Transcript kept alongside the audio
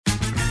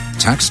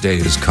Tax day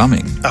is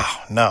coming.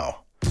 Oh, no.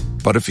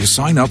 But if you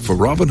sign up for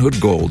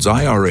Robinhood Gold's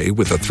IRA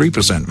with a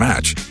 3%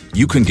 match,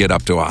 you can get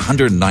up to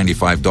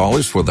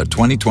 $195 for the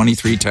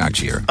 2023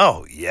 tax year.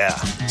 Oh, yeah.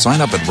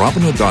 Sign up at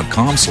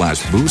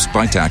Robinhood.com/boost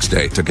by tax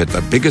day to get the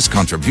biggest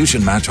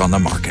contribution match on the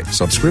market.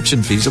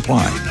 Subscription fees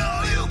apply.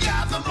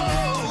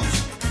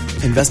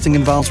 Investing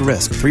involves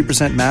risk.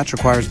 3% match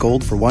requires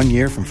gold for 1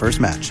 year from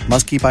first match.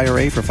 Must keep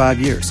IRA for 5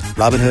 years.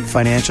 Robinhood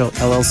Financial,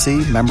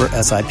 LLC, member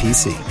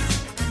SIPC.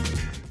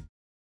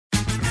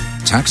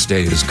 Tax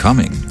day is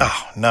coming.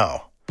 Oh,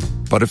 no.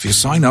 But if you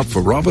sign up for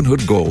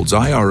Robinhood Gold's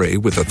IRA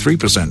with a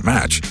 3%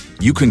 match,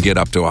 you can get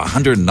up to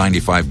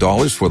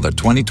 $195 for the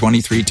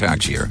 2023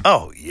 tax year.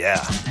 Oh,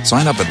 yeah.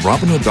 Sign up at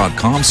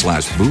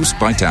Robinhood.com/boost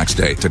by tax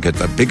day to get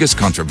the biggest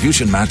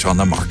contribution match on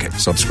the market.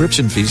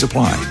 Subscription fees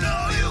apply.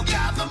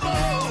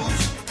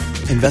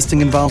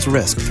 Investing involves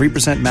risk.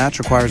 3% match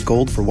requires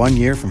gold for 1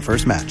 year from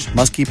first match.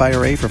 Must keep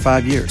IRA for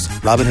 5 years.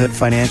 Robinhood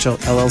Financial,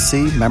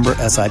 LLC, member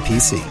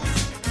SIPC.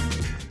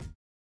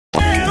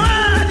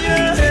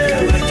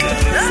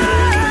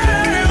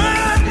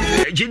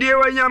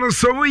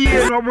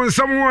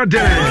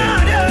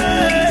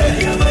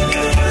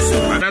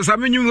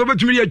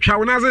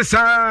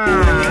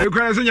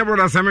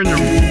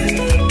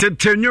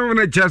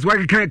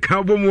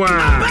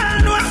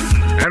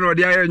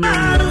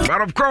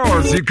 But of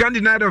course, you can't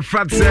deny the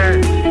fact that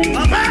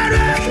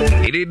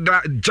it did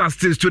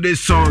justice to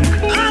this song.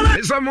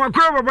 Someone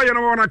crave by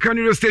your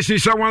Canada station,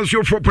 show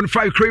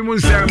 104.5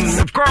 Cremus.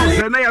 Of course,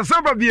 and I have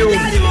some of you.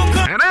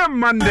 And I am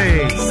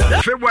Monday.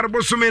 February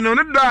Bosumen on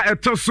a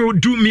tosso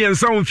do me and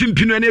some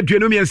Fimpino and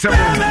Edwin and some.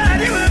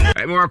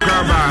 I'm more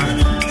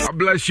crabber. God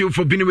bless you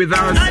for being with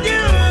us.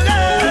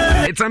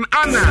 It's an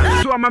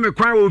honor to a mamma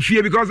cry of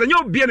fear because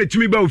you'll be to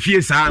me about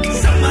fear, son.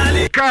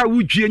 Car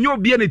would you and you'll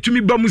be to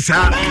me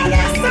bamusa.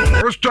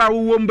 Ostra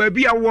won't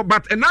be a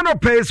but another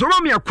place,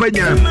 Romeo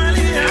Quenya.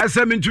 As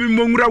I'm into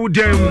Mungra with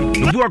them,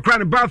 who are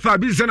crying about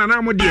Bison and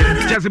Amodi,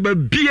 just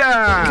about beer.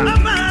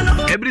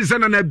 Every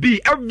son and a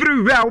bee,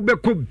 everywhere will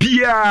be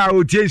beer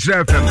out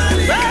here.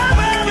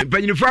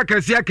 But you fuck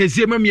us, I can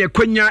see Mammy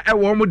Quenya, a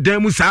warm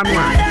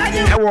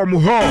Demusama, a warm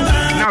hall,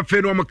 now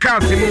fed on a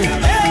castle.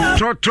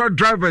 Truck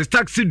drivers,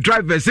 taxi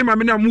drivers,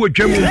 Mamma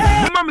Mujamu,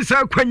 Mamma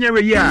Sa Quenya,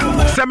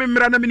 Sammy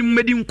Mranamin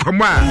Medin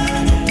Koma.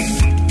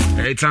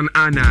 It's an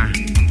honor.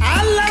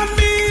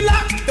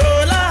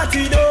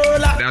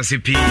 That's a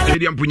P.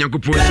 Medium Punyaku,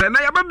 and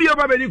I am a Bia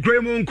Babby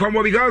Cremon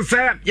Como because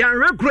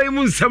Yan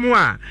Cremon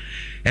Samoa,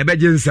 a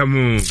Bajan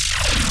Samu.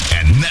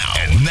 And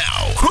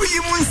now, who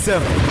you want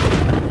some?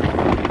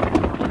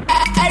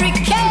 Eric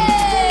K.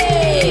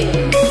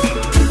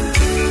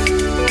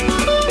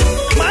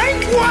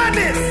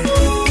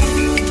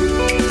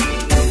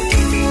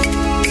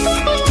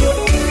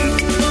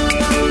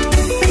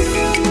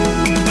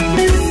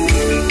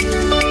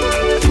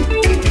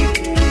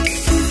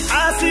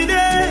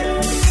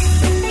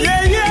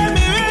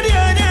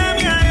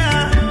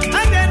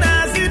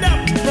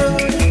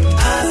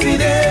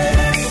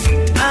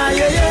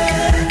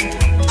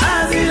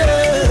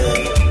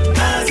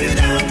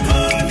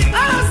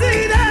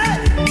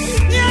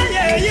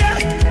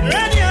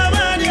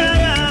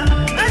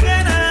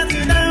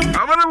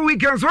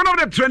 One of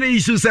the trending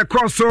issues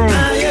across from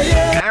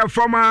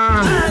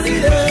former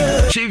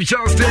Chief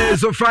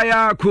Justice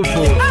Sophia Kufu.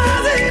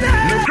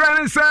 The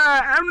Crown is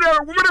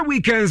the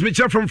weekends,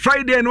 which are from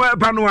Friday and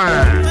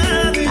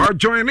Panua. Or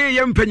join me,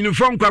 young penny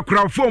from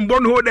Kwakra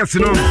Bon Holders.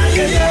 No,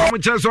 how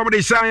much as over the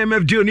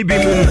IMF Johnny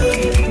Bimu.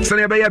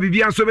 Sanabaya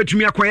Bibian Soviet to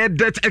me acquired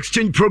debt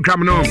exchange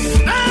program. No.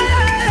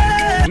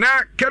 Now,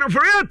 can I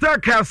forget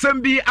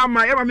Kasambi and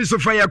my Emma Miss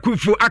Sophia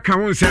Kufu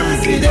account?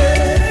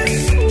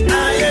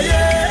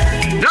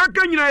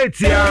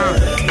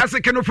 As a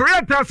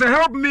Canoperatas,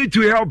 help me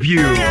to help you.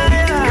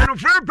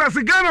 Canoperatas,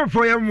 a gun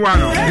for him one.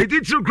 It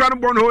is two crown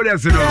born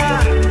holders.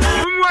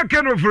 What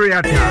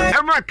Canoferata?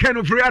 Emma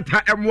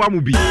Canoferata, and one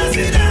will be. 1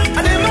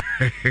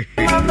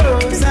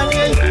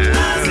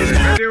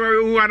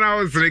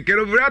 hour,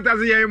 Canoferata,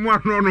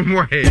 one on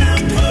way.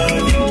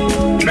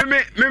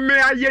 Me,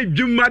 I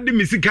do mad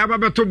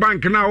Missicaba to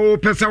bank now,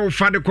 Pesa of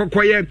Father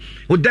Cocoye,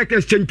 or deck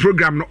exchange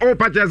program, all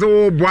patches,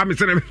 all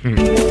Boamis.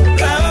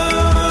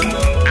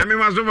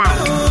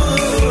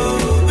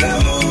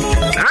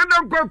 I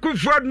don't go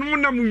for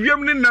Nuna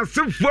Museum in a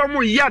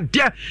form yet,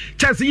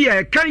 just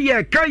here,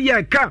 Kaya.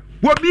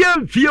 What be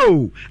a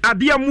few? A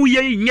dear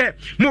Muye,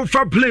 more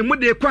for play,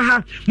 with the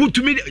Quaha,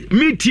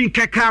 meeting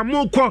Kaka,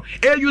 Moko,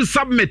 you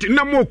submit,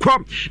 no more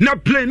crop, no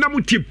play, no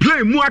muti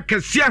play,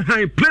 Muaka, Sia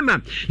High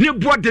Plena, near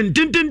Boaden,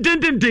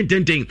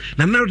 ding.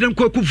 Now them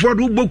cook for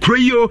Ubo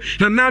Creo,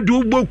 and now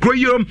do Ubo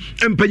Creo,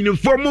 and penny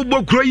for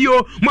Mubo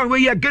Creo, my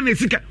way again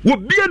is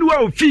what be a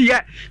well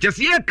fear, just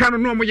here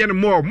can no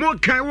more, more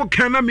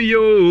can I me,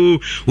 oh,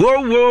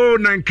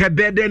 Nanka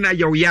Bedena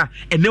Yoya,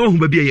 and no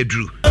who be a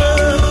drew.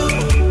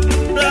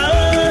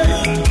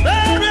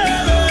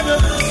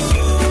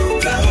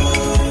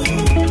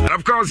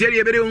 course,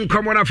 yeah, very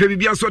uncommon after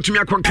Bibian so to me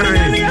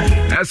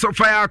so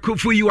fire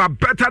Kufu, you are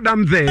better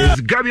than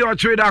this. Gabi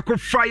Otreda could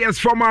fire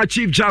former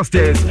Chief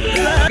Justice.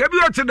 Gabi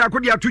Otreda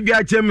could ya to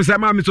get James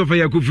Amami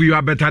Sofia Kufu, you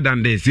are better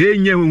than this.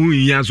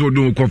 Yeah, so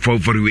don't come for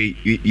the way.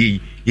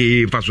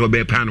 Paso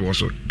pan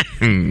also.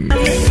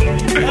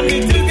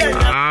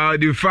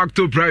 De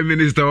facto Prime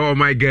Minister, oh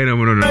my God,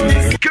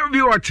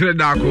 Gabi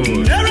Otreda.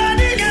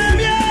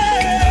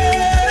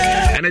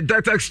 And a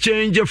data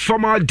exchange,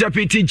 former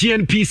deputy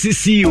GNPC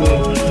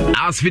CEO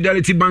asked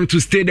Fidelity Bank to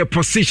stay the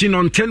position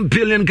on 10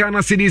 billion Ghana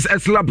cedis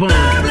as Labon.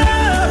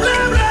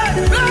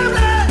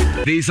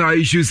 These are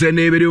issues and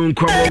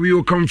we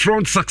will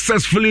confront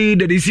successfully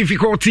the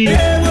difficulty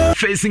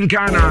facing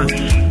Ghana.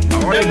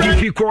 All the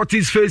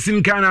difficulties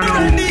facing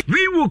Ghana,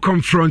 we will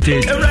confront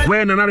it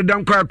when another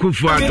Danka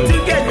Kufuato.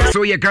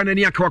 So you can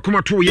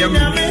Yakuma to Yam.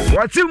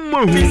 What's in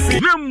Mohu?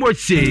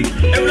 Memboche.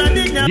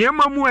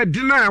 Yamamu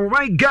dinner,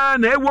 why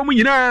Ghana, woman,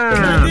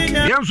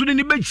 Yamsun in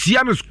the beach,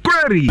 Yam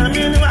Squarey.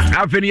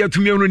 I've yet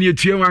to me on your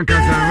team and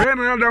Casa. When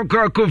another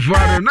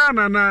Kufuato,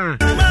 na.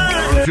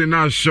 It's in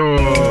our show.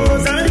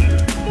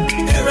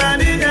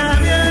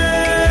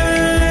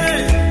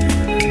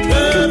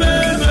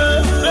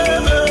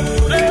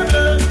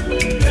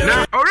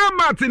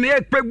 Martin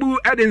Ekpebu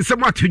adding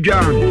somewhat to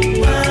John.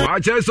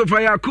 Archers of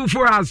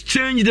Kufu has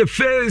changed the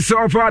face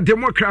of our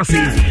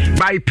democracy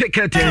by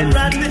picketing.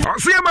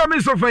 See about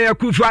Miss of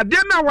Kufu, I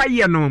don't know why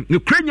you know.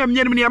 Ukrainian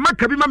Yemini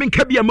Makabi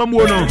Kabia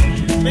Mamuno.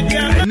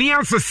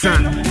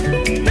 Nielsen.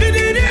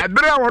 I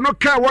better not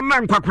care one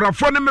man, Quakra,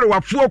 phone number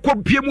of 4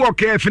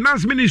 PM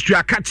Finance Ministry,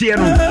 a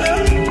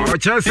Katiano.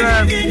 Archers.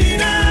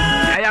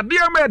 I have been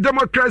a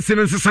democracy in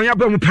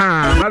Sayabam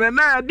Pan, but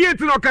I did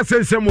not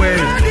say somewhere.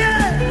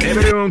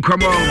 Everyone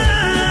come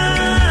on.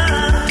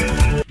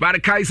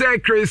 But Kaiser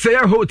Chris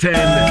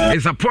Hotel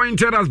is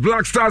appointed as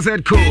Black Stars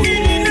head coach.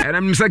 And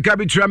I'm Mr.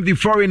 Gabi Trump, the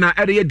foreigner,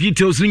 at the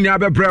details in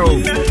Abe Bro.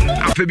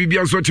 After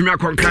Bibian so to me, I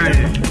can't.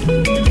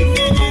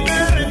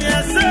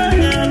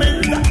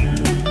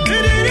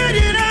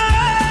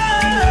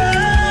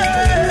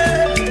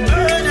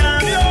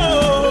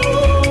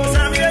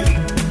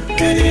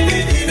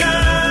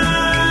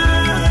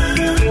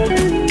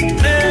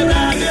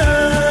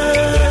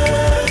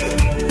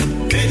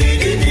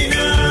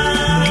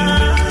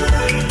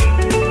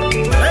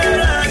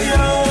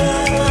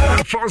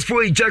 Forceful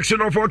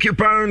ejection of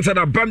occupants and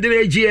abandoned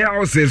AGA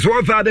houses.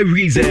 What are the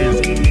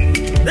reasons?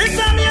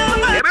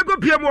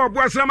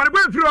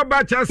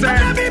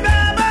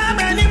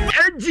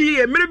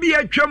 Maybe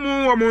a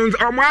chamu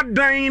among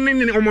dying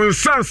in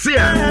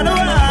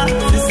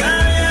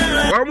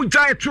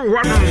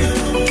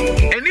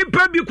and in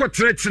public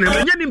quatrains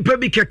and in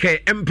public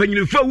cake and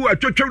penufo who are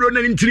to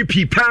in 3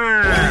 people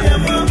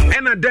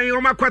and a day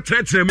on my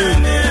quatrains.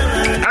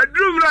 I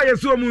drew like a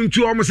someone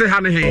to almost a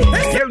honey,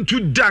 him to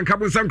dunk up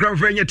with some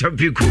crafting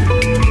topic.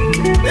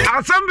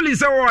 Assembly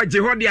so what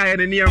Jehodia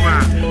and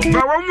Niama,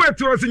 but one way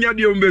to us in your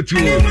number 2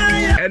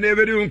 and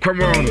everyone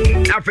come on.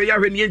 After you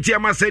have any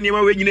Yama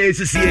when you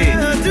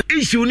ACCA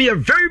issue near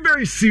very,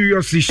 very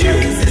serious issue.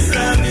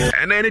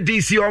 And then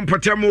DC on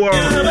Patamo.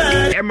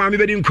 And Mammy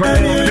didn't call.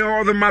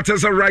 All the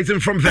matters are rising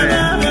from there.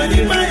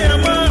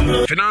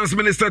 Finance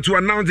Minister to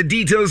announce the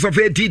details of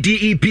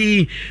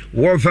ATTEP.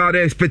 What are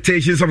the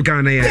expectations of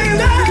Ghanaians?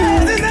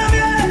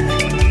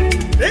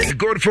 It's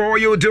good for all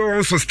you do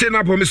on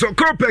sustainable. Mr.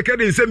 Kopek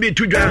and send me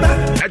to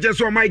Ghana. I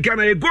just want my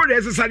Ghana a good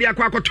as a Sadia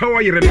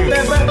Quacotoy.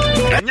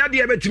 And you're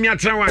the to me at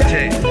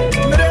Trawache.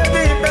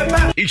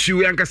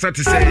 Issue Yankasa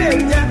to say.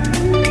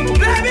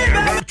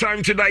 Have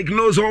time to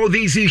diagnose all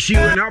these issues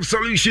and have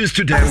solutions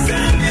to them.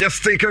 Just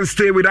stay and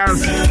stay with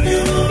us.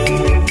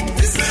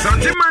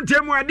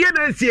 Santimantemwa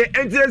didn't say,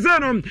 and there's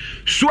a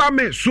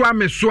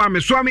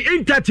Swami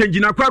interchange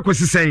in a quack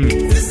was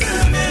saying.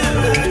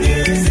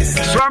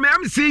 Swami,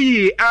 I'm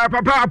seeing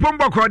Papa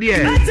Pombo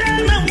Cordier.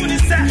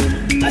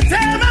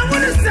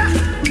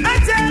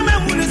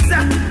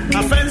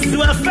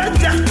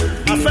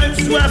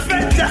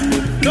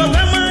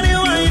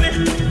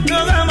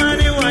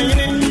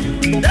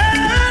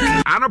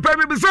 I don't pay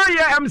me beside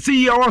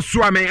MC or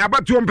Swami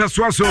about to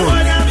persuaso.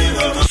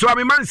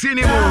 Swami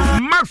Mancini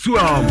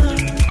Maxwell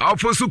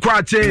of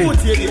Sukwache.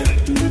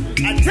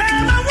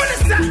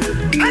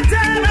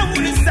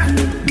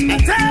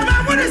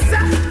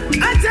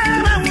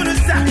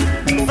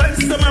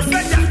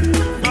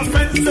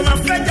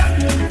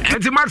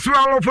 And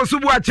Maxwell of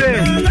Subuache.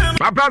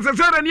 Papa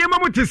said, and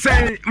Yamamu to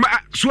say,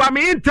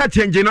 Swami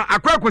interchange, you know, a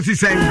quack was he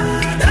saying.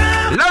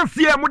 Last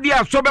year,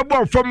 Mudia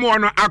Sobabo from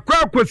one, a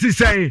quack was he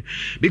saying,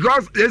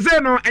 because there's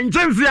no and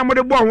Jensia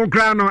Mudabo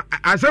Crano,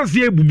 I shall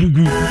see a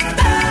bubu.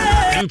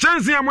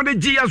 chance am de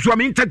gia so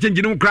am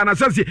interchange no kra na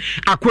sase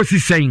akosi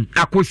sen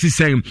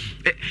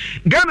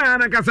Ghana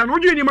na kasa no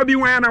dwuni ma bi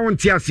wan na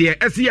wonte ase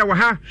ese ya wo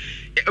ha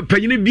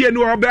panyini bia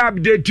no oba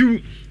update to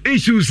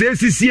issues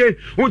ACCA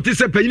won't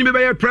say penny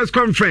by a press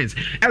conference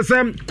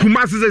SM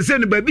Kumasi say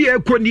no baby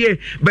ekonie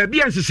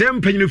baby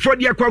ansesem penny for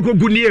dia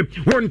kwagogunie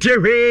won't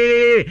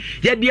he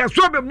ye dia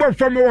so be bo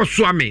from wo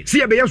soame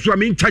see be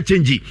soame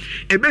interchange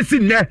e be si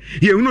ne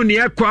ye hunu ne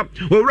ekwa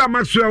owura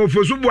Maxwell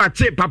ofosu bu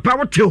ache papa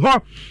wote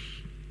ho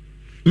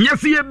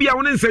nyase ye bia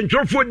won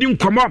nsentwofo di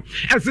nkomo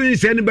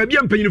esense ne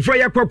babia mpanyinfo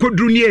ya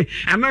kwakodrunie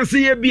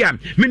ananse ye bia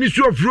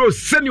Ministry of Roads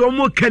sene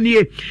omo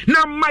kanie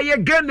na maye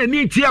Ghana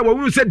ni tia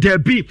wo se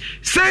dabi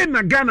sei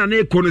na Ghana na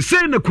ekono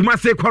sei na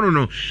Kumasi ekono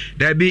no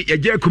dabi ye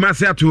je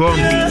Kumasi ato ho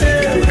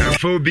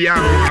phobia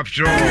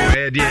after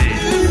all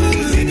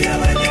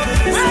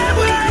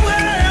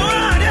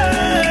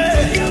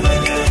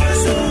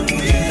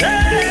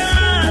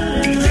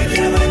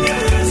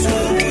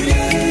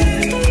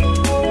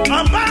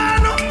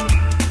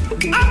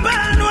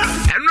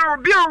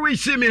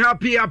wish me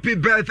happy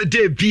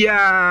birthday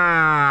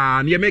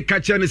Bia. You make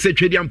catch and say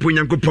Twedi Ampo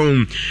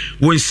Nyankopon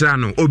wonsa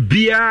no.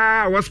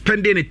 Obia was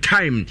spending the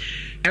time.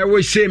 I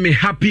wish me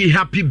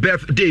happy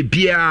birthday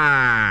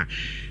Bia.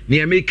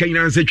 You make catch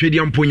and say Twedi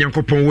Ampo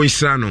Nyankopon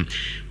wonsa no.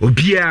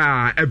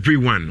 Obia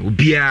everyone.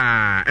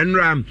 Obia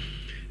and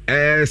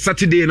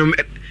Saturday no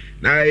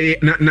na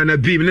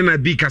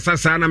bi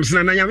kasasa na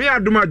msina na nyame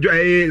aduma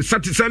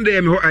Sunday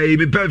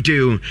me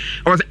birthday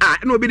I was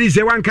no be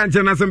say one can't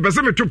na some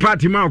person me to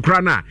party ma okra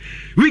na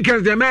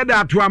weekends they made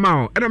that to am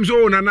and I'm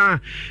so na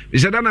we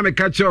said na me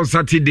catch on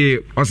Saturday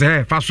I say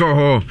hey fa so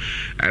ho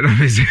and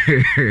I say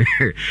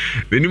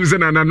we nim say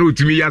na no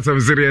to me ya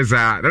some serious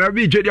na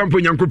bi Twedi Ampo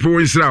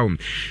Nyankopon Israel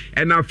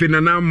and na fe na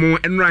mo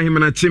enra him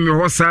na chim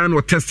ho san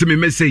or test me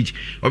message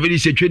obedi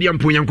say Twedi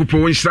Ampo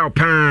Nyankopon Israel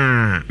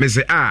pa me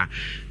say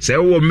say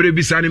wo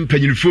bisa ne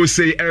mpanyinfo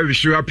say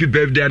wish you happy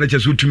birthday na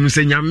cheso tum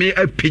say nyame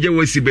apege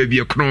wasi baby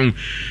ekron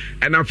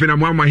and afena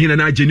mo amahina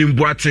na ajenim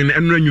boaten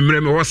enra nwumre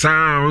me wo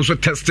saa so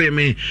test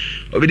me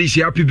obedi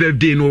say happy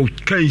birthday no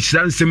kan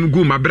shansem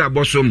gu mabra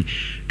bosom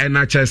and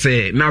na che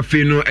say na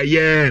afi no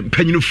eye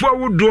mpanyinfo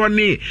wodo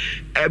ne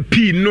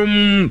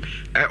pinom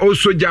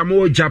also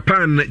jamo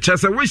Japan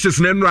chesa wishes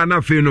na enra na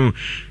afi no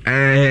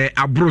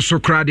abro so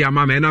kra de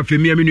amama na afi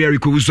me amenu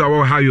Eriko Wusu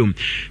awo hayo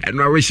and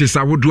na wishes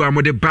awodo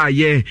amode ba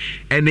ye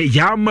and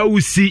yama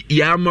usi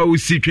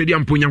Twedi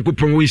Ampo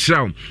Nyankopon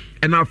wonhyira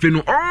and afi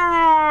no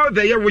all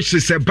the year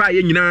wishes ba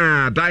ye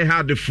nyina die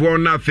hard for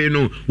na afi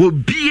no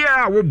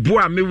obia wo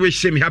boa me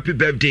wish me happy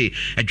birthday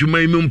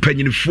adwuma me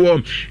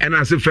mpanyinfo and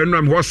as if no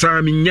am ho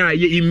sa me nya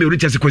ye email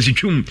Richard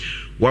Kwasitwum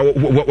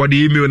what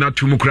the email na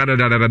tum kra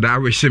da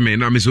wish me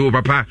na me so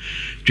papa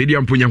Twedi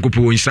Ampo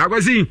Nyankopon wonhyira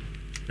kwasi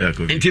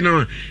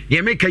Intino,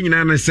 ye make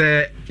nyina na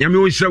say nyame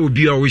wonhyira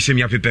obi a wish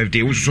me happy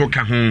birthday wo so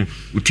ka ho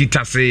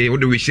utita say wo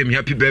de wish me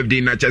happy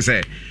birthday na che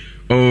say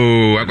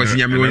oh akwasi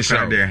nyame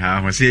wonhyira de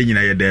ha ho say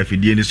nyina ye da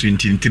afidie ni so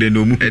ntintire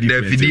no mu da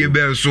afidie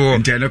be so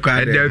da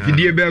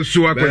afidie be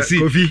so akwasi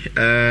Kofi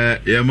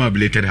ye ma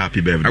belated happy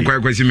birthday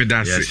akwasi me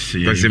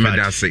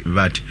dase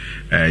but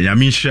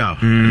nyame hira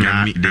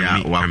nyame de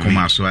wa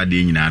koma so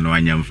ade nyina no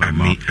anyam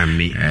fama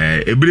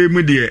ebre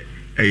mu de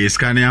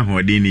Skania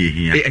holding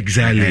here.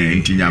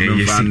 Exactly.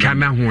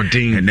 Sikana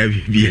holding.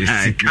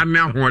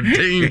 Sikana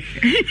holding.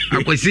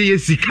 I could see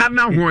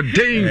Sikana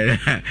holding.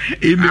 I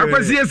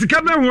could see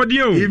Sikana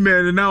holding.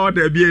 Email now what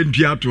they be in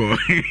Piatro.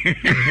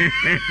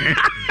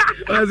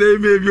 I say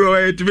maybe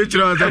you to be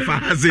transferred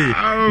fast. Maybe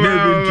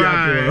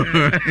Piatro.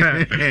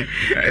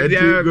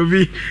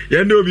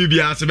 You know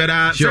BBS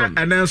better.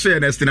 And then say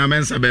Nestina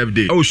Mensa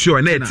birthday. Oh sure,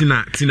 and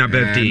Tina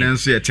birthday. And then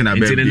say Tina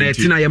birthday.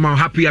 Tina, I'm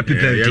happy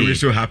birthday. We're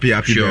so happy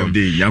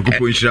birthday.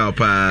 Yankopon Israel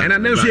pa and I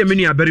know say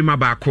many aberima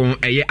baako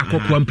eye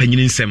akokwa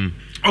mpanyini nsem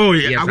oh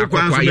yeah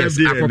akokwa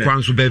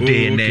anso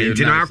birthday and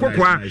tina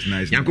akokwa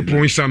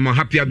Yankopon Israel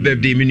happy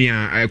birthday mini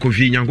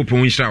Kofi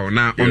Yankopon Israel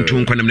na onto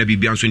nkonam na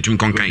bibia anso ntum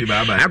konkan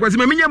akwase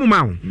manya mu ma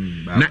ho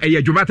na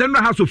eye dwobata no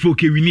house of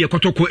folk wini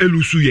ekotoko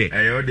elusu ye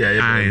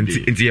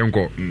enti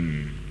yenko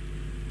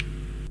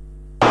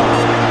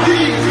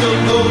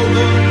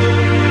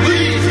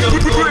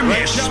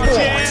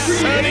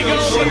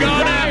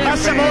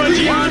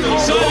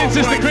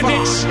Silences the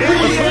critics.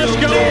 The first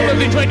goal of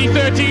the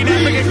 2013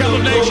 Africa Cup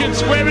of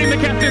Nations, wearing the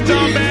captain's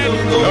armband.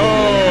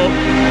 Oh,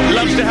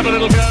 loves to have a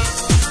little go.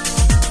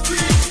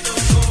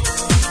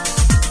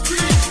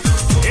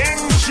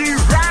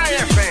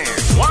 N-G-Raya FM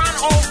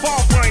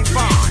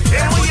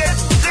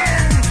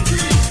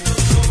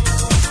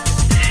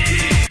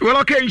 104.5. Well,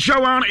 Okay,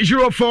 show on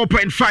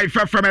 04.5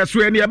 FM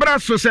SWN. But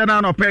as so say na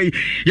no pay.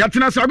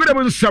 Yatina sa good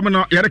about some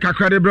no yere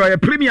kakra de bro.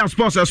 Premium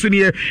sponsor so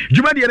ni.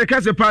 Juma de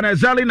kase pa na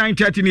Zali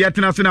 930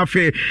 yatina se na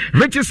fe.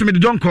 Riches Smith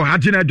Donko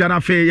Hajina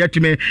Dana fe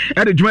yetime.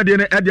 E de juma de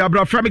ne e de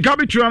abro from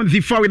Gabi Tram the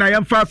four in I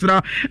am fast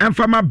na and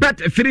from my bet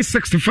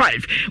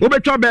 365. We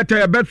better bet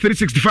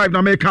 365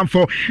 na make come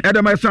for e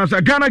de my sons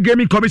Ghana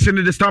Gaming Commission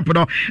in the stamp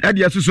no. E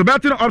de so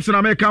betting option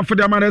na make come for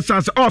the man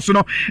sons also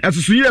no.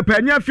 As so ye pa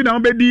nya fi na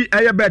be di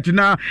e bet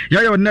na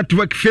ya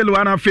network fail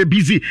one fe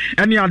busy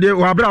any ade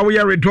wa bra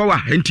we withdraw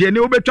enti ene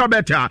obeto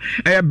better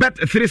bet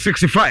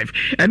 365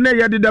 and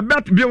then the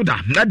bet builder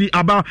na di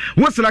aba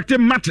we select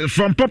match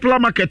from popular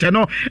market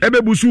no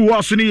ebebusu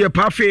wo so ne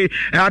pa fe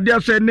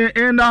ade so ne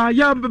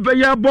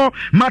ya bo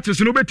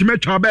matches no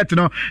betime twa bet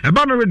no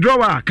eba no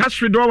withdraw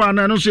cash withdraw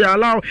na no so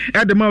allow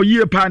edema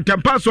ye pa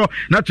ntempa so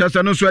na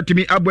chese no so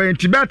atimi abo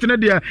enti bet ne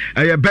de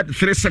bet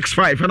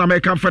 365 and I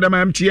make come for them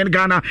MTN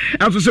Ghana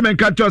and so se men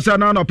kan to say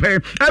na no pay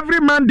every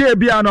Monday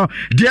bia no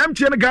the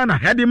MTN Ghana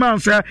heady man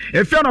say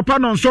if you no pa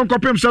non son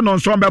kopim say non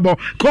son bebo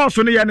course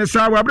no ye ne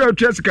sa wa bra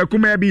twesika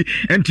kuma bi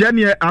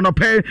entiane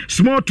anope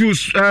small to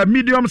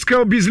medium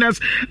scale business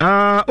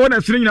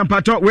owners ni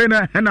pato we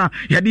na na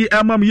yedi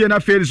amam ye na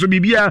fail so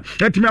bibia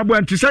etimi abo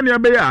antisa ne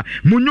be ya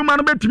munyuma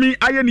no betimi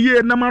aye ne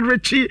ye na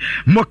manrechi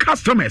mo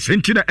customers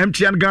enti na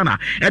MTN Ghana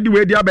edi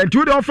we dia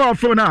bentu de offer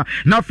phone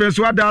na face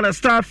wa dollar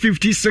star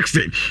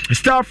 5060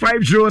 star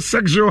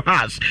 5060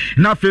 has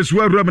na face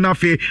wa room na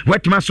fe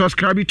wetima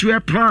subscribe to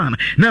a plan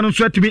na no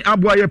so etimi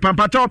abo ye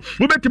pampato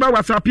we betima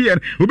WhatsApp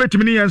here we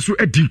betimi ne yenso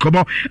edi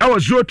nkomo I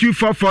was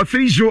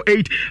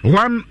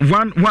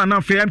 0244308111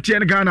 na fe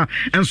MTN Ghana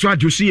enso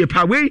ajosi e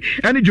pa we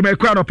eni dwuma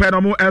kwa no pe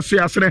no mo eso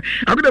yasene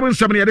agoda bun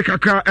samne de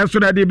kakra enso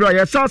na de bro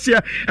ya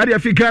sasia e de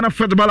fi Ghana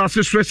Football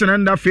Association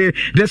and fe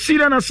the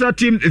senior national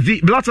team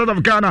the Black Stars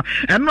of Ghana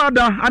and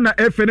rather ana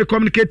FN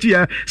communicate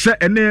here say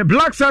ene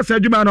Black Stars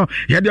adwuma no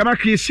ye de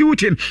amaki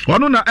shooting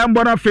ono na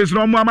embona face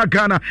no mo ama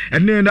Ghana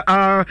and then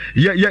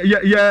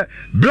yeah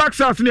Black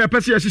Stars ne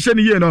pese yesise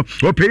ne ye no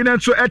o pay na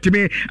so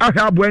etimi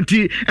ahwa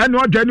abwanti and no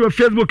dwani o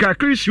Facebook a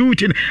Chris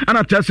shooting and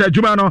after say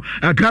adwuma no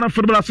Ghana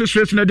Football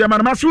Association de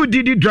man masu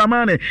didi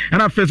dramane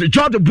and after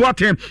George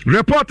Boateng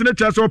report ne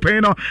chase o pay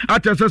no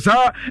after say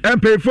sa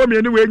MP for me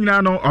anyway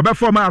nyina no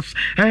obeformas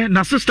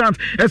na assistant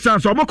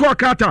essence omoko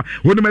kata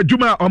wonu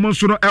madwuma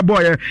omonso no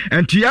eboye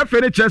enti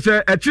afa ne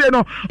chese etire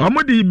no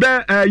omodi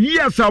be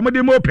years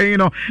omodi mo pay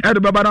no e de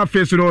baba na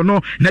face no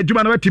na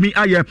adwuma no atimi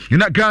aye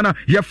na Ghana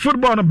ye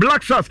football no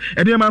Black Stars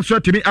e de man so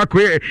atimi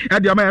akoe e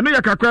de man no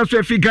yakakra so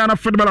afi Ghana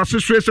Football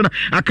Association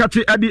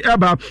akati edi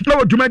eba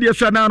no adwuma de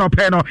so na no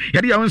pay no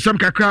ye de yawnsam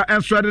kakra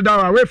enso de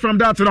da away from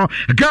that no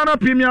Ghana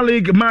Premier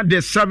League Monday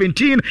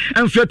 17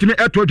 enso atimi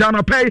eto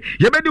Ghana pay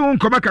ye be di won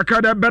koma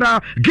kakra da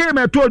bera game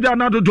eto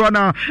Ghana do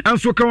na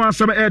enso kan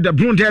ansam e de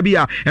Brunde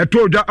bia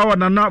eto da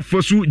awna na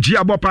fosu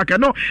Giabo Park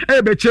no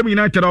e be Chem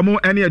United omo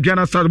ene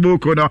Ghana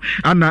Sadboko no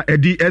ana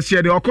edi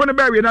esie de okono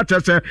be we na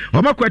tese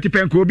omakwati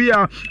penko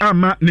bia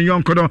ama ne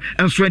yonko no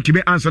enso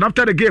atimi answer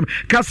after the game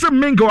Kasim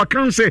Mingo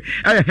akanse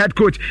head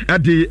coach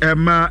at the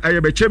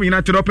be Chem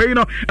United opay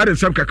no at the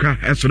sam kakra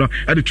enso no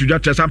at the tuja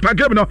tese ampa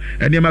game no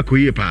enema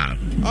koye pa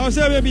I'll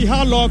say maybe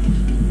hard luck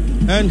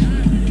and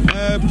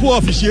poor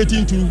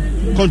officiating to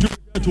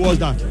contribute towards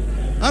that.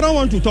 I don't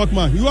want to talk,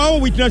 man. You are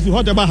witness to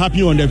whatever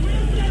happened on the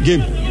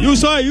game. You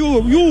saw,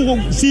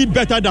 you see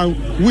better than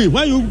we.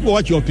 When you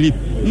watch your clip,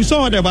 you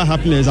saw whatever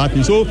happened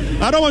exactly. So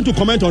I don't want to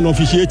comment on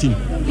officiating.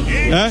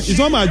 It's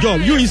not my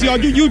job. It's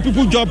you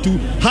people's job to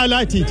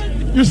highlight it.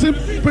 You seem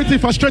pretty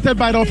frustrated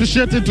by the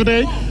officiating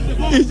today.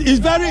 It's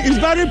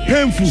very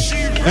painful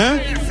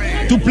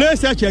to play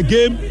such a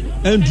game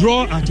and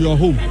draw at your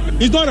home.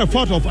 It's not a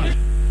fault of us.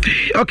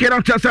 Okay,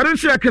 Dr.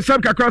 Sarunsi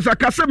Kasam Kakrosa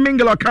Kasam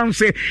Mingalo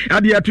Council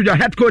at the to the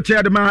head coach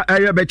at my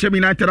Bechem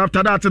United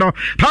after that, no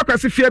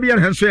Parkwasi Fabian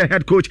Hensley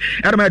head coach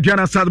at my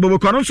Jana Sadbo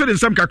Consul in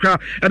some Kakra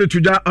at the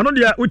Tuja,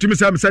 Anodia,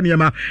 Utimisam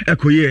Sanyama,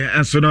 Ekoye,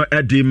 and Sono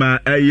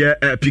Edima,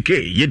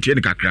 Piquet, Yentin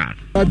Kakra.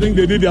 I think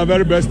they did their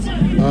very best.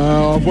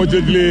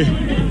 Unfortunately,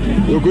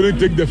 we couldn't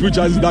take the few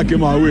chances that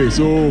came our way.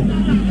 So,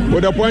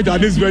 with the point at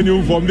this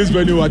venue, from this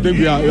venue, I think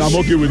I'm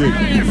okay with it.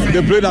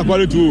 They played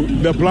according to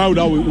the plan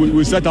that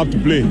we set up to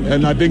play,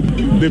 and I think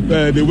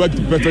they worked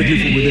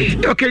perfectly with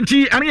it. Okay, and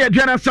here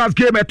Ghana Stars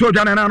game at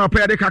Tojan and Ano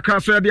Pede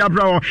Kakaso the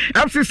Abro.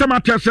 FC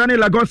Samatas and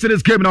Lagos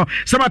City's game no.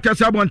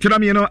 Samatas Abon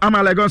Tinamino,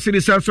 Ama Lagos City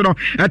Sensono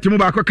at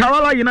Timubako.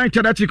 Kawala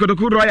United at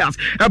Chikoku Royals.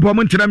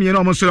 Abomon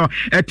Tinamino Moso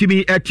at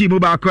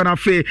Timubako and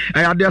Fe. I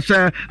had just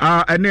a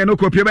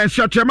Nenoko Pimen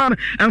Shachaman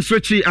and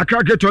Switchy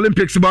Akagate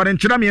Olympics about in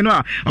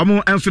Tinamino.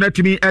 Omo and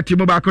Sunetimi at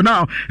Timubako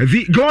now.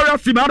 The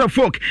glorious Timado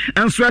folk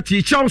and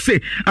Sweaty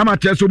Chelsea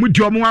Amateso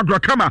Mujomo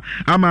Agrakama.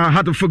 Ama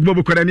had to football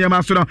and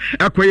Yamasono.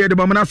 Akoye the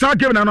Bomana Sa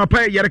given an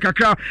opay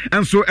Yerekaka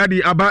and so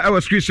Eddie Aba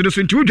our Chris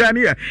in 2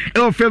 Jania.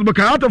 El Facebook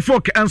out of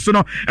folk and so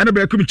and a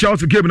Bekum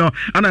Charles given and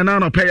an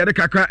opay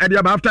Yerekaka Eddie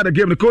Aba after the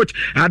game the coach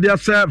and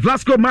there's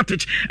Vlasco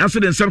Matic and so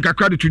then some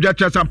Kakra to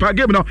Jachas and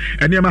Pagino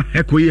and Yama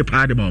Ekoye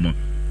Padimomo.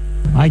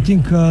 I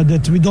think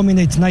that we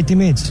dominate 90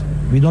 minutes.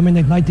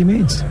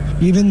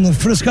 Even the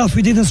first half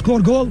we didn't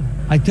score goal.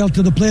 I tell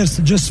to the players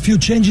just few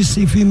changes.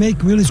 If we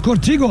make, we'll score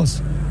 3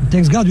 goals.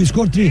 Thanks God we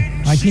scored 3.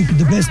 I think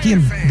the best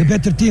team, the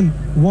better team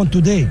won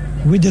today.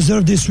 We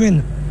deserve this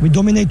win. We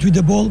dominate with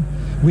the ball.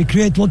 We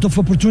create a lot of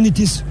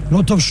opportunities,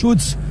 lot of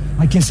shoots.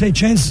 I can say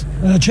chances,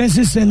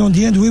 and on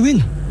the end we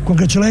win.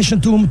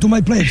 Congratulations to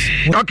my players.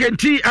 Okay,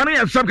 I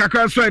know some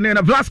kakra so and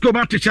Vlasco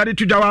Matic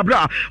to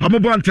Jawabra.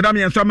 Omobon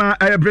Tedami and some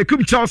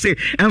Brekum Chelsea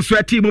and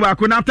Sweat team back.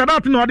 After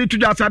that, no, to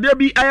just there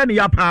be any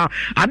yapa.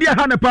 Adia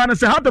Hanapan and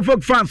say how the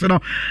folk fans, no,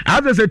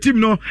 as a team,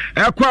 no,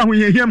 Aqua, when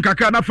you hear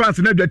Kakana fans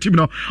and the team,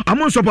 no,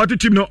 I'm on supported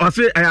team, no, I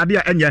say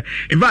idea and yeah.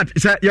 In fact,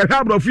 you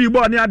have a few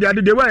born near the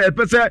other way,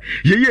 I say,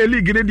 ye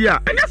league in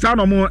India, and that's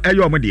no more a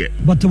young idea.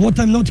 But what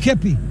I'm not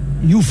happy,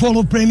 you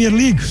follow Premier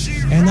League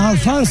and our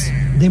fans.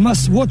 They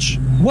must watch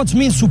what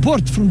means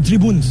support from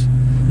tribunes,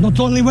 not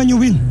only when you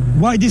win.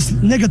 Why this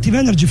negative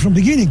energy from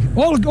beginning?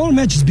 All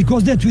matches,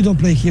 because that we don't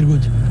play here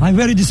good. I'm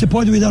very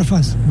disappointed with our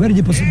fans. Very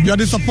disappointed. You are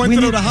disappointed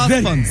with the half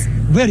fans?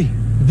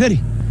 Very.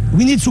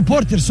 We need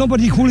supporters,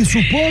 somebody who will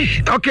support.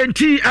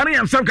 Okay, I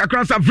am some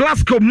across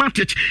Vlasco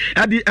Matic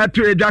at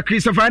the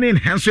Christopher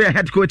and so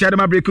head coach Adam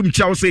Brekum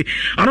Chelsea.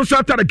 And also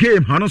after the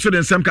game, and also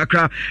the Sam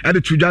Kakra at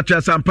the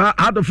Tujacha Sampa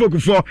had the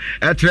focus for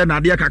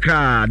Nadia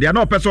Kakra. They are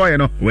not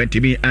person, went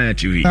to me and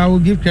TV. I will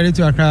give credit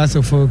to Accra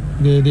so for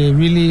they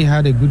really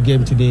had a good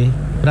game today.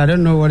 But I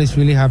don't know what is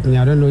really happening.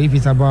 I don't know if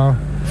it's about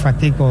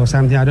fatigue or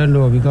something. I don't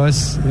know,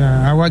 because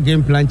our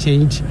game plan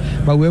changed,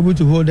 but we're able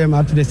to hold them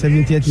up to the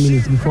 70th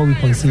minute before we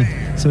concede.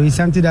 So it's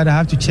something that I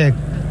have to check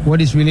what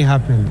is really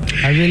happening.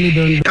 I really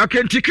don't.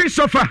 Okay,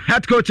 Christopher,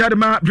 head coach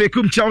Adama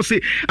Brekum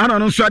Chelsea, and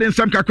on Sweden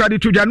some Kakradi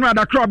to January,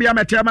 the Crobia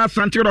Matema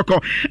Santiroko,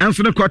 and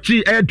Sono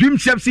Kochi, Dream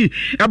Chelsea,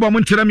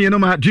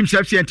 Abomunteramianoma, Dream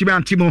Chelsea, and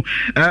Timo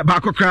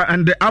Bakoka,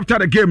 and after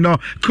the game, no,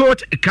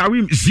 coach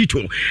Karim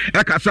Zito,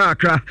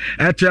 Ekasakra,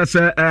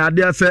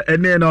 There's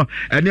Neno,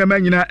 and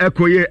Yamanina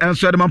Ekoye, and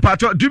Sweden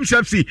Pato, Dream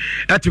Chelsea,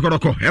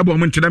 Etikoroko,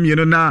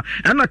 Abomunteramiana,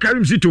 and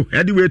Karim Zito,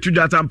 anyway to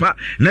Jatampa,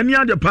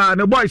 Nanya the Pa, and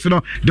the boys,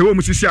 no, the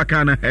woman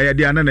Sisiakana,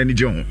 Diana.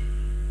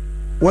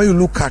 When you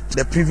look at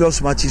the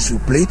previous matches we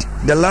played,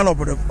 the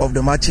lineup of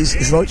the matches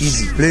is not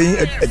easy. Playing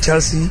at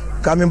Chelsea,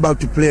 coming back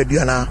to play at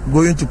Diana,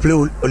 going to play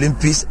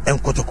Olympics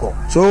and Kotoko.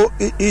 So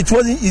it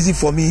wasn't easy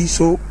for me.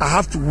 So I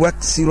have to work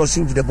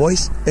seriously with the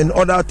boys in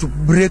order to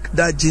break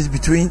that jinx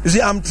between. You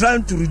see, I'm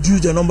trying to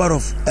reduce the number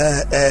of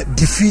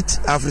defeat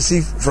I've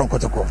received from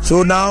Kotoko.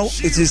 So now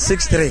it is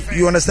 6-3.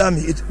 You understand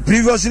me?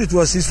 Previously it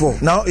was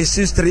 6-4. Now it's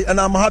 6-3, and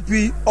I'm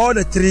happy all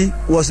the 3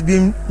 was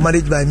being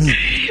managed by me.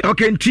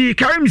 Okay,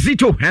 Karim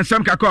Zito and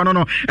some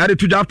no added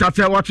to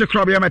after watch the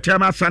club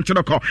Matema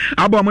Santinoko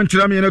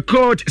Abomunterami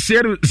coach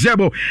Seru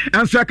Zebo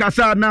and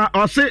Sakasa na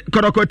or say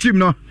Koroko team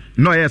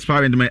no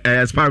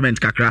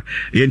experiment Kakra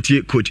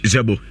Yenti coach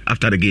Zebo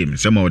after the game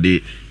some of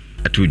the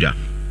Atuja.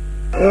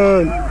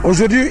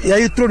 Aujourd'hui, il y a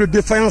eu trop de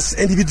défaillances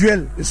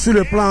individuelles sur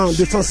le plan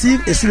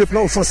défensif et sur le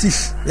plan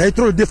offensif. Il y a eu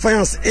trop de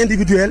défaillances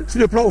individuelles sur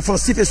le plan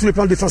offensif et sur le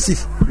plan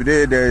défensif.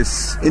 Today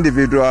there's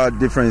individual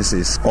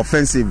differences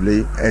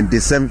offensively and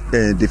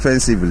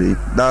defensively.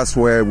 That's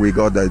where we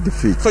got the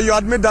defeat. So you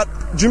admit that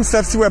Dream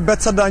FC were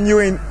better than you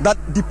in that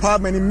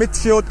department in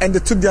midfield, and they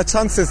took their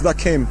chances that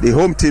came. The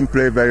home team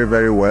played very,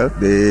 very well.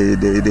 They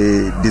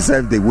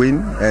deserve the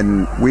win,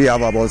 and we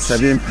have about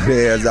 7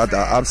 players that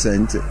are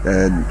absent,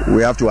 and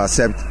we have to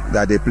accept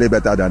that they play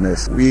better than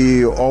us.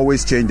 We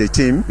always change the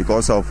team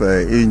because of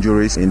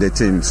injuries in the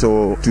team.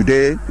 So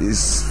today is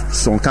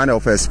some kind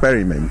of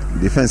experiment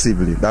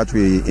defensively that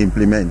we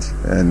implement.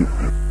 And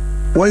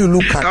when you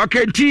look at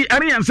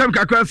any and some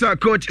Kakwasa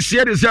coach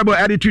Sierra Zebo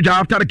attitude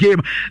after the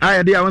game,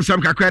 I did on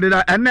some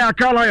Kakwada and now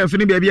Carlos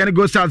and baby and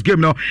go stars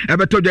game no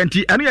ever told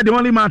Genti and the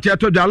only match I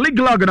told you league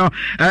log no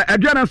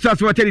Adriana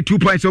starts with 32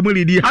 points so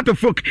Muli had to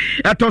fuck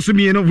at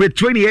Tosumi with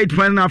 28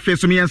 points now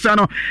face me and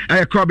Sano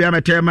Crobia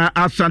Matema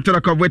as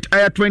Santarako with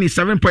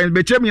 27 points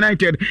Bechem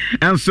United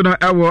and Sano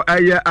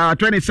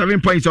 27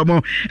 points or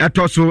more at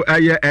Tosu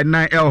and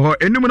 9 Elho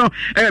and Numino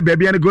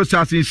baby and go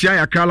stars in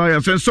Shia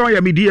Carlos and so ya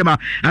Mediama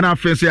and I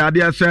face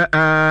yes,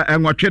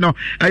 and what you know,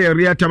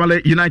 Ria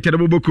Tamale United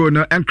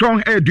Bubukun and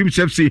Crown Dream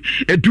FC,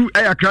 do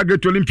a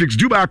Kraget Olympics,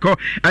 Dubako,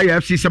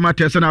 AFC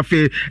Samates and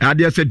Afe,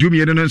 Adias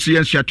Dumi and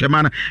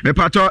Shatamana,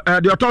 Mepato,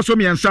 the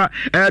Autosomi and Sa,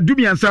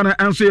 Dumi and Sana,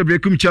 and so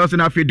Brekum Chelsea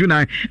and Afe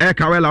Dunai,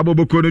 Kawela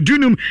Bubukun,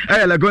 Dunum,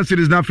 Lagon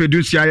Cities Nafe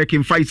Dusia,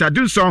 Kim Faisa,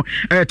 Dunson,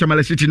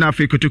 Tamale City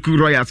Nafe, Kotuku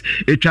Royals,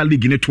 Charlie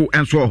Guineto,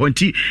 and so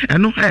Honti,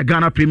 and no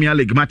Ghana Premier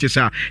League matches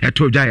are at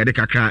Toja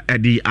Dekaka,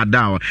 Eddie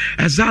Adao,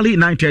 Azali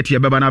 9:30,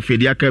 Babana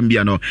Fedia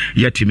Cambiano.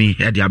 Yet me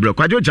at the Ablo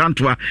Quadio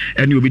Jantua,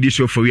 and you'll be the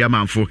show for your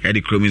man for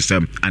Eddie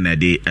Cromisum and a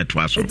day at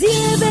Wasso.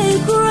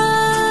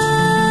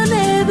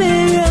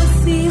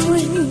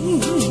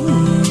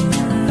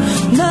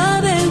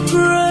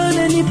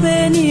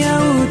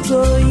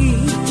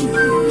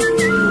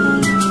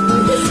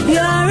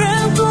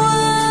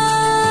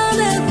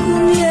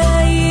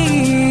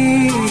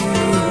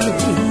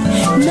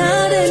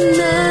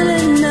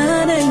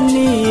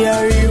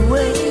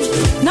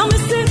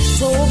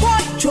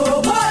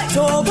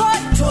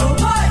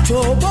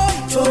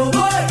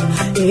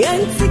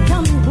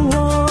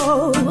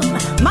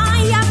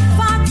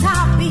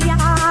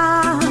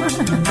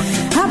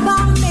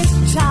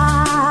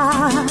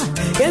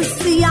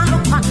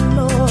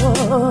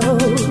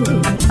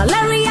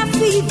 Malaria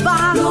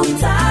fever,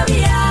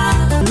 Lontavia,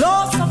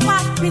 loss of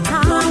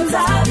appetite,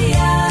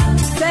 Lontavia,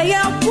 say a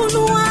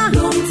punua,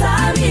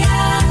 Lontavia,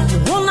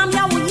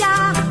 Wonamia,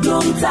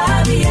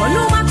 Lontavia,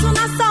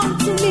 Onumatuna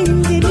something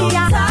in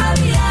India,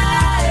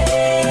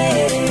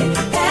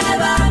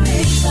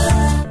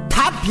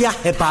 Tapia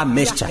Hepa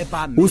Mesha,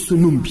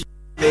 Usunumbi.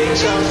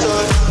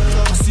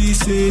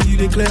 Say you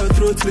declare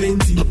throat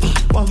 20.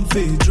 One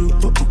fade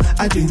drop,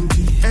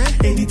 identity.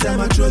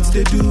 Anytime I trot,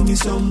 they do me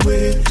some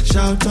way.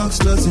 Shout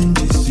talks,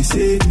 lozenges, they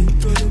save me.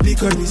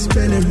 Licorice,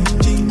 celery,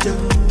 ginger.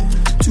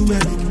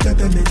 Turmeric,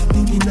 peppermint,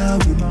 thinking now.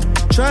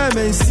 Try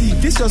and see,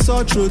 this your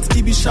sore throat,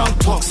 it be shout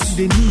talks.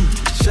 They need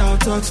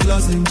shout talks,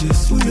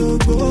 lozenges.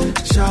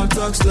 Shout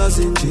talks,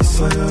 lozenges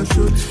for your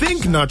throat.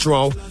 Think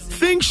natural.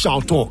 Think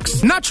Shout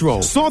Talks.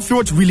 Natural sore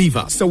throat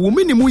reliever. So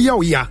wominimu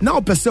ya now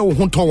pesel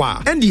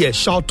hontowa. And the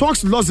Shout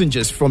Talks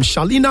lozenges from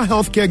Shalina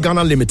Healthcare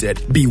Ghana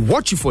Limited. Be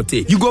what you for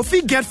take. You go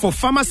fit get for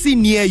pharmacy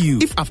near you.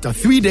 If after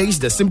 3 days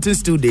the symptoms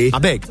still there, I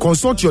beg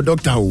consult your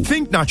doctor.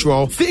 Think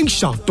natural. Think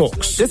Shout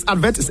Talks. This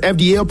advert is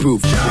FDA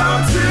approved.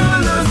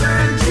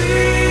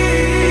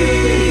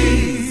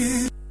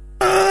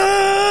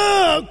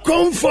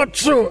 Comfort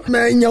so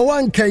menya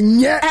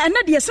wankanye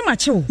na de se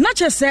mache na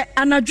che se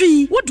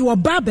anadwi wo de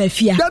oba ba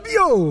fia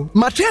dabio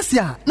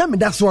matresia na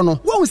medaso no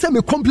wo se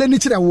me complain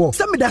kire wo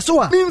se medaso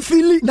a me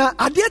fili na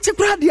ade che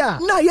krade a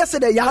na yese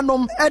de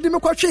yanom e de me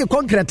kwhwe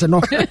concrete no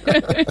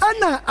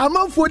ana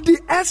amanfo di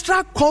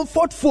extra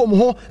comfort foam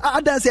ho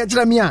adanse e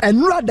kire me a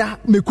enrada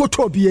me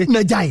kotobie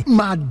na jai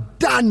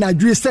madana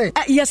dwi se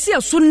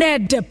yese so na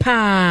de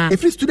pa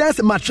if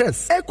students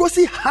mattress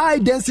equally high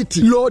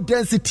density low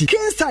density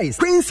king size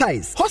queen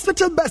size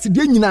hospital beds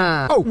de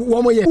nyina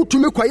wo mo ye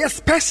utumi kwaye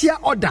special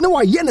order na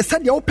wa ye ne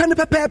said ye open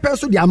pepe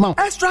so the amount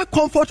extra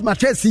comfort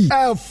mattress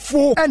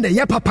full and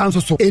ye papa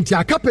nso so enti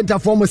a carpenter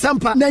for mo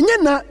sampa na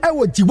nyina e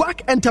wo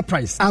Jiwak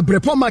Enterprise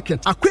Abrepo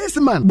Market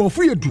Akwesiman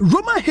Bofuyedu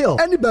Roma Hill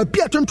any ba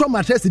bia tonto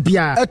mattress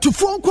bia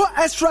etufonko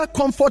extra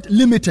comfort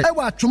limited e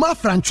wa atuma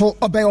francho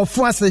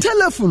obeyofo ase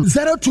telephone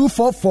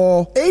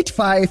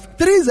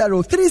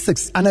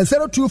 0244853036 and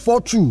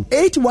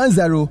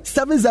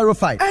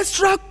 0242810705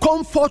 extra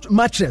comfort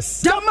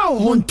mattress.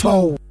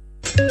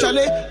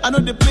 Charlie, I know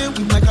they play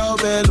with my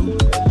cowbell.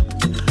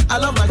 I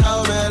love my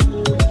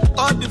cowbell.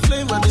 All the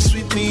flavor they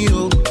sweet me,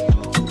 oh.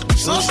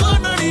 So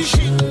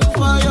nourishing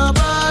for your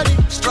body.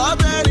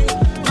 Strawberry,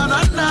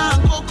 banana,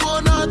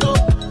 coconut,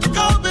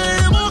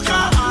 cowbell,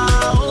 mocha,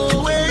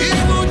 oh,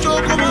 even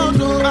chocolate,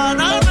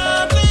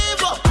 banana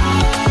flavor.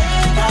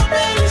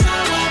 Cowbell is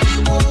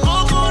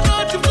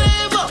coconut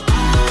flavor.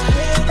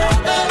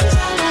 Cowbell is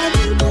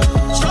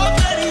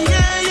strawberry,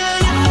 yeah.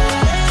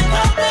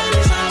 Cowbell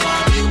is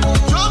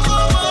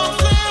chocolate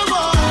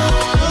flavor.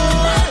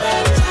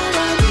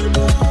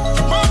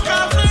 Mocha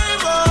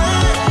flavor.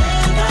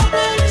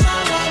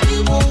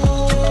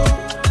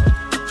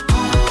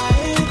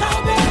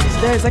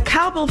 There's a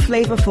cowbell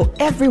flavor for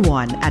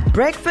everyone at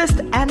breakfast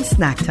and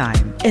snack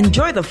time.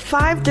 Enjoy the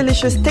 5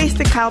 delicious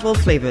tasty cowbell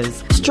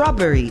flavors: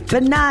 strawberry,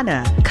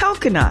 banana,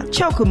 coconut,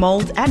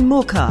 chocomalt, and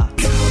mocha.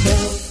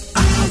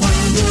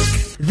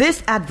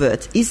 This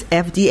advert is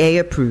FDA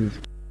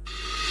approved.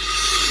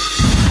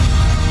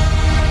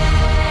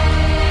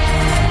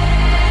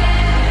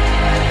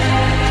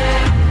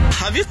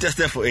 Have you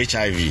tested for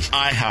HIV?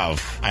 I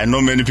have. I know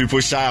many people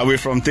shy away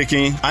from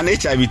taking an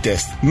HIV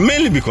test,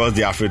 mainly because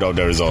they are afraid of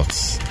the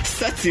results.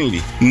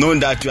 Certainly, knowing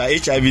that you are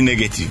HIV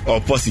negative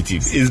or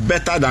positive is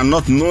better than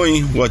not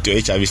knowing what your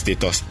HIV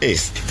status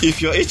is.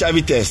 If your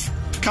HIV test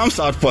comes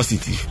out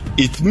positive,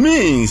 it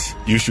means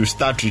you should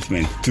start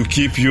treatment to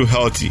keep you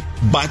healthy.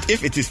 But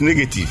if it is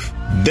negative,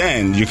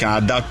 then you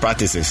can adapt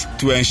practices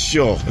to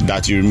ensure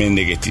that you remain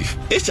negative.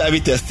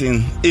 HIV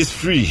testing is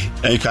free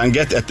and you can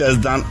get a test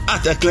done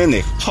at a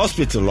clinic,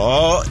 hospital,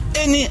 or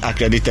any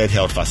accredited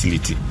health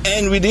facility.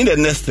 And within the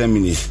next 10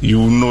 minutes, you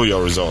will know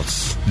your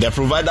results. The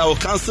provider will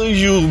counsel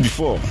you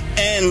before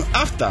and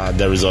after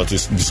the result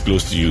is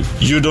disclosed to you.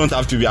 You don't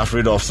have to be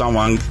afraid of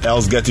someone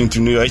else getting to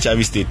know your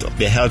HIV status.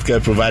 The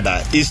healthcare provider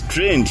is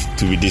trained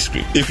to be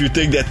discreet. If you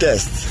take the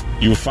test,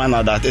 you find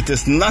out that it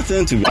is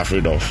nothing to be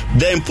afraid of.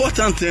 The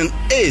important thing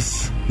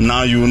is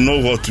now you know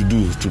what to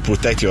do to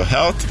protect your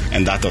health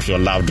and that of your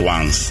loved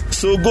ones.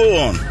 So go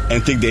on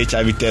and take the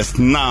HIV test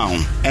now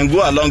and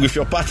go along with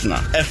your partner,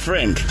 a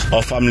friend,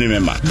 or family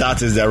member.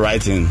 That is the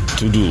right thing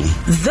to do.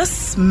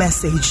 This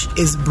message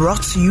is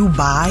brought to you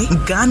by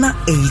Ghana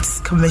AIDS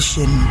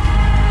Commission.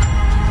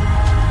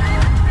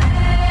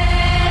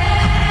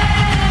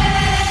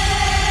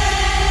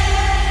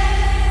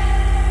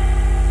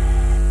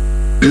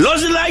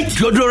 Lozilite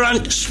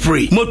deodorant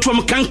spray.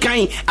 Motum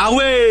kankai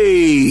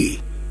away.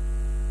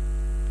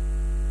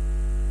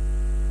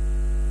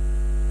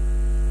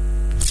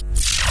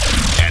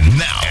 And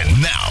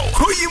now,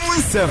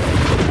 Koyimun 7.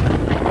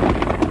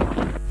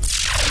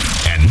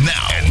 And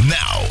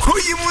now,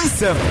 Koyimun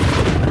Munsem.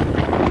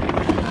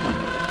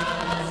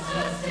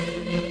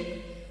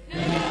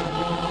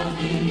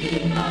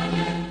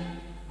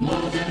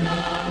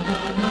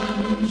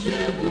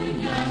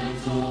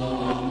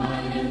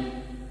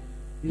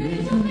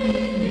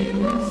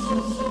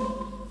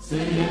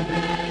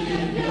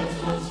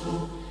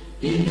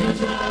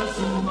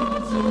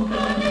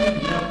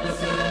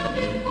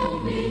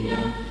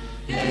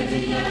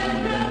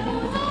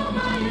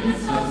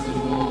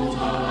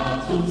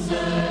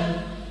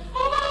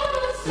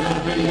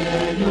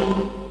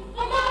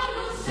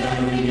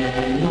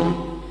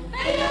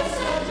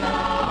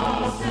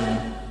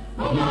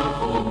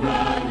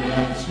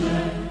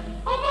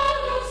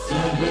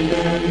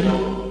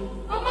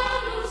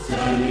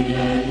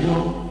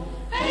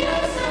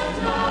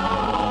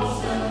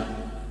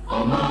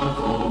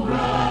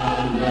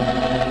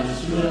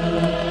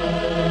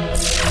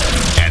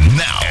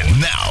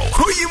 And now,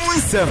 Koyi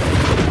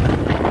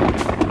Munsem.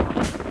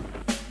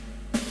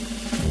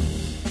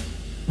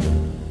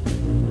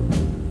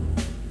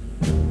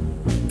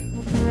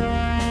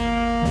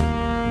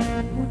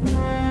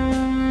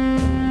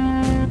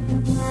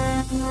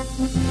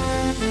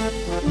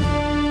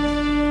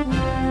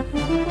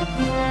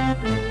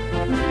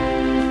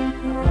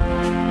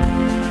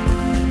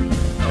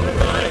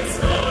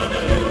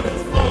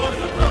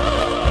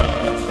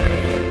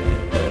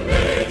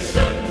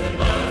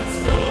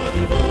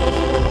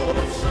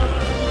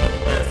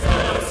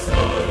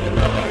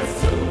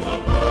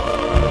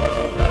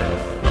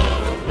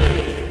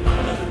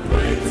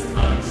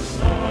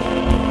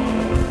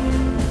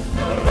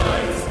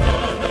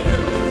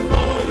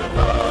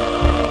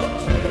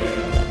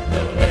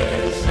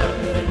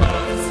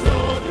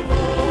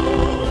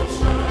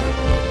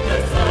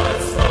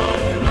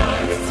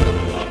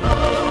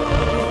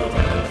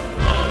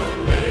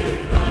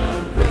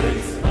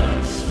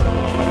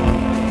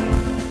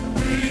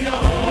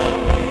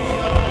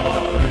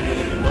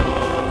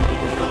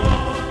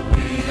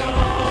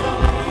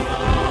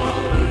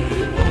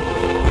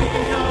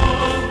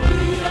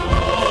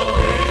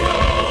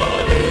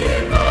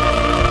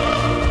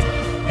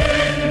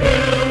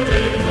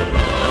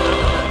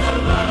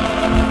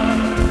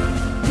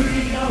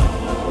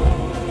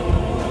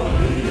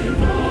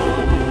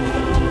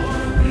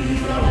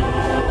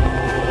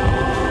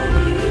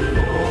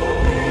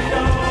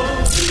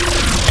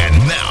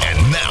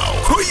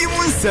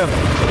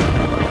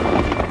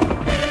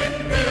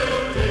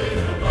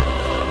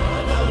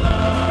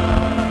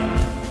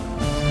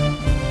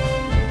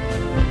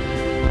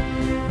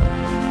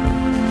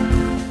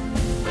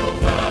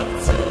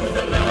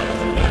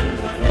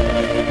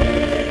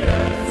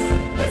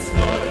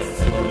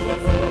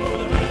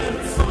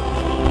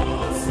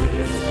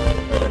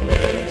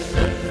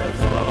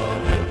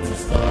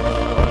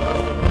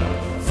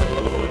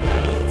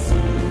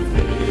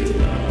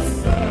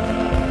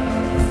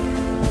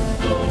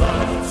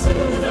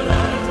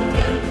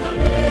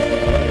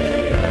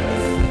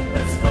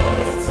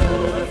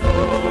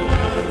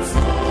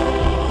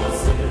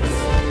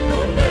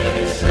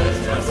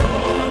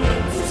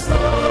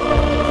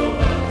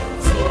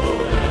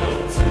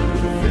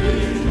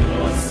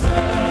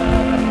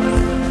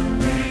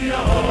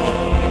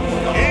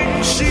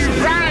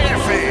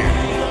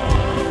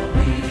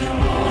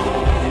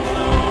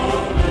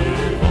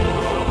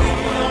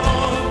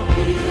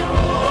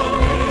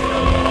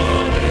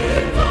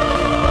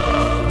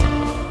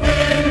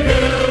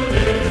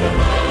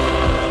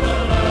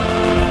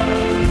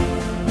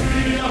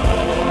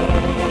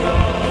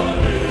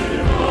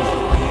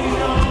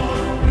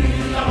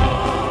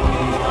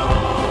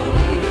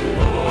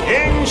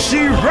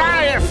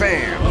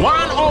 FM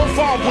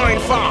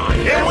 104.5,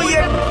 and we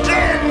are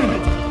dead.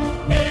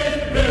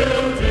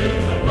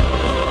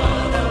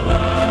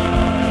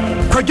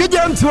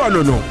 Kwajeja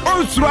Antoine no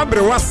onsu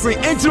abre wase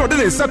enti ode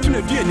ne satu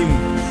na dua nim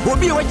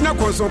obi e wagina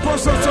konso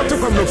to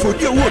kwam no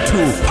fodi wotu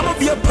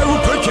amabia paru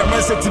kwatwa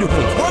masetini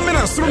ho o me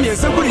na soro me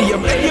nseguri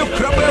yam ade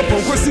kraba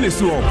ponko sine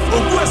so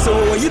ogu ase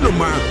wo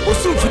yinoma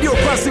osumfidi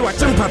okwase wa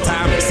tempata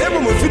sebo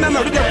mo fina na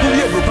ode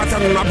akuye brupata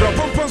no abro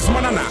pompons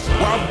manana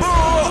wa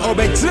bo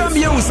obetira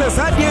me use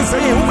sadie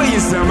nsaye wo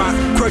bayisama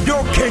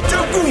kwajo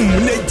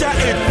kejagum neja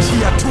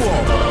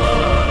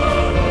ejiato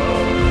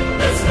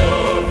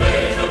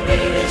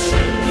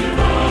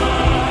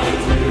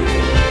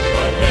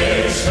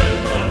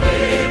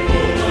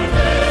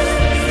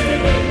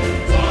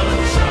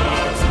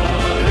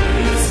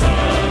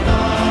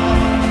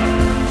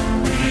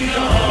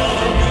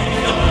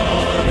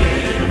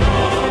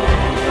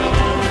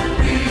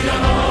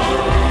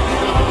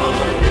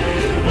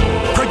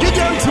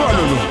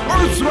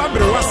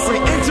Abre wase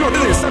enti ode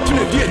ne satu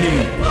na dua nim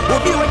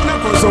obi wagina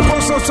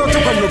konso to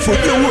kwam no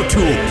fodi wotu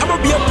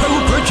amabia paru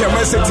kwatwa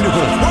masetini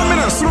ho o me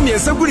na soro me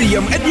nseguri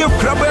yam ade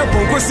kraba ya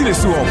ponko sine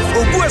so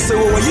ogu ase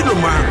wo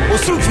yinoma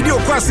osumfidi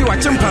okwase wa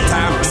chempata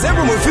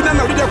sebo mo fina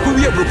na ode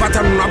akuwie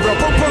brupata no abro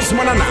pompons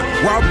manana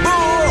wa bo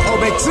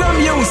obetira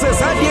me use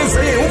sadie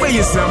nsaye wo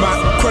bayisama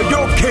kwajo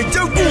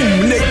kejagum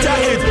neja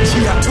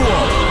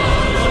ejiato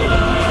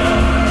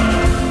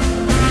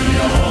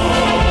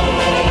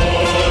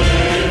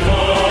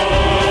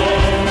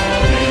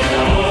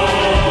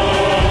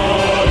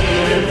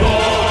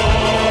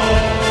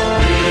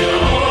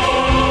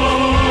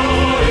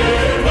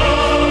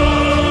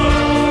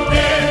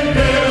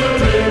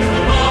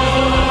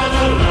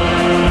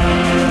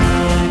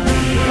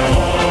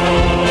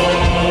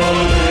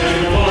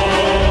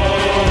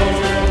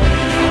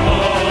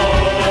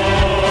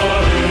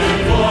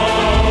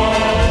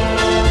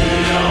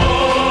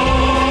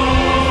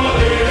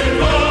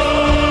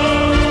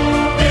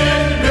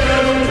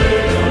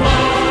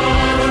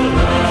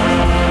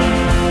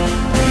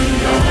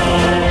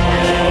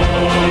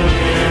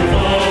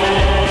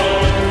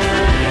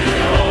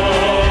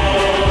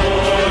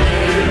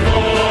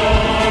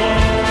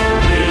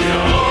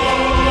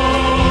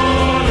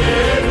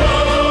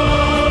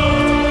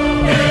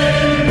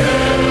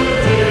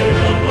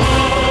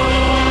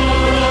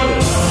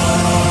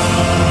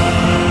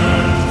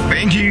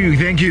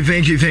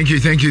You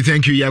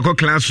go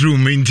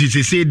classroom into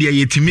say there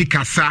yetimi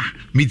kasa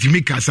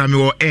me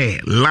or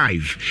air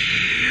live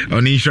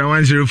on Insha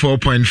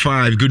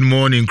 104.5. Good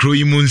morning,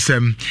 Kroyi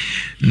Munsem.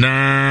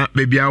 Na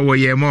baby awo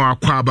ye mo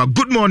akwaba.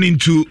 Good morning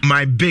to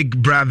my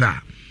big brother.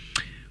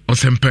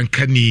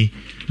 Osempankani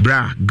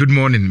bra. Good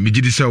morning.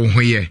 Mijidisa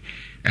uhoye.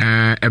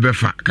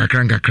 Ebefa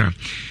kakra.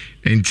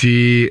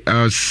 Enti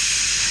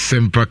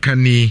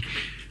Sempakani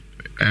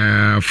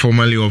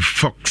formerly of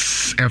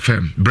Fox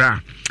FM bra.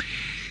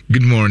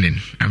 Good morning.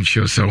 I'm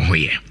sure so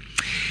here.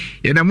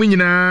 Yena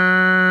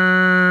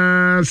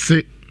munyina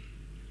se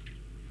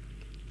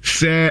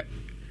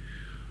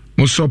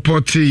mo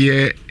support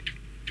ye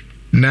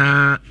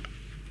na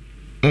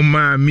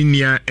oma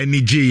minia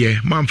enije ye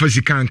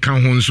mamfasi kan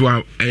ho nso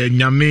a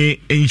nyame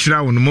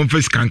enhyira wo no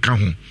mamfasi kan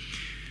ho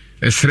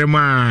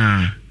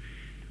esrema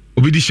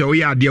obidi sha wo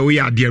ya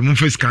ade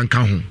mamfasi kan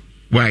ho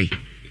why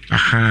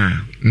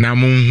aha na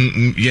mo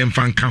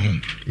yemfa kan ho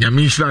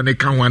nyame enhyira ne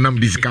kan ho anam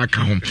disika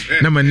kan ho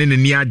na manene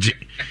ni age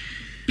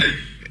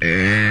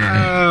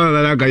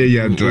la ka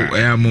yanto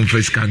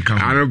mamfasi kan ho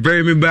ano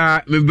pray me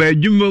ba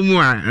djumbo mu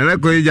a na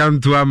ko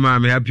yanto ama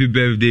me happy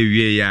birthday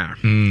wie ya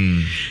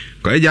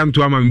ko jam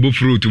to ama mbo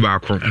fruit ba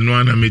ko eno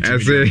ana meti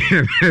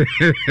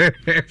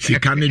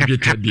sikane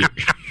dwetade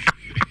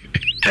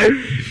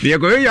ye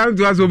ko jam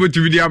to aso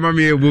botu bi ama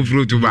me mbo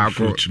fruit ba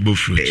ko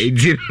e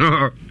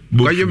no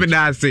ko you be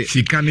da say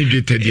sikane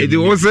dwetade e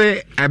wo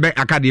say abe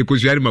akade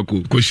kosuani mako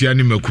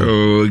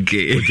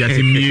okay o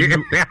jati mi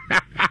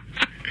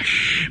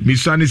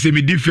misani se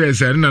mi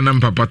difference na na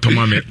papa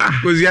toma me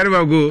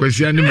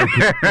kosuani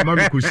mako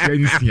mama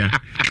kosuani sia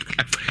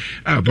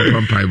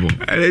papa mpaibo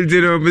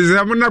no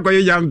bizamo na ko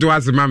yam to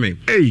asmame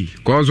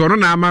ko so no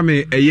na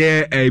amame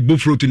eye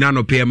bufruit na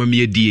no pay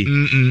amame die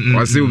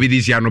o se obi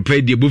dis ya no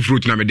pay die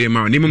bufruit na me de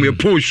ma ni mo me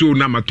pon show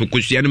na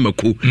matokosua ne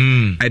mako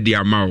e de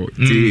amawo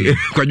ti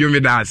kwadwo me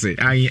da ase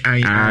ai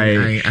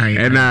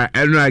ena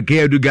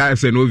ke edu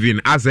guys and ovin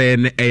as e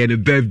ne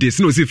birthday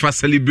no si fa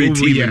celebrate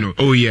no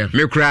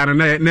me kra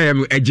na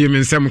eje me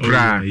nsem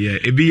kra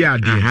ebi ya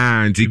de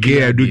nti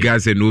ke edu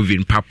guys and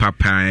ovin papa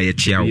ya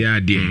chia ya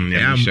de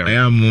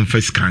am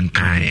first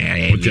kankan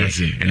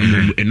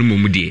enu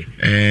momudie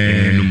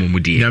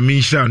ya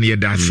minsha on ye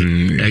dase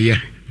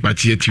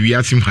but yet we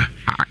ask him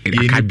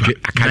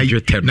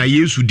na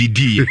Yesu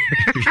didi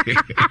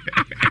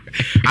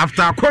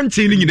after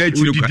continue nyina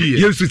chiro kwa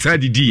Yesu sa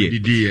didi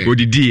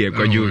odidi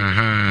kwajo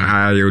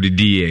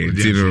odidi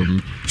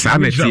I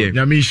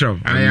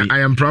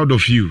am proud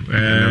of you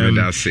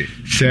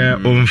say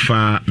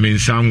onfa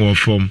mensango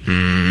form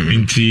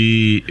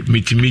nti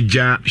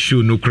mitimija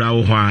show no kra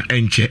wo a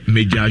enche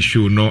meja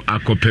show no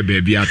akope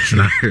baby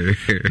atna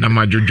na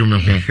majojo me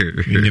ho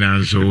nyina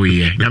nso wo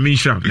ye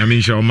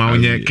nyamisha o ma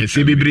onye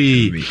kese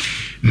bebre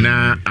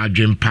na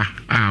adwempa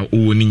a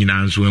wo ni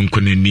nyina nso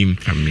enkonanim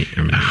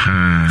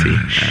aha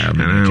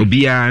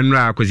obia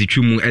nra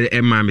akwazitwum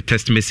ma me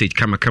text message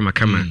kama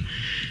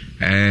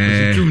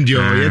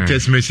your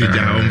text message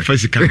on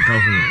physical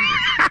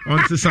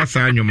on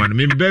sasa nyoma no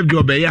me birthday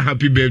obey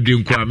happy birthday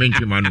nko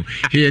amenchema no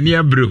here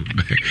near bro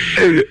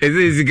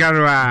eze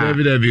zigarwa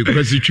birthday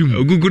kwasitwum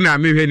ogugu na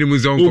mehwe ni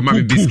muzonko ma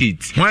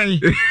biscuit why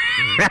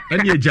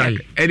any ejai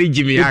any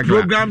Jimmy Aga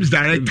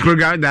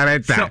program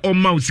director sa o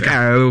mouse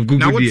ka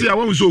na woti a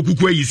won so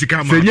okuku ayi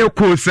sika ma senye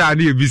ko sa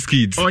na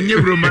biscuit onye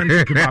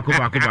romantic bako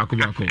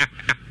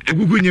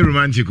ogugu nye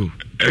romantic o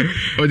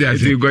dey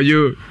say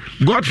goyo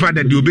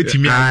Godfather the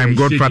obetimi I'm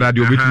Godfather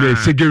the obetimi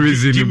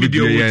segerism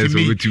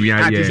obetimi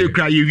ya ati se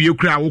kra ye wie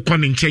kra wo kɔ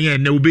ne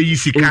nkyɛn na obeyi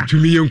sika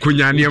otumi ye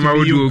nkonya ne ma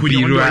wo do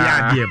obiru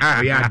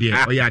ya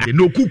de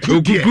no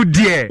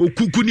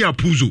okuku ni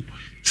apuzo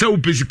se wo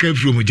pesika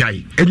from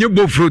jai enye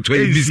bo fruit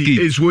we biscuit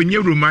is wonye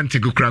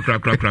romantic kra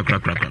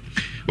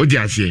o di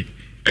ase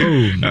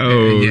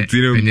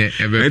etino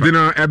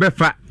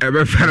ebefa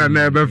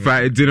na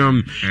ebefa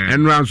etino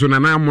enra so na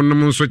na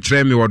monnom nso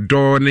kyerɛ me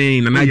odo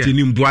ne na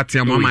geni mbuate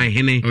amama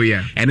hene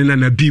ene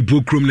na bi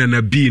bokrom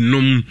na bi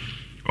nom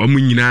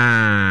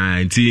omunyina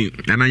nti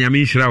na nyame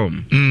nhira wo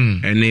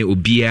ene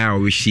obia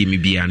o hyi me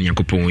bia na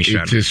yakopon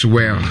nhira it is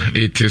well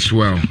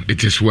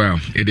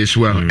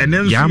and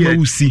then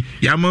yamausi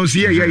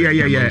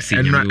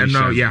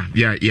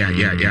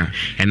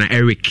and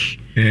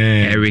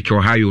Eric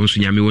Ohio nso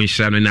nyame won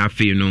hira no na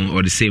afi no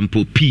or the same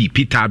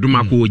Peter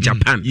Adomako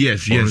Japan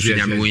yes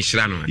nyame won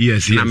hira no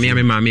na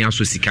me mama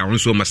aso sika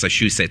nso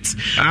Massachusetts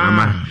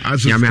mama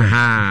nyame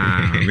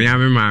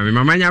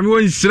mama nyame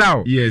won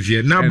hira yes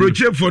na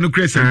broche for no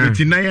crescent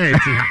 29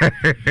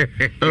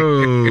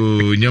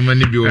 oh nyama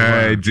ni bi o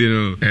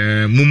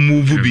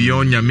move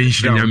beyond nyame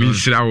hira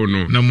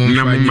no na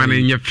mama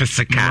nye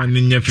physical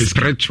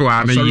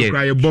spiritual na ye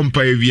cry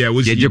bompa evia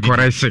was ye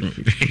correction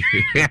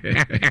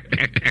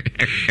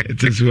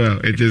It is well.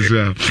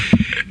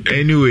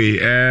 Anyway,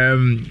 I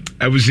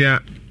was here.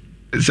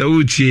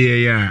 So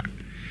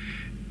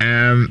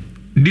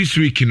this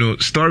week,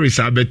 stories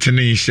are better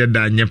than said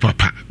that your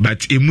papa, but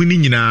emuni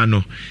nyina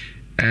no,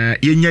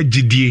 yenya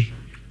gidie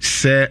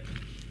say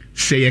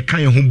ye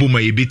kan ho boma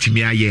ye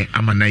betimi aye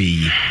amana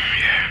yi.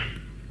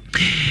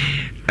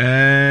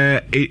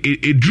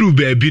 Drew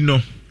baby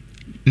no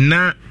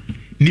na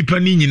nipa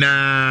ni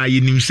nyinaa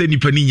yenim sɛ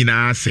nipa ni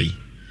nyinaa asɛe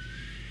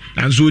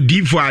anso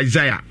di for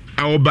Isaiah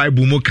our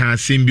Bible mo ka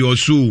asɛm bi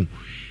ɔso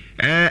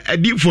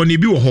di for ne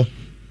bi wɔ hɔ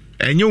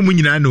ɛnyɛ wo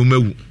nyinaa na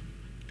ɔmawu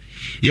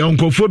yɛ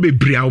nkɔfo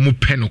bebree a wɔn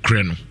pɛ no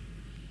korɛ no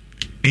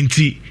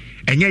enti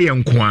ɛnyɛ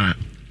yɛ nko a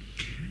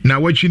na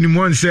watwi ni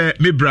mo sɛ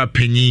me bra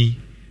panyi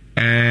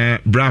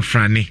bra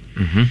frane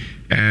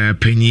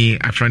panyi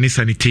afrane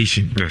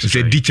sanitation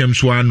sɛ dichem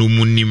so ano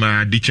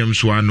munima dichem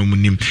so ano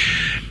munim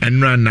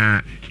ɛnra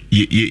na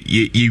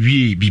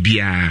ye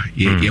bibia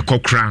ye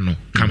kokra no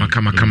kama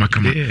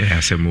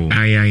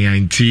aya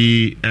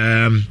nti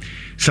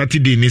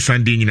Saturday ni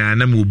Sunday nyina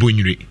na mo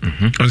bonyure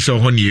onso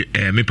ho ne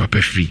me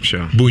papa free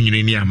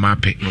bonyure ni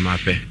amape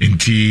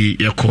nti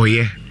ye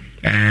koye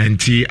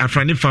nti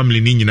afrane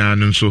family ni nyina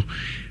no nso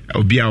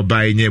obi a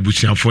oba enye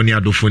abusuafo ni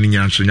adofo ni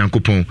nyanso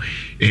nyankopon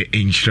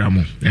enhyira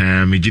mo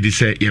me gidi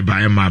se ye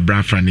ba ma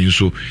bra frane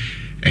nso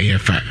ye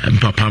fa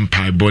mpapa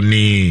mpai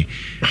boni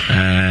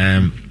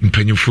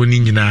mpanyufo ni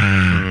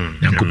nyina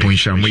nyankopon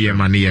hyira mo ye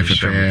ma ne ye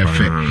fe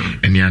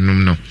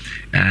enianum no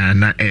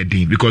na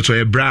edin because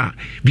o bra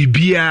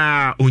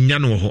bibia onya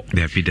no ho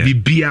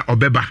bibia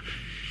obeba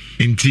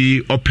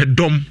nti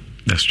opedom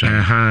that's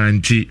right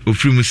nti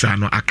ofiri musa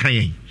no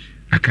akayen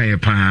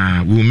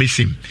pa we will miss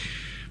him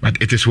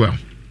but it is well.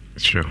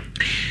 It's true.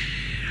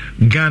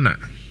 Ghana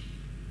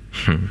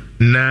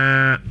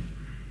na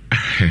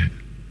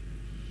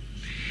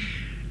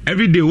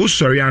every day we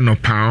sorry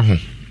anopa ho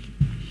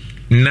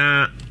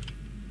na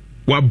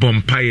wa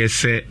bompa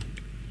yese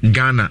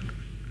Ghana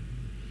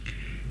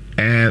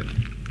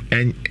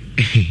and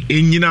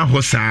enyina ho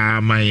saa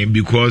man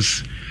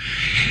because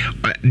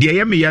the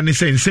yam ya ne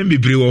say nsem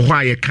bebre wo ho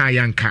aye kan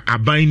yanka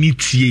aban ni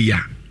tie ya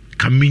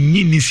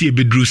kamenyi ni sie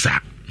bedru sa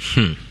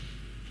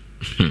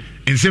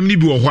nsem ni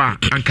bi wo ho a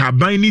anka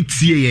aban ni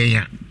tie yen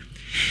ya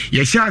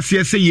ye sha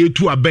ase se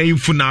yetu aban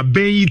fu na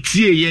aban yi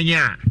tie yen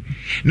ya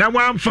na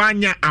wamfa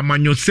anya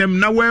amanyosem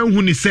na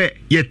wanhu ni se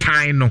ye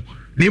tan no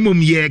na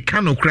mum ye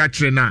ka no kra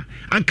kire na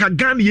anka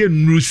Ghana ye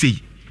nru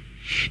sei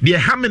de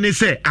hamene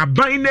se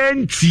aban na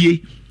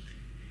ntie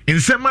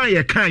nsem a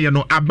ye kan ye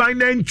no aban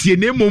na ntie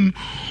na mum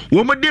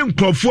wo mo de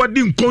nkrofo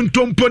de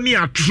nkontompo ni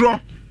atro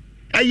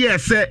eye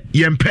se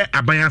ye mpe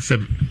aban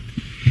asem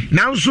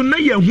na nso na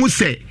ye hu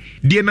se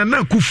de na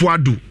Akufo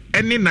Addo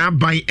ene na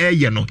aban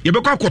eye no ye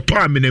bekọ akoto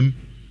amenem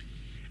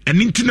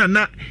ene ntina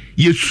na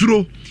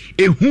yesuro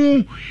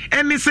ehu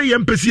ene se ye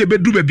mpese ye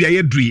bedu ba bia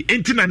ye dui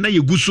ntina na ye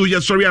guso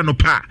ye sori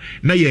anopa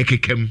na ye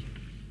kekam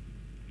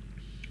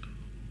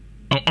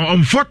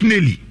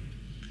unfortunately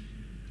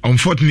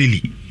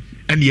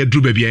and ye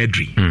dru ba bia ye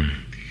dui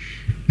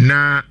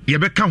na ye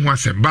beka ho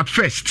asem but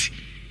first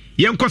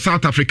ye nko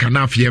South Africa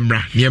na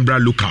afiemra niembra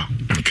local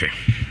okay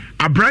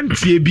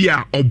abrantie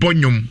bia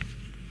obonyom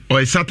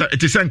or Sata,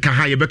 it is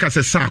Nkaha, Yebeka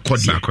says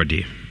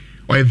Sarkodie.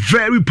 Or a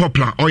very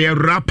popular or a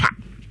rapper.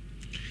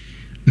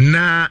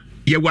 Na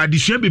ye wa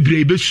addition be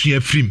brave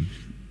film.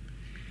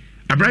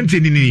 A brand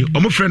in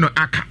omo friend of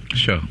Aka.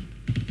 Sure.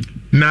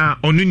 Na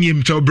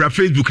onuniem to bra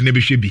Facebook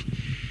nebe shebi.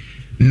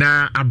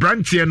 Na a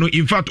brand no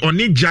in fact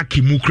oni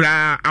Jackie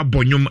Mukra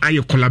abonyum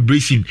aye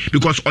collaboration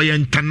because oye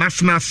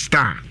international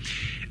star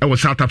e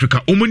was South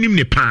Africa. Omonim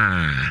ne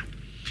pa.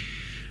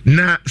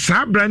 Na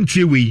sa brand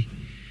we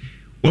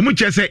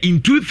Omuche say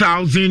in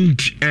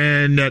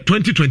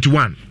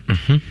 2021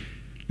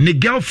 ne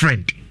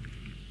girlfriend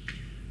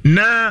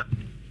na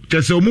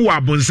kese omu wa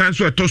abonsan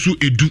so etosu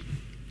edu.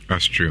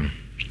 That's true.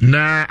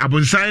 Na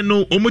abonsan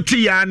no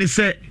omuti ya ne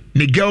say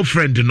ne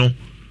girlfriend no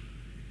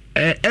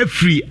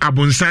every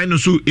abonsan no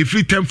so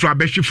every time for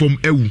abeshi from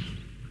ewu.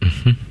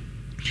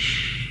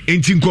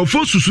 Enti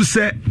nkofo susu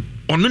say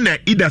ono na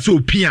ida so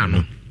opia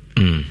no.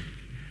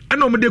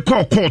 Ana omu de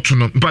call court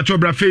no mpacho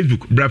bra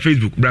Facebook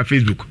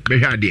be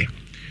hwa de.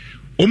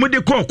 Omo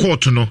de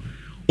court no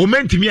o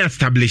mentimi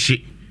establish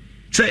it.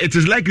 Say it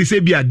is likely say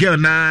be a girl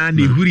na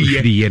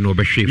huri ye no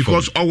be hwe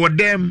because our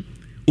them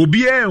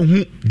obi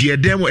hu de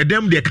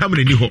dem de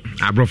camera ni ho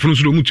abrofo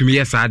so do mutumi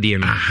yes ade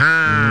no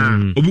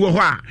obi wo ho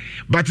a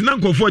but na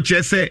nkofo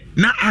che say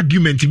na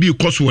argument bi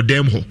cause wo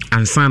dem ho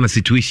ansa na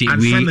situation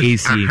we AC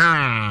yes.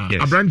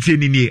 Abrantie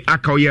ni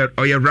aka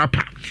oye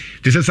rapper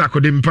this is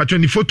akode patro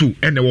ni photo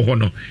ene wo ho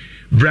no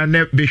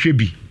brane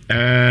behwebi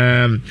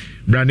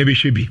brane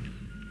behwebi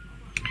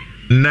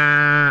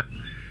na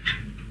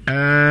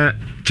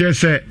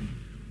chese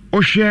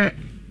ohwe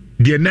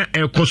de na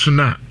ekoso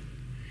na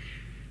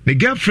the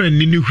girlfriend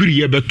ni huri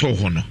ye beto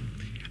ho no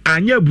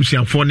anya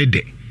abusianfo ne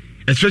de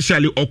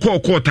especially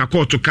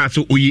okọ ka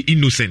so oye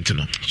innocent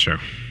no sure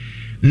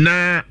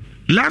na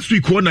last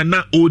week one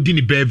na odi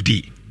ni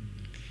birthday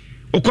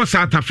okọ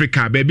South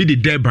Africa baby the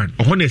Durban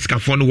oho na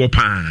skafo no wo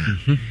pa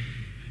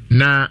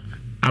na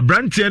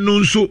abrante no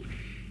nso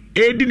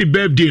edi ni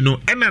birthday no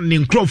ena ne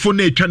nkrofo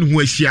na etwa ne ho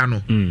asia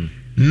no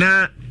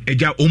na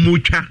eja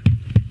omutwa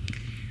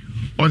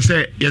on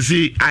say you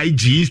see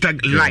IG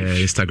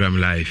Instagram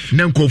live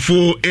na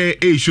nkofo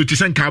show ti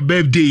san ka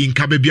birthday in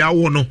ka bia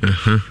wo no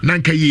na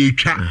nka ye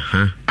twa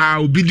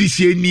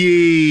obidishie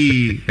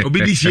ni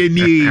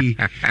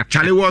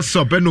chale what's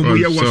up no mo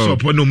ye what's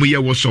up no mo ye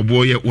what's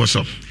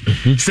up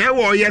say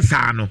wo ye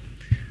sa no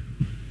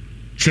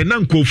se na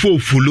nkofo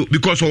follow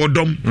because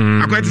odom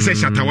akwati say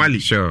Shatawale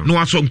no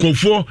aso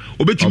nkofo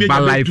obetimi ba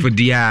life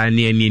dia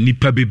ni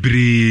nipa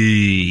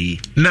bebre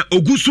na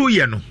oguso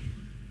ye no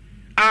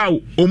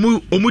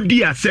omu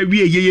dia se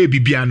wie ye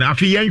bibia na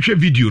afi yenhwe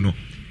video no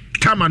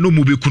tama no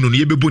mu bekunu no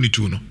ye beboni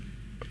tu no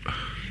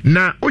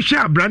na o hye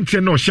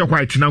abrante na o hye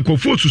white na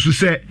nkofo susu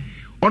se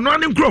ono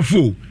ane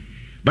nkrofo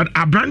but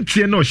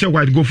abrante na o hye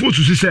white nkofo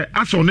susu se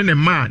aso ne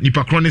ma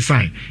nipa krone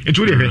sign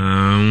enti o de hwe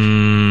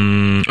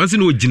onse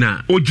no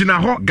ogina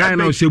ho guy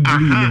na o se blue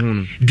ni ho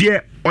no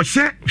de o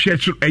hye hwe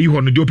ayi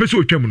ho no de o pese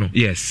o twam no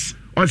yes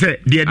on se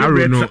de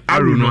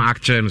aru no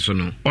action so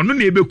no ono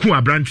na ebeku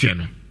abrante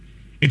no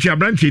enti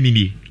abrante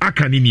ni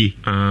aka ni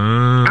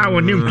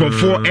woni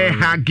nkofo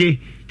hage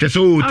just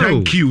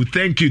thank you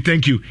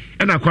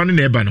and akwano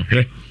na eba no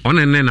he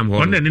ona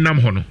nenam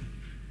ho no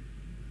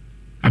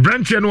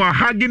abrante no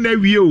hage na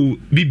wie o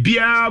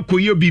bibia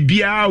koyo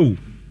bibia o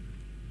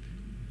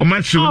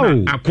omatsu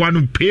na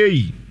akwano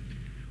pay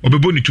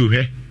obebo ni tu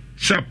he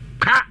sap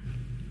ka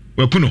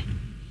wakuno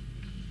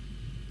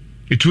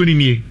etuni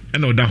ni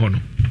na oda ho no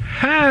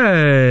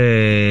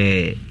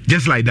hey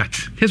just like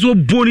that he's so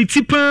bony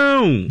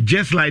tipão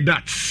just like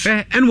that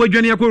and we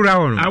dwane akora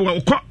ho no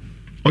awko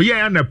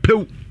oye na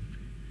pew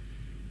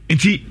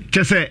enti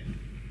chese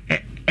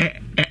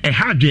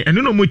hard and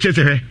no mo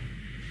chese he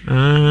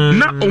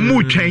na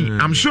omu twen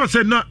I'm sure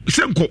say na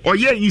senko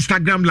oye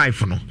Instagram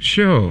live no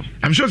sure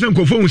I'm sure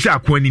senko phone say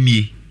akwani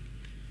ni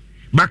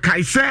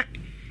bakai say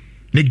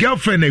ne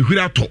girlfriend na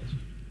hura to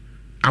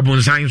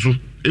abonsan so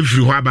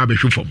efiri ho aba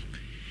behwe fom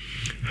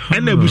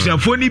and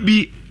abusiafo ni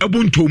bi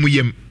abuntom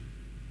yem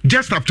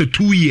just after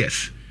 2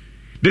 years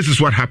this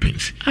is what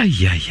happens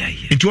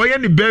into oye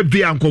ni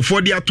birthday anko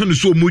for dia to no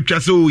so mu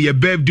twa so your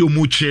birthday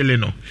mu chile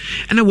no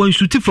and I want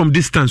shoot from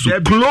distance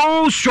so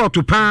close shot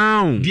to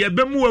pound de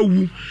ebe mu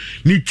awu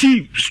ni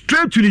ti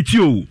straight to the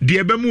tio de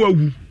ebe mu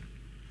awu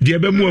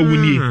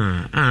ni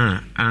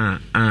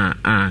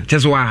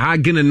just wa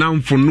hagen now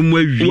for no mu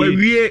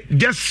awie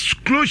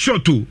just close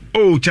shot to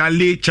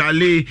Charlie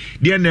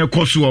de na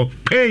ekoso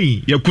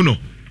pain yakuno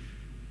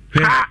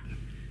ha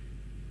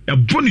ya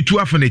boni tu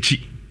afanachi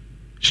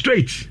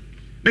straight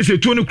let's say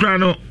Tony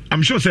Crano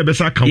I'm sure say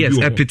besa can yes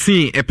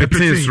epitin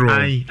ro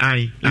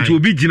it will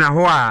be gina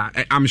ho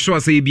I'm sure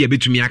say be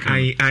betumi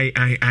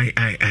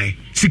aka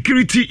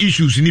security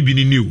issues ni bi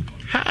ni new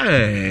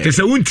they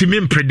say won't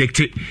me predict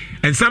it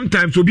and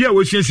sometimes obi a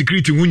we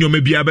security hu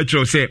nyoma bia be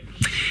tro say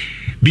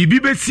bibi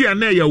be si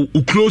ana ya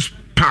close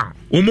pa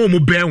omo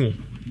ben wo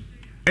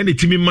and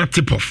it me ma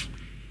tip off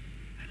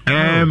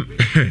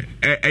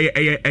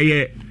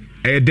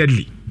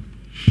deadly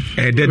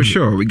for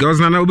sure because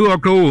na obi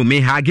okro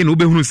me hage no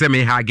obehunu se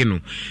me hage no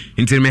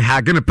nti me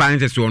hage no pan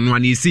so no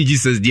ani see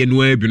Jesus de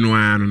no abi no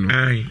anu no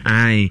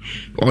ai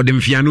odem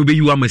fia no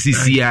obeyi wa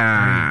masisi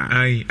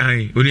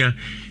ai onia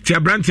ti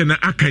abrante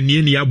na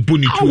akanie ni ya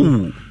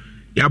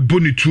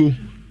bonitu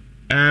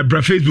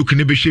bra Facebook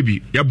ne be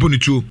hwebi ya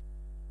bonitu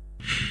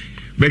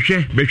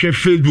behwe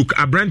Facebook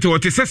abrante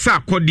wote sesa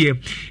akode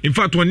in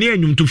fact one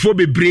anyumtufo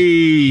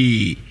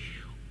bebre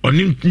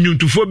oni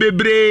nyuntufo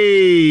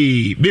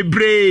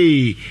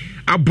bebre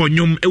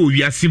abonyom e wo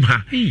wiasim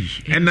ha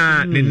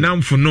ena ne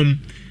namfonom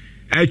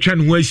atwa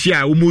ne ho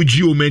ahia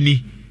omoji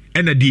omani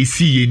ena de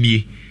siye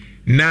nie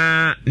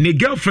na ne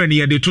girlfriend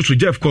ya de to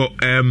Jeff ko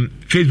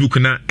Facebook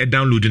na e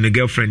download ne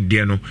girlfriend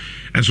de no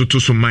enso to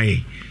so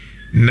mai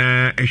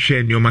na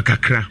ehwe ne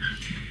omakakra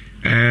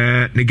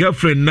ne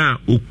girlfriend na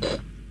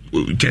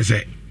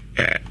jese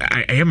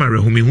I am a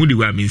rehumi hu di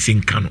wa min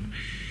sinka no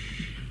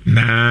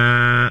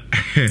na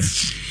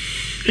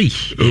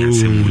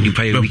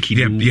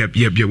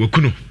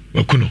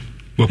wakuno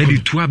edi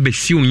tu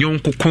abesi onyon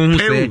kokon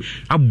se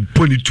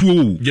aboni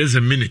tu just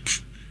a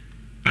minute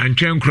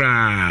antwen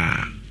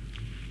kra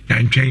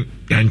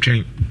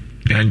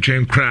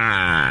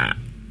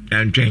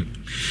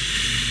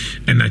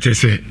and I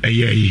just say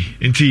ayi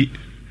enti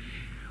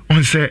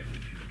on say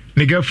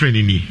ne girlfriend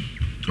ni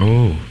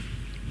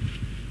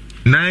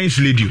nice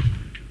lady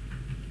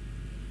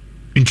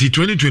enti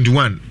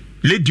 2021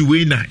 lady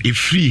we na e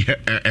free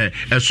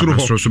esoro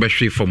ho so be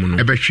hwe form no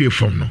e be hwe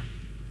form no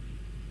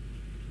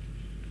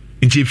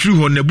nti free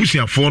ho na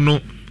busuafo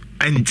no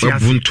anti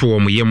abunto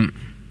om yem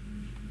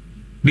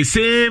the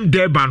same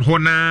Durban ho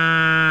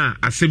na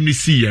asem ni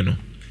siye no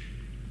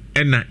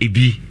ena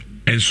ebi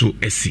enso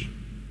esi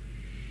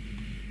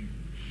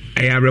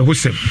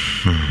ayarehosem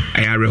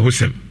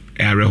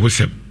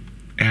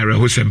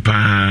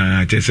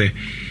pa just say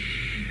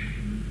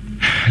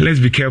let's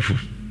be careful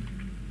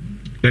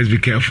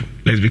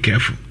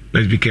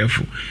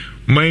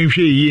my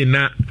hwe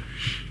na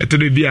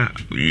etodo bia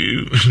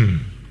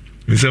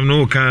nsem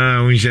no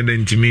ka unshede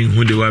ntimi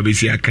hu de wa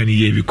besi aka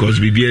ni ye because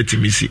bibia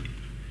timisi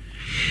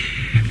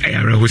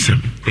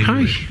Ayarehosem.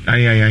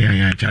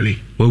 Ay, Charlie.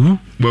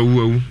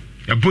 Wawu.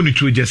 You're born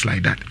through just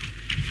like that.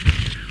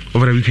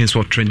 Over the weekend,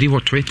 so trendy,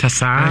 what Twitter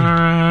say?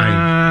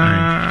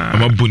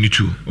 I'm a bonny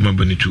too.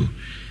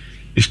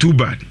 It's too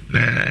bad.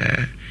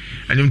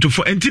 And you to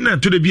for antenna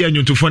to the be and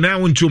you to for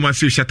now to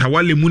massive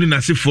Shatawale Moon and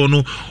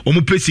Asifono,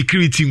 Omope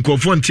security in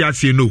Confontia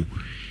say no.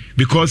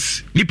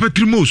 Because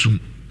Nipatrimosu.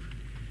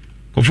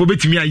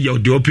 Confobet me,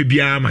 the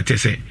Opebia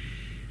Matese.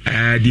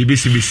 The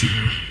BCBC.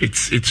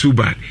 It's too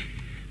bad.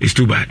 It's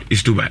too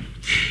bad.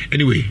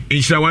 Anyway,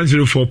 Insha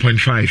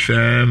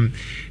 104.5.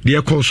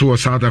 The calls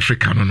was South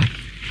Africa, no.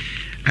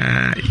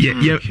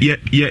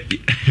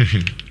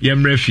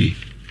 Yemrefi.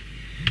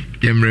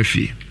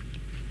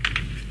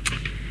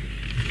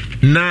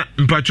 Na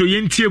mpacho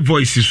yentie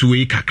voices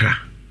we kakra.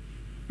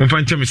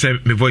 Mfanche me say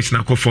me voice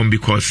na perform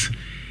because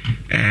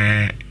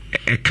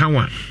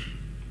kanwa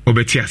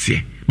obeti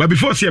ase. But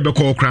before say be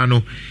call kra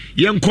no,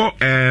 yenko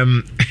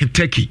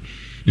Turkey.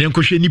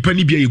 Yenko hwe nipa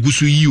ni bia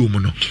yegusu yi o mu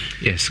no.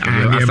 Yes,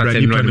 after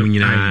nipa no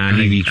nyina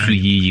ni bi su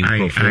yi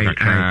nkrofo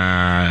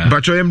kakra.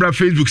 Mpacho yembra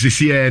Facebook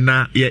sisi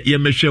na ye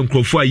mehwe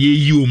nkrofo a ye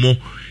yi o mu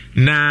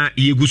na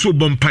yegusu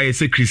bompa ye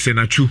se Christian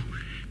Achu.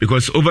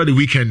 Because over the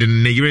weekend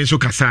in Nigerian so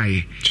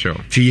kasai. Sure.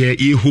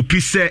 He hope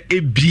say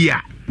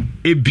ebia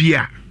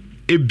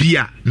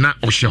na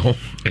osheho.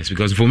 Yes,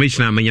 because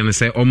information am yan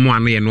say omo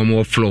anu ye no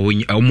mo flow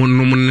omo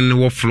no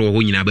wo flow ho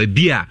nyina ba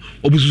bia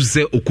obusu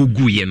say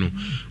okogu ye no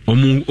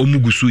omu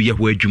gusu ye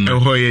ho adwuma.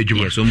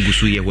 Yes, omu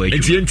gusu ye ho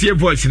adwuma. Entie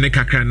voice ne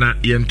kakra na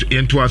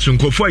yento aso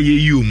nkofo a ye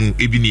yi omu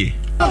ebinie.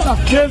 Gel.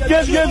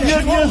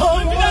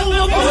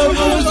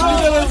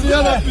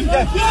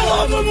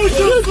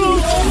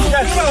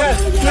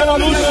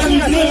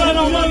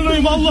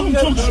 Allah'ım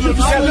çok şükür.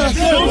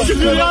 Çok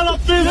şükür ya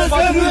Rabbim.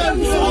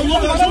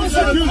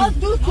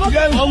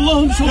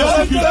 Allah'ım çok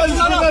şükür.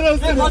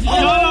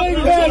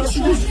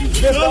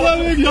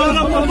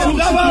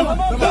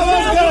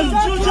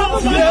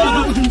 Ya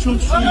Rabbim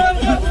çok şükür.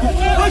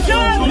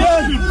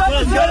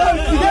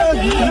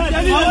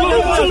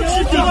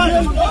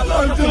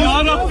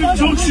 Ya Rabbim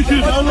çok şükür. Çok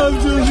şükür. Allah'ım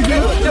çok şükür.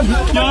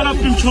 Ya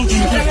Rabbim çok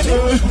şükür.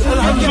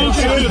 Çok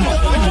şükür.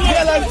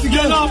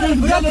 Gel abim.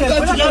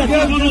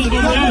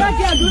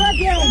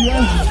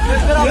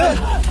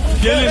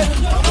 Gelin.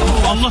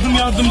 Allah'ım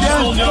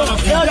yardımcısı ol ya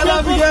Rabbim. Gel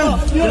abi gel.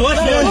 Yavaş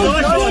gel.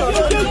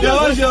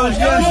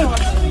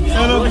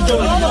 Gel abi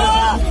çok.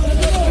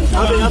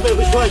 Abi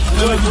yavaş.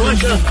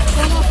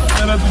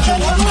 Ya Rabbim çok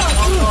şükür.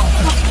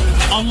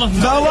 Allah.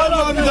 Daha var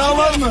mı abi? Daha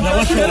var mı?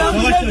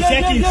 Yavaş.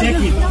 Çekin.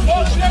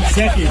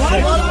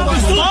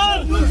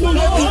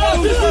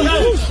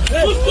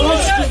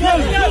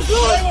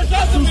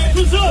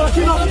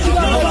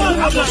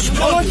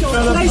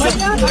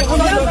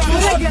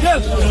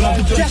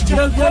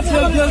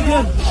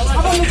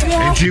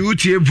 Enti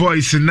utie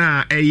voice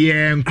na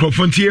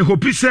nkrofontie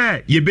hope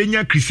say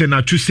yebenya Christian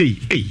Achu say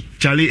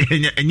Charlie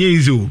enye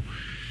izo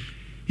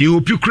ye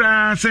hope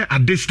kra say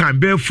at this time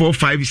be 4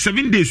 5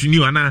 7 days in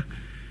you ana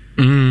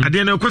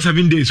ade na ko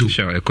 7 days so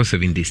sure ko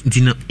 7 days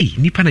ntina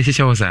nipa na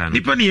checha wasa no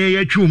nipa ne ye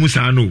atwu mu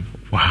sa no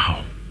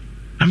wow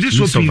I'm just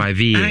so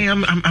surviving.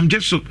 I'm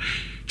just so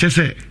just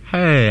say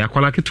hey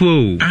akwala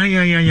keto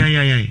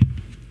ay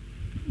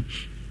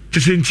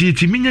just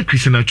enti minya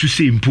Christian Achu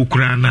say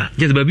mpokura na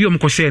just ba bi om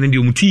ko share ne de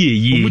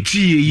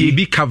omutie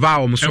bi kava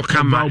om so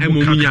kama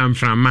emu nya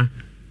mframa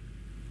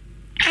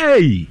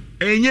hey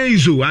enye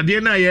izo ade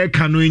na ye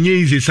ka no enye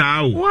ize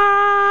sa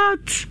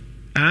what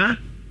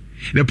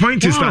the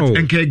point is that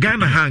enke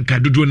Ghana hanka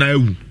dodo na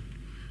ewu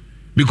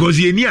because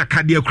ye ni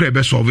akade akura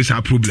be solve this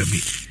problem.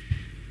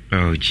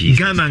 Oh Jesus.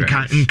 Ghana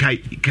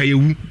nka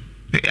yewu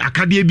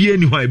akade bi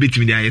ani ho a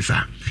betimi de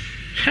ayesa.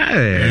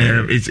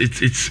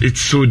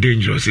 It's so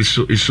dangerous.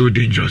 It's so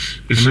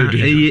dangerous.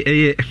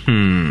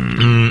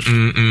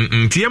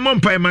 Tiemon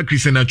Paima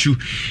Christian Achu.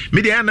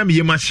 Me de ana me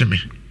yema sheme.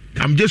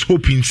 I'm just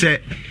hoping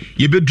say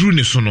ye bedru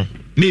ne so no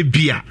na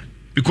bia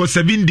because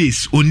 7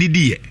 days only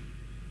die.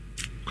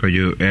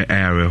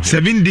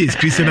 7 days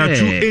Christian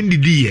Achu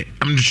end die.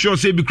 I'm sure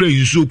say be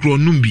cry so kro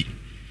numbi.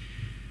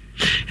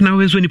 Na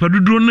wezo ni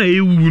padudu na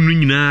ewu no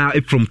nyina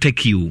from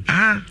Turkey o.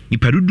 Ni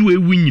padudu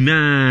ewu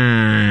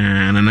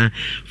nyina na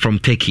from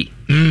Turkey.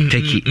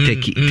 Turkey.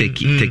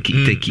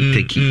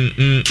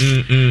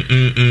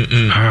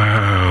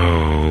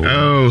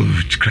 Oh,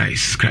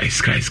 Christ.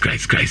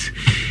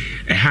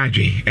 A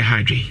hydri.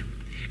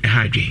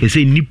 They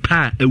say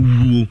nipa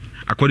ewu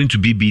according to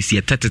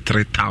BBC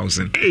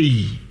 33,000.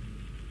 Hey.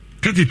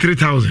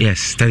 33,000.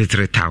 Yes,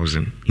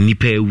 33,000.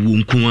 Nipa ewu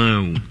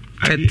nkuwa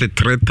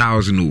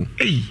 33,000.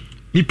 Hey.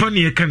 Nipa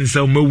ni can say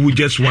mawu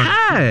just one.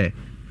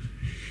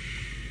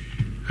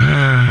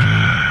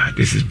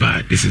 This is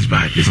bad.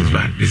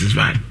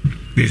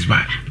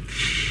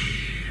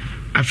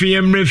 Afi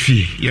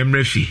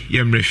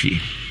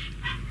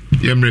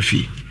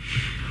Yemrefi.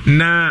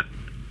 Na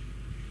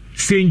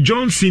St.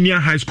 John Senior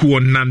High School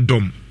on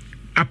Nandom,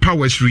 Upper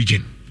West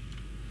Region.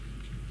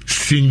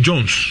 St.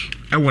 John's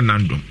ewo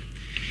Nandom.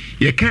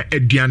 Yeka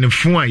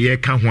aduanefo a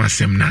yeka ho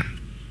asem na.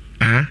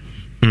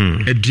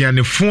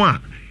 aduane fo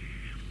a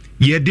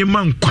yɛde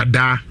ma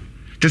nkwada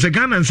tese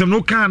Ghana nsɛm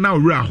no ka na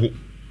owura ho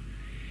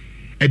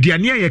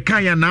aduane a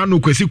yɛka ya na no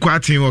kwasi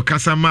kwaten o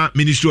kasama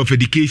Ministry of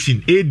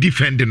Education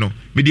defend no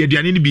me de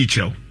aduane no bi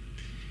kyerɛw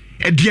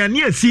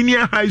aduane a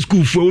senior high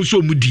school fo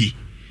so mudi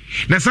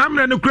na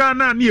samra no kra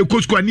na na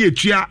yɛkɔ school na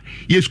yɛtua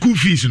yɛ school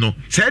fees no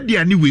sɛ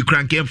aduane we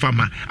kra nke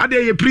mfama ade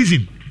yɛ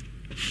prison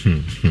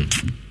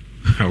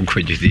how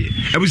could you see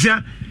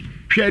abusia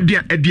hwɛ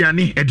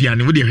aduane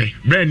wo de hwɛ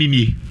bra ni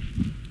nie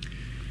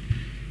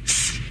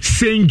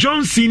St.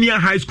 John Senior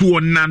High School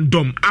on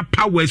Nandom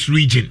Upper West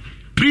Region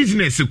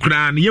prisoners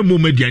kra na yɛ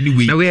mom aduane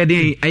we na we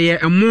dey ɛyɛ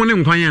ɛmo ne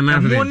nkwan ana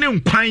ɛmo ne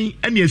nkwan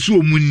ɛna ɛso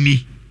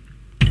omunni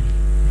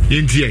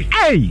yɛntie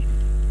hey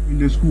in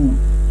the school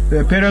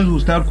the parents will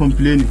start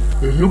complaining.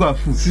 Look at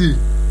food. See.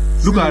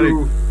 Look at it.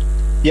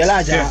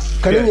 Yalaja.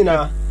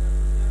 Kanina.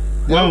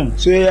 Wow.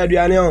 So you are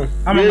doing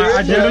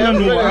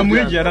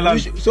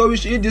it. So we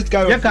should eat this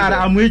kind of food.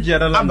 I'm with you.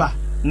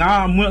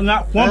 Now, one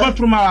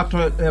bathroom out.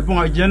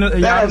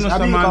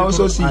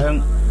 Also see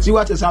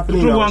what is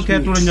happening.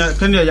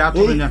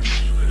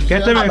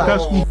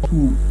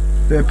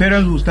 The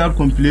parents will start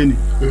complaining.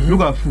 Look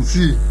at food.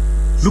 See.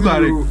 Look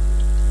at it.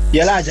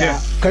 Yalaja.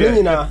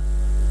 Kanina.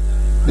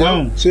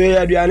 Wow. So you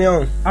are doing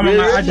it.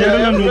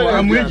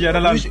 I'm with you.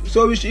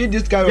 So we should eat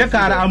this kind of food.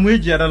 I'm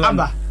with you.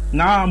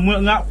 Now,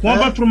 one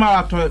bathroom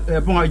out.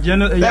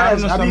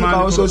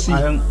 Also see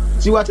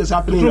what is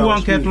happening.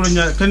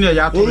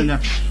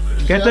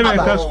 Get them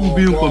a school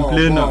being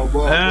complaining.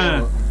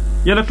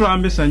 You're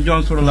trying to St.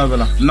 John's for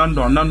level.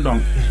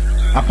 London.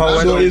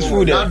 So it's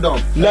food.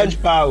 Lunch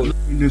power.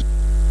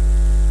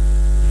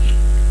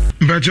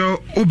 But your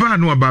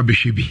Obano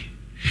Babishibi.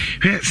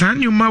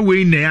 San you my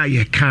way near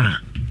ye can.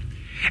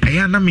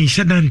 Ayana me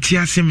shadan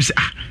tia sims.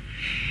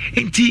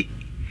 Enti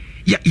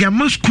ya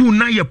must cool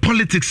na your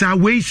politics are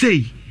way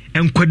say.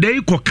 And Kwadei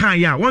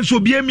Kokaya, once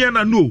will be a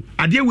man no,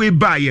 I dear way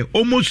by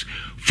almost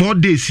 4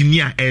 days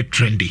near air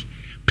trendy.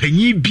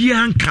 Penny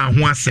Bianca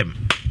Wasem.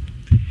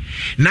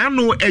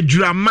 Nano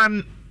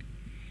Edraman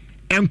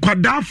and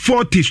Kwada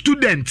 40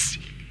 students.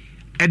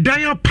 A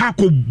Daya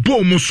Paco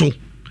Bomoso.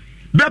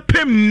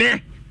 Bepem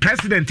ne.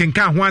 President in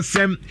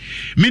Kahwasem,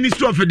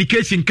 Minister of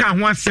Education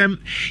Kahwasem,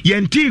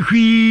 Yenti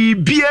Hui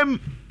BM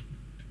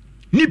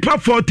Nipa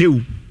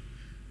Forteu.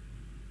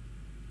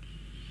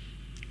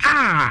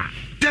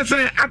 That's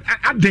a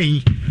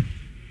day.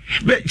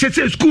 But she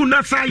says school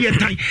not say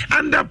time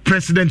under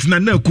President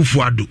Nana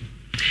Kufuado.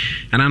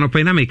 And I know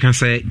Pename can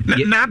say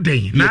not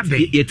day.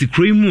 Yet the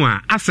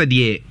Kremua, I said,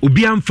 ye,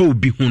 Ubiamfo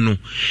Bihuno.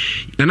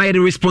 Then I had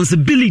a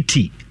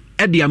responsibility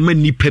at the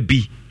Amani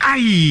Pebi.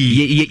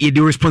 Ye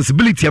the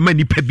responsibility of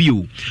many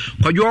pebble.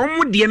 Because you are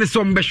almost the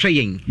NSOM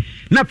Bashaying.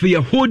 Not for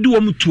your whole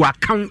doom to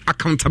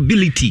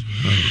accountability.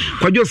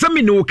 Because you're some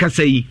no can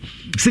say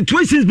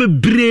situations be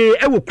brave,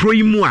 ever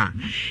cry more,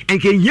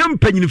 and can young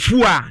penny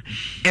fua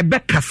a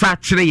better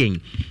satching.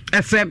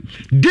 Except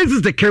this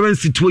is the current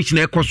situation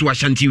across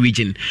Washington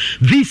region.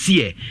 This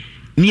year,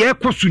 near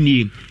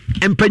Kwasuni.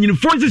 And penny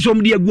forces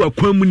from the Agua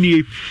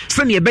Quamuni,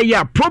 Sunny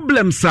Beya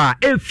problems are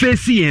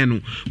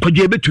FACN, could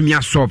you able to me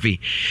a solve?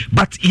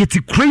 But yet a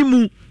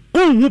cremu,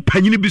 who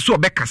penny be so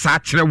back as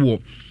such a war.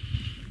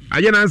 I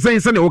am saying,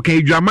 Sunny,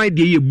 okay, you are my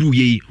dear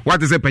booye.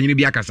 What is a penny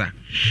biacasa?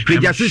 We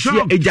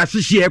just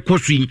see a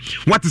question.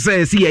 What is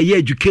a CIA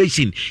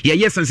education,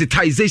 yes,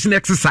 sensitization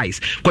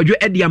exercise, could you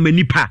add your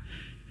manipa?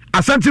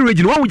 Asante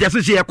region, what would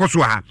just say a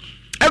coswa?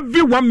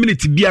 Every 1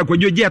 minute be a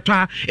good year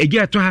to a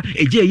year,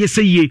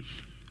 say.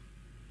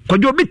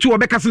 Kojo bitu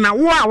obeka na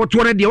wa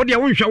wotore de wode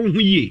wonhwa wo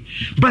huye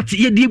but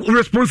ye the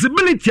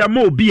responsibility am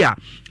obia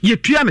ye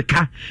tua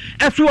neka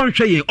eso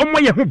wonhwa ye omo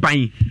ye ho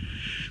ban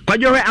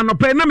kojo he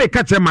anope na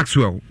meka te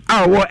Maxwell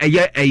wo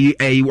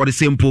eye what the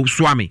simple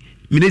swami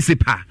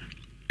municipal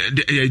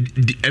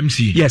the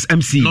MC yes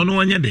MC no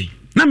anya dey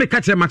na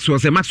meka te Maxwell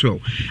say Maxwell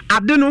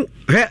ade no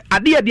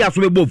ade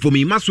aso bebo for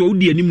me Maxwell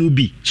udi animu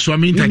bi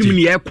swami ntaje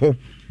ni ekọ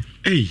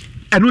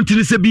eno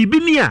ntini se bibi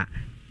ni a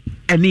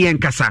eni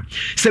enkasa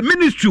se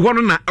ministry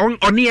hono na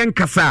oni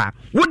enkasa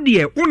wo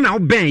de wo na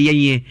oben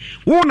yenye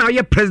wo na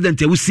ye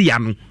president e wusi ya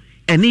no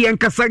eni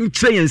enkasa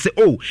nkyere yen se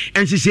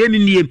enhyehyɛ ni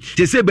nie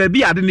se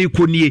baabi ade ne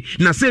konie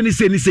na se ni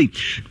se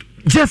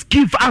just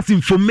give us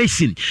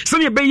information so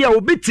ye be ya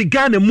obi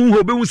tigana mu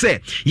ho be hu se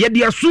ye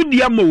de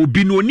asodia ma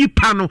obi no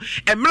nipa no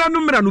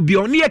emra no bi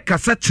oni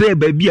ekasa kyere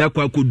baabi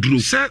akwa koduro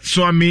se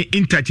so ami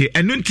interche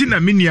eno nti na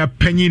menia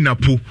panyin na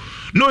po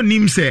no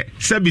nim se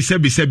sebi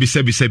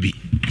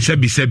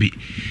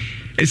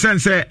esan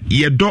se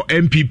ye do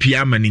MPP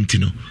amaninti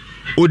no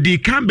odi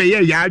kan be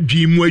ye ya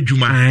adwi mu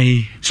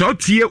adwuma so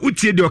tie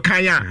utie de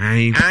okan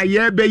a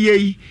ye be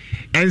ye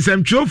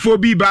ensem twofo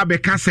bi ba be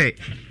ka se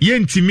ye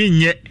ntimi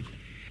nye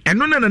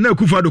eno na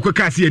Akufo-Addo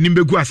kweka se anim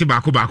begu ase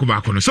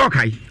baako no so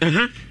kai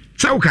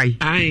so kai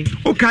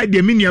okay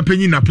de minia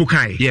panyin na po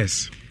kai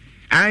yes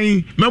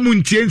mamu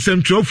ntie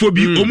ensem twofo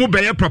bi omo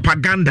be ye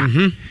propaganda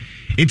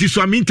Inti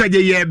so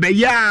amintaje ye be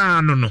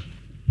ya no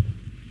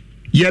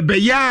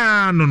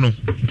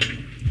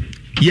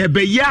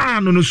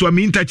Yebeya no so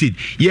me interchange.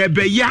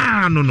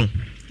 Yebeya no.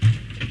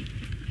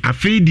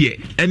 Afei de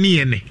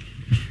ene.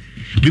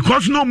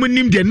 Because no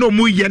munim de no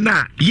mu ye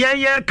na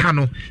ye ka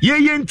no ye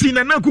nti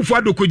na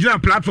Akufo-Addo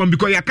kogina platform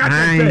because ya ka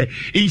say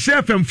in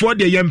FM for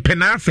de ye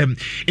mpena asem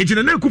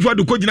nti na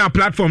Akufo-Addo kogina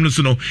platform no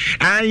so no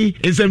ai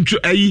ensem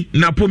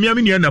na po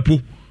miami ne na po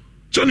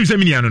so ni se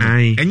mi no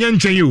enye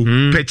nchen yo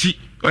pechi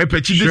o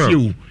pechi this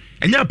yo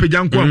enye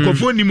apeja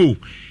nkofo ni mo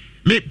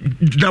me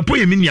na po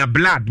ye mi nia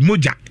blood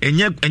moja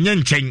enye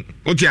nchen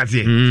o ti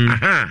ase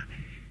aha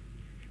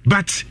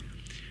but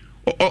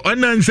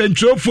ona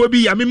nsentropho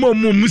bi ya mema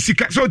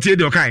musika so tie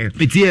de okai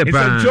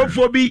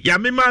nsentropho bi ya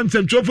mema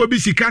nsentropho bi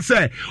sika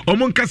se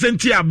omo nkasa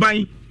nti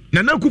aban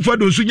na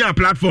Akufo-Addo nso nya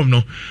platform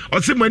no o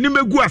se mani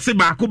megu ase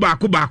baako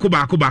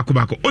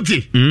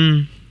oti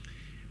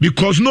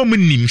because no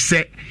munim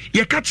se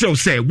ye ka tell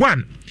say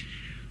one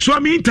so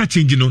am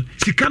interchange no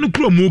sika no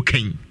kro mo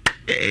kan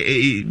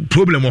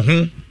problem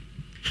ho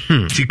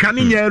sika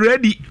no nya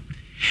ready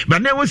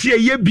but na wo se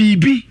ye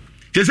bibi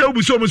Jese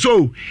obuso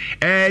muso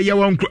ye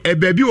won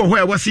baabi wo ho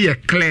e wo se ye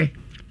clear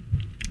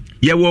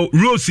ye wo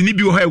rose ni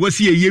bi wo ho e wo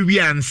se ye wi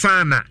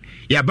ansana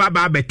ya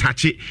baba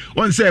betache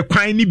on say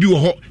kwan ni bi wo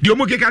ho de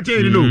omo keka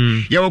te no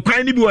ye wo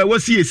kwan ni bi wo e wo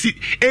se ye si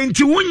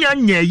enti wonya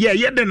nye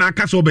ye de na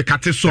aka so be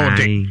kate so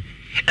de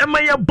ema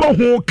ye bo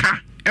ho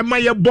ka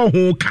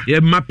ye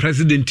ma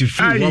president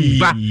fi wo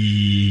ba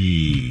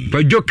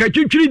pajo ka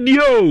twitwiri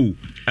dio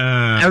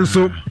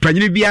enso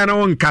panyini bia na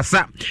won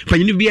kasa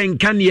panyini bia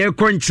nka ne e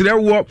konkyere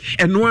wo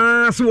eno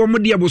ase wo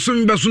mode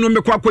abosom beso no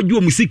mekwa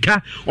akwadwo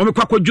musika o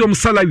mekwa akwadwo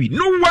salary.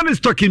 No one is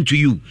talking to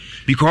you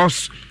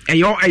because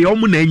eyo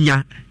mu na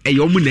anya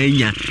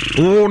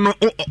o no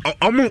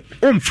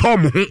o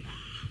mfom ho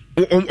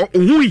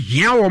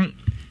hia wo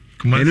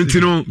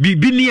enutino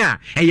bibinia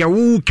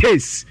eyo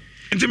case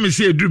enti me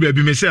say eduru ba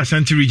bi me say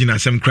Ashanti region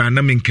asem kra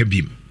na menka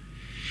bim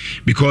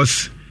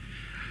because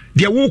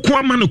dia wo ko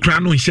ama no kra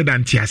no nhye da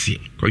ntiase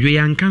kodwo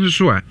yanka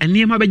so a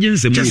enema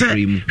begense mu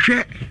okri mu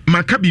hwe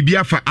maka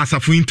bibia fa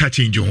asafo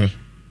interchange ho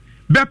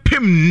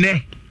bepem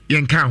ne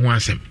yenka ho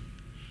asem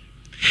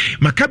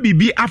maka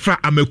bibi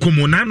afa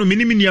amakom na no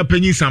minimini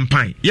apanyi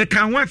sampan ye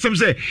kan ho asem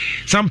say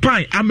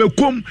sampan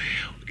amakom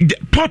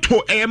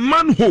pothole a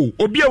manhole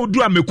obi a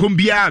odu amakom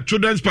bia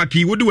children's park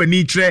wodi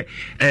wani kire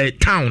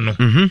town no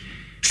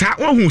sa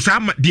wo hu sa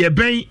de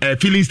ben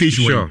filling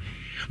station sure.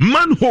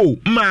 Manhole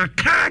ma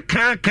ka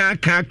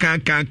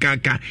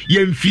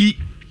yemfi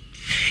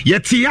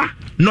yetia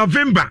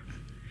November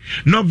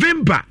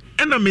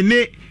ena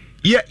mene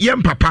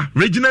yem papa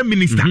regional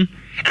minister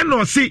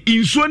ena say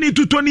insuoni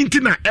to 20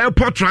 na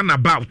airport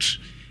runabout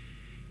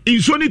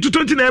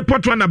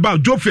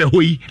Jofe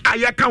hoi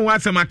ayaka ho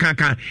asema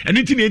kaka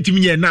eniti na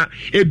entimi ye na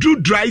edru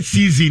dry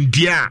season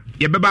dia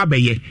ye beba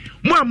beye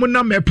mo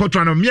amonam airport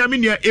run miami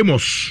ne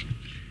Amos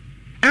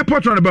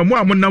airport runabout mo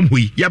amonam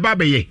hoi ya ba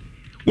beye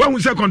when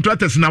we say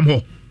contractors nam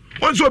ho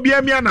on so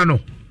bia mi ana no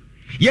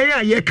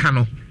ye ka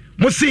no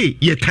mo say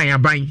ye tan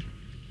aban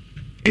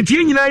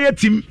enti nyina ye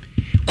tim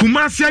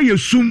Kumasi ye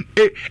sum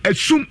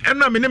sum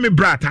ena me ne me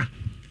brata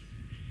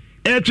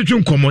twetwe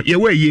nkomo ye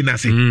wa ye na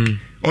se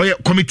or ye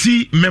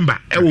committee member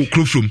e wo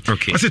krofrom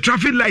o say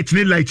traffic light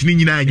ni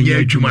nyina anya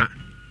adwuma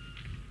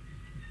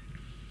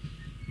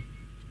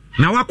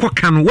na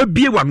wakoka no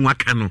wabie wanu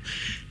aka no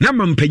na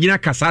mampanyina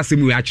kasa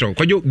asem we akyerew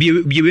kwadwo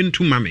bie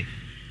ntu mame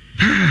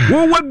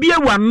wo wabie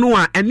wanu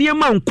a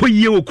enema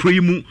nkoyie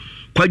okroyi mu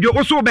kwadwo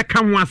oso obeka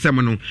ho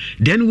asem no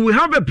then we will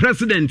have a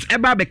president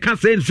eba beka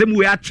say nsem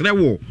we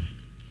akyerew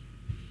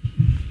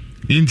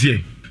India,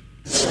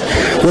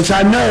 which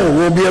I know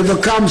will be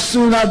overcome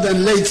sooner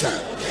than later.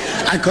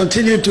 I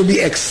continue to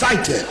be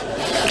excited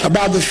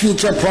about the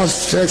future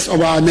prospects of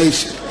our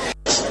nation.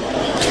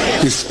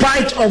 In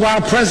spite of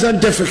our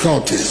present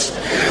difficulties,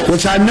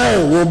 which I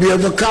know will be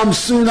overcome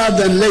sooner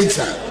than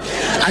later,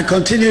 I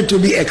continue to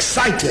be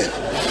excited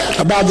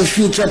about the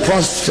future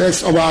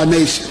prospects of our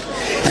nation.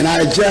 And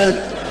I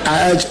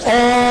urge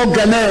all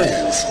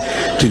Ghanaians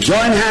to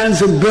join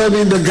hands in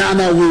building the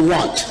Ghana we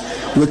want.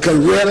 We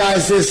can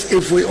realize this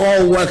if we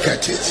all work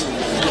at it.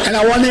 And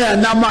I want to hear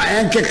Nama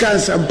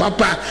Enkekans and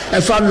Papa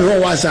and family who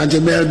was at the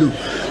Meldu.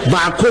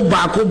 Bako,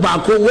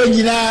 when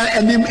you know,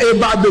 and him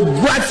about the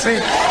Guatse,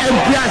 and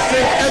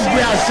Biase,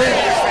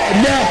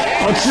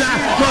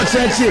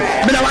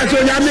 but I want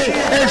to know,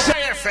 and say,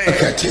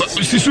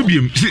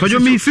 Sisubium,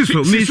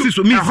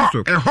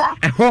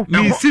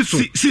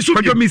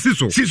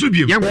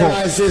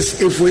 realize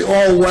this if we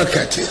all work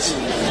at it.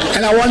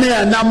 And I want to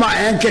hear Nama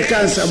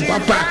Enkekans and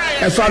Papa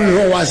and family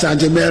who was at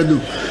the Meldu.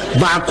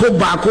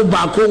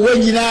 Bako,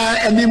 when you know,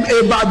 and him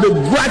about the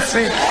Guatse,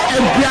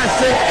 and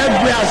Biase,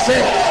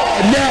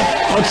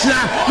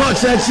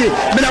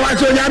 but I want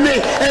to know,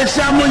 and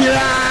someone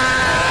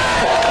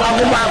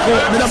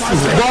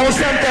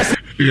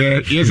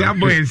Yes, I'm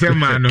boy some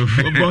man of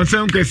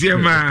Bonsam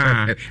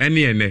Kasiama.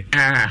 Any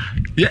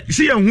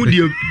see who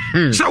do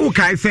so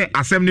can I say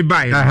assembly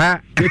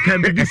by they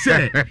can be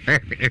said.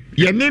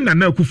 Your name and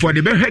no for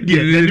the bed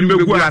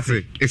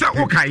it's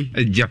okay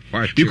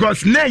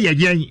because now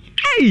me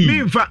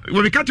in fact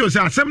when we catch us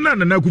assembly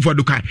and no for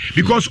the kai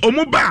because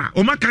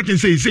Omoba catching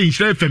say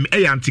instead from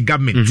a anti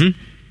government.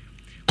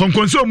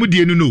 Conconso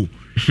mudi no.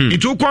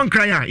 It will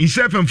cry in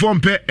self and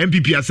form per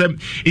MPP asem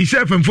in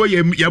self and for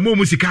Yamo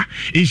Musika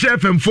in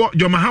self and for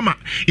Jomahama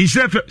in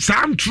self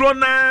Sam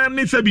Trona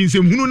Nisabin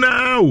Sem Hunu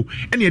now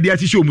and the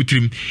Atisho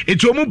Mutrim.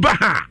 It's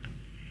Omubaha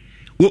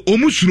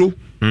Omusro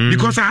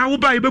because I have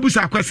buy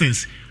Bebusa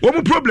questions.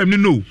 Omu problem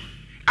no.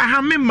 I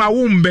have me my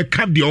own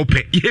beka the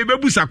open. Ye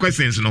Bebusa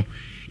questions no.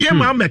 Ye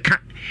ma meka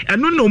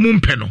and no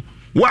mumpeno.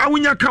 Wa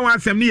wunya kawa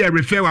asem ni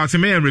refer wa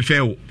asem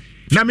refer.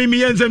 Na me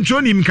yenzem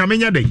choni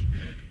mkamenya day.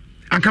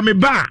 Anka me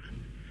ba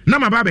na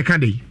mababe ka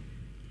dey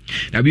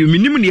abi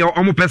minim ne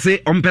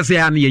ompese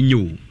ya na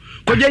yenyo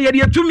koja ye de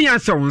tumi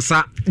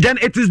asonsa then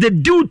it is the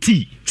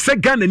duty se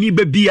Ghana ni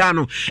ba bia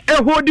no e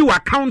hold you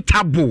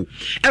accountable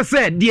e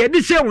say de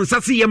de she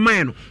wonsa se ye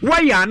man no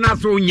why na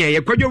so nye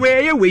ye koja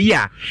we ye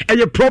a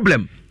e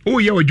problem o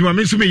ye odwuma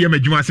me so me ye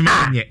madwuma se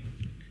ma nye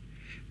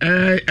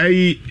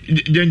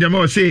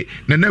jenjama say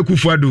na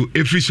Akufo-Addo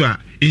efri so a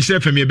inse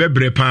fam ye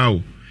bebre pa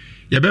o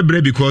ya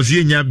bebre because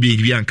ye nya big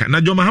bianka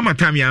na John Mahama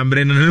time ya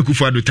ambre na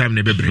Akufo-Addo time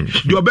ne bebre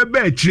do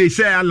obebe chire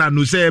say ala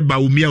no say ba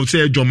umia o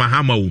say John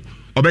Mahama o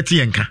obeti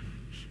yenka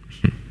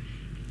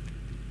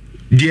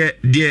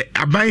de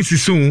aban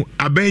sisun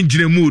aban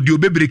jiremu de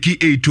obebreki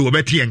 8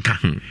 obeti yenka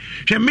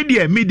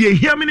hwe media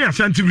hear me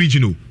Ashanti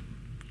region o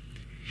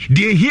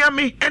de hear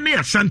me any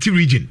Ashanti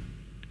region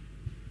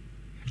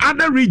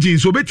other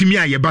regions obetimi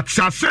aye but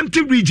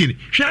Ashanti region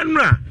hwe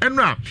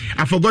enra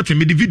I forgotten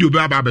me the video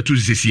ba beto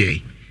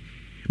sisi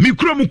me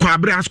krom ko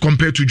abre as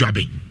compared to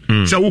Dwaben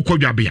say wo ko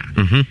Dwaben a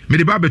me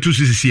de ba beto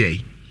sisi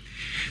e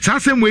sa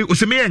same way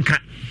oseme yenka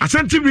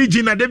Ashanti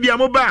region na debia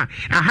moba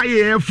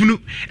ahaye afunu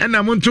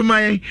ena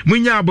montoman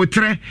munya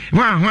abotre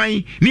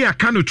hwan ni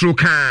aka no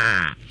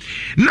troka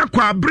na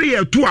kwa abre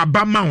ye to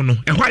aba maw no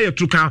ehwa ye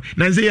troka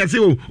na nze ye say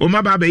o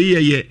maba ba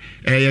ye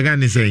ga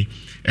ne say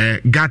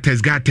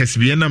gates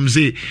bi na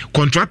mze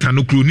contractor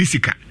no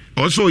kronisika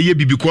also ye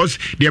bi because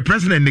the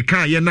president ne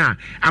kan ye na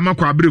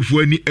amakwa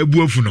abrefu ani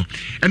ebuafu no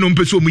eno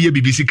mpese omu ye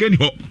bi sikani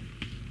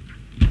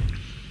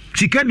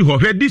ho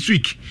this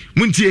week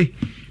muntie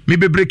me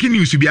be breaking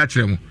news bi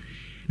akere mu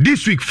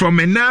this week from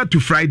now to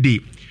Friday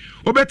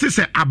obeti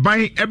se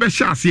aban ebe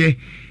hyase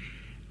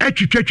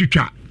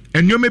atwitwa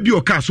enyoma bi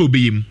oka so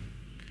obeyim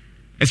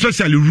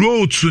especially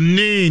roads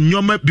ne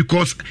nyoma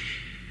because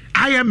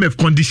IMF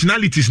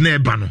conditionalities na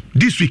eba no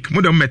this week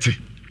modern mete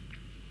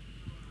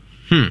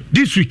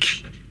this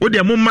week what they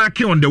are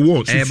marking on the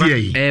wall this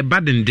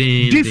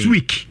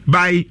week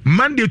by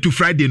Monday to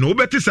Friday no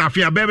obeti se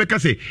afia bebe ka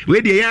say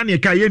we dey yan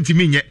ka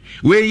yentimi nye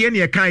we yen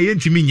ye ka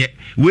yentimi nye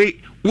we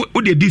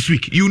what they this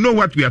week you know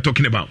what we are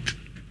talking about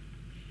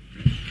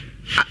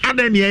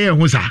adan ye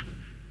ho sa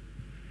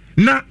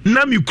na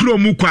mi kuro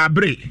mu kwa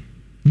abre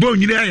bo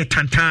nyire aye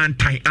tantan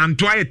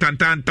anto aye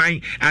tantan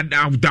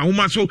da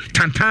homa so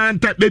tantan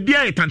baby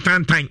aye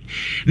tantan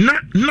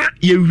na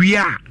ye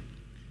wia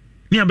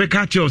ni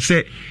abeka che o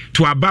se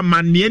to aba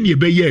man ne ye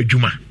be ye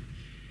adwuma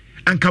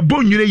anka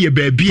bo nyire ye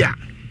baby a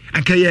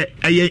anka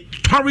ye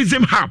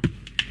tourism hub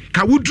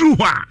ka wudru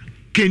ho a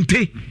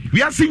kente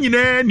we are seeing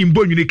nyina ni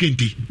bo nyire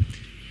kente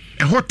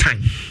a hot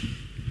time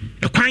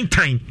a quiet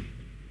time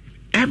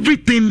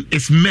everything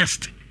is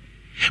messed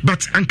but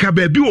anka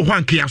baby wo ho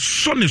anka ya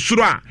so ne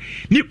soro a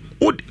ni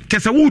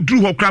kesa wo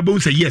dru ho kra bo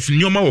say yes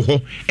nyoma wo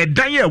ho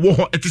edan ye wo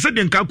ho etese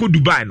de nka ko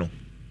Dubai no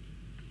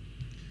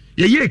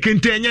ye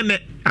kente enye ne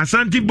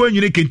Asante bo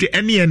nyine kente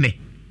ene ene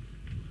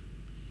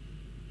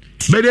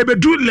be de be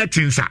do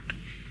lessons a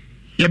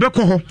ye be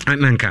ko ho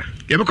ananka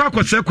ye be ko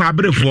akose kwa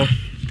abrefo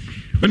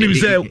onim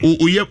say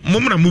oye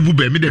momna mubu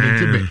be me de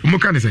tebe mo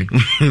kan say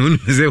onim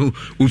say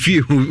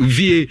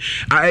ufie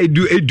I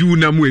do edu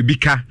na mo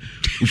ebika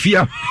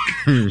ufia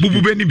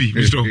mubu be ni bi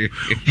so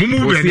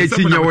mumu be ni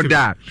say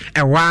oda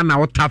e wa na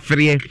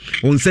otafere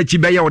onsachi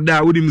be ya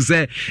oda onim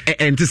say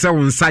ente say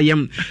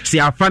onsayem si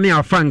afa ne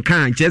afa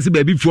nkan chese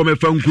ba bi fuo me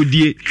fa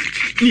nkodie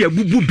ni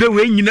abubu be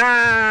we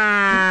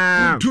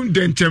nyina tum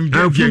dentem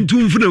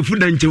tum fu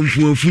da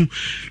nchemfuafu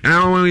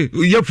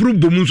yafuru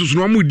bomu susu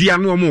no mo dia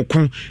no mo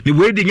ko ni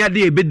we de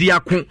nyade ebedi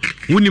ako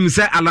wonim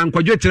sɛ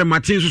alankwadwo kyerɛ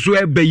maten so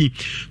ebayi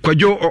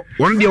kwadwo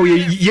won de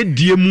ye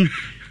diemu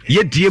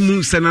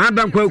sɛ na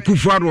adankwa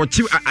Akufo-Addo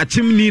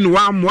achimni no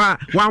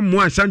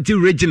wa Ashanti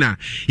regional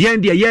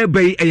yen de ye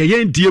ebayi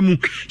yen diemu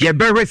ye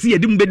behwe se ye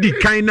dim bedi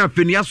kan na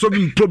feni aso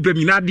bi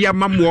problem na de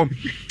amamo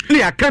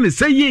ne aka ne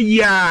sɛ ye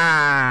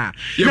ya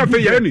na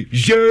fe ye ni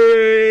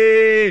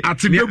je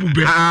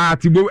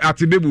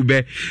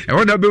atibebube e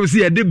wona be se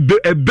ye de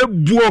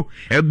ebebuo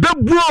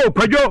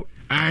kwadwo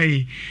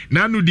ai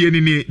nanu de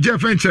ni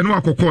Jeff enche no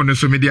akokọ no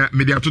so media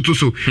toto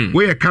so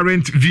we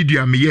current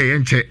video am ye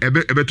enche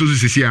ebe to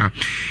so sisi a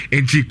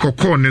enti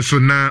kokọ ne so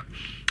na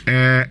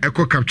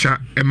echo capture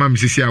emam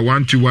sisi a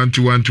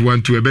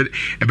 121212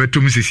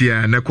 ebetum sisi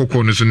a na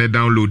kokko no so na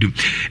download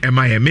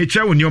ema ye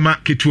mecha wonyoma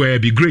ketwa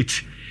be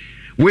great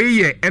we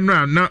ye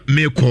enra na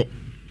meko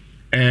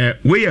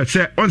we ye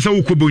say onsa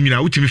wokobo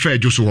nyina wutimi fa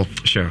adwoso ho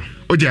sure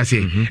odi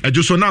ase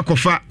adwoso na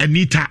akofa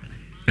anita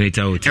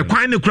hotel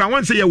kwan ne kura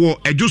won say ye wo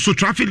adwoso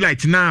traffic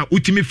light na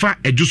wutimi fa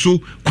adwoso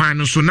kwan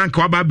no so na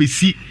nka waba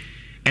besi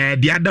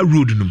the other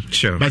road no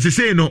sure but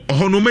say no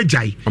oho no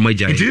majai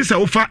it is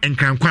ofa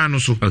enkrankwan no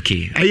so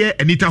okay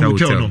anita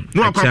hotel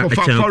no akwa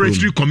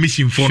forestry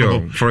commission for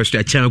no forestry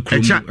achan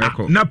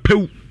krom na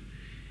pew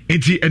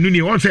enti enu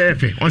ni won say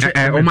efe on say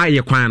o ma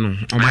ye kwan no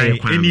o ma ye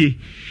kwan eni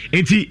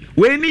enti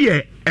we ni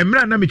ye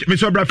emra na me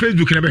so bra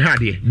Facebook na be ha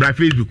de bra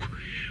Facebook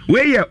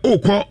we ye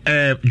okọ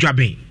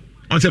dwaben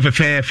on say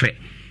fe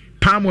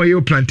palm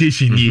oil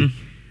plantation ni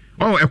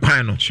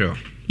ekwan no sure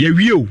ye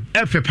wieo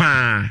efe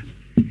pa.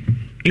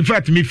 In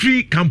fact, me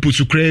free campus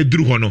to create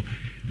through hono.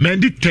 Man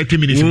did 30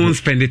 minutes. Won't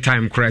spend the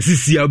time crash.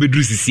 Sisi I'll be do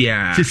sisi.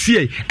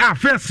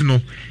 First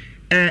no.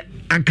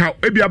 Anka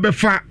ebi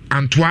abefa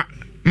antwa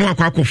no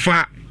akwa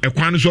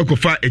kwan so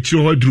akofa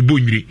echiro ho drubo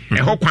nyiri.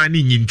 Ho kwan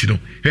ni nyinti no.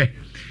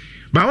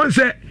 Ba won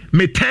say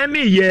me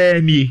tani ye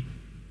ni.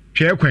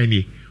 Hwe kwan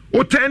ni.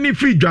 O tani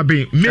free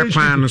dwaben. Me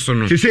kwan so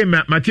no. Say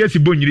Matthias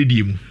Bonyiri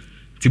di mu.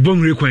 Ti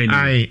Bonyiri kwan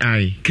ni.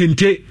 Ai.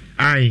 Kente.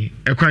 Ai,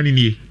 kwan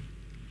ni.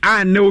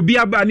 Na obi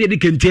aba na de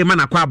kente ma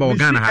na kwa aba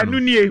Ghana ha no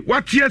nie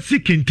watia si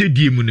kente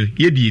die mu no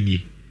ye die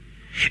nie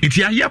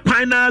nti aye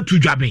kwan na to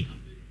dwaben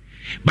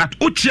but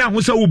ochia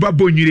ho se wo ba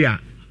Bonyiri a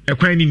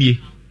ekwan ni nie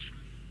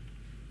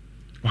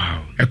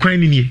wow ekwan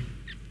ni nie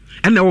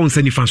na won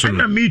sani fa so no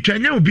na mi twa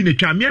nya obi na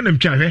twa me na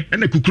mtwa hwe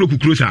na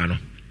kukuro sa no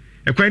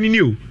ekwan ni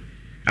nie o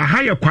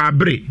aha ye kwa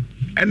abre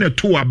na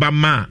to aba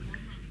ma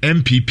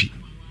MPP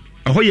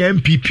aho ye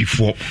MPP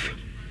fo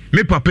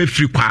me papa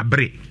free kwa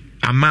abre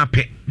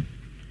amape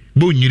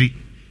Bonyiri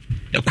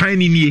ekwan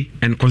ni nie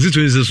and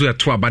constituency so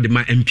to about the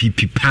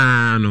MPP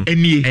pa no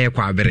enie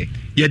kwa abere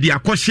ye de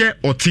akɔhye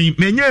ɔten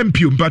menya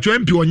MP mpacho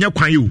MP onye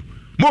kwan o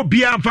mo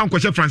bia mfa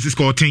nkɔhye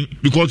Francisco ɔten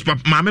because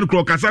maame no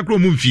kro kasa kro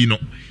mu mfi no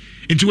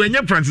nti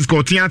wenye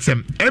Francisco ɔten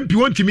atsem MP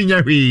wontimi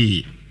nya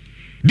hwee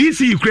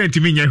DC Ukraine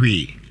timi nya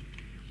hwee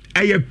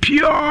ɛyɛ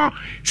pure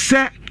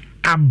se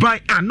abai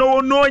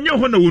ano no onye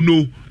ho na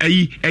wono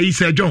ayi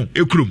Sir John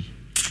ekrum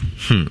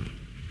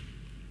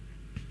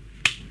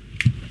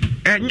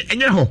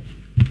enye ho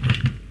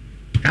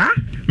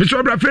me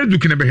so bra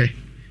Facebook na be he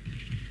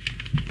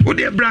wo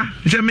de bra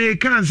se me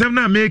kan sem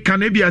na me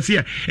kan e bia se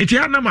a enti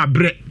ha na ma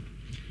bre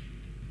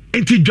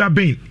enti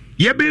dwaben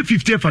ye be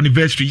 50th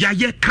anniversary ya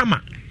ye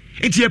kama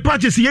enti ye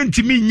purchase ye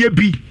ntimi nya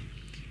bi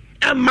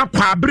emma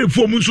kwa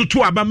abrefo mu nso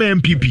to aba ma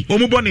MPP o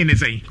mu bone ne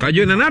sei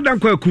kwajo na nadan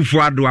kwa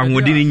kufu ado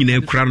ahode ni nyina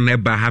ekura no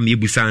eba ha me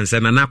ebusa ansa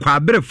na kwa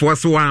abrefo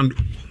so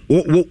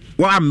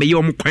wa me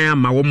yom kwan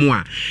ama wo mu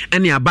a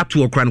ene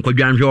abato okura no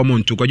kwadwanhwe wo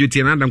nto kwajo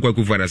tie nadan kwa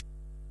kufu ada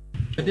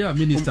dear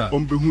minister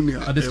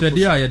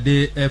adestede a ye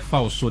de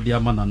fa so de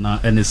amana na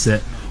ene se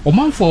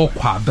omanfo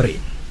kwa abre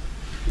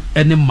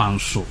ene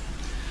manso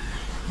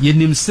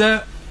yenim se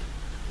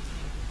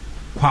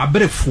kwa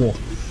abrefo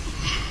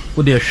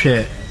wo de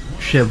hwe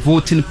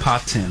voting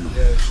pattern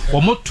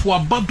omoto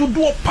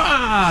abadodo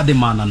pa de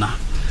manana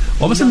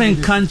omse men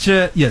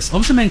kanche yes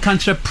omse men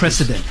kanche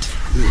president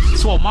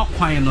so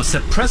omakwan no se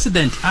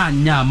president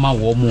anya ma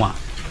wo mo a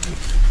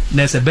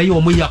na se be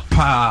yo mo ya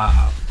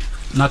pa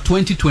na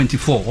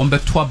 2024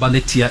 ombeto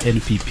abaletia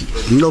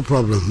NPP no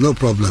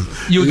problem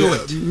you do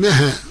it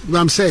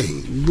I'm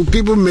saying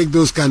people make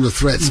those kind of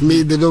threats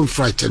me they don't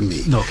frighten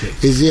me okay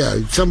is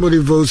somebody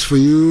votes for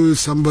you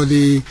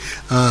somebody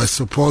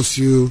supports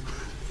you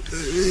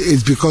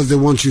it's because they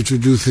want you to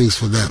do things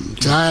for them.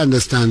 So I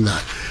understand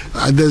that.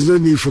 There's no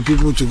need for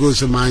people to go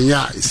to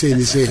Manya say. I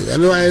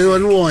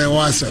don't want to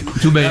watch them.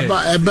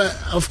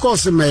 Of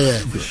course, the mayor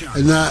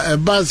and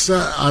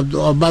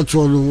about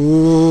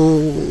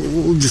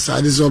who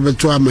decided over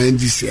to am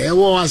NDC. I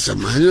was a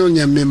man. You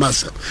know, me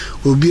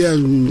myself will be a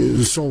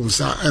song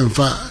and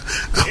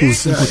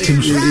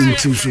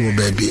in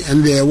baby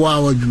and they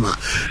wow.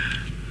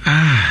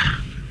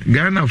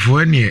 Ghana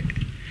for any.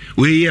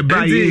 We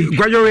buy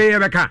kwajo we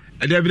beka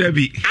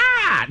debi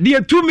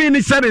de 2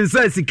 minutes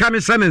sense sika ne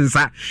sense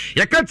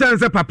ya ka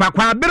chance papa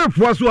kwa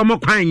berefo so mo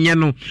kwan nye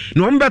no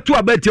na o mbeto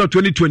abati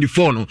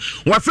 2024 no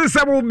wasese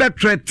wo be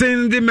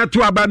threaten de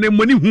meto aba na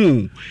moni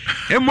hu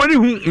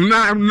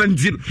na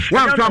nti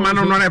wa to ama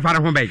no no na fare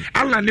ho be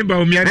Allah ne ba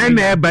o mi ade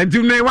na ba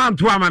nti ne wa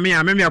to ama me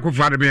a me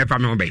akofo ade me fa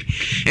me ho be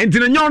nti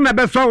ne nyon na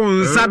be so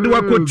nsa de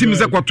wa kotim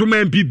se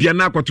kwatoma MPP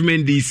na kwatoma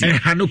NDC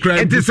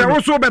nti se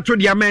wo so beto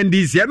de ama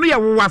NDC no ye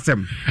wo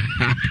wasem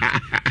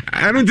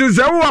anu nti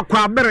se wo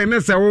kwa bere ne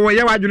se wo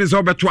ye wadwene se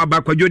obeto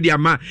aba kwadwo di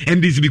ama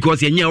NDC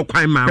because yenye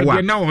okwan ma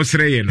wa na wo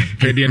sere ye no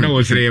pede na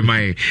wo sere ye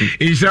mai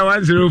insha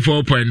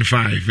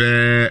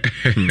 104.5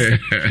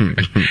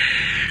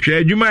 hwe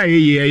adwuma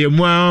ye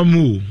mu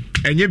amu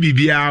enye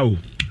bibia o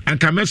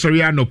anka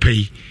mesori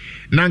anopei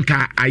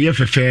nanka aye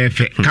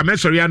fefefe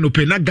kamesori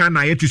anopei na Ghana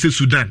aye ti se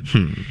Sudan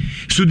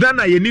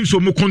na yenim so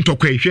mu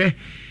kontokwa hwe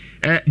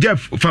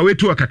Jeff fa we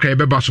to akakra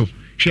beba so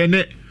hwe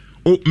ne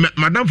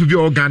madam for bi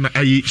organ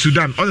ayi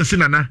Sudan on se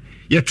nana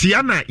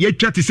yetia na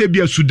yetwa te se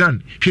bia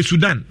Sudan hwe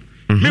Sudan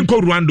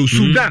menko Rwanda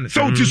Sudan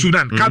South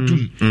Sudan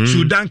Khartoum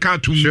Sudan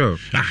Khartoum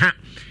aha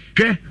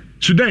hwe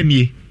Sudan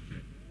ni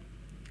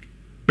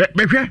be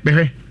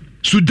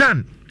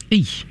Sudan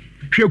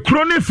hwe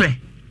kro ne fe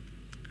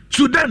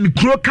Sudan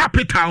kro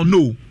capital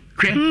no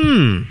hwe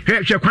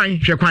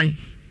kwan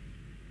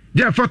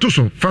yeah,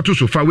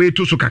 fatuso fa we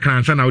to so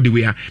kakransa na odi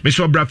we ha me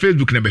so bra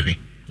Facebook na be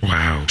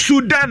wow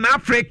Sudan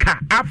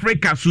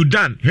Africa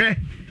Sudan hwe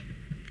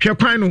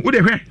kwan no wo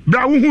de hwe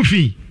bra wo hu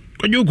fi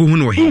ojogo hu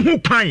no he hu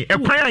kwan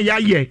kwan ya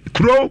ye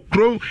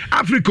kro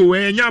Africa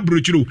we nya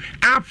brochiro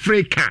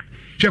Africa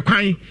hwe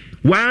kwan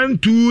 1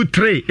 2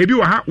 3 ebi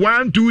wa ha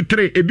 1 2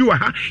 3 ebi wa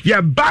ha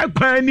ya ba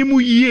kwan ni mu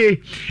yie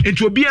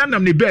enti obi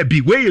anam ne ba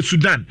bi we ye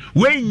Sudan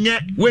we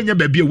nya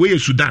ba bi we ye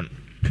Sudan.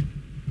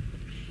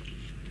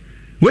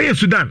 Where is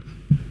Sudan?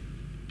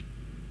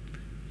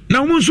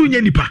 Now, Munsu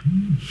Yenipa.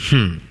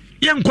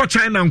 Young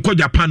China and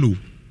Japan.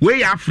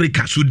 Where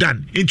Africa,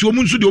 Sudan, into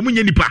Munsu de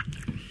Yenipa.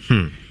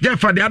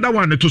 Therefore, the other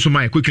one to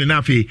Somai quickly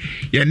enough,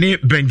 your name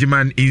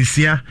Benjamin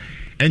Insia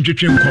and to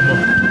Trim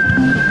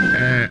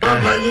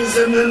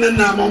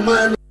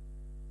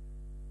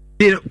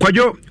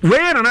Kwajo,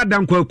 where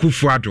another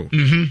Kufuato?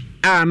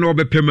 No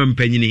be payment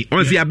penny.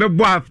 On the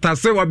abebo after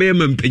so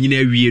obeyment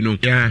penny we no.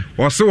 Yeah.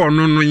 Or so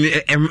no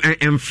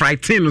and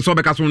frightened so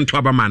because on to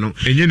abamano.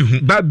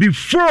 But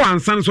before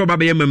and sons of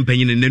obeyment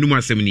penny in the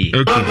Numa Semini.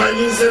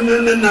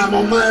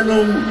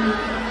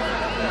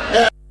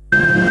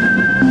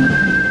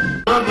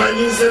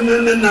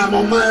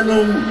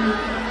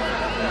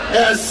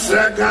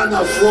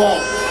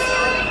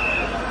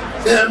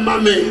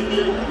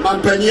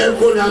 Mampanye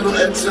kuna no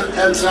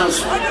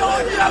entrance.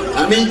 I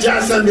mean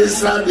just on this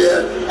side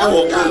there, I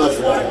will kind of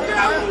fall.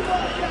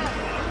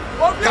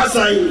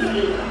 Kasai,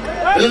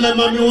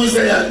 remember me who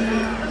say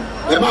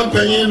the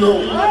mampanye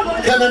no,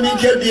 can I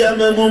make a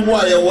memo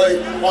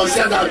away on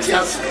Saturday?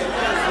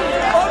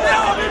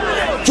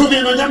 To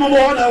be no Yamu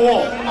on a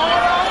wall.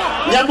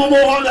 Yamu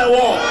on a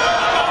wall.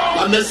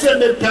 I'm a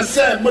semi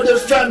percent, but the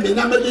family,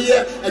 I'm a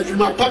year, and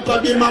my papa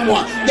be my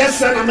one.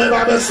 Yes, and I'm a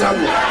rather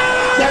somewhere.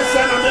 Yes,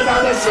 and I'm a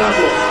rather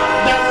somewhere.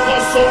 That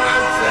was so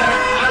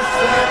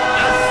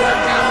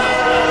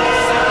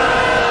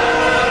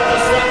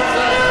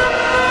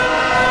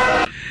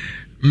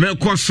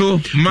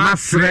Mekoso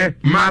masre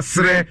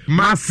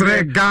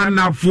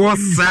Ghana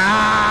forsa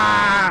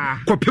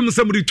kopem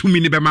samri tumi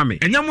ni be mame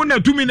enyamu na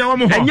tumi na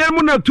wamo ho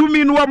enyamu na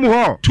tumi no wamo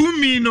ho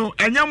tumi no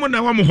enyamu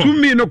na wamo ho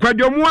tumi no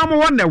kwadwo mu wamo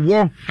won na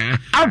wo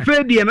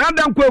afedi na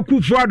adan kwa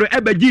kufu ado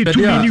ebaji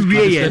tumi ni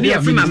wie ye ne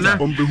afi nana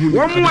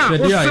womo a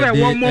osre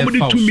womo mu di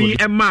tumi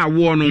e ma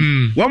wo no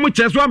womo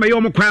cheso amaye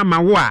womo kwa ma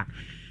wo a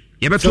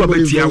ye beto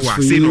abatia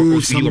wa say no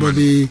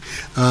somebody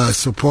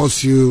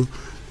supports you.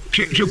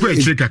 Chekwe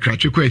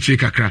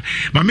kakra.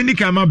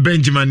 Maminika ma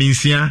Benjamin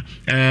Insia.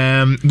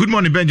 Good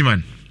morning,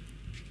 Benjamin.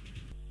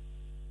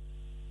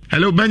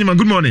 Hello, Benjamin.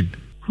 Good morning.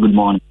 Good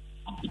morning.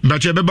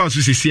 But you're about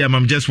to see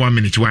I'm just 1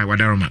 minute. Why?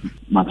 Wadaroma.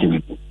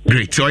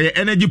 Great. So your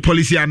energy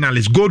policy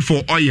analyst, gold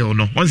for oil,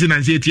 no. Once in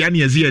anxiety,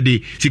 any as year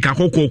day,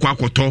 Sikako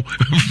kwakoto,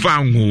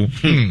 fango,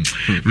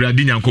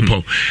 Radinya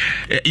Kopo.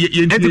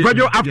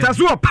 After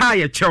so a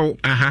pie, chow.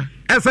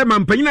 Esa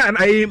mampanyina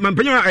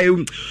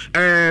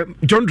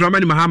John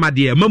Dramani Mahama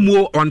de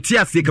mamu onte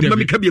ase ka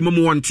mami ka bi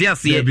mamu onte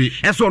ase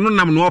eso no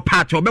nam no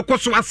part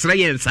obekoso asre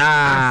yensa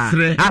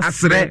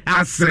asre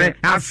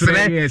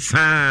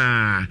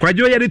yensa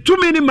kwajo ye de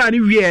tumi ni mani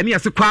wie ne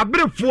ase kwa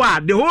brefo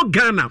a the whole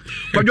Ghana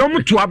kwajo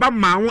muto aba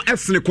ma wo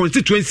esne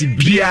constituency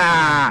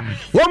bia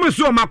wo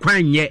muso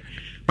makwan nye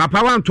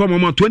Papa want to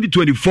moment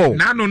 2024.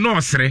 No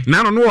osre.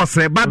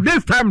 But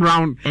this time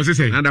round,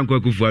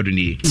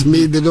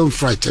 me, they don't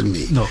frighten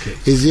me. Okay.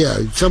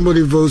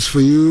 Somebody votes for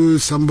you,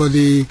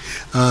 somebody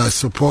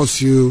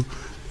supports you.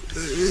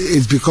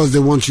 It's because they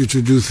want you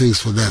to do things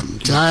for them.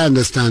 I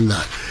understand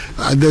that.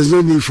 There's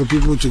no need for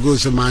people to go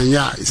to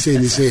Manya, say.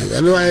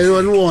 Anyway,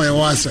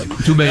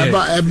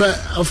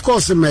 of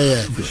course, the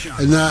mayor.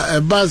 And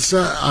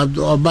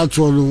about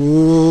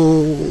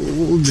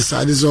who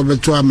decided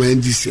to am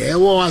and this year.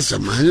 Was a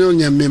man, you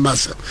know,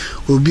 massa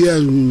will be a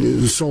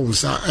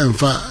songs and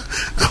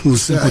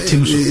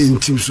in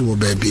teams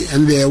baby.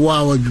 And they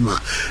are the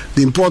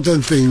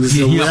important thing is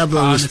that we have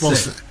a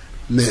responsibility.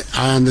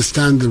 I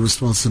understand the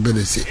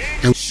responsibility.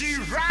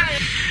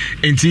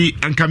 Enti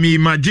ankami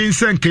imagine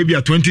sen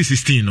kebia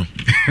 2016 no.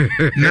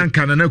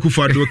 Nanka na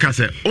Kufuor do ka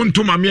se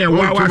ontoma me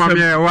wa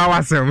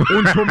wasem.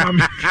 Ontoma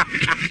me.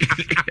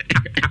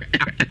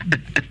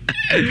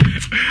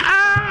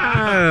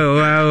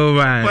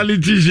 Wow.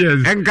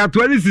 Politicians. Enka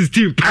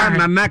 2016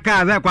 na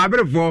naka za kwa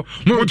berefo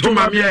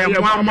ontoma me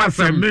wa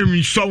wasem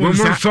me so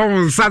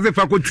se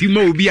fa ko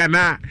timo obi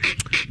ana.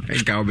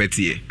 Enka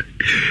obetie.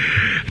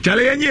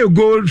 Chale yenye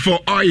gold for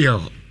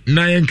oil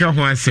na yenka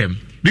ho asem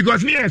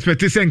because me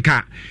expect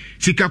senka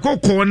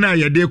sikakoko na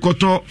yede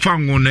koto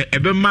fango no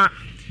ebema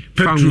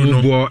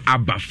petrol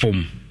aba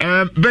fom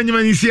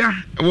Benjamin Isia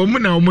wo mu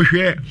na wo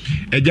hwe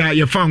eja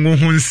ye fa ngo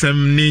ho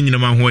nsem ne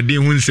nyinama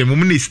hoden ho nsem wo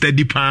na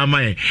study pa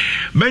ma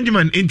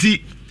Benjamin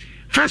enti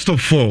first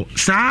of all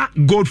sa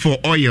gold for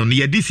oil ne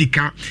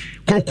yedisika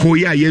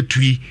kokoyi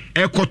ayetui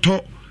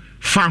ekoto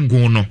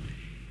fango no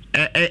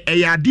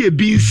ya de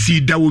bi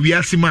nsi da wo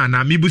biase ma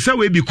na mebusa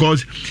we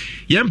because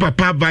yem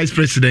papa vice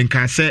president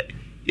ka say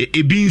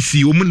ebi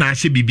nsi wo mu na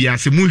ahye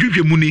bibiase mu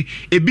hwehwe mu ni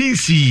ebi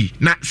nsi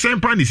na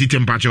sempa ni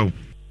sitempa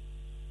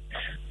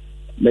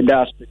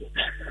Medas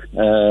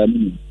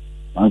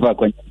anva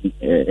kwa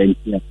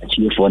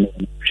achieve for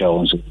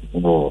shows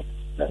on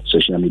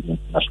social media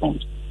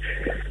platforms.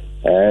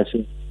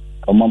 So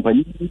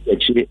company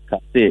actually can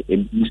say a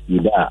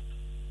business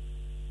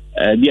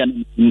that be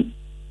an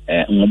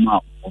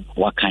ngoma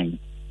wakan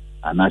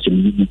anase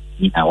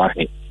ni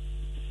aware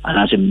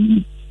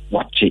anase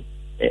watch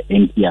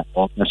empia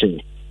or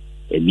say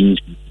a means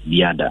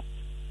the other.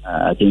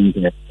 I think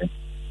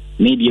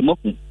maybe more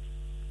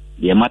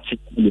the market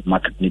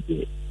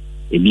the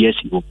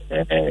BSU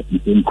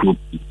group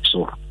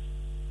so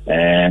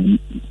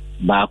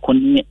back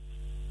on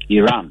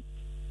Iran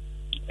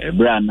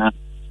Brana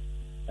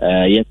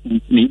yes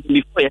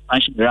before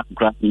expansion Iran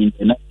crashed in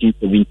the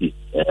 1970s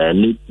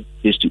late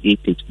 60s to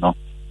 80s no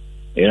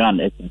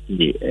Iran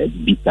essentially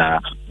beta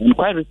and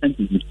quite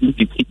recently in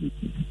 2015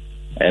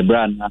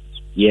 Brana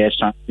yes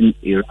something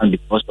Iran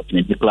because of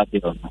the nuclear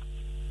deal.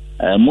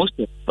 Most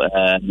of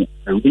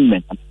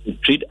agreement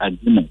trade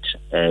agreement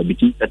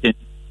between certain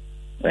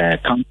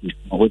countries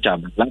which are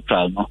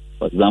bilateral, no?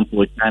 For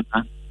example,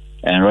 China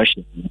and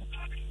Russia,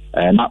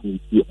 not with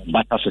the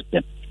barter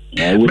system.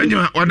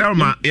 Benjamin,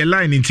 Wadalma, a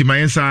line into my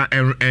answer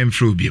and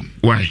Frubium.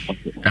 Why?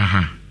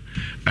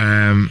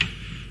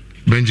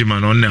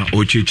 Benjamin, on now,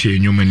 Ochiche,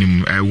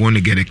 Newman, I want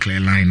to get a clear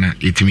line.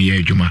 It's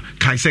me, Juma.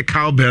 Kai say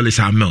cowbell is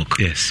our milk.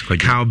 Yes,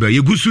 cowbell.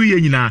 You go to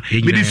Yena,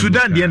 with the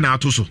Sudan, dear now,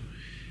 too.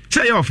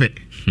 Say off it.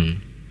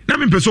 Na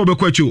me person be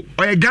kwachu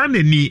o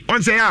Ghana ni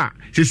on say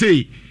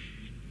say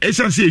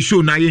essence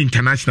show na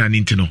international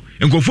ntino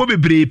nkofo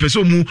bebre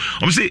person mu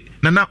om say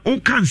na o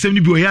kan sem ni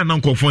bi o ya na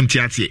nkofo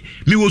ntiate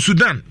me wo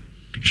Sudan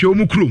hwe o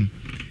mu krom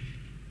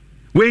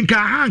wenka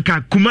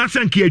hanka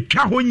kumasa nke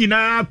atwa ho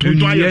nyina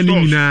tonto aye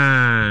stores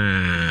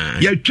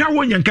ya twa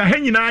ho nyanka ha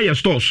nyina aye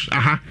stores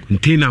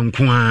container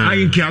nko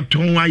aye nke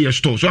aton aye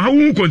stores so ha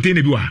wo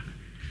container bi wa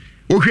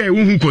o hwe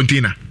wo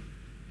container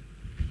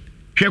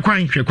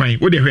Hwekwan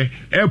wo de hwe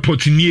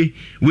airport nie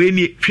we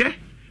nie hwe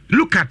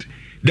look at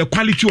the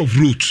quality of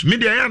roads me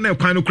dey na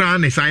kwan no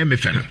kran na sai me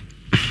fe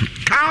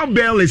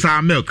cowbell is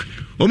our milk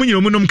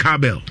omunum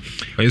cowbell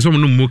so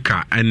omunum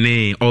mocha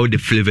and all the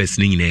flavors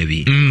ni na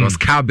bi because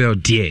cowbell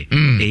dear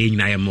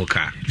na ya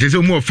mocha there's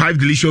more 5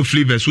 delicious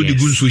flavors with the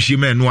good sushi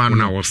man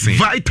no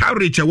vital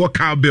rich what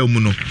cowbell mu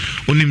no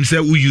onim say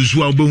we use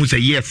one bo say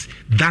yes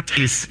that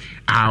is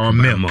our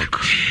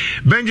milk.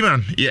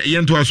 Benjamin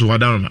yento aso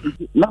wadan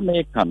na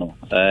me kano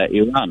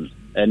Iran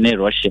and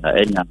Russia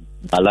and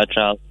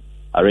bilateral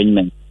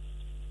arrangement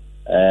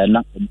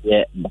na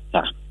the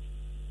bata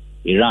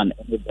Iran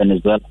and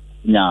Venezuela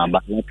na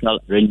bilateral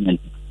arrangement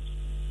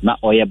na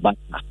oil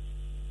bata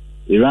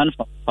Iran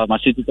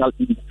pharmaceutical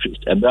industries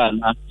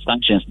na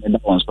sanctions na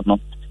on so no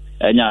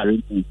enya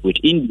arrangement with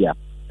India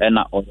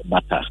na oil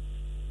bata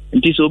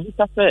nti so bi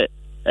ka say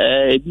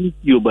bi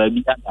yo ba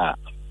bi ada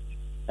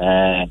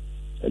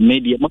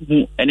media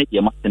mahu energy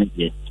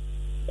matenje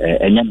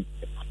enya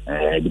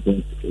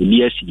because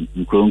BSC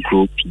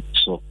nkronkro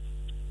so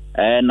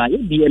na ye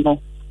bi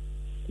no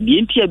bi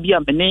entia bi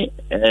amene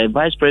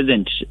vice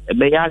president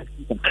be ya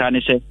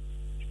krane se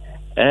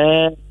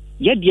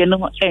ye die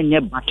no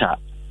enye bata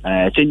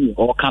seni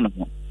o kan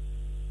no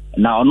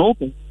na ono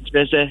ko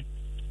se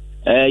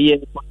ye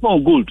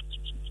pon gold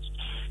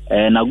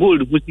na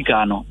gold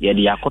husika no ye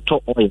de yakoto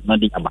oil no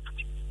de aba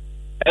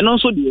eno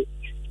so de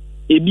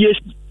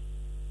BSC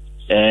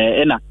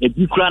na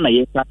ebi kura na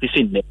ye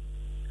practicing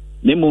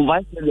ne mo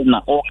vice president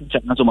na all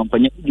chana so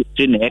mampanya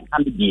de na e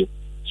kan de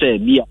say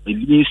bi a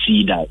ebi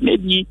see that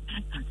maybe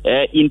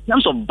in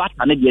terms of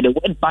butter na the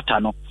word butter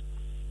no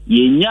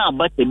ye nya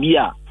butter bi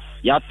a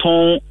ya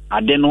ton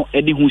ade no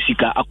e de hu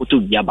sika akoto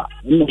biaba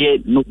no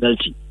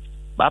novelty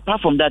but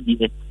apart from that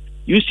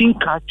using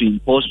cash to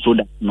import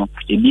products no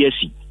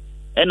BSC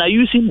and are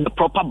using the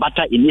proper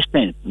butter in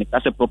instance make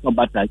as a proper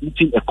butter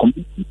using a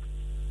community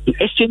to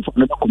exchange for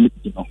another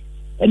community no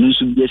and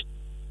also BSC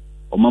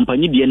o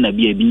mampani bi na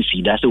bi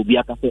BSC that say obi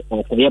aka say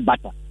okoye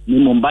butter ni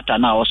mo butter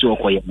na o say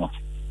okoye no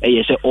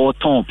e say all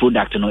ton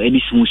product no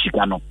any small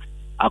sika no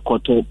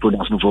akoto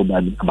products no for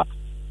baba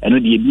and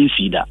the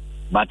BSC that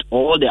but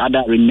all the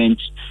other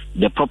arrangements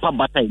the proper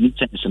butter in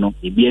instance no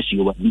BSC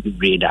over the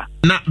grader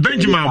na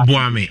Benjamin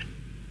Boame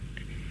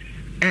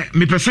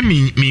me pese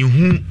me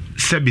hu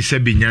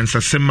sebi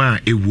nyansa sema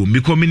ewo me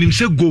ko minim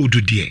se gold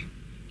de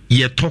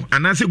yeto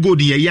anase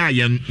gold ye ya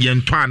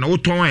yento ana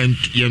woton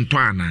yento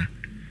ana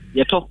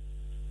yeto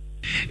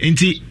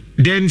enti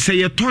then say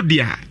yeto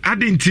dia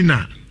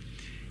adentina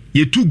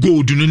yɛtu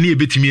gold no ne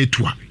yɛbɛtumi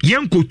atua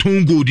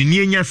yɛnkɔtɔn gold ne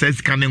yɛnya saa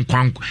sika ne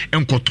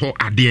nkɔtɔ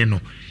adeɛ no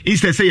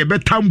instead sɛ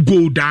yɛbɛtam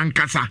gold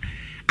ankasa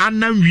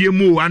anam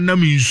wiem o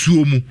anam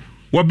nsuo mu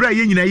wɔbrɛ a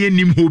yɛnyina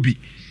yɛnim hɔ bi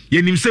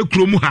yɛnim sɛ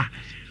kurom ha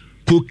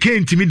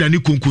cocaine timi dane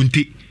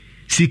konkonte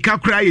sika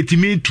koraa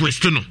yɛtumi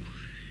twist no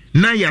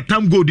na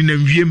yɛtam gold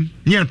nam wiem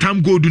ne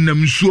yɛtam gold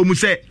nam nsuo mu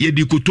sɛ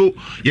yɛde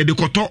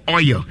kɔtɔ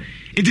oil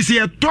nti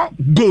sɛ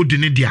yɛtɔ gold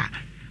ne dia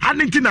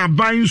ane nti na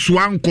ban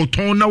soa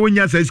nkɔtɔn na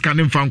wonya sɛ sika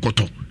ne mfa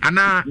nkɔtɔ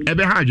ana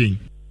ebe ha adwen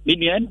me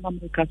nua na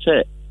America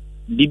sɛ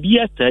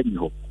bibia sa ni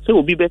hɔ sɛ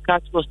obi bɛka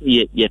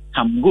sɛ yɛ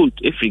tam gold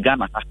efiri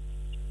Ghana ha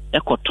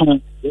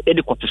ɛkɔtɔn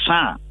ɛde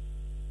kɔtesa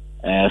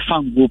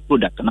farm gold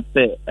product na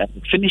sɛ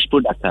finished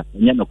product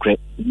nya no korɛ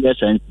bibia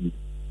sa nti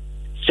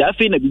sɛ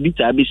afei na bibi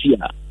ta abesi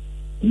a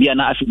bia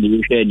na afei na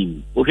yɛhwɛ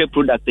anim wohwɛ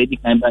product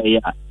ɛdi kan ba yɛ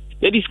a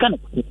yɛde sika na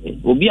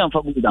obi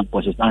amfa gold and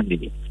kɔtesa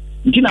de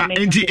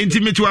nti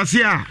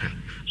metuase a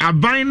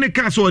aban ne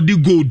ka so odi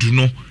gold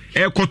no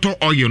e koto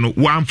oil no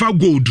wamfa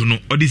gold no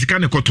odi sika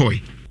ne koto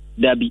e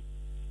dabi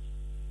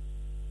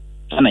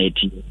ana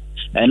yeti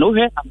no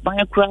he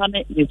aban kra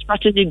ne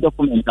strategic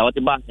document that was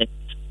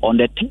on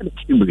the 3rd of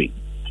February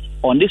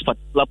on this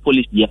particular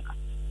policy year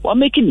we're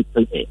making it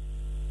clear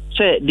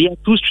say there are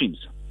two streams.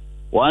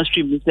 One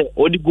stream is say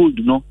odi gold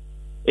no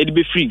e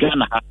be free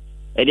Ghana ha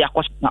e dey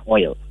akosa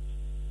oil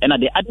and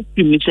the other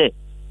stream is say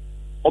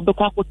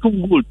obekwa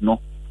akoto gold no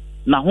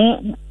na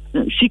ho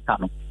sika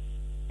no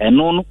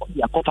eno no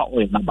ya copper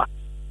oil number.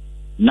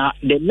 Now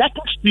the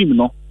latter stream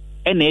no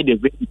and the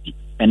reality,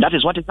 and that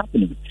is what is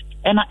happening.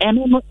 And I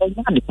know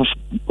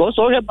because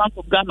all the Bank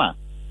of Ghana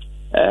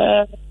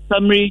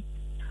summary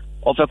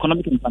of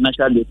economic and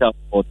financial data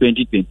for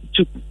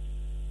 2022.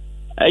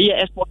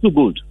 Export to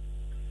gold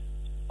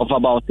of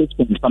about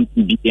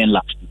 6.something billion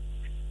last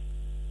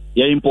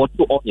year. Import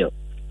to oil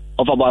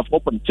of about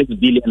 4.6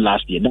 billion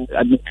last year.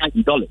 That's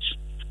dollars.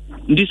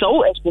 These are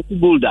all export to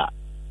gold.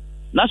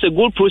 That's a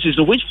gold process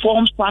which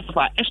forms part of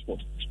our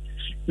export.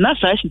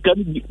 That's actually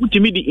can be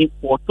ultimately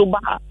import to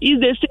bar is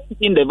the same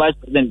thing the vice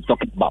president is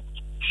talking about.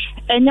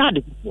 And yeah,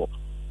 before.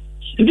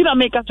 Did I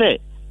make a say?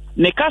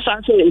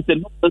 Nekasa say it's a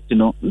novelty,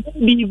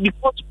 maybe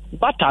because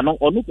butter no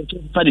or no the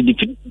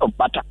definition of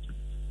butter.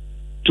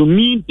 To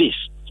mean this,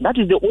 that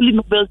is the only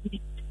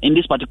novelty in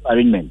this particular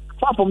arrangement.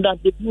 Apart from that,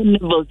 there's no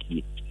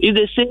novelty. It's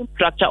the same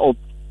structure of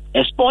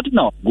exporting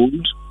our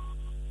gold,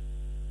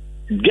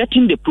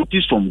 getting the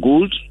proceeds from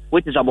gold,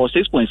 which is about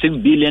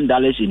 $6.6 billion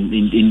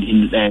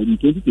in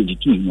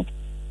 2022,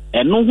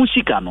 and no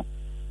husikano.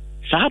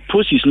 So that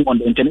process on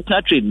the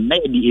international trade,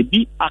 maybe a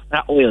big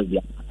Accra oil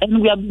there,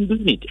 and we have been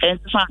doing it and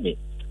signing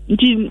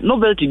it.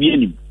 Novelty be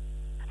any,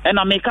 and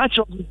I make a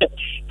choice.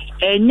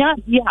 And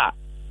yeah,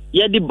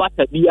 the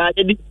butter,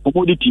 the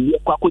commodity,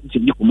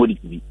 the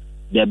commodity.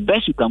 The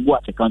best you can go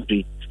as a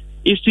country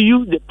is to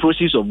use the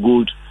process of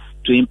gold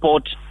to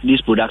import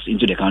these products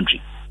into the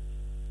country.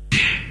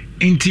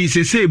 Inti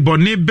se say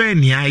bone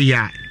ben ya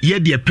ye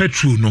de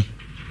petrol no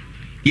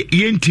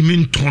ye ntimi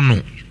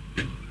ntono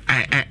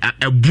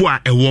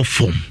eboa ewo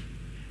fom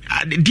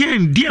de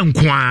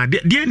nkwa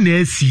de na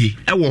asie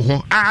ewo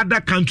ho other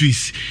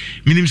countries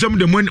minim some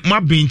de mo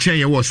benchen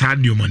ye wo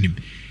sadio manim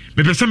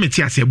me pese me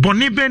ti ase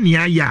bone ben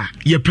ya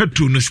ye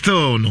petrol no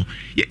still no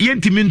ye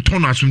ntimi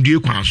ntono asomdue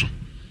kwan so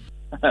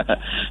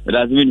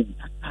that's meaning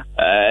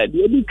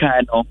the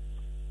kind of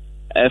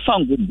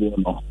farm good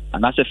no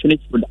and as a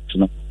finished product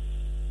no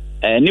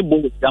any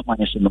bowl with that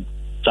money, no,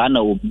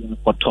 Sana will be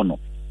cotton.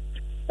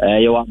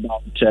 You are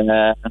about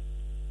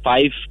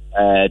 5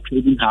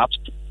 trading hubs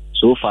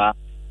so far.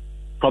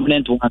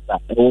 Prominent ones are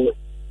all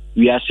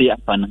we are saying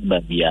a number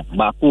here.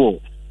 Baku,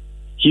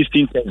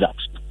 Houston,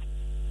 Texas.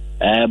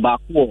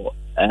 Baku,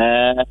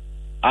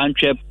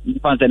 Antwerp,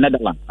 the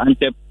Netherlands,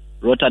 Antwerp,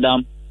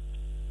 Rotterdam,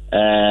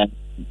 and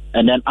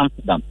then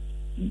Amsterdam.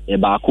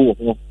 Baku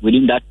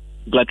within that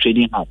particular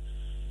trading hub.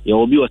 You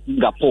will be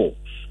Singapore.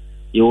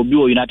 You will be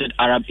a United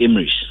Arab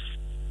Emirates.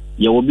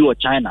 You will be a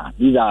China.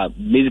 These are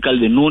basically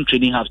the known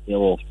trading hubs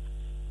there.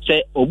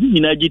 Say, Obi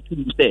Minaji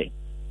to say,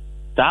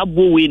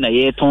 Tabu win a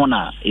year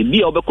tona, a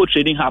be obeko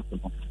trading hub.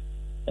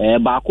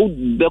 Baku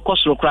Beko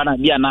Srokrana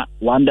Diana,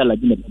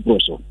 $1 in the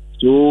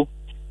So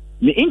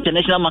the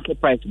international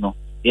market price,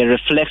 it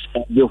reflects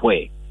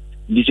everywhere.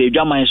 This is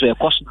German so a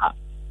cost.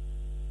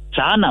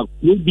 Sana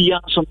will be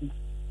some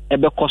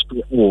ebe cost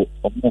of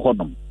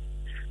Mohodom.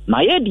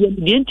 Now,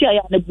 the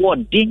entire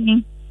board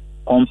ding.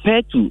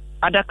 Compared to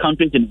other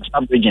countries in the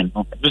sub-region,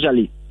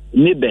 especially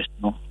neighbors,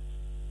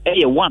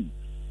 one,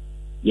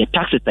 your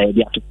taxes are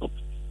there to top.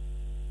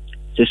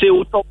 Say,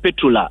 we talk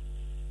petrol,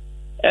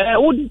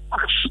 all the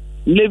tax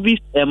levies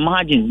and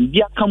margins,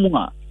 via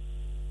Kamua,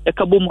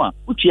 Ekabuma,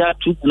 which are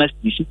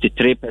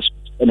 263 pesos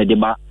and a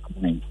deba.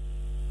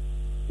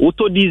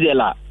 Auto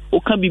diesel,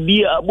 Okabi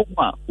Bia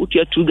Buma, which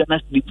are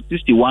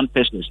 261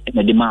 pesos and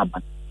a demand.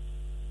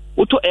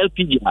 Auto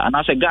LPG, and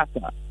as a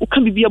gasa,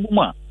 Okabi Bia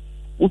Buma.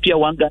 Upia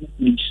one Ghana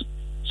police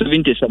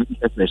 77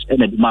 pesos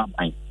and a demand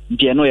mine.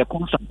 Diano a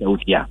constant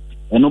out here.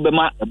 And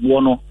Obama a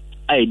buono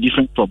are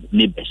different from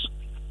neighbors.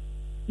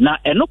 Now,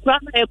 a no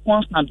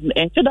constant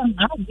instead of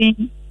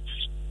having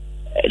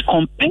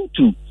compared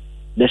to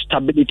the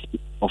stability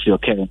of your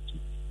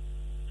currency.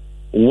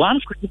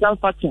 One critical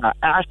factor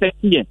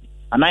affecting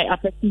and I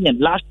affecting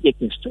last year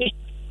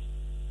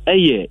a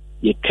year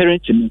your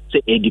currency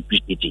say a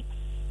depreciating.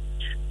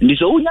 And this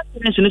whole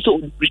currency is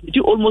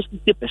depreciating almost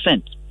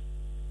 50%.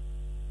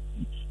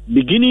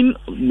 Beginning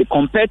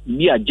compared to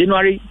year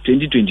January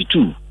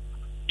 2022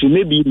 to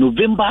maybe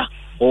November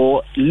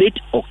or late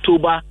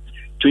October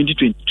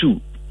 2022.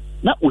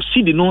 Now we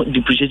see the no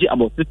depreciation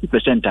about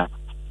 50%.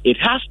 It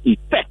has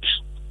effect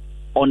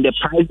on the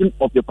pricing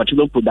of your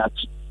particular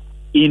products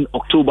in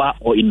October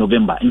or in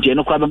November. In the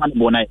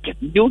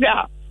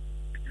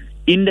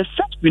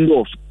first window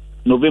of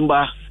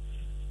November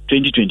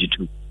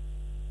 2022,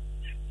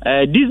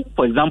 diesel,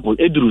 for example,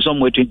 Edru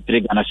somewhere 23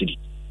 Ghana cedis.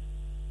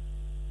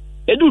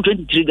 Edru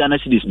 23 Ghana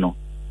cedis, no.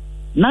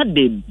 Not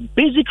the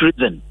basic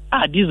reason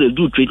diesel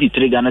do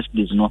 23 Ghana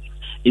cedis, no,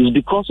 is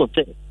because of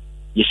the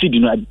you see, do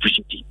not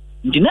appreciate it.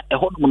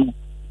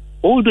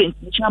 Although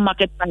international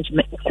market price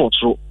may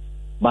cost,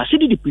 but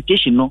city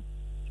depreciation, no,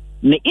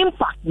 the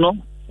impact, no,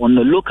 on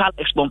the local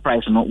export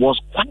price, no, was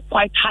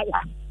quite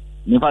higher.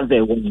 In fact,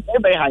 it was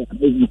very high.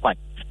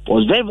 It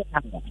was very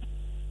high.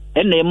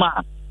 And the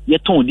man, you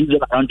told diesel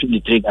around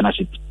 23 Ghana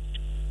cedis.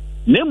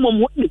 Then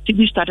when the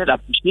city started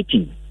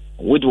appreciating,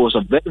 which was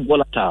a very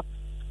volatile,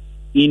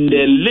 in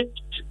the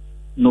late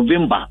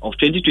November of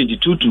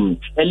 2022 to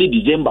early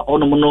December,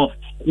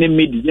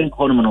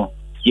 mid-December,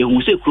 you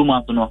will say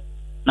Kruma,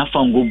 na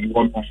fango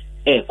buono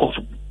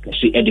coffee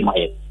kasi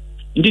edimaye.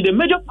 Indeed, the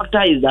major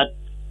factor is that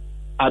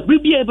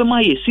Abribia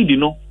Ebema CD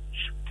no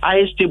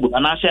I stable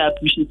and I say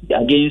appreciate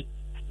against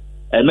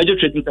major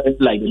trading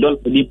currencies like the dollar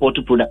for the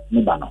imported product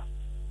Nebano.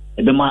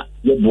 Ebema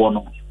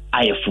buono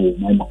I full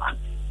my mark.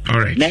 All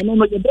right. Now,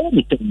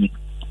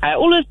 I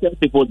always tell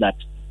people that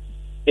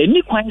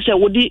any coin say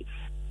what we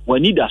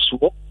need a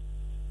swap,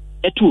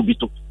 it will be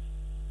tough,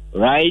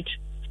 right?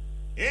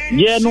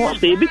 Yeah, no,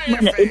 say big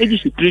man energy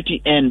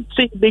security and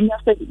say then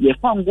say you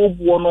found go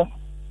buono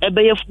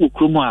ebe full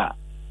kruma.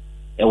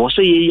 E was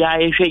say ya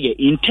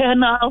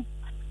internal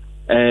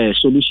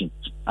solutions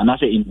and I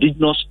say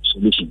indigenous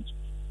solutions.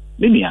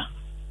 Mimia,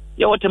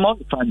 yeah, what about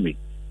the primary?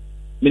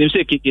 Meaning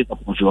say KK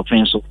upon your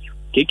friends, so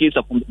KK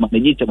upon the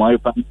manager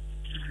Tamaripan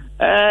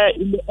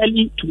in the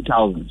early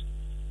 2000s.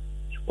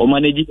 Or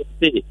manager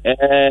say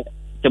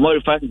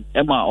Tamaripan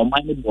Emma or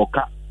Mine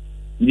Boka.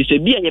 This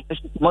is a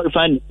person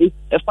modifying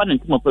a fund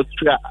and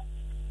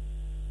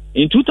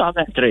in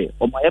 2003,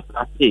 on my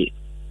say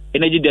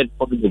Energy Debt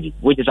Recovery,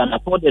 which is an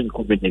afforded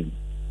recovery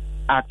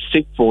Act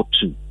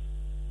 642.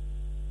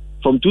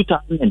 From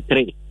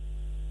 2003,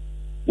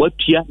 what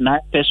tier 9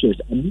 pesos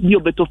and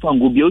you better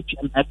fund will be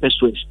 9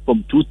 pesos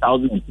from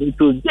 2003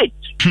 to date.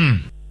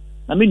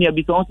 I mean, you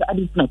because I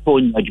didn't know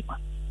for you.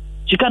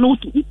 She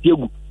cannot eat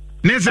you.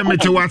 Neza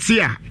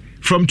Metewatia.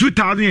 From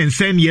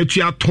 2007 yet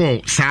you are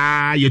tall,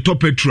 sa ye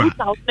top petra.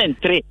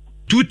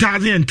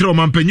 2003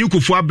 mampenyu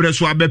kufu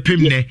abreso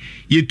abepimne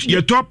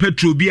ye top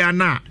petro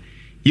biana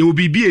ye will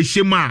be a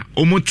shema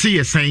omoti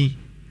ye saying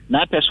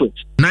 9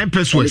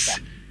 pesos.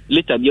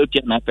 Later be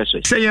 9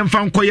 pesos. Say em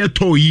fan koye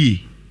to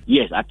yi.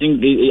 Yes, I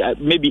think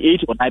maybe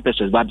 8 or 9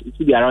 pesos, but it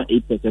should be around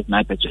 8 pesos,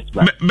 9 pesos.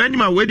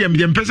 Benima, where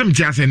them person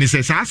tiasen is a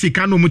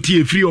Sikano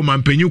Muti free or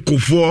Mampenyu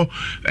Kufo,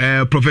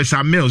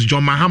 Professor Mills,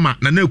 John Mahama,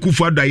 Nana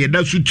Kufa,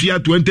 Yada Sutia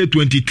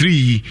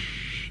 2023.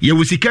 Ye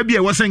was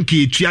Ikabia wasn't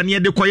key, Chiania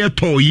de Koya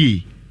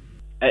Toyi.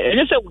 And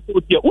you say,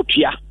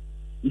 Utia.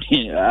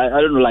 I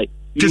don't know, like.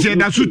 To say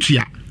that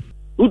Sutia.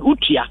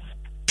 Utia.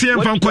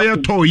 Tiam from Koya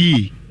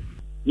Toyi.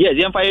 Yes,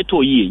 the Empire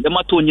Toyi,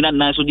 Yamatonian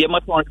Nice, so the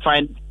Yamaton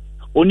find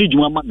only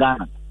Juma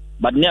Magana.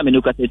 But near me,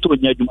 look at the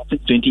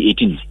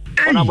 2018.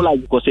 Honorable,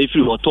 because if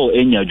you were told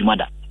any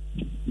Jumada.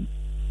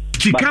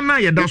 Chicana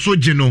Yadaso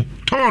Geno,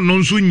 Torn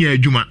on Sunya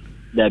Juma.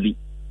 Debbie.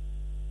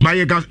 By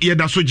a gas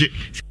Yadasoje.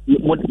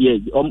 What year?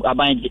 I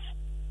bind it.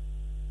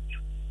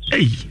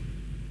 Hey.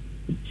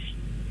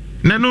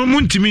 Nano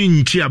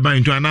Muntimin Chia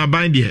bind to an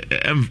bind the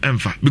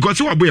Empha because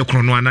you are boy a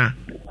chronoana.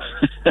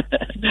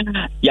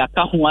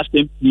 Yakahua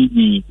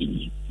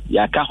simply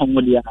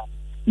Yakahomodia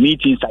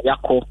meetings at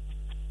Yako.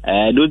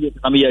 Those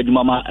come here,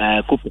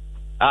 Mama Couple.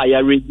 I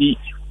already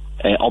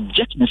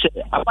objection.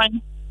 I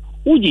find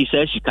Uji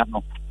says she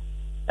cannot.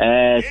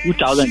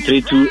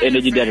 2003 to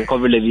Energy Debt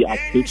Recovery Levy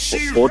Act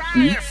 40.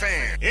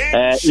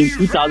 In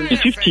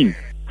 2015,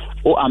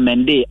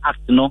 amende Act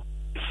no,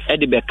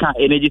 Edibeka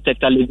Energy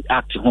Sector Levy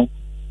Act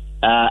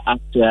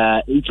Act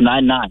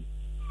 899.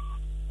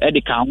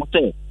 Edika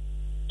say.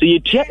 So you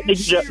check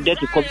Energy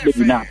Debt Recovery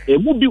Levy now.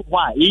 It would be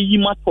why you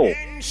must call.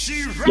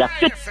 You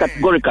set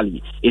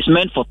categorically is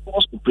meant for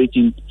forced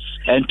operating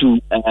and to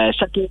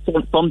settle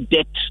some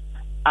debt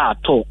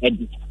at all.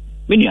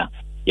 Minia,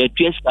 your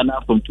TS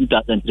canal from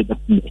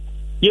 2003.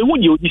 You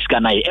would use this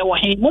canal.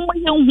 Hey, Mama,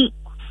 you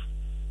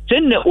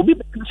send the Obi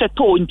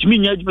Casato into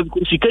Minia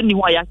because you can't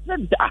why I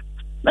said that.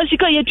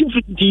 Nasika yet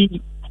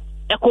 250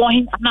 a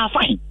coin and now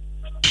fine.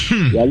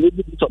 ya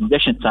leaving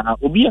subjection ta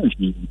obi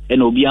anfi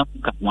and obi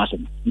anka wase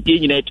nti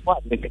nyina etwa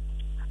adeke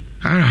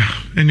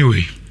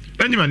anyway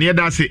Benjamin ya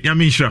dase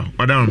nyame nshira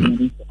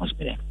wadan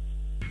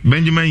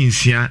Benjamin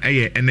Insia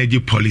energy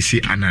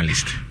policy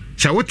analyst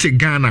cha wote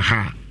Ghana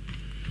ha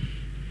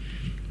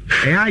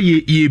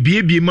ye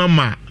biebie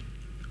mama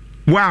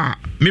wa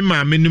me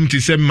maame nim te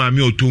se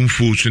maame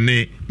otomfu so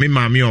ne me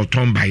maame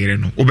otom bayere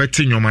no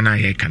obeti nyoma na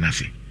ye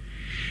kanase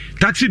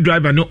taxi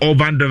driver no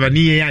urban driver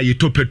ni ye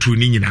to petrol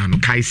ni nyina no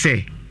kai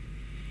se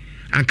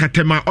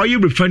ankatema oye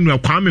refinery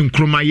Kwame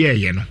Nkrumah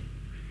ye no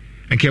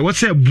nke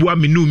wose bua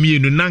me no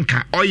mienu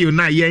nanka oye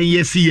na ye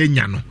yesi ye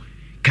nya no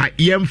ka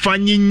ye mfa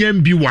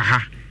nyanyam bi wa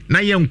ha na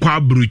ye nkwa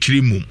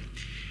abruchiri mum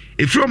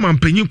efro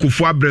mampanyin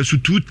kofo abresu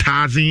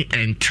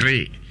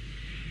 2003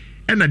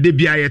 ena de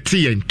bia ye te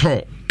ye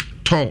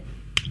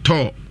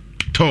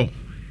to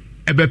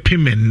ebe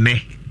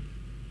pimenne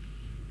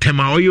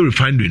tema oil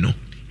refinery no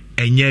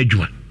enye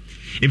adwuma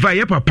in fact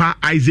ye papa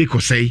Isaac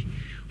Osei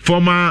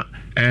former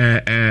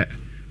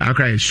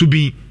akra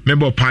Subi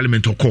member of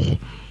parliament okoho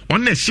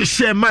on na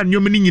hye man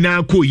nyom ni nyina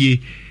akoye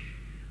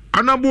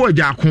anabo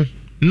ajako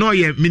no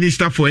ye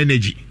minister for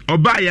energy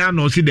oba ya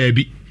no si da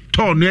bi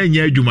to no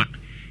enye adwuma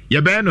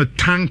ye be no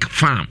tank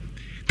farm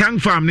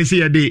ni se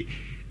ye de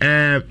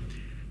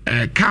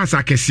cars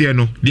akese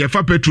no de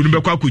fa petrol no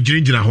be kwa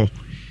kugirigina ho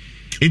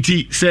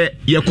nti se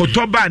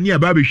yekoto ba ni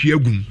aba behwe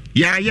agum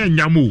ya ye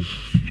nyamo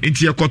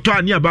nti yekoto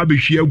ani aba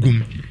behwe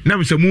agum na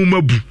me se mu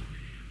mabu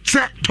se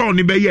to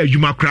ni be ye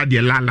adwuma kra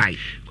de lalai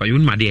kwa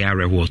yun ma de ya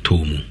rewo to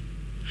mu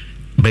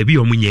baby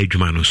o munye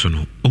adwuma no so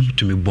no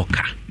omtumi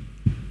boka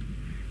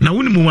na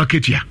woni mu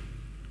maketia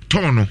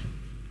to no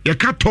ye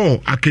ka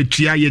to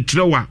aketia ye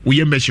trewa wo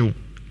ye mehyew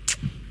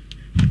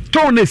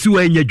to na si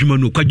wa nya adwuma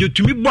no kwa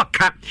jotumi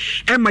boka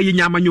ema ye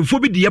nyamanyofo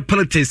bi de ye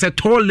politics se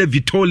to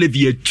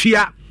levi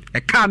atua e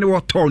ka ne wo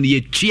to no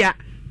ye tua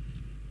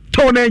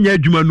to na nya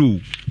adwuma no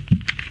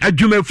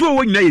adwumafo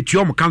wo nyina ye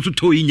tua mo kan so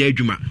to yi nya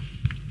adwuma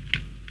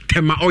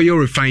tema oil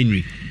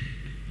refinery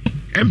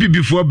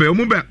MPP for be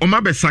omo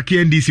be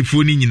sake NDC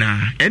fo ni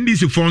nyina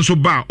NDC fo nso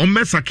ba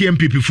omo sake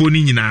MPP fo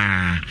ni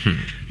nyina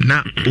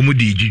na omo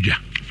di jidwa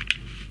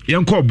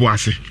yenko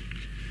boase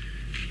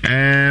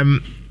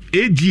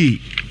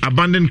AG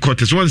abandoned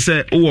quarters one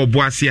say o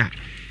boase a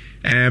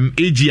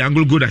AG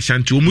Anglo Gold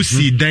Ashanti omo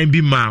si dan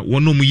bi ma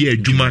wono mu ye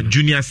adwuma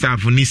junior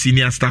staff ni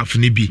senior staff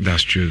ni bi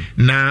that's true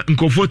na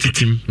nkofo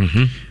titim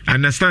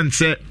understand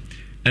say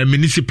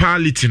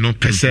municipality no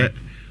pese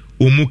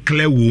omu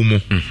clear wo mo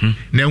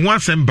na ho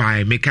asem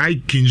bai mekai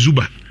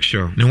kinzuba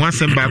sure na ho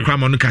asem bai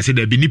kwama no kase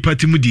da bi nipa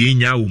timu de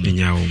enya wo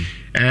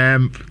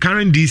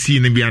current DC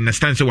ne bi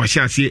understand so wa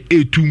sha se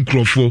etu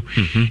nkrofo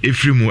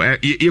efrimu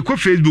ye ko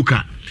Facebook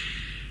a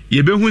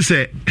ye be hu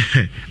se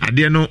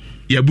ade no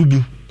ya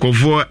bubu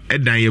kofo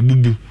edan ya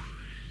bubu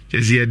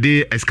je ye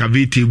de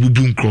excavate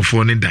bubu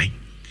nkrofo ne dan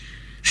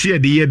si ye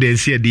de ye den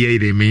si ye de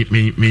ye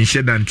me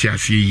shedan ti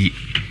ase yi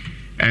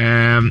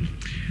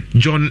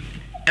John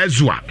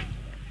Ezwa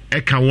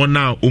eka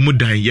wona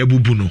omudan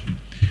yabubu no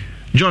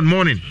John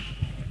morning.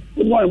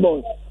 Good morning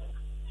boss.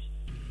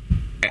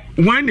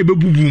 Why ne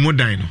bebubu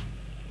omudan no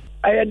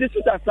I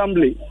district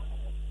assembly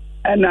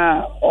and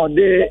or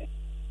the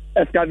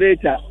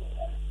excavator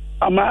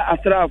ama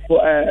asra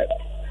for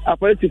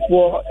appointed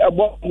for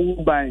ebo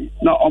muban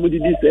na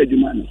omudidi se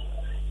adwuma no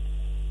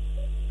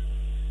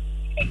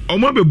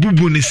omo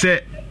bebubu ni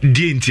se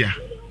die ntia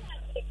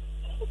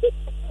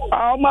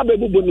omo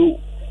bebubu no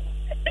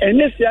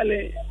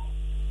initially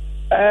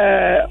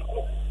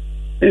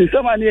in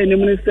some money any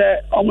minister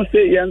almost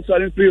say yan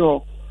sorry free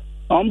ho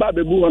on ba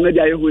bebu on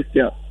the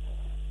hostel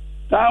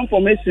some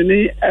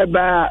information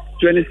about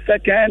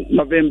 22nd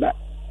November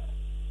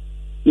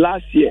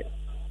last year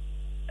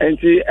and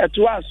it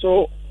was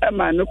so a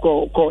man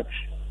court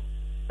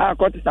our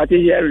court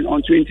started hearing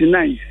on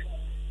 29th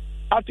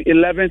up to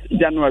 11th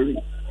January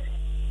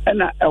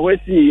and I was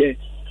here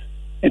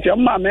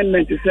and my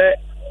amendment say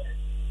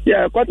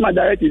yeah court my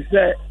directive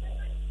say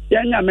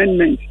any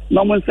amendment,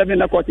 normal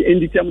 7 court and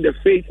determine the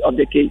fate of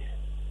the case.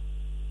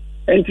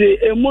 And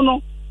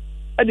Mono,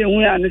 I didn't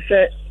want to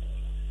say,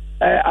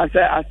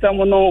 as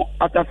someone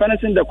after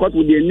finishing the court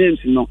with their names,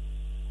 no,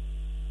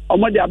 or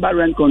more the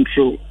rent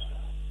control.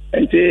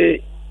 And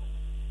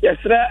yes,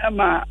 sir,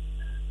 my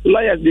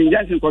lawyers been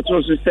dancing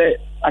control to say,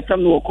 as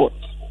some no court.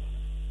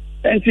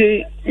 And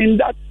in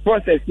that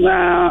process,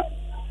 now,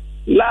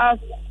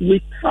 last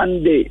week,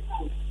 Sunday,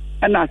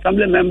 an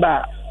assembly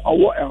member or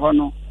what a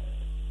honor.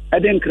 I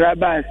didn't cry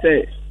by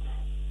say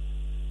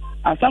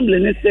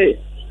assembly say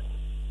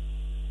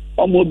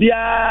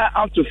omobia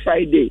out to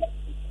Friday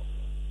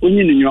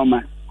onyi ni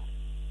nyoma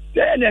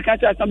say any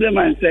catch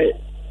assemblyman say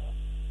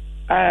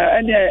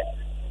any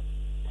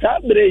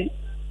sabre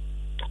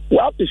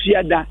wa to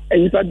fiada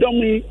enipa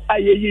domi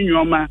ayeyi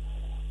nyoma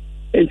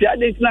enti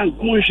ade na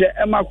nkomo hwe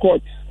ema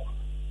court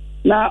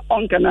na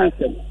on can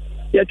answer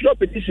your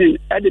petition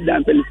at the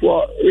dampen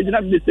for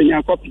original business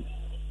your copy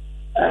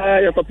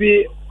your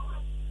copy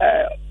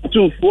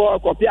to for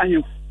copy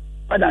and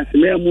father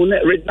me mu na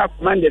original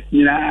commanders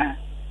nina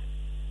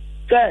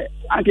say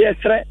anke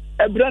yesre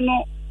ebre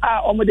no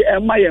a omo de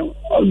ema yen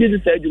obi de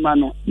say adwuma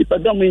no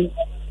dipadom yi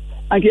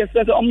anke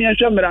yesre so omo yen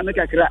hwemra no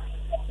kakra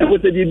enko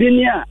se bibi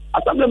ni a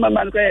assembly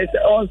member no say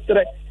on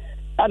stre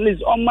at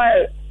least on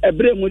my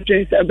ebre mu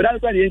twen say ebre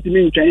ko de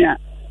ntimi ntwen a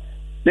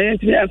na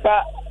ntimi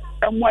enfa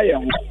emo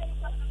yen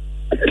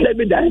le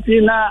bi dan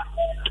ti na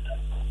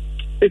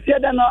efia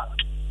da no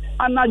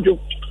anajo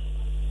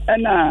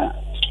ena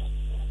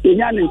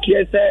enya ne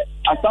ntie say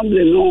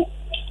assembly no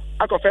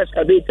akofes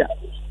kabeta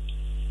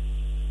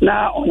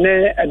na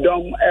one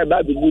edom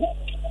eba bibu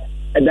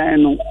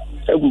edan no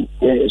egu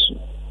yesu.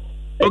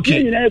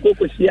 Okay,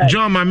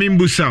 John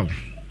Mamimbusaw.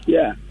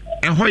 Yeah.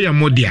 Eho ya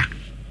modia.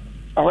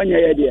 Ahonya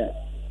ya dia.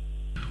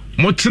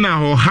 Motena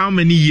ho how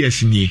many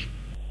years ni?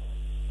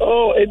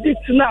 Oh, edit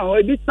na ho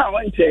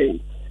nche.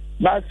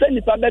 Ba se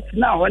nipa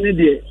betina ho ne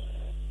die.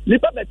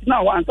 Nipa betina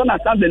ho ansa na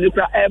assembly ni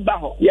kra eba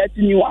ho. Yet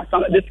ni wa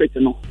assembly district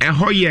no.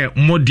 Eho ye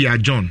modia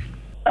John.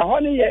 Eho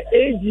ne ye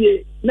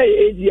AGA na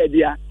ye AGA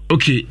dia.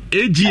 Okay,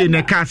 AGA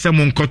ne ka se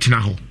mo nkotena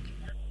ho.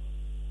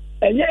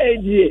 Enye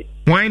AGA.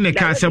 Why ne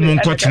ka se mo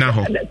nkotena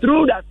ho?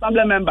 Through the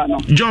assembly member no.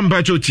 John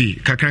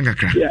Bachoti kakra.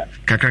 Yeah.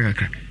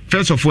 Kakra.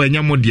 First of all,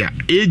 enya modia.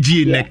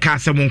 AGA ne ka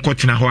se mo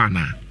nkotena ho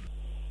ana.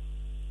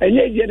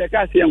 Enye AGA ne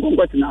ka se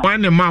nkotena ho. Why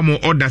ne mamo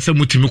order se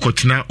mutimi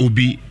kotena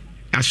obi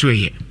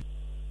asweye?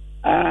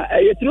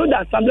 Through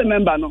the assembly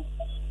member no.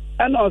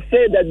 And I'll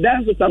say the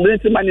dance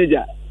stability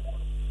manager.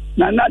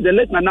 Na the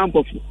late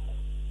Manampofu.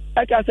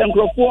 I can say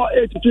microphone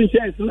 82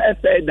 cents in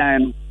FA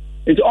dan.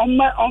 It's on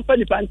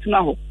the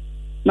pantina ho.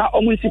 Now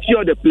almost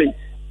secure the place.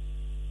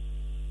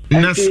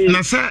 Na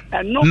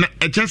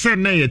just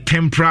a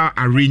temporary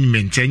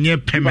arrangement and ye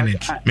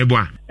permanent.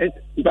 Meboa. It's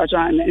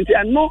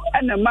no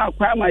and a mark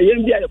my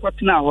young dear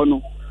Quatina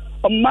Hono.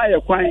 On my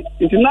acquaint.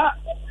 It's not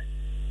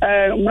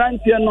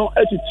Rantiano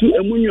 82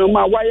 Emunio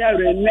ma wire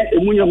and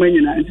Emunio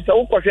Manina. It's a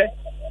okay.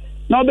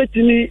 Now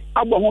betini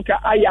Abohoka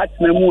Ayat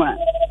Memua.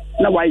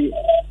 Na why?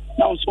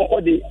 Now so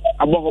odi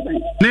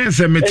abohoban.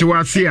 Nense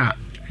metiwasia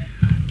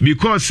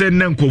because say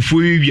nan kofu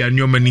wi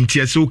anyoma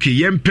ntia say okay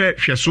yempe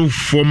hweso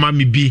forma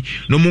me bi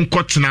no mun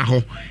kotena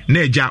ho na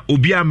eja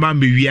obi amba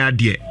me wi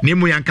ade ne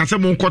mu yankase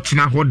mun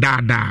kotena ho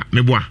daada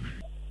meboa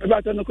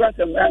about no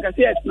kwasem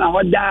yankase etena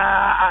ho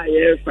daa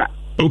ayefa.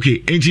 Okay,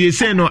 enti ye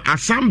say no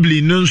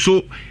assembly no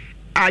so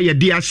aye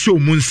dia show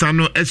mun nsa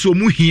no eso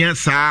mu hia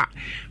saa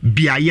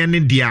biaye ne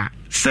dia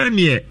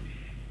sane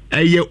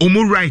eye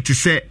omu right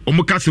say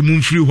omu kase mu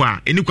mfiri ho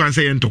a eni kwan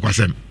say ye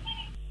ntokwasem.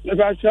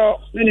 Never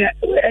so many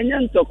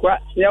enyan tokwa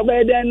ya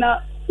obede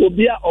na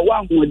obi a owa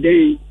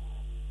ahode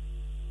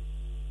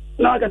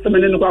na aka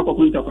semene no kwa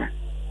kokuntokwa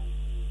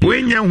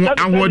we nya ho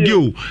ahode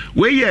o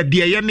we ye de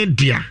ye ne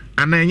dia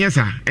ana enya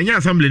sa enya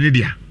assembly ne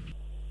dia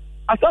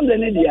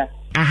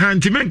aha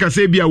ntimen ka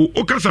se bia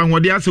o kasa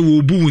ahode ase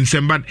wo bu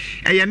nsemba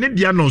eye ne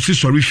dia no si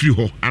sori firi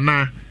ho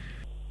ana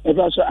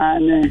never so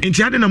ane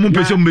nti ade na mo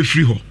pese mo be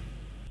firi ho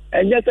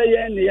enye se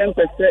ye ne ye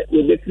mpese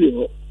we be firi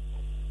ho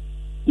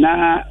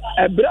na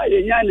ebra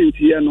ye nya ne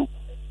ntie no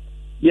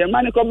ye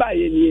mane ko ba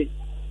ye nie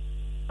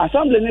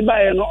assembly ne ba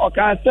ye no o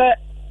ka se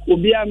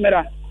obi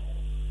amera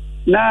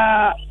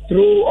na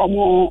through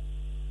omo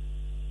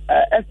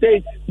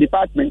estate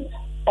department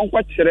on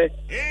kwatire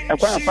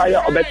ekwa fire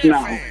obetina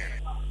ho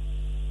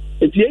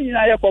etie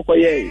nyina ye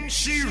kokoye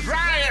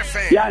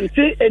ya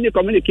nti any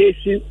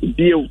communication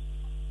deal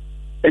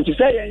enti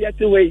say ye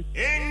yet way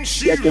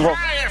yet ho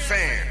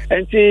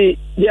enti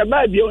ye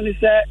ba bi oni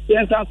say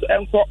yen san so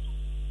enko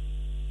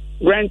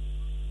rent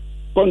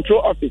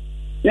control office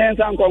yen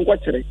san ko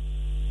kwatire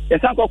ye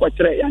san ko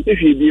kwatire ya nti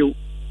hwe biu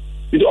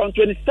it on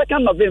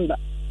 22nd November.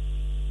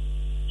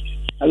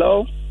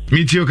 Hello?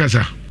 Meet you,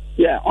 Kasa.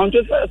 Yeah, on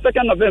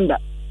 22nd November.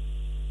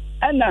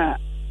 And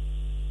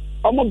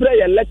I'm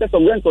bring a letter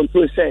from rent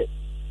control say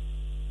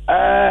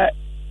a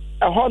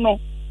hono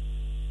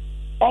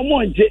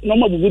almost no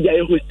more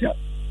Bubudia hostel.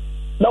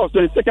 That was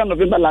 22nd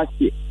November last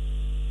year.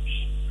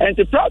 And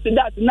to proud to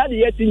that, not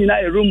yet in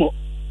a rumor.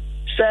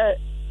 Say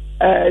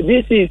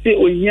this is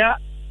here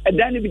a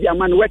dynamic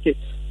man working.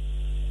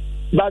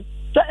 But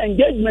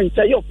engagement,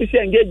 say your official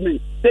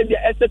engagement, say the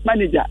asset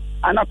manager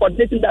and a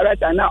coordinating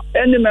director now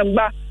any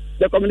member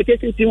the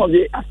communication team of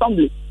the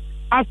assembly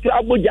after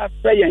Abuja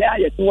prayer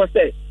here to was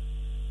say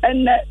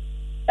and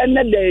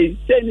they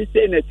say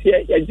that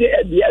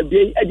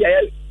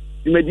here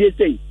immediate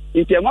say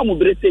in terms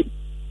of say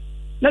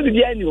na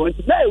be anyone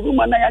na room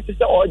na ya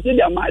say or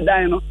dey am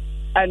dan no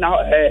and now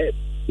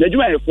the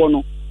juma for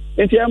no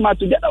in terms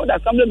together with the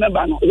assembly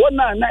member no one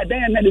na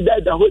dan na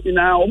the whole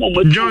na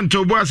John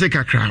Tobuase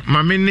kakra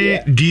mame ne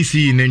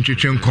DC ne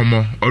ntwetwe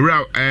nkomo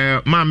ora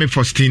mame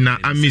Faustina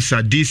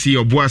Amisa DC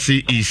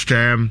Obuase East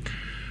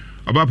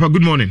Obapa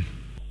good morning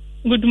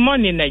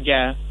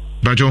Naja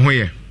Bajo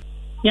hoye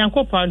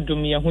Yankopon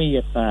dum ye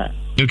hoye pa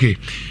okay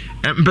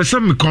mpesa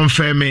me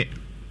confirm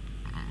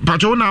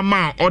Pacho na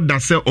ma order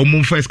say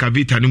omum first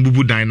excavator ni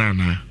bubu dan na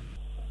na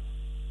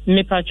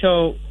me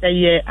pacho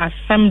a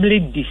assembly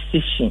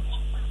decision.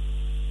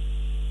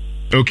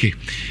 Okay.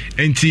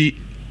 Enti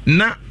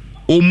na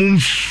omum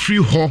free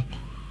ho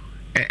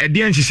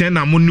the answer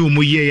na mo no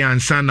mo ye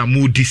ansa na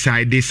mo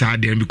decide this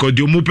then because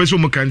the mo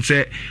person mo can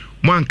say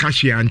mo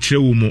ankashi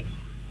ankyere wo mo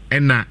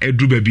na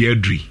edru ba bi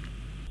adri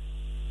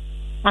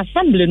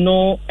assembly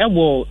no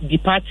ewo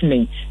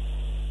department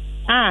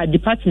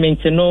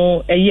department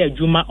no eye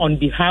adwuma on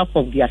behalf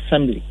of the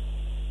assembly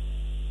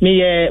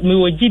me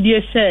wo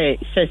gidie say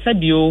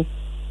sabio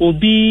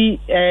obi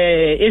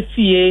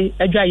efie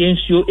adwa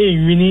yensuo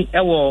enwini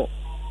ewo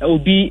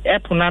obi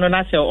eponano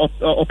na say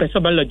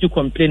opesobalogy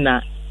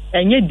complainer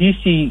enye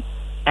DC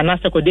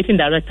anasa coordinating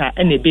director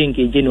and ebe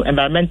engage no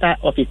environmental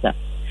officer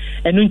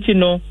enunti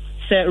no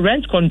say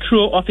rent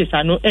control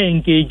officer no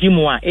engage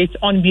mo it's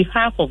on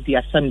behalf of the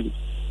assembly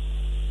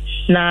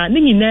na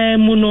nyina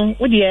mu no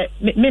wo de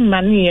me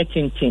mane ye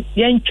chinchin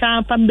ye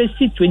ntwa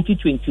pambesi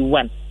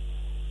 2021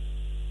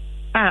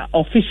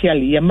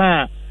 officially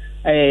yema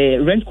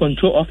rent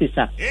control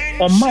officer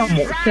or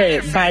mamo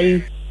say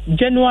by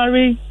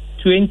January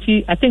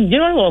 20 I think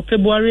January or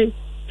February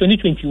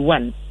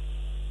 2021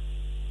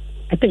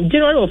 I think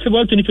January or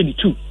February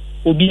 2022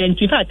 will be in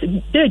fact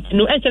date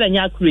no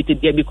actually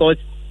created there because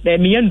the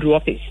Meandro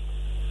office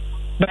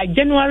by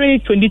January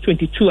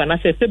 2022 and I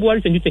say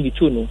February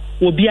 2022 no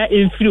will be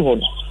in free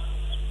home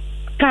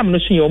come no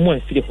see your more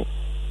free home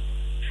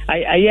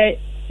I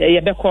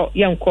yebeko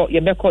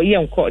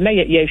yenko na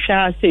ye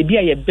sha say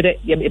bia ye bre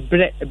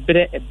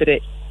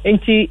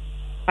enti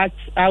at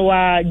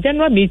our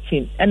general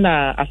meeting and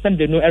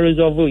assembly no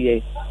resolve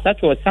ye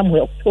that was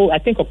somewhere October I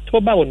think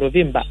October or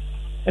November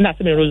and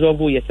assembly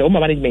resolve ye say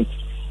management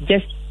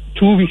just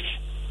 2 weeks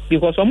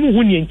because omo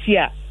hu ni enti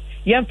a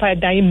ye mfa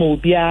dan mo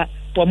bia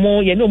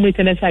omo ye no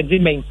maintenance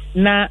agreement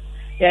na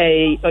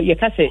ye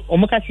ka say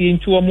omo ka say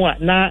ntu omo a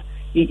na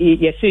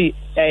ye say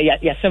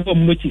ya several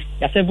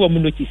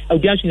notice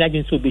audience in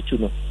agency obetu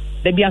no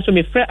there be so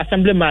me free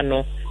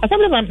assemblyman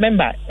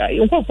member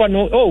unko for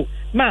no oh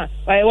ma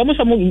wo mo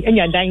so mo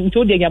enya dan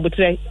nto de nya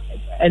botre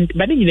and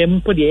but nyina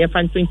mpo de ye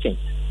fan twenchen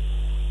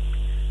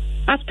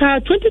after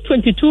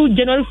 2022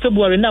 January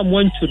February na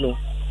mo ntu no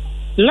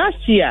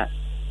last year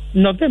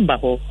November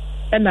ho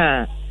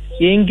na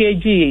ye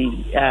engage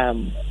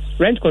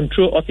rent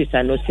control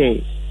officer no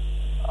say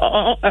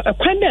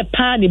kwanda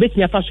pa ni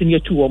betinya faso ni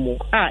etu omo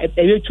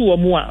etu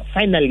omo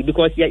finally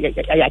because ya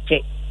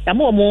check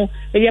omo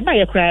ya ba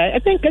ya cry I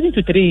think getting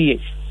to 3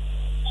 years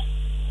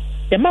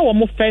the ma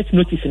omo first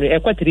notice no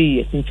 3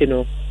 years nti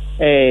no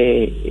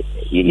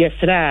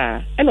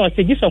yesra and o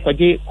say this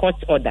okwaje court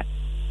order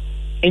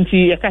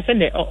nti ya ka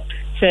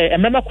say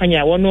remember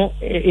kwanya wono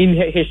in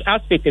his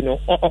aspect no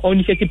on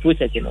initiative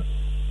process no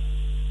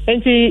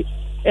nti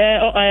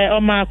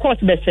ma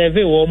court be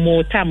survey wo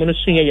mo time no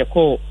so ye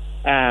call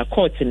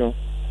court no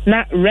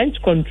na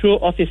rent control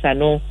officer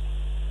no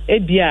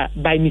ebia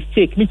by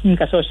mistake meeting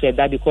ka so share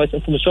that because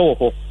information wo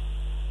ho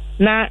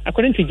na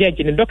according to judge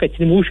the docket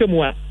ni mo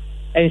hwemu a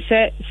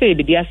say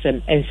be the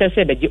asem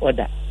say be the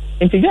order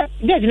and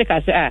judge ne ka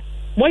say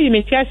mo yi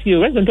me tiasi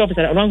rent control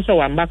officer around so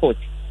one back out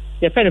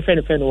the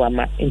friend one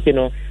ma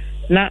no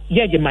na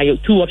judge my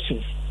two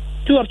options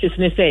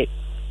ne say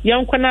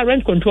yan kwana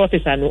rent control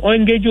officer no on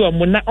engage you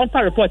mo na on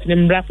report ni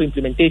mbra for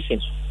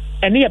implementation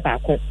and ye ba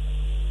ko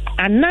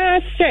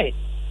ana say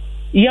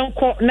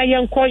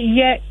yanko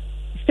ye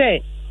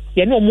say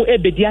ye no mu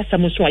ebedi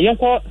asam so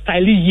yanko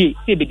file ye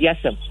say ebedi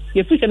asam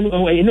ye fi say no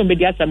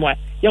ebedi asam a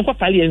yanko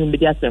file ye no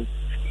ebedi asam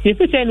ye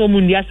fi say no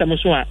mu ndi asam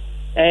so a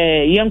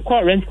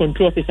yanko rent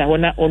control officer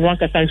hona onu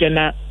ankasa nje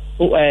na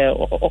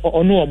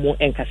onu omu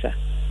enkasa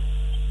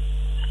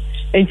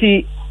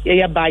enti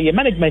ye ba ye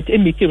management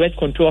emiti rent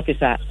control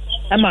officer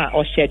ama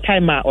o share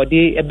time or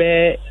dey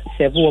ebe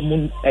serve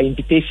omu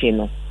invitation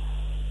no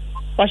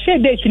or share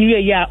date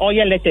ni ya or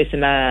your letters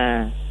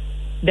na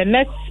the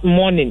next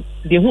morning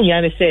the hu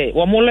yan say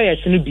wo mo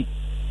lawyers no bi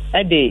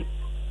e dey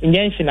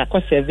injention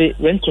akọ serve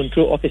rent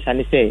control officer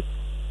ni say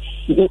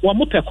wo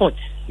mo per court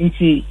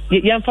nti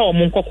yamfa wo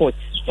mo court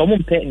wo mo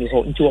per ni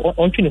ho nti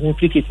on twi ni hu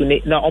free case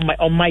ni na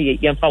on my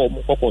yamfa wo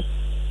mo court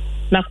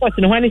na court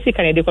ni hwan si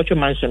kan e dey kọtwe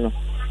mansion no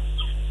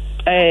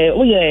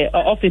we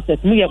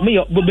officers me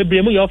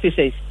bebre me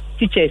officers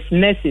teachers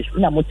nurses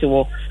na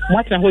motewo mo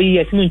atna ho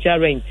years mu ncha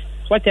rent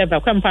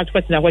whatever come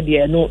part na what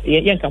there no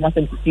yanka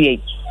wasem to see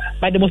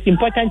but the most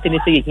important thing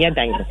is say here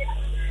dan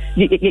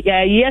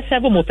yes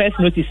have more first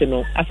notice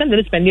no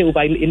assembly spend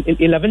over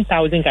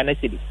 11,000 Ghana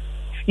cedis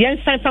yen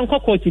sign fan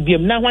court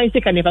biam na wan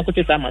say kan fa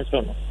court sama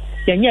so no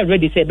yen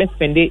ready say best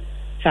spend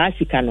sa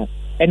sika no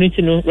enu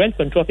nti no rent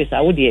control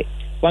officer wo de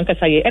wan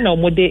kasa ye na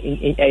omode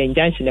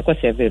injunction e ko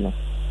serve no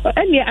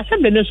and the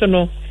assembly no so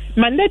no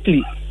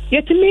mandatory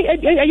yet me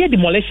a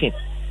demolition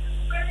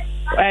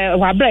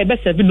wa bra be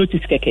serve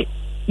notice keke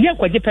yen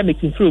kwaje permit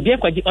through yen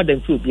kwaje order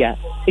through bia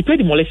it was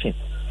demolition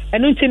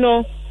and you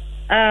know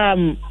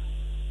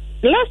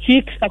last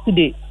week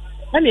Saturday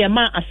when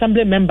the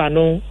assembly member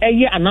no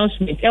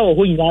announcement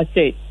ho yin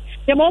say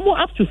dem almost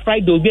up to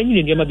Friday obi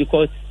anyi ne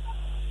because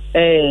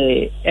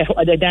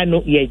the dan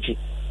no yeji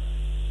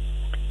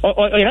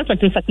or not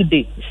until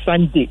Saturday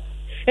Sunday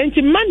and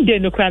Monday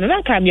no kra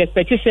na kan me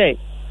expect say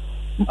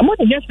more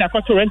than just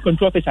a rent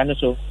control officer and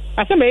so.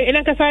 I say me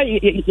enankasa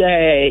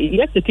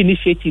yes the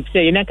initiative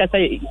say enankasa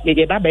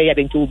ye ba ya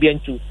den to be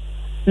into.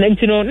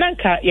 Nantino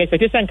nanka yes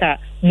sanka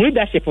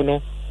leadership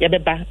no ye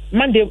beba.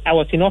 Monday I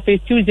was in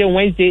office, Tuesday,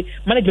 Wednesday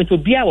management will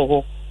be our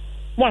ho.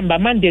 One by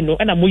Monday no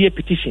and a moye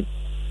petition.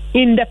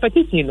 In the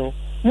petition no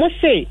mo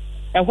say e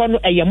ho no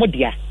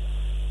eyemodia.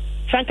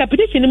 Franka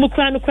petition mu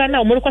kra no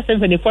na mo ko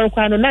 74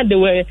 kra no na they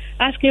were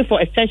asking for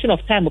extension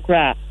of time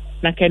kra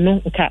na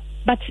kenu nka.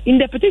 But in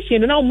the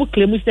petition now mo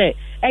claim say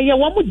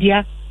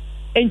eyewomodia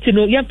enti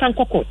no yemfa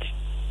court.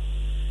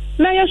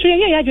 Na ya so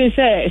ye ya dwen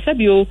say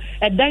sabio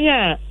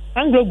edanya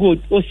Anglo Gold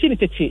o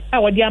sinitete a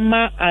wodi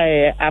ama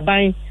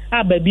aban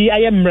ababi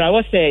ayemra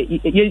wo say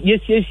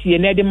yes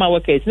na de ma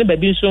workers na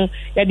babi so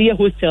ya de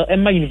hostel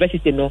emma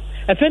university no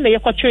afa na ye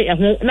kwotwe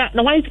eho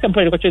na why it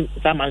compare kwotwe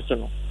saman so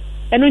no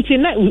and until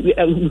now we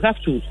have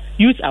to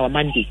use our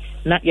mandate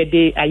na ye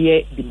de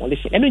aye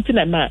demolition and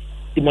until na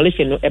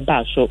demolition no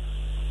eba so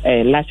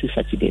last week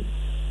Saturday.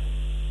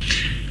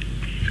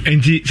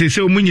 And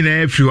say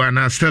omunyina everyone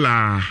na still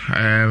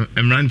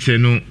emrante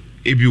no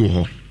ebi wo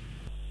ho.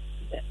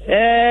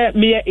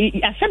 Me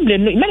assembly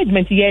no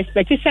management yes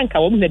expectation ka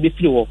wo na be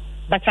free wo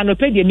but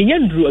anopedi me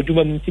nyandru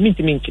aduma ntimi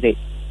nkire.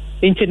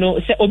 Enti no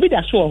say obi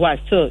da so ho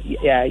still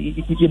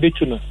ye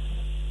betu no.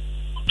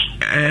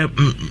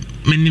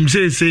 Menim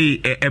say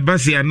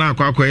ebase na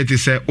akwa ete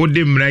say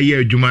ode mra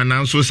ye adwuma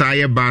na nso sa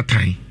ye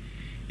batan.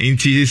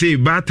 Enti say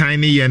batan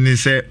ne ye ne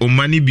say o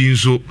mani bi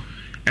nso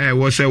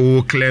wo say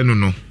wo clear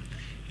no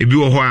ebi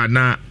wo ho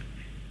na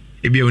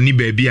ebi oni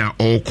baabi a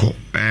okọ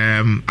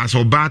as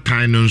o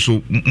batan no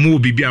nso mo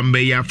bibi am be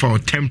ya for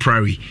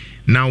temporary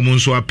now mo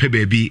nso apɛ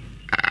baabi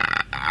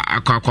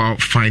akwa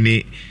find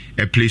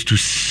a place to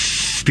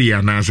stay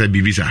and answer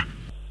bibisa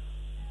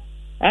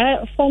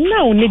for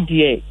now ne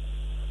die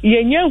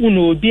yenya hu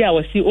no obi a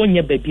wasi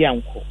onya baabi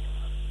anko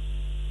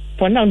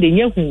for now de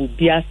yenya hu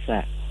obi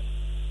asa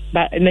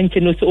but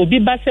nantino so obi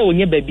ba say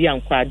onya baabi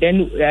anko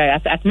then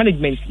at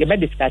management you be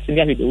discussing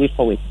the way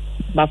forward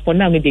but for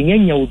now de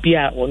yenya obi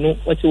a ono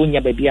wasi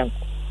onya baabi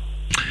anko.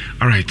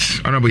 All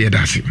right, honorable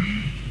Yedasi.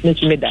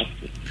 Nchime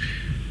dasi.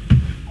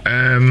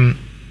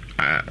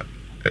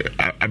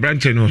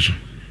 Abranche no so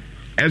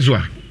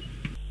Ezwa.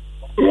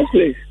 Yes,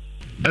 please.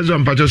 Ezwa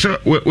mpacho so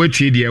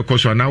wetie die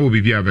ekoso na wo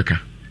bibia abeka.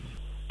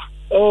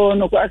 Oh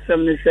no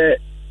kwasem ni say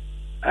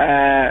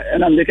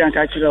and I'm making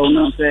catch it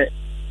on say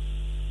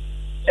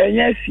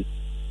enyesi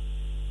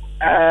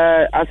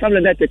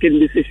assembly that taking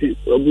decision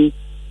obi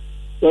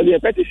so the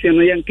petition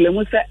no yen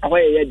claim say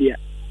awaye dia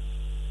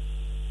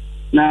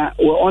na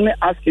we only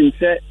asking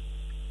say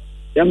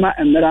yama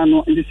emra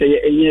no ndi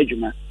say enye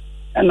adwuma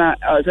na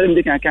so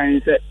dem kan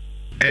kan say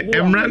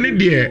emra ne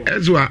de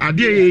Ezwa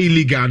ade ye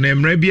illegal na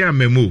emra bia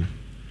amemo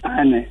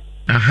ane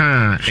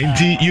aha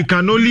and you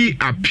can only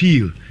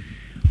appeal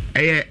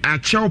a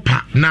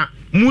chaupa na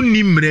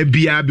muni mre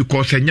bia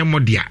because enya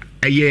modia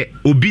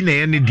obi na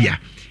ye ne dia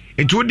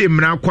enti wo de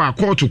mra kwa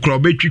court kro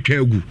betwitwa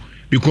agu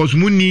because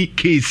muni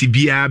case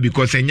bia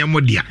because enya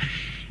modia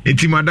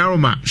enti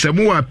madaroma se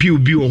mo appeal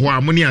bi wo ho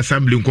a muni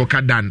assembly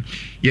nkoka dan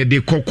ye de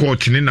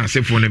court ne na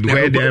sefo ne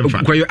because ye de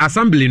emfa kwa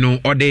assembly no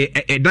or the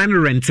dan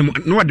rent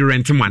no the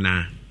rent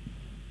mana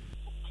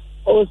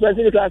oh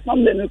specific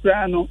assembly no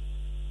kra no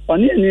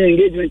oni any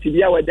engagement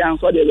bia we dan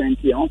so the rent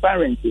on fan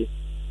rent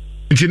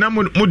nti na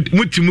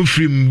mutimu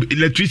free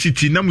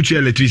electricity na mutu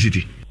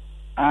electricity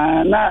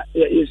na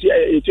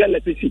you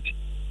electricity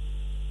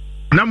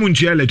na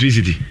mutu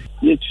electricity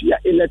you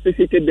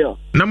electricity bill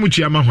na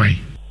mutu amahwan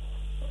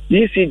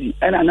ECD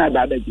and na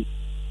babaji.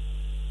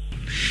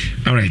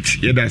 All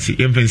right, yeah, that's it.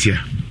 Infancy.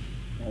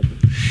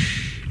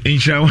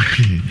 Inshallah.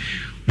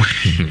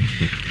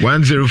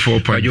 104.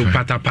 Kwajo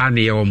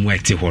patapane ya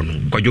omwete hono.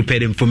 Kwajo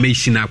pede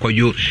information na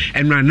kwajo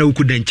enra na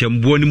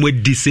ukudanchembo ni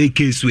mwedi say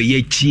case we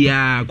ye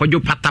chia. Kwajo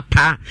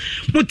patapa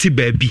muti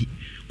baby.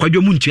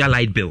 Kwajo muntu ya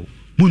light bill,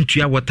 muntu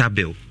ya water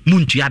bill,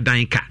 muntu ya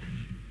danka.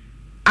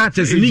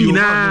 Artist ni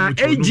nyina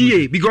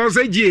AGA because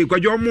AGA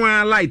kwajo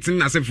mo light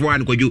na sefo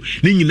an kwajo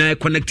ni nyina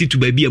connected to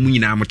baby amu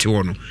nyina amote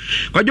hono.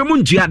 Kwajo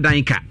muntu ya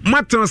danka.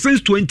 Matter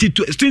since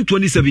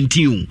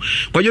 2017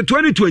 kwajo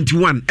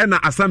 2021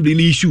 ena assembly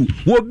ni issue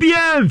wo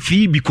bia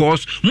mfi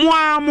because mo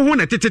ho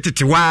na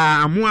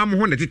tetetewa mo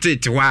ho na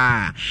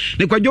tetetewa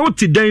ne kwajo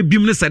ti dan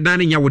bim ne sedan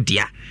nya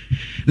wodia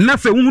na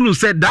fe hunu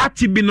se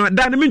that bi no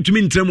dan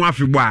mentumi ntremu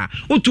afebo a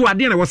otu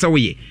ade na wosa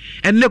woye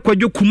enne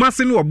kwajo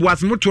kumase ne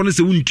oboase moto no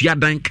se wuntua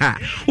danka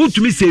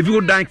utumi save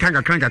wo dan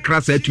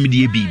kakra sa atumi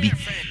de bibi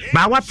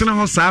ba watena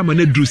ho saa ma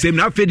na duru sem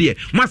na afa de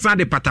masa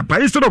de patapa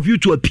instead of you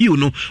to appeal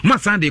no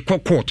masa de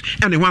court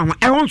ene ho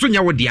e ho nso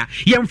nya wo dia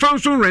ye mfa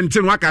nso rent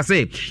no aka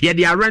say ye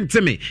de rent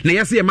me na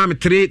ye say ye ma me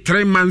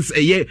 3 months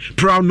a year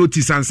proud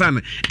notice ansan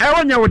e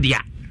ho nya wo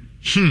dia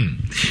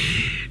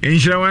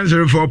Insha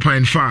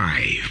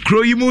 104.5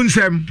 Crow you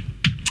munsem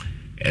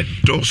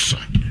edoso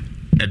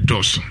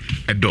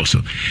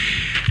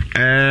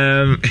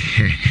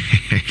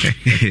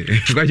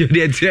kwajo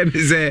de tell me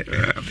say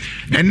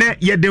ene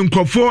ye de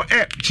nkofo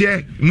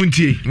che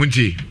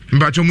muntie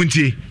mpacho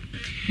muntie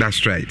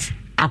that's right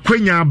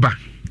akwanya aba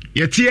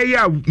yɛtie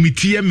ya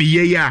metie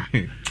meye ya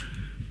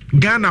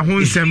Ghana ho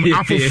nsɛm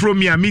afoforo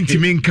mi a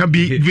mentimi nka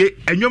bi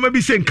enwoma bi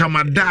se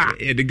nkamada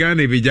the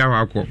Ghana bi ja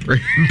akɔ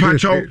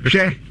mpacho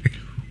hwɛ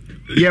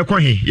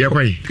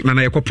yɛkɔ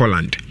na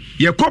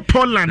yɛkɔ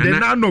Poland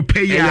na no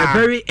pay ya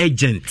very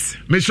urgent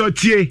me so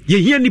tie ye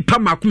hia nipa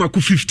makomako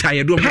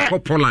 50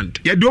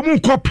 yɛdo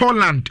mo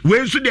Poland we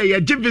nso de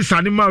yɛgye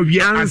visa ne ma wi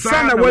ansa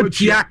na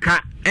watua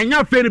ka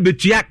enya fere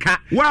betua ka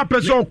wa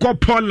person call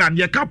Poland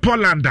ye ka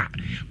Poland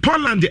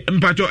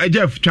mpacho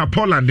eje twa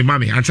Poland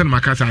mami ansa na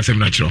makasa asem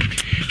na chiro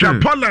twa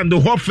Poland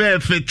ho fe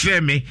tre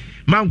me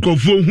man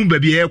krofo hu ba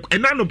bi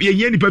ena no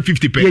ye nipa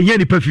 50 pe ye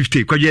nipa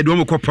 50 kwa ye do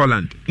mo call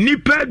Poland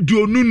nipa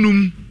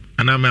duonunum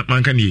ana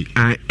man kan yi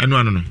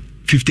eno no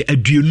 50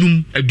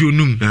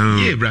 aduonum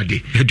yeah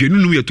brade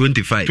aduonum ye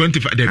 25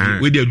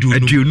 we dey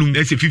aduonum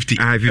that's 50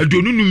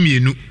 aduonum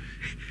mienu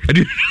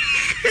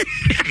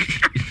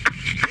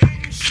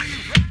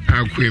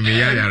akwemi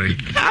yare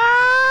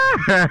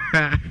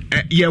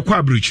yɛkɔ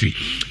abrokyire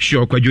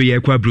sure kwadwo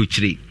yɛkɔ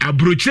abrokyire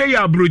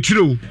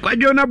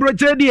kwadwo na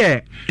abrokyire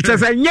deɛ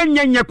sɛ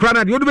nyanya kora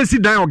na deɛ wode bɛsi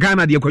dan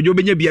ɔghana deɛ kwadwo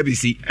bɛnya bia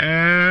bɛsi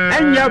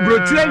ɛnyɛ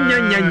abrokyire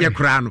nyanya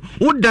kora no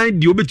wo dan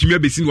deɛ wobɛtumi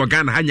abɛsi no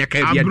ɔghana ha nyɛ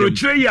ka bia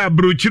abrokyire yɛ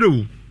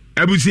abrokyire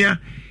abusua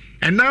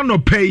ɛna no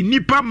pay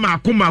nipa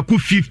mako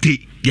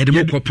 50 yɛde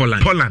mo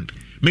kɔ Poland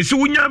mesi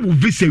wonya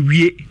visa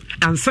wie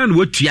ansa na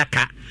watua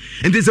ka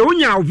nti sɛ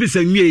wonya visa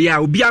wie ya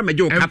obi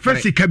amagye wo ka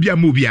fɛsi ka bia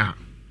mo bia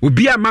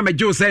obi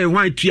amagye wo sɛ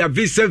hwan tua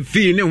visa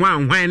fee ne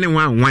hwan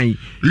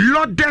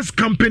Lourdes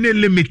Company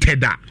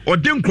Limited a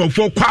ɔde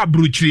nkrɔfo kɔ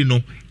abrokyiri no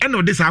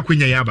ɛna ɔde saa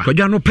akwanya yaba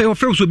kwadwa no pɛ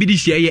ɔfrɛ so bi di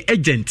hyia yɛ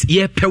agent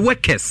yɛ pɛ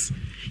workers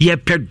yɛ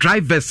pɛ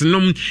drivers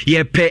nom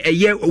yɛ pɛ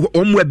ɛyɛ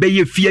ɔmo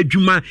ɛbɛyɛ fie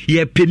adwuma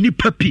yɛ pɛ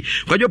nipa pi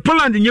kwadwa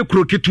Poland nyɛ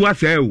kuro ketewa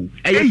sɛ o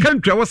ɛyɛ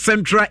country wɔ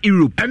Central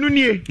Europe ɛno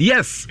nie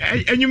yes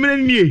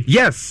ɛnyumene nie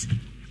yes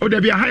o da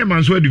bia high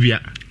man so adubia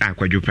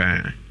kwadwo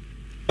pa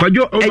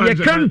kwadwo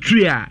ɛyɛ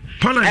country a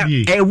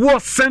ɛwɔ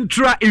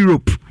Central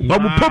Europe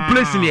ɔmo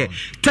population yɛ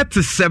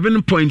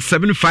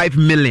 37.75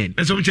 million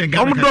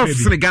ɔmo dɔ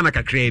sene Ghana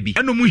kakraa bi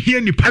ɛno mo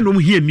hia nipa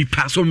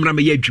so mmra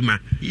mɛyɛ adwuma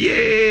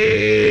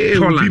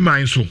Poland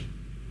man so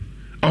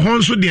ɔhɔ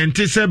nso deɛ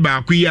nte sɛ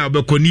baako yi a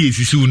wobɛkɔ ne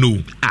yɛsisiw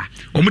no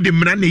ɔmo de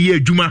mmara na ɛyɛ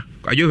adwuma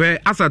kwadwo hwɛ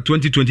asa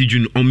 2020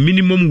 June on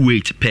minimum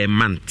wage per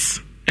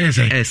month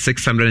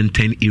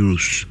 610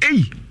 euros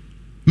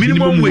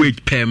minimum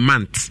wage per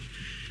month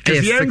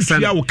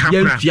yɛntua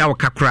wo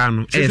kakra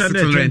no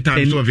 610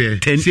 euros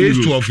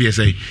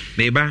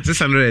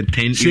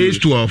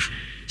 610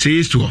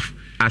 612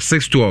 at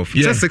 612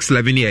 yeah.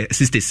 611 yeah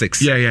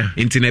 66 yeah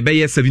into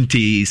nebeye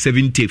 70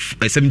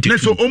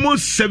 so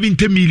almost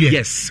 70 million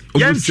yes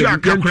yentua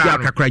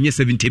kakra nye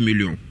 70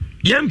 million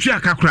yentua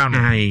kakra no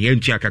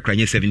yentua kakra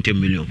nye 70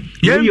 million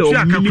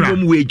yentua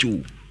minimum wage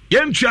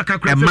yentua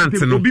kakra a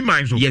month no obi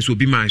man so yes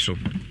obi man so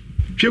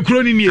hwe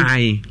kro ni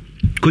nie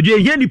koje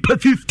ye ni pa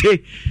 50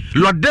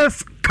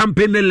 Lourdes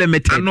Company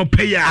Limited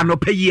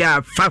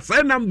anopeya fast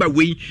number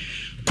we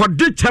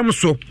kɔde kyɛm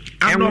so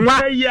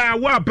anɔpɛ yi a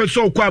woapɛ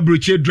sɛ ɔkɔ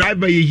aburokye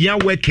driver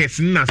yɛhia workers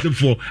no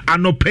nasefo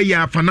anɔpɛ yi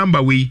a fa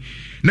number wei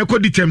na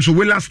kɔde kyɛm so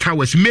Willas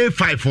Towers May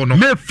 5 no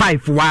May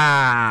 5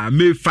 waa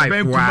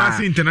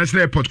Kumasi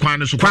International Airport kwan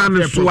no so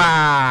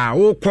waa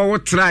wokɔ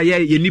wotra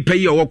yɛ nipa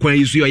yi ɔwɔ kwan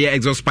yi so yɛ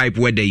exhaust pipe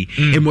wɛda yi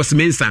Amos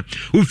Mensa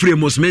wofiri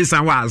Amos Mensa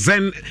hɔ a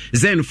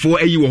zen for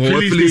ayi wɔ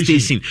hɔ filling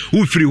station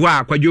wofiri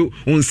hɔ a kwadwo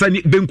onsa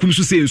benkum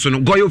so sei so no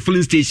Goyo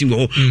filling station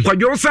wɔ hɔ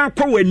kwadwo san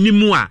kɔ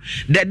w'animu a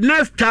the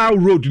next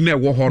town road na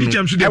ɛwɔ hɔ no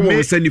ɛwɔ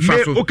nsa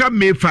nifa so oka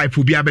May 5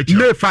 obi abɛkyerɛ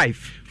May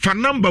 5 for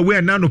number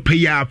where na no pay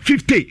ya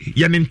 50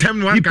 ya ntem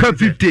no anka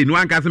 50 no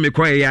anka se me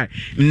koye ya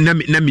na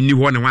me ni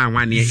ho na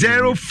wan ne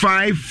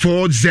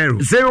 0540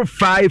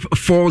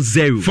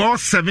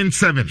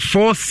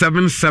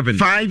 477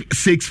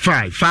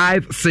 565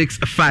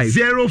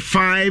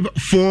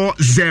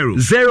 0540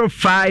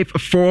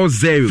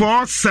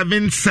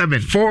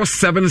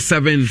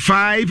 477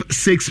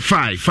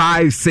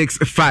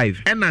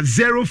 565 and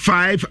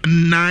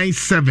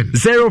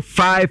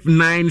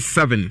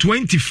 0597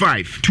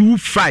 25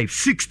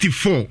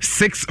 64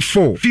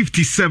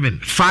 57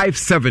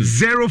 57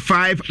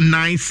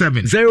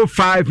 0597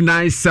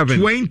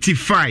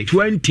 25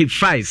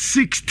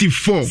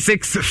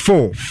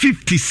 64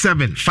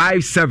 57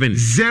 57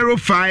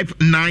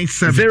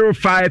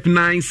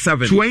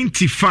 0597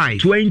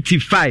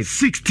 25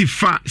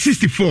 64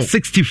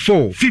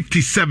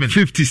 57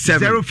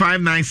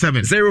 0597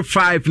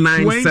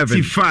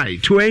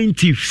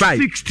 25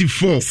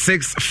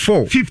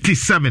 64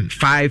 57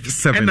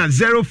 57 and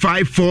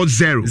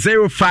 0540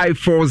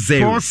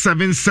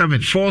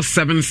 0540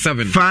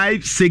 477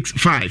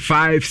 565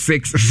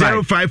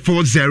 565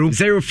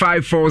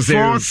 0540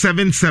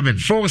 477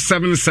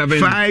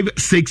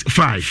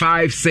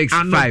 565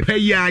 anɔpɛ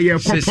yi a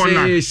yɛkɔpɔ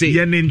na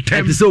yɛne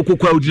ntɛm ɛte sɛ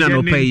wokɔkɔ awudi na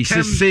anɔpɛ yi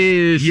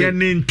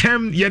yɛne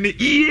ntɛm yɛne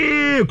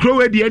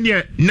kurowa deɛ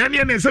neɛ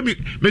naneɛ ne sɛ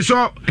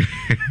mesɔ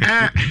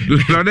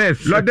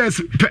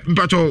Lodes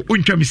mpatɔ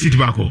wontwa me seat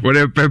baako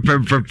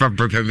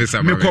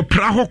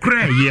mekɔpra hɔ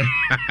koraa ɛyɛ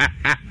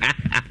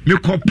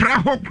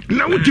mekɔpra hɔ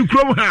na wote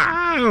kurom ha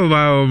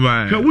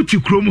ka wote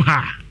kurom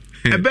ha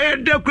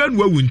ɛbɛyɛ da koraa ne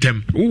wawu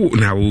ntɛm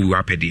na wowu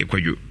apɛdeɛ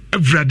kwadwo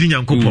awurade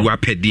nyankopɔn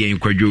apɛdeɛ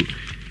nkwadwo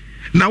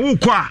na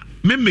wokɔ a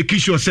me make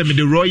sure sɛ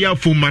mede royal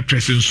foam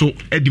mattress nso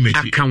adi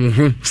m'akyi aka wo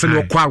ho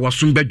sɛne wɔkɔ a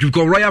wasom bɛdwu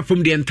because royal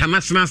foam the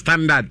international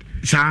standard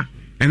saa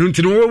ɛno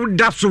nti no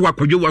woda so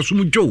wakwadwo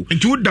wasom dwo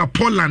nti woda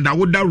Poland a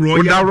woda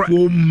royal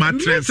foam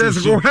mattress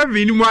so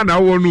heavy ni mu ana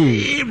wo no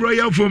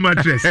royal foam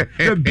mattress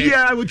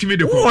biara wotumi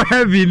de ko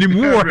heavy ni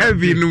mu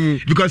heavy ni mu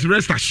because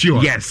rest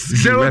assured yes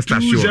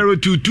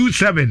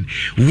 020227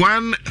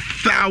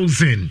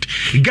 1000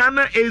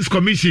 Ghana AIDS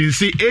Commission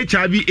say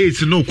HIV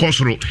AIDS no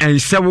kosoro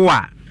ɛnhyɛ wo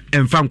a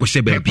ɛmfa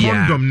nkɔhyɛ baabia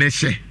condom ne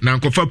hyɛ na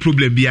nkɔfa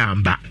problem bi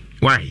amba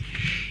why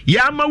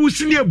yama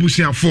wusini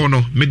abusuafoɔ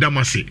no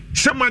medamase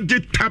sɛ magye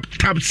tap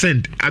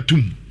send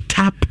atum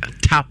tap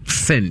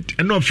send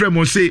ɛna ɔfrɛ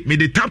mo say me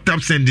de tap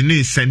send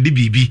ne send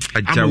bibi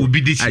ama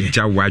obi de hyɛ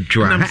agya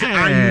wadwoa na say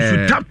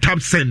ayu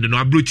tap send no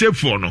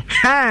abrochefoɔ no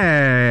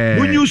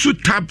when you so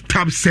tap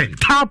send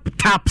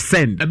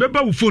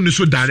ɛbɛba wo phone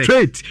so direct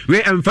straight we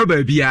ɛmfa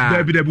baabia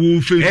baby wo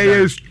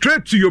face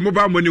straight to your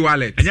mobile money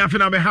wallet ɛnya fe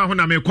na me ha ho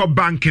na me kɔ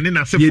bank ne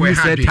na se for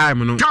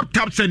time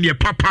tap send ye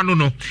papa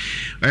no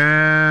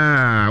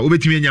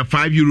obetimi nya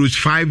 €5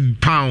 £5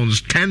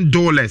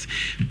 $10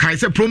 kai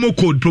say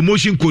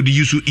promotion code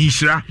use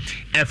Insra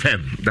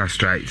FM.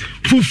 That's right.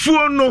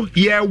 Fufuo no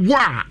ye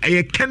wa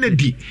ye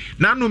Kennedy.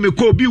 Na no me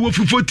ko bi wo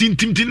fufuo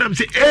tintim nam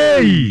say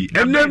hey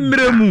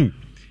enemremu.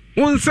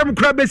 Onsem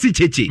kra besi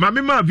cheche. Ma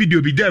me ma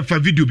video bi there for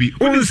video bi.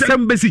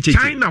 Onsem besi cheche.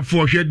 China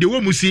for hwe de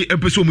wo mu si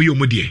empeso mu ye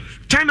mu de.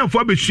 China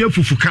for besua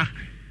fufuka.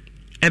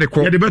 Ede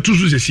ko. Ye de betu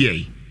so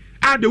sese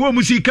de wo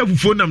mu si ka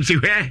fufuo nam say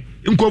hwe.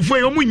 Nkofo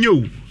ye mu nye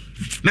o.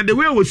 Na the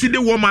way we see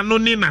the woman no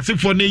ne na se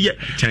for ne ye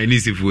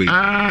Chinese fufuo.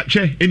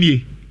 Che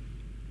enie.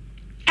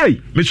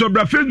 Hey, Mr.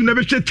 Brafeld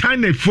never said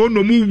China phone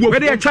no move. Where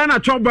they China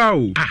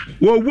trouble?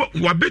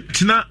 Wa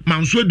betina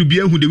manso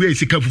adubia hu the way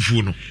sika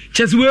fufu no.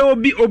 Chese we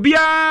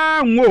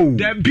obia wo.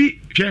 There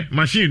be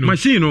machine no.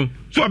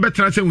 So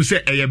betina say we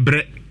say eye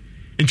bre.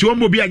 Nti wo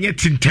mo bi anye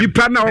tintam.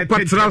 Nipa na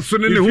okwatra so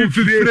ne hu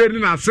fifire ne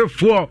na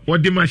asefo.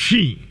 What the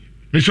machine.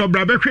 Mr.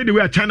 Brabekwe the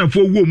way China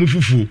for wo mu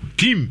fufu.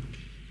 Team.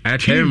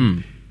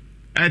 Atem.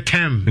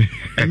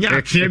 Enya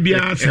atia bia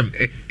asem.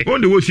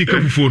 On the wo sika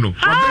fufu no.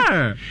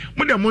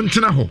 Mo de mo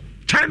ntena ho.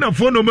 China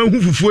for no man who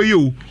fufu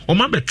you o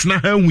ma betena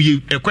ha hu ye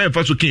ekwa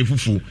efa so kan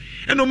fufu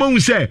eno ma hu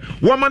se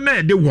wo ma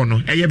na de wo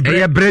no eye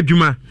bre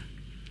dwuma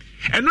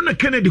eno na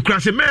Kennedy kura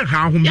se men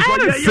ha ho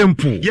because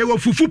simple ye wo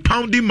fufu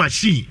pounding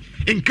machine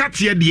in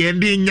katia de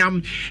ende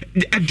nyam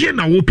ade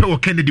na wo pe wo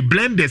Kennedy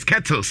blenders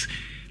kettles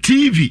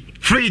TV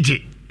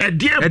fridge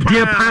Dear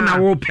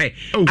pana wope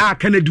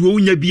Kennedy wo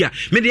nya bia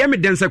me de me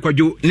dense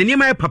kwadwo ne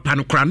niam e papa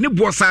no kra ne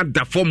bosa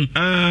da fom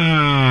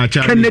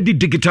Kennedy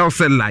digital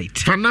satellite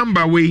for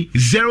number way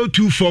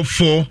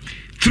 0244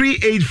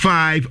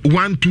 385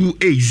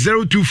 128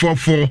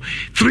 0244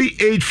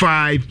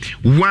 385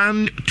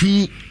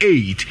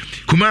 128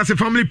 Kumasi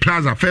Family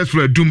Plaza first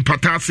floor Adum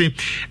Patasi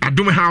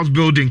Adum House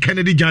Building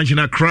Kennedy Junction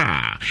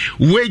Accra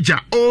Wager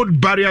Old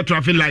Barrier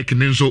Traffic Light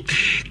Nenso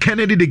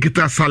Kennedy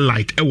Digital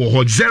Satellite ewo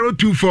hot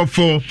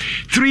 0244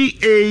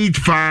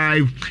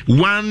 385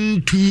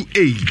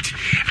 128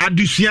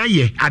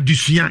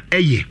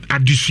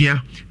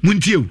 Adusua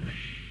muntie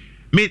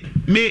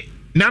me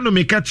nano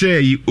me catch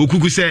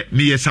okuku say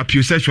me ye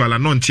sapiosexual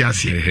and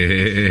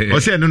nontiase o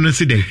say no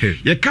se de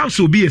ye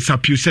council be a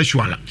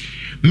sapiosexual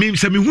me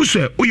se me hu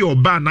so o ye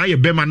oba na ye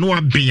bema no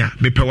abia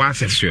me pe wa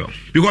asem sure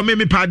because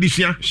me pa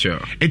adisua sure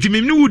enti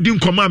me ni wudi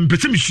nkoma me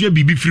pese me sua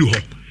bibi free ho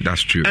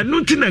that's true and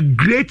nothing a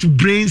Great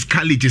Brains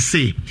College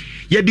say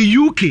ye the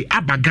UK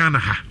abagana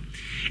ha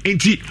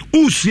enti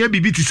usua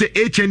bibi ti say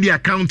HND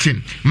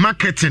accounting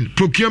marketing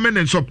procurement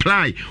and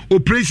supply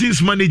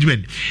operations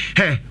management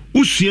hey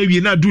usua wie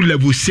na do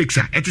level 6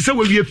 it is say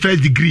we wie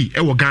first degree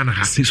e wo Ghana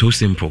ha so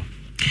simple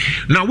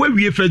now we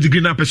wie first degree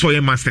na person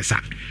your masters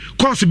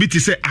course bit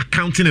say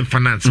accounting and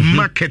finance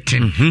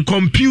marketing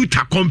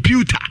computer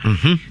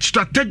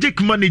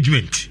strategic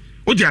management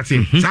o just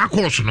say sa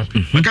course no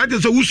maka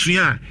just say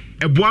usua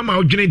e boa ma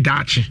odwene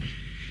daache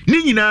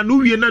ni nyina no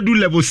wie na do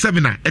level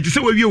 7 it is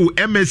say we wie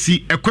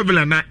MSc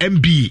equivalent na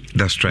MBA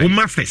that's right o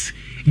masters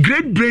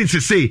Great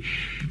Brains say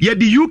yeah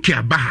the UK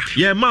abaha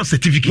yeah ma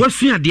certificate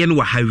wasua de no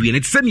wa hawie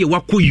it say ne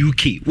wako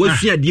UK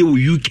wasua de wo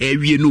UK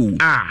awie no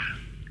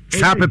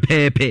sa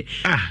pepepe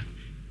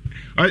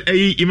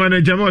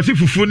imana jama si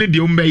fufu ne de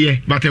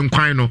umbeye but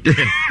nkwan no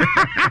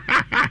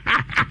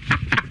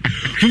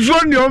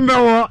Fufuo ni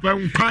ombewo.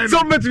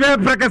 So much me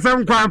prakasa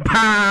nkwa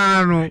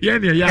pa no. Ye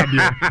ne ya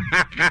bia.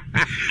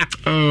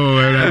 Oh,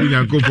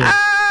 I go for.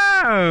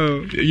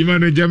 You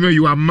man Jamie,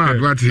 you are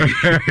mad. What?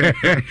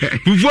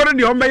 Fufuo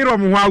ni ombe iro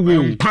mo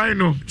hawo. Nkwan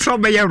no. So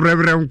be ye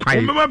reverend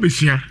nkwan. Omba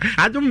besia.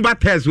 Adum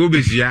batters wo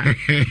besia.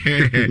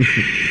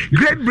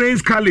 Great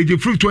Brains College,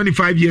 through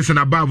 25 years and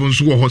above on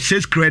so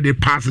 6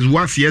 credit passes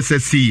was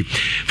SSC.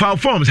 File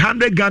forms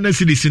 100 Ghana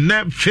cedis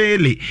na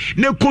fairly.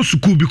 Ne ko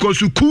school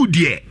because you could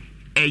there.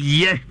 A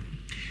year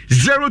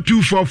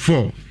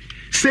 0244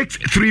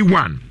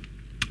 631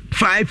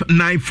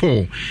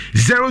 594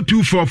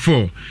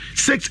 0244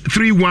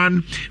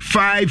 631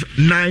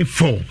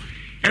 594.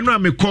 And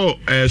when I call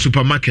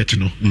supermarket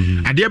no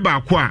ade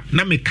ba ko a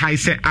na me kai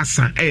se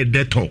asa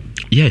detol.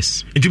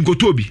 Yes, ntim ko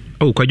tobi.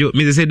 Oh, kwajo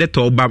me say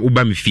detol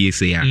uba me fie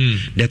se ya.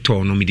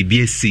 Detol no me de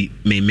BSc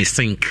me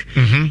sink.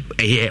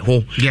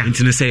 Ho.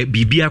 Ntim say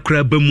bibia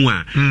kra ba mu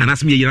a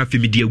anas me yira fe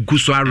me de agu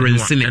so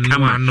arense ne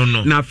kama.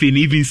 Na fe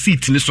ne even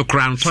seat ne so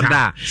kra nto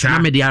da. Na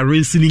me de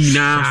arense ne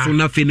nyina so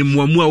na fe ne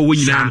muamu a wo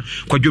nyina.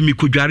 Kwajo me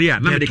kodware a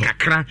na me de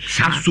kakra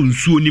aso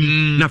nsuo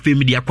nim na fe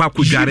me de akwa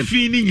kodware.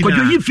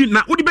 Kwajo yi fi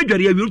na wo de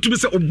bedware a wi ntumi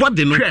se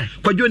obode no.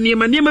 Kwajo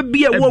niema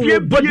bia wo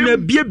bode na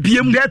bia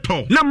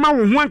detol. Na ma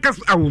wo ho anka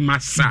awo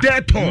masa.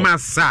 Detol.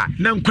 Masa.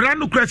 Na nkra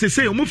no kra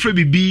say omo fra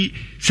bibi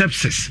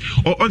sepsis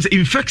or on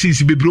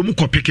infections bebro mu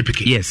ko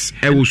peke. Yes,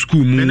 e wo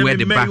school mu we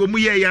de ba. Omo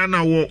ye ya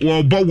na wo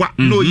bowa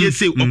no ye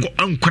say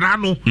nkra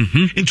no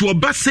into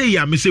oba say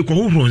ya me say ko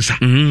hohoro nsa.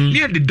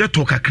 Ne de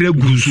detol kakra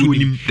gu nsuo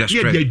nim.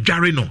 Ye de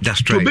dware no.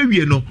 To be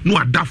wie no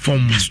ada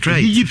form.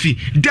 Yifi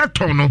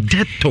detol no.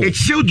 It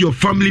shield your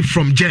family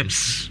from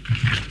germs.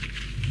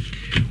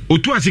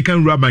 Otu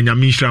asikan rubber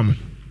nyamishramo.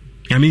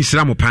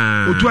 Nyamishramo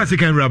pa. Otu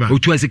asikan rubber.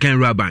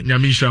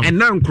 Nyamishramo. And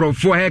now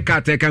crofo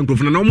haircut can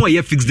crofo no more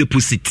ye fixed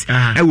deposit.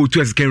 E wo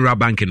otu asikan rubber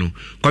bank no.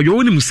 Kwa yo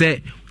woni mu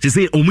say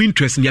omo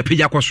interest in ya page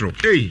akosoro.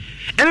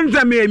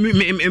 Anytime me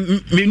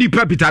ni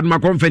capital ma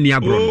company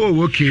agro.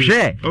 Oh, okay.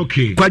 Share.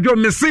 Okay. Kwa yo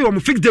me say omo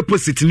fixed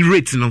deposit in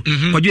rate no.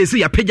 Kwa yo say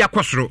ya page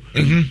akosoro.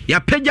 Ya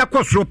page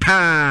akosoro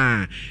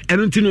pa.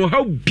 Eno ntino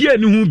how bia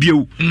ni hu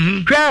bio.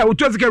 Hwe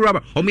otu asikan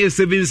rubber. Omo ye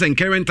savings and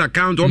current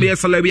account, omo ye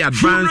salary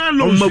advance,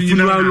 omo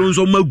funeral loans,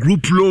 omo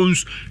group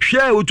loans.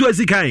 Share otu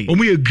asikan.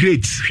 Omo ye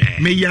great.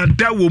 Me ya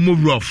da wo mo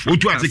rough.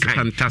 Otu asikan.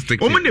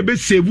 Fantastic. Omo ne be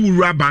save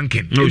rural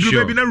banking.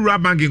 You be na rural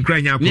banking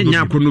kra nya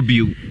no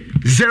bio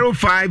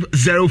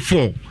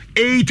 0504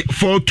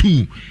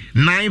 842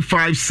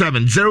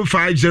 957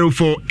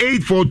 0504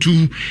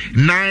 842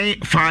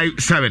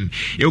 957.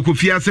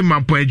 Ekofia se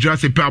mampo edra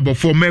se pa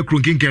abofo macro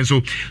kinken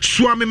so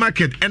Swami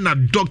Market and a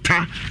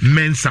Dr.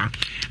 Mensa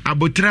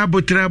abotra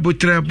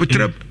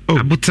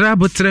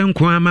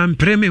nkwa man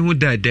preme hu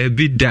da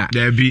David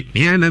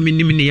me na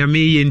minim ne ya me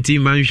yenti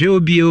man hwe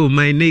obi o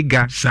my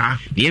nigga sa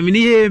ye me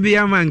ne bi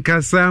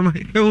amanka sam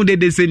hu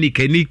de se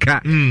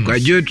nika kwa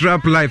jo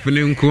trap life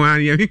ne nkwa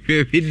ya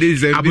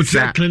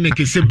abotra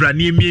clinic se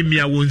branie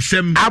mi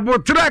wonsem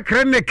abotra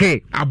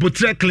clinic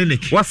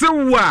wase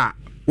wa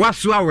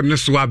waso a wone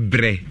so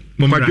abre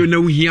kwadwo na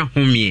uhia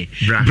homie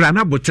bra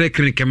na botre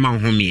clinic ma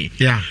homie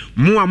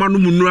mo ama no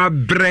mu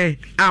abre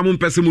a mo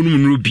mpese mo no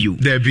mu bio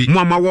mo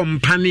ama wo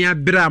mpane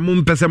abre a mo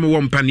mpese mo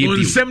wo mpane bio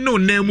onsem no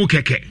na mu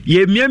keke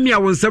ye miamia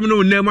wonsem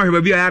no na mu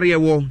ahwe bia yare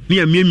wo ne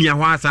ya miamia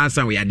ho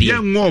asansan wo yade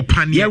ye ngo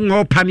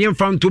pane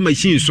mfa nto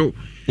machine so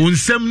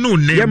onsem no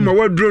na yemma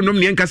wadro nom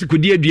ne nkase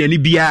kodi aduane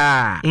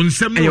bia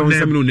onsem no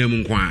na mu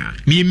nkwa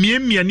ne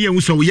miamia ne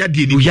ehun so wo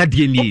yade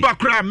ni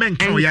obakra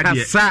menka wo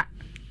yade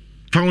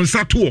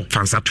Fansato.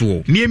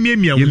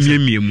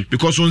 Niemiemu.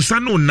 Because on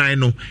Sano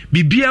Nino,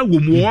 Bibia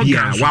will walk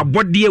wa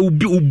body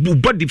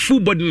body full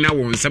body now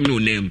on some no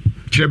name.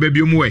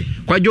 Chebaby way.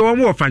 Quite your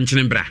more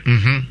functioning bra.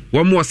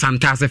 One more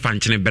Santase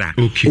functioning bra.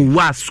 Okay.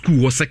 Was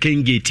school was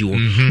second gate you.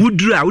 Would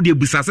draw the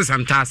Busasa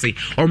Santase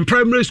on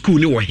primary school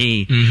no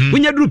he.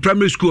 When you do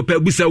primary school,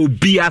 Pebusa will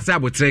be as I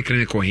would say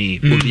clinic or he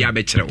will be a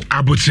better.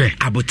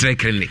 Abotre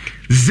clinic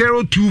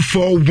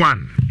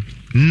 0241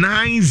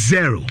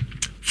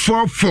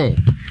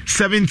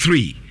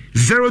 904473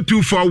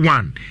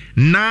 0241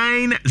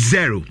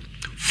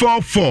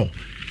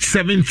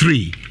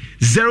 904473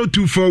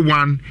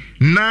 0241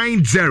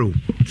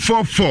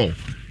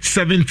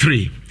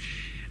 904473.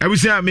 I will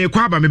say me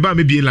kwa ba me ba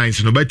me be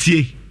lines no but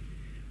ye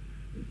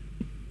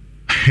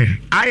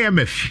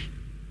IMF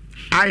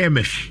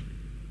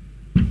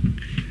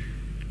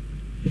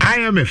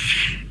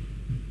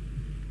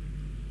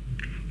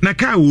na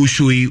ka wo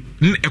show yi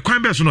e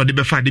kwan be so no de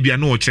be fa de bia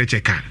no wo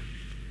cheche ka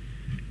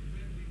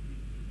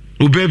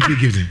o birthday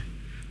gift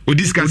o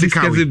discuss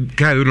ka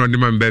no de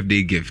man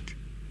birthday gift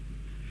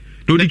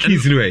no the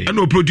kids anyway and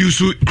no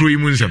produce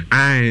cream unsem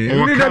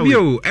o ka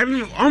bio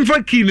and on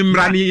for kin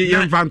mrani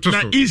yan fanto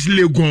so na is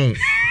legon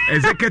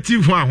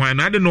executive one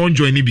na de no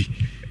join ni bi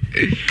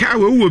ka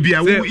wo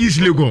bia wo is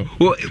legon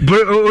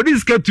o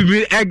this get to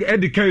me egg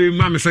the carry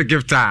mama say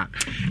gift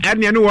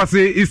and you know what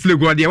say is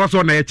legon there was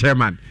one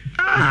chairman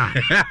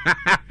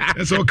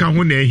so can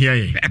who na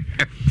here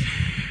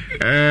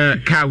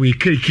Car we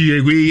key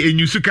away and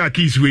you suck our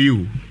keys with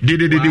you.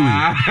 Did it do?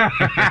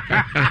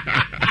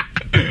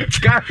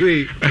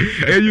 Cafe,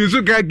 and you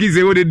suck our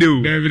keys, what they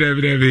do?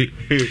 David.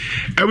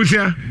 I was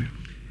here.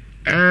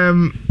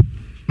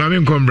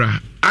 Mammy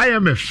Combra,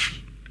 IMF.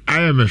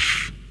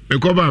 The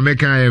Coba make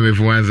IMF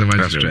once a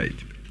month. That's right.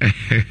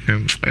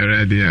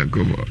 Radio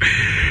Cobo.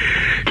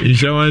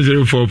 Insha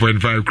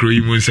 104.5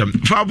 crew.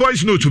 For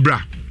voice note to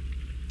bra.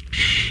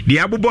 The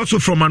Abu Bosso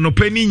from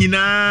Anopeni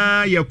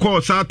Nina, your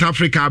call South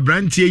Africa,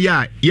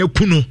 Brantia, ya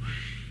Kuno.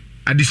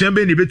 At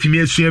December, the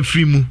Betimia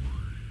Frimu.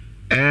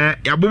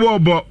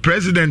 Yabubo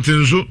President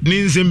Nzo,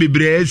 Ninsen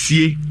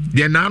Bibresi,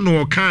 the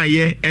Nano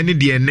Kaye, any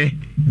DNA,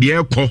 the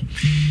Eko,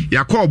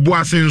 Yako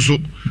Boasenso,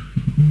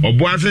 or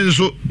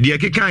Boasenso, the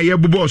Ekika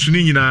Yabubo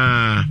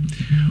Sunina,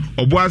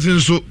 or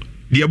Boasenso,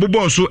 the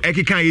Abubo so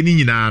Ekika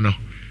Ninano,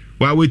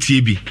 while with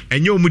TB,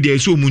 and your Mudia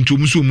so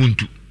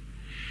muntu.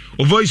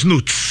 O voice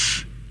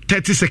notes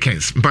 30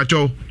 seconds,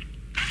 Mpacho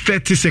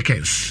 30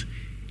 seconds.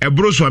 A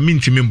broswa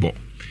minti mimbo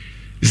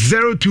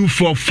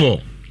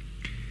 0244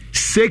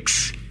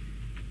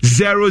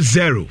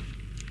 600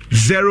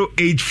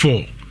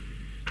 084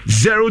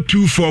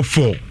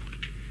 0244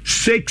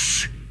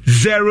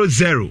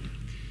 600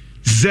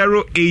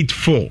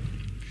 084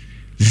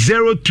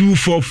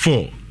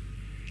 0244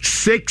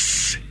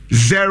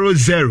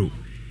 600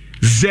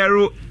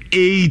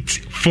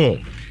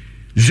 084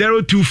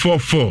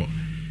 0244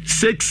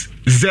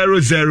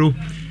 600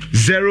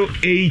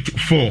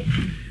 084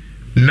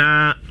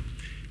 na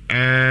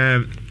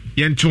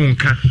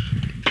yentunka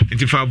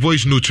nti fa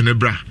voice note ne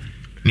bra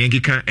ne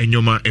ngika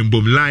enyoma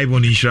embom live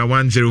on Insha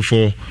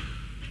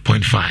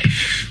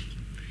 104.5.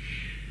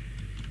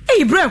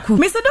 Hey, Breku,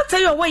 Mr. Doctor,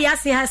 your way, I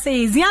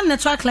say, Zian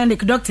Natural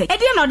Clinic Doctor. I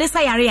didn't know this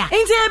area.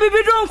 Ain't you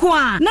baby drunk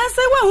one?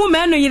 Nancy, one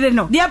woman, you didn't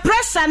know. Their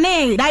pressure,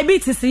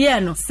 diabetes,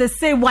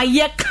 say, why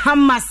ye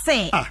come,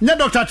 say. No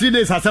doctor 3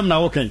 days has some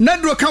now, okay.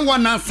 Nedro can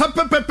one now,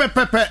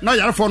 pepe, no,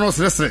 you're for no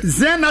stress.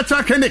 Zian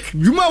Natural Clinic,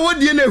 you know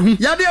what you know,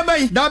 Yadia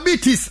Bay,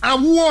 diabetes, a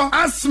war,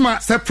 asthma,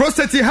 se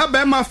prostate,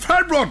 habema,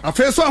 fibroid, a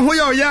face one who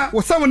you are,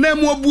 or some name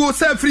will boo,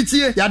 say, free,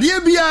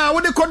 Yadia Bia,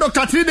 what they call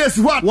Doctor 3 days,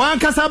 what? One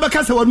Casaba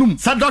Casawanum,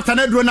 said Doctor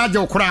Nedro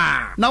Najo Cra.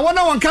 Na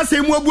wana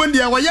wankase mu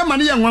abundia waye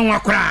mane ye nwanwa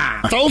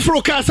kra ta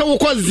ofro ka se wo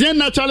ko Zian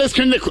Natural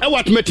Clinic e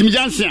wat metim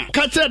jansia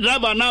ka kire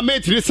driver na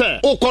metri se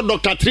wo ko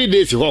Doctor 3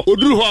 days ho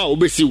oduru ho a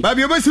obesiw ba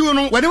bi obesiw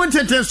no wade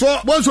wonten so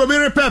bonso be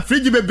repair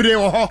fridge bebre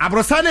wo ho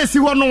abrosa na esi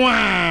ho no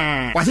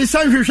a wase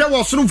san hwehwe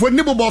wo soro fo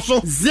ni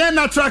boboso Zian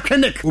Natural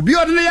Clinic obi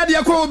odne yade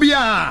akọ obi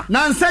a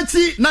na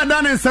nsachi na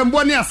dan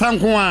nsambo ne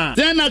asanko a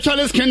Zian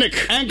Natural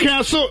Clinic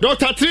enkra so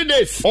Doctor 3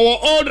 days or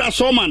old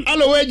Asoman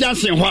Aloe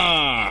Jansen ho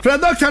a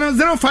Doctor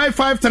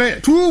 0553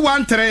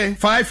 213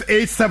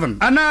 587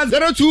 and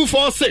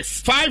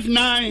 0246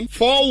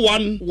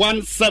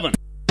 594117.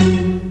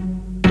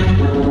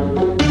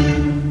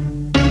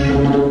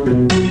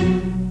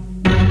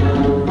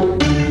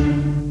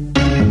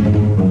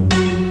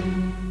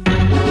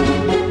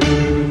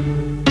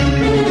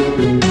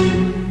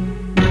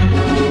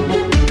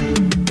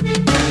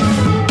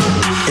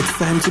 It's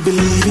time to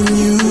believe in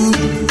you.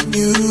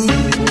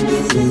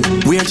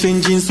 We are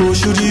changing, so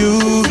should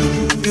you.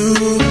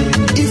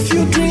 If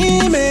you're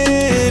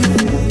dreaming,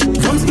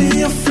 don't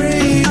be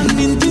afraid. And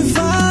in the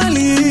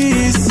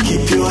valleys,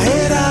 keep your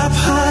head up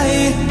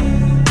high.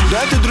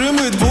 Dare to dream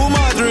with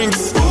Puma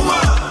drinks.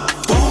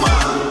 Puma,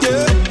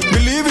 yeah.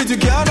 Believe it, you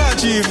can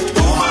achieve.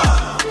 Puma,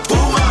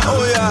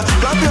 oh yeah.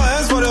 Clap your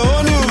hands for the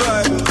whole new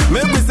vibe.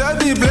 Make we set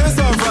the place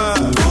on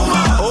fire.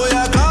 Puma, oh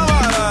yeah, come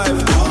alive.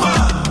 Puma,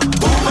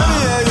 let me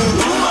hear you.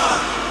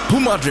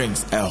 Puma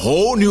drinks, a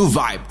whole new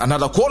vibe.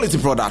 Another quality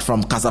product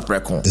from Casa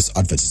Precon. This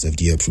advert is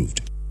FDA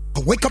approved. I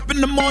wake up in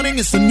the morning,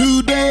 it's a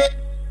new day,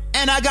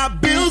 and I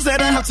got bills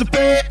that I have to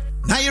pay.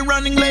 Now you're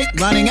running late,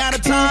 running out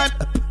of time.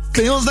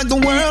 Feels like the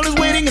world is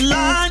waiting in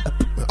line.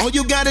 All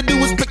you gotta do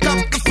is pick up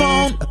the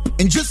phone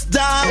and just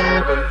dial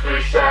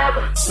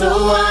 737.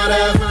 So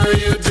whatever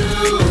you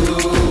do,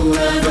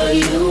 whoever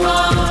you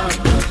are,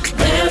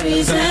 there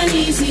is an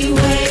easy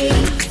way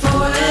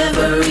for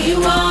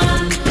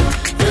everyone.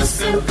 The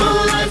simple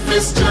life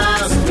is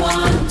just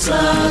one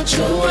touch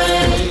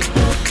away.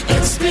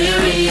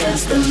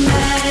 Experience the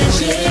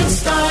magic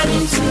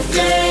starting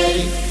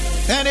today.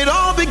 And it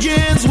all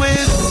begins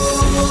with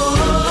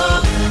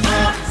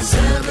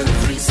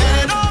 737.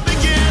 And it all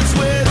begins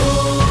with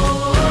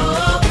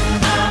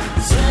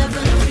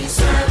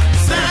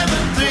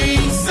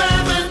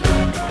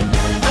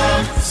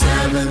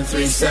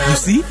 737. You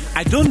see,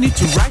 I don't need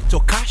to write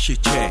or cash a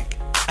check.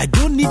 I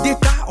don't need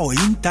data or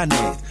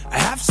internet. I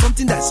have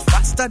something that's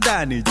faster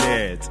than a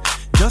jet.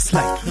 Just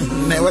like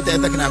man, what they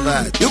talking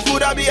about? You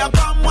could be a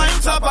palm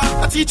wine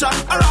topper, a teacher,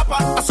 a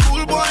rapper, a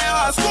schoolboy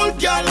or a school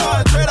girl or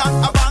a trader,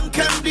 a bank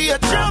MD, a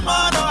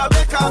chairman or a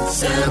baker.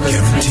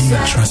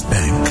 Guaranteed Trust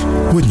Bank.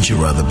 Wouldn't you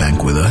rather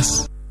bank with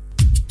us?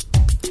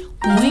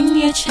 When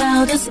your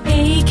child is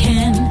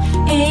aching,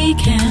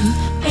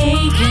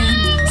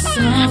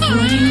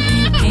 suffering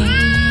in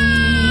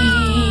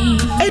pain.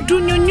 Hey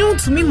Edunyu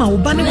to me, my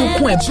Ubani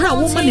will bra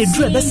woman a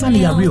dread the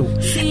sunny real.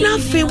 Now,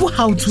 favor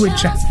how to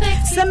attract.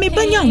 Semi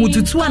Banya would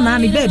do 2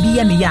 and baby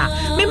and ya.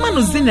 Me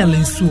manu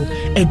zinelin so.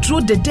 A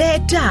drew the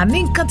dead da,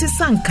 ninkati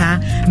sanka,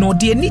 no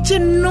dear niche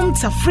num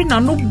tafrina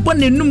no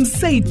one num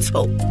say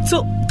to.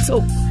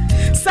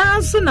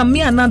 Sansu na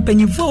me anan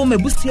penyifo me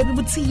busia bi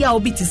buti ya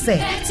obi ti say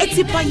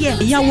etipa ye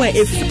yawe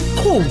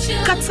cold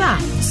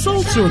catarrh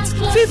sore throat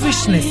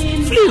feverishness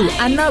flu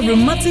and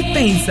rheumatic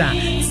pains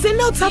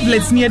Zenel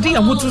tablets near the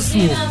amoto so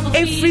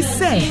every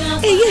say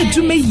eye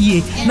edume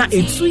yie na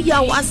etu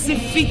ya wase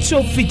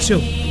feature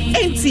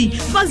enti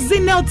for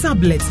Zenel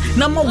tablets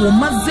na ma wo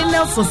ma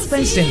Zenel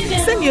suspension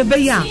senior be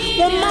ya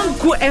wo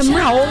manko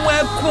emra wo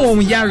ko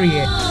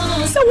yare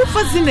so wo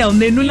for Zenel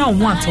nenu na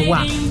wo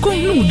atowa ko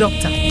nu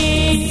doctor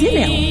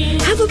Zenel,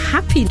 have a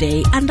happy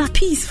day and a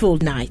peaceful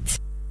night.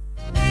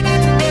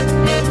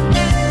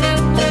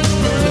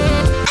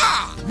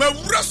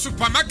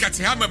 Supermarket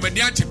hammer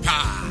maniachi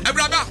pa.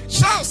 Ebraba,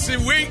 Charles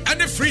we and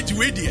the fridge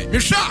we dear.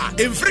 Misha,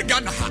 in free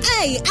Ghana.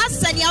 Hey,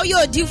 Asan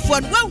yo do for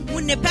one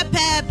wune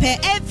pepe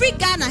every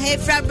Ghana he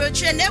from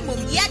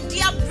Brochenemum, yet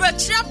dia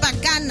Brocha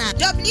Bagana.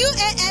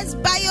 WAS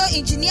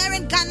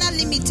Bioengineering Ghana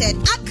Limited.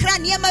 Accra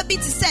Niama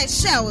Biti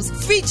says shells,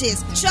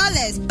 fridges,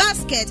 trolleys,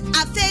 baskets,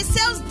 after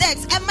sales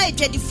decks, and my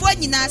dready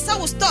phone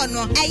so store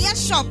no a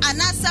shop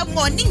and answer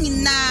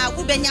morning na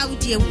Ubenya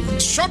Udia.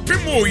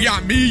 Shopping more ya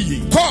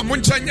me. Call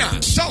Munchanya,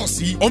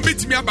 Chelsea.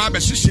 Omit me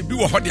about she be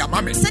what your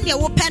mammy. Send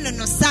your pen on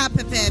no sap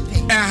pepe.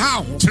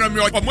 How? Tell me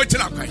what much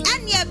like.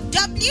 And your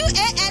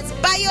WAS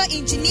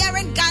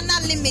Bioengineering Ghana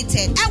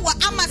Limited. Our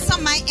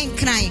Amazon my and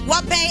crying.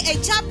 What pay a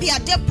chapia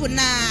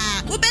depuna.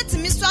 We bet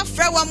Miss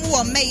Frewa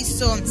Mua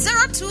Mason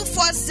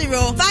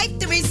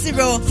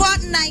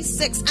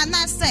 0240-530-496 and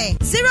I say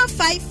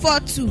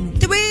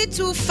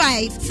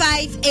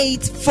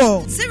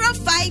 0542-325-584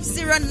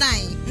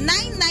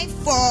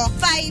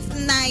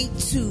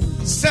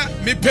 0509-994-592. Sir,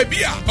 me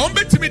pebia, on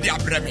bet me dia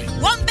breme.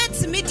 One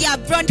bet me dia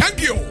brand.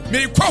 Thank you.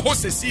 Me kwa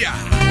hosesia.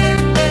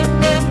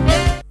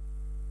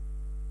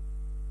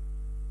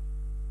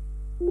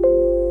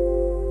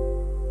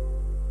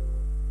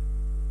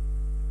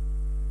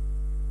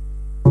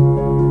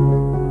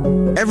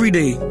 Every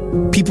day,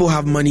 people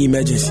have money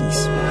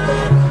emergencies.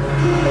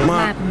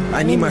 Ma,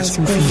 I need my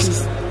school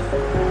fees.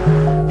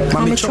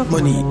 Mommy chop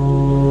money.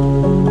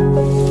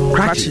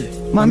 Crash it.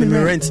 Mommy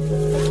rent.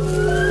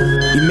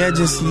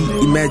 Emergency.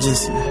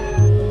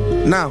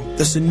 Now,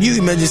 there's a new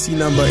emergency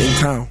number in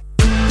town.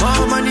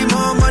 More money,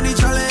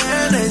 challenge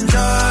and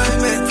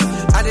enjoyment.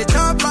 At the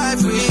Chop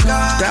Life we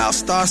got. Dial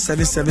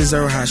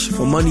 *770#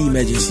 for money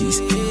emergencies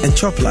and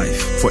Chop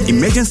Life. For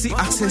emergency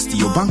access to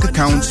your bank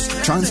accounts,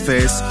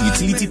 transfers,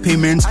 utility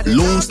payments,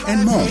 loans,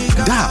 and more.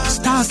 Dial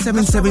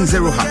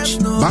 *770#.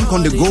 Bank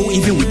on the go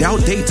even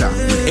without data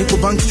with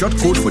EcoBank's short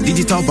code for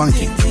digital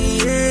banking.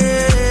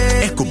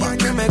 EcoBank,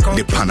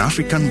 the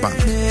Pan-African Bank.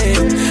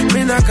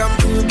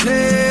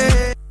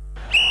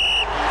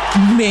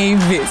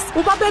 Mavis,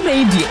 Papa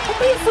Baby,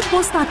 Open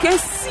football star can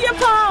see a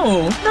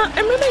pow. Now,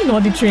 I remember you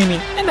know the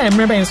training, and I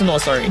remember you no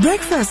sorry.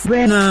 Breakfast,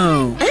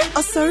 no.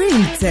 Oh, sorry,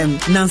 them.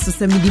 Now, so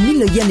send me the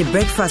meal again,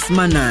 breakfast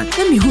manna.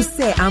 Let me who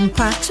say I'm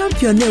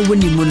champion,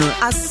 winning mono.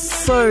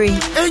 Sorry.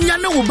 And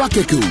Yana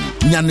Ubakeko,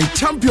 Yana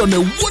champion,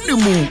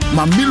 winning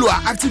Mamilo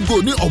active go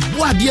near of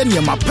Boadian,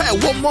 my pair,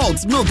 1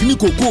 malt milk,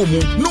 Nico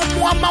Como. No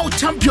more mouth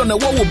champion, a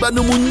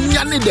woman,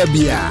 Yanni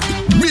Debia.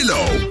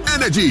 Milo,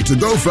 energy to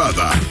go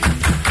further.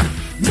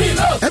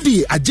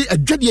 Eddie, a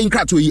dready and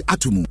cratwy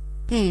atomu.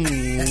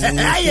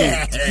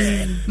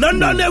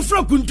 London, a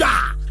frokunta.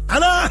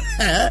 Anna,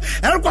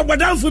 Elko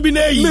Badam for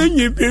Bine.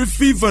 Many be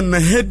fever and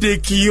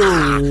headache.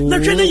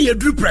 Not any year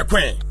drip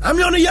request.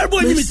 I'm on a year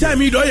boy, you tell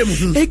me, do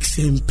you? Aches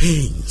and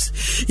pains.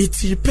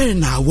 It's a pen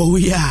now where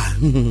we are.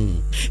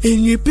 And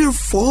you pay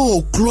 4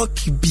 o'clock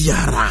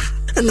biara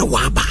and a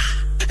waba.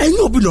 And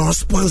you'll be no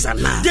sponsor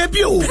now.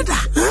 Debut.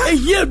 A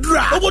year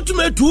dra. Over to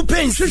me 2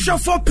 pence. Fisher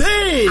for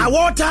pay. I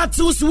want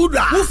to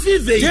suda. Who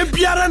fever.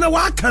 Debiara and a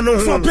wakano.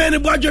 For penny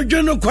budget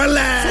journal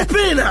quella. For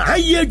pena. A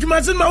year you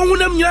must know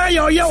unum ya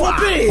for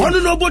pay.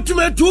 On no but to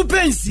me 2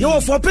 pence. Yo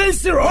for pen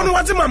zero. On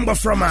what's a member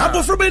from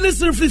Abo for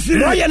Benisir Fifi.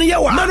 Royan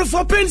Yawa. Man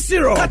for pen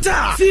zero.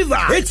 Kata.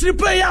 Fever. It's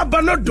repair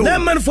Banodo.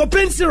 Man for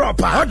pen zero.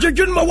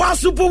 Arjun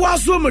Mawasupo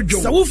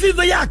Wasumajo. So who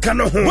fever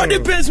yakano. What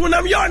depends when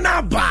I'm your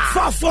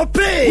naba. For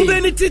pay. Who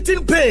any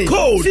titin pay.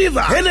 Cold, fever,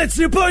 and it's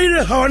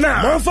reported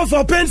now. One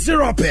for pen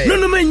syrup.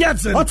 No man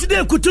Yatson. Or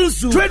today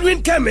Kutunsu. Trade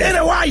wind came in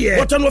a wire.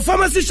 What on the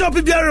pharmacy shop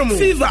in Biaramu.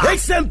 Fever,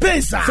 X and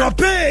Pensa. For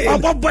pay. Or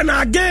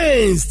Bobana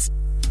against.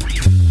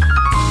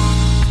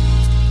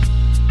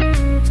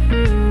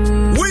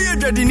 We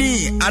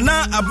adwadini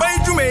ana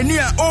aban dwumani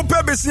a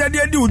opa besia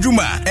de adi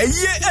udwuma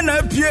eye na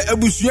apie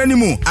abusuani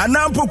mu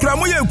ana mpokura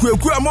mo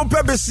yekueku a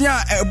mopa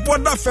besia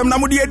eboda fem na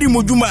mo de adi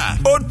mudwuma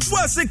otu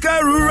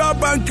asika rural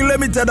bank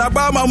limited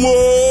abama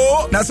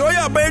mo na so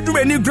ya aban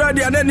dwumani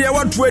grade ana ne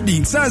wato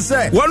adi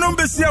sanse wono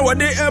besia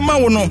wode ema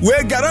wo no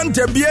we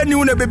guarantee bia ni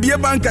wo na bebie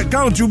bank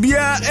account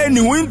bia any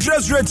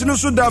interest rate no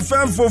so da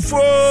fem fofo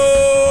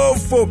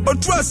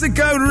otu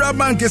asika rural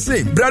bank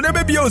say brother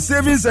bebie o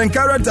savings and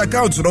current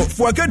account no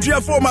for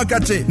akatua for market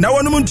na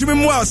wono ntumi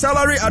mu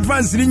salary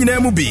advance ni nyina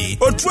mu bi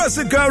otu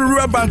asika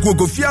rural bank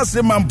go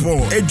fiase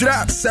mampo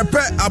ejra sepe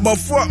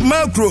abofo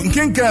macro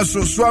nkenkan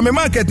so ame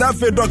market na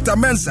fe Dr.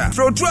 Mensa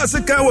for otu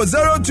asika wo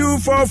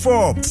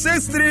 0244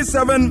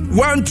 637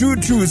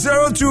 122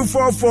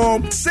 0244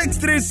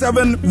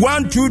 637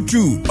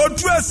 122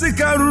 otu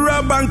asika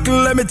rural bank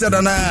limited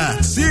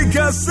na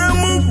sika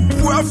semu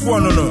buafo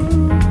no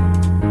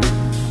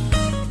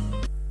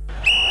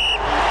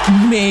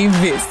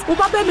Mavis,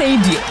 Uba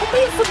Baby,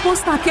 football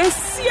star can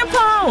see a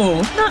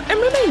pow. Now, I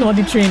remember in all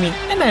the training,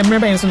 and I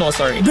remember in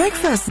sorry.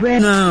 Breakfast,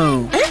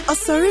 no.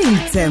 Sorry,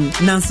 Tem.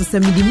 Nanso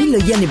Samidi Milo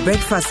Yenny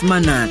breakfast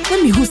manna.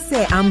 Let me who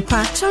say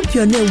Ampa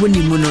champion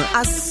winning muno.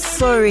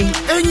 Sorry.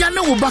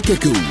 Enyane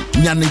Ubakeko,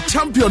 Nyane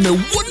champion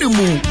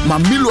winning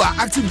Mamilo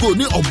active go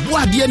ni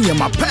Obuadi and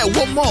Yamape,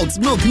 1 malt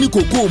milk ni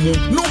kokomu.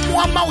 No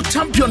more mouth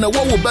champion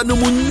wo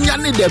Benumu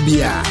Nyane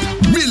Debia.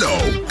 Milo,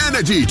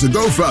 energy to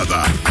go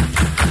further.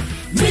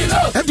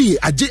 Eddie,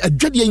 a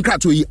Jedi and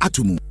Kratui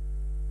Atumu.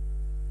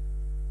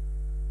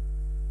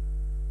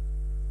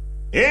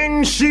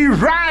 In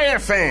Shirai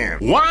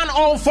FM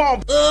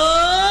 104.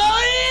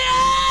 Oh,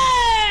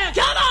 yeah!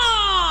 Come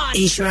on!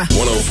 Ishra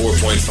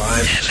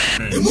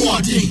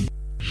 104.5.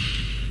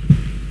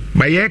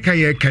 Bayeka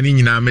ye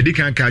kanina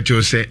medical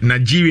catcher say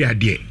Nigeria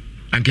de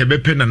anke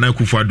bepe na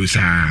Akufo-Addo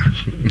saa.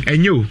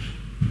 Enyo.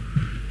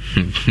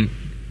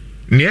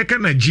 Nieka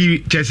Nigeria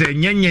chese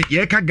nyenye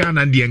yeka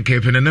Ghana de anke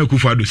pe na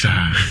Akufo-Addo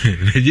saa.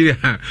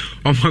 Nigeria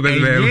omo be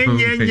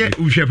nyenye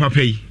uhwe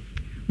papa yi.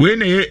 We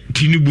na ye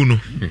Tinubu no.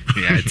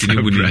 Ya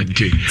Tinubu ni.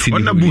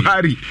 Ona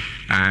Buhari.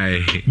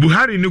 Ai.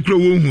 Buhari ni kuro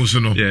wo hu so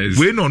no.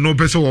 We no no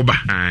pese wo ba.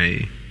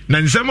 Ai.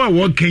 Na nsema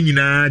wo kan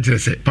nyina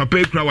chese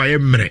papa kura wa ye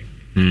mre.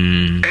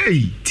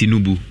 Hey,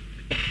 Tinubu.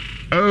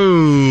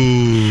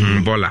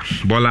 Oh,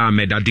 Bola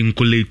Ahmed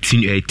Adinkole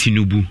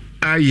Tinubu.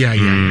 Ay.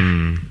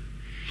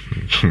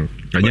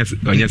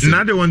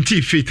 Now they want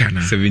to fit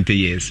 70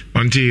 years.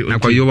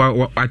 Until you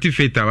are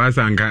fit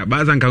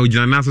Bazanka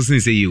ujina naso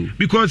since you.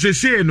 Because they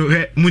say no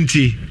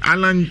Munti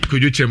Alan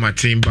Kojuche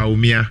Martin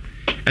Baumia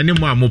and the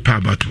more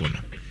Pabatono.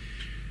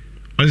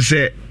 On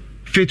say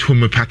fit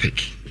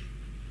homeopathic.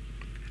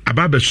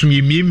 Ababa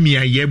Sumi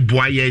Mimia ye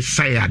boye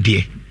saya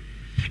dear.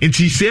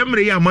 Nti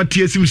semre ya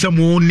matiesim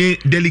samo ne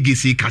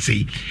delegacy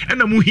kase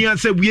na mu hia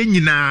se we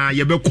nyina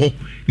ye beko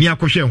ni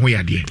akohwe ho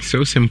yade.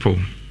 So simple.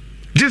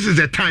 This is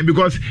the time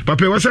because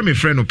papa was my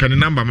friend no pen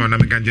number man na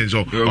me kan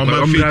so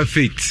omra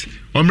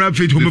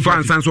fit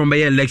homeopathic fans on by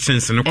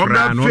elections no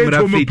kra no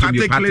omra fit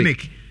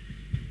clinic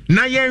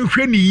na ye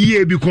hwe ni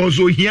yie because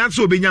o hia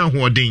so obenya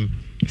hoden.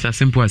 It's as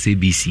simple as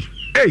ABC.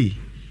 Hey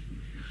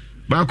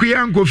ba ku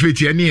ya nko fit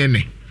ye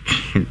ne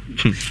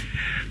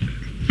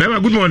Baba,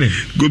 good morning.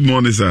 Good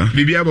morning, sir.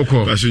 Bibi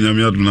Aboko. That's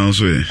Nyame adum na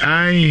so ye.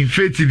 Ai,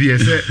 faith dey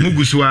say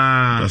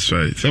muguswa. That's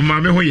right. So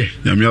mama ho ye.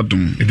 Nyame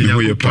adum. Ho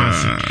ye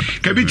pa.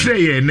 Ka bi kire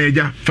ye na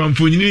eja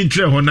famfonyini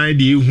kire ho na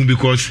dey ehu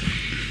because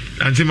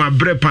anti ma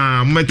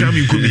brepa meta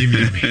mi ko bi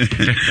mi.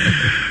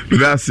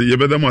 That's ye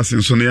beda mo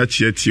asenso na ya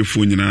chie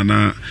tiefo nyina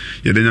na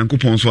ye de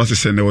Nyankopon so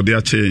asese na ode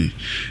ache.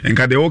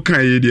 Enka de wo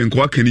kan ye de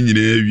enko aka ni nyina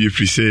awie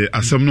firi se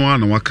asem no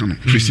ana waka no.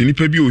 Firi se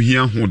nipa bi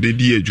ohia ho de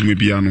di adwuma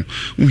bia no.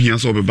 Ohia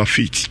so obeba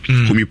fit.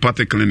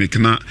 Homeopathic clinic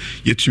na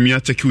yetumi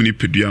acheke oni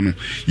pedua no.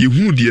 Ye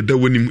hu de da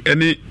wanim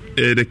ene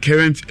the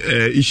current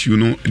issue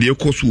no the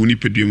course woni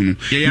pedua no.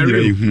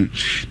 Ye hu.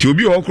 Ti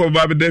obi okro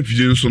ba be da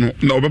fidie so no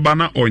na obeba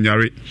na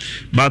onyare.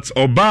 But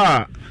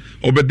oba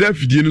obeda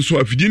fidie no so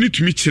afidie ni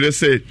tumi kire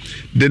say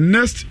the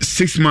next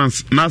 6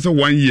 months na say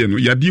 1 year no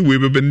yade we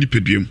be ni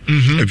peduam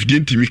afidie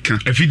ntimi ka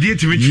afidie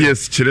timi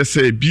yes kire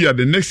say bia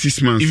the next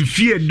 6 months in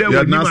fear da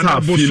we na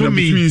sa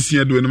bosomi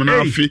nsia do no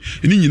na afi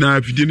ni nyina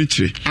afidie ni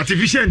kire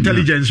artificial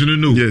intelligence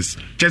no yes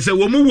kire say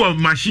wo mu wo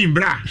machine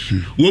bra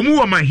wo mu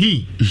wo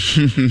mahi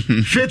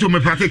faith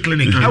homeopathic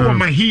clinic e wo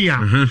mahi a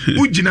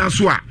ugina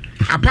so a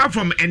apart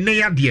from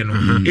enaya de no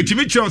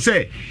etimi kire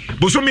say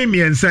bosomi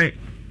miensan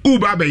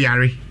uba be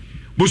yare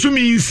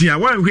Bosumi insia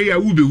wanhwe ya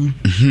ubewu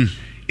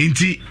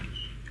enti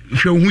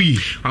hwe hu yi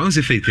awon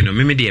se faith no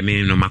me de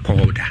me no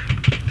makohoda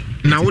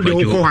na wo de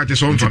wo ko ha te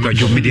so mfa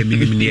kwajo me de me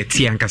ni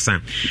eti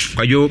ankasa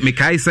kwajo me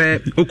kai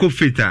se oko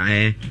faith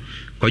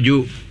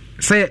kwajo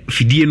se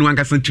fidie no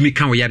ankasa tumi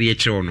kan wo yare ye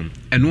kire no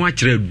eno a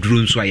kire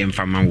duro nso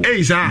ayemfa ma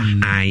wo sa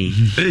ai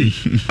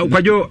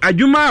kwajo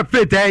adwuma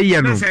faith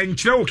ye no se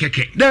nkire wo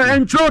keke da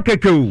nkire wo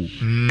keke o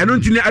eno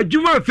ntini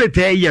adwuma faith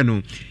ye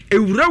no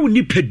ewura wo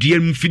ni pedua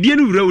mfidie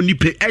no wura wo ni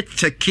pe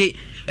echeke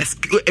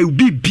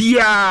Ubi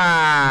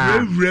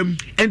Bia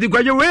and the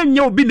graduate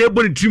you be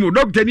able to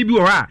doctor ni bi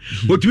wo ha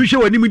otumi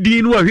hwe wani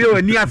mudin no hwe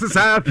wani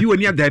asesa fi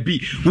wani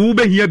adabi wo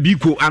be hia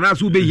biko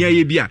anaso be hia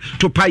ye bia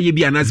to pa ye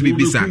bia anaso be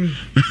bisa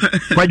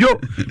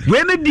kwajo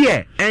we ne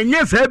de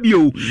enye sa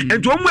bio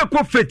ento omo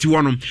ekọ feti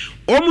wono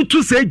omo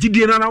to sa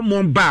gidie na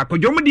mo ba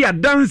kwajo omo de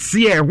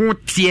adanse e ho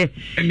tie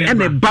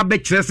ene ba be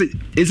kire se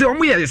ese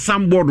omo ye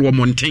sandboard wo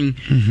monten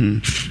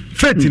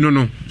feti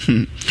no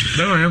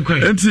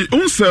enti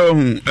unse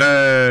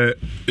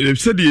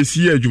said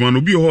esi adwuma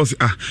no bi ho se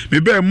me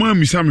be ma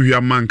misa me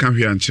hwia man ka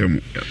hwia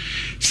nkyeremu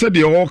said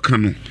e ho ka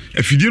no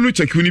afidie no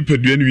check ni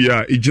padua no wi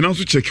a egina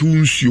so check wo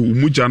nsuo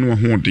mugya no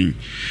ho den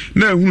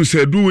na ehunu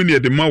se do we ne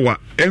de mawa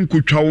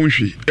enkotwa wo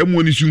nhwe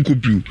emu ni su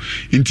nkopiu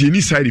nti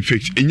ni side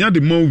effect enya de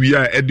ma wi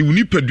a e de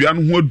ni padua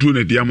no ho aduro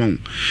na de ama wo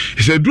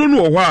se duro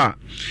no ho a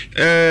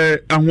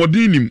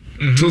ahoden nim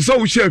so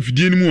wo share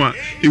afidie ni mu a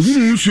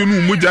ehunu nsuo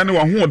no mugya ne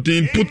wa ho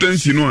den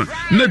potency no a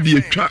na de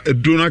atwa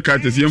aduro na ka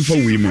tese yemfa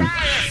we mu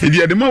e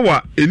de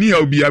mawa eni ha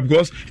obi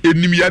because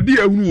enim yade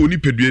ehunu wo ni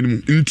padua ni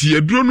mu nti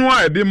aduro no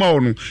a de ma wo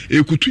no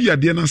ekutu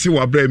yade na se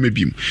wa bra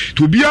mebim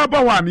to bia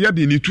ba wa ne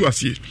yade ni tu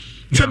ase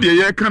se de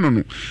ye ka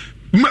no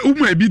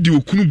uma bi di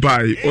okunu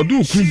bae odo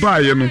okunu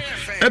bae no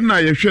na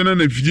ye hwe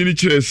na fidi ni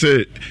kire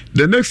se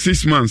the next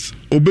 6 months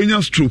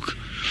obenya stroke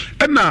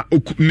na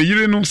ne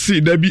yire no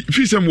se da bi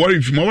fi sem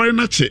worry fi ma worry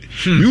na che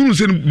yunu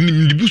se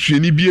ni busu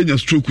ni bi enya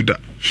stroke da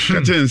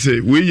ka chen se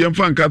we yem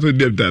fan ka to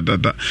dev da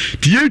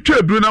ti ye twa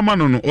aduro na ma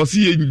no o se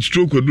ye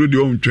stroke aduro de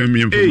o ntwa mi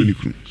yem fa ni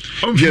kru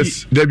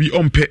yes da bi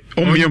ompe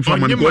yem fa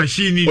man ko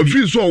o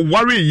fi so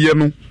worry ye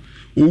no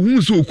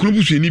ohun so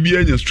okunubusu ni bi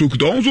anya stroke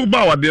to onso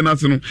ba wade na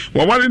se no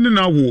waware ni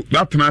na wo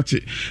that na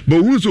che but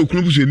ohun so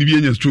okunubusu ni bi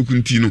anya stroke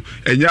nti no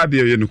enya de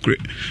ye no kure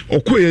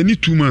okoye ni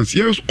 2 months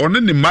yes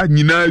one ne ma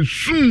nyina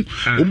sun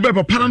ombe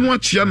papa na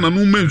achia na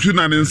no mansu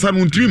na ne nsa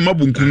no ntimi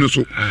mabunkum ne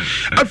so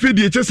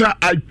afedi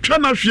echesa atwa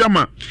na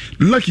hwiama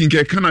lucky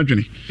nke kana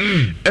dwene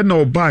e na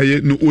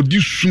obaye no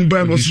odi sun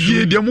ba no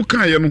sie de mo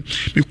kan ye no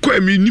me kwa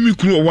mi nimi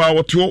kuro wa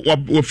wote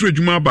wa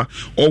frejuma ba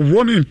o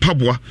woni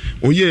paboa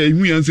oye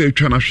ehu yansa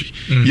atwa na hwi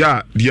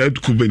ya dia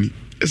kubani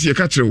esi ye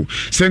kachewo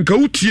senka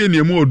utie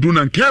ne mo odu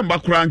na nke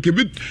mbakura nke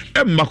bi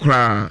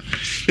mbakura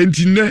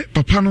entine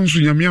papa no nso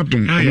nyame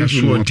adom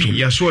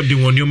ya so de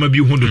woni oma bi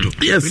hundodo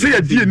yes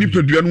say die ni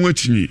padua no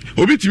atinyi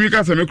obi timi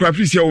ka se me kura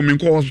frisia wo me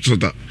nko hospital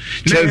da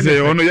cheze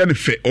ono ya ne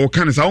fe o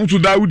kan sa onto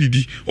da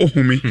udidi o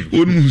home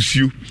onu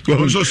husiu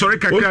so sorry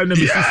kakra na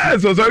yes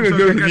so sorry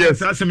kakra yes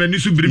sa se me ni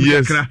su brim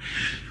kakra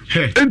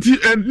enti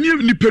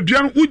ni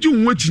padua no uji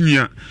wo atinyi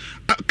a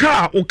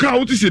ka o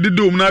ti se de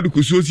dom na de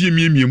koso si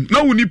miemiem na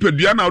wo ni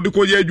padua na wo de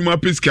ko ye adwuma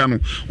peska no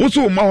wo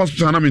so ma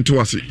hospital na mento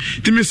wase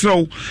ti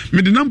misraw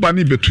me de number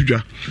ni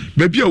betudwa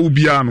ba bia wo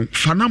bia no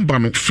fa number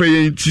no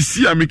frɛ ti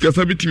si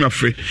amikasa bitimi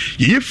afrɛ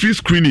ye free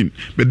screening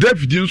be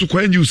David nso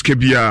kwa news ka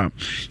bia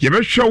ye be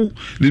hwew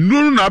ne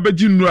nuru na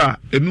abagi nuru a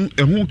enu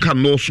eho ka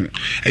no so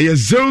eye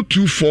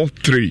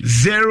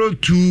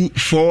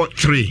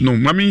 0243 no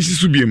mami nsi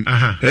so biem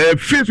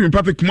faith me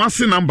papa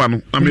kumase number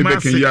no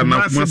amebeka ya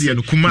na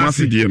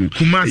kumase die no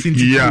Kumasi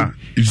yeah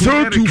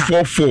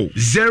 0244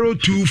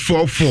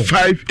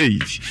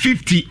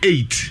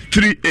 58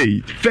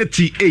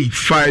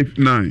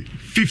 38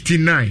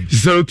 59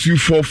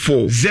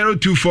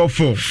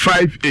 0244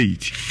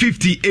 58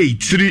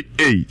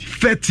 38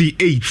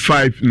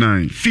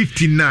 59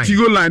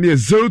 Tigo line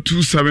is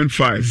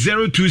 0275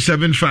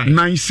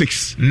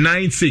 96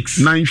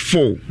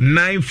 94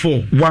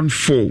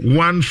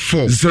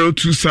 14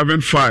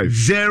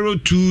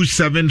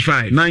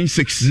 0275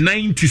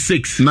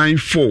 96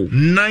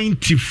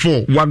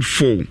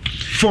 94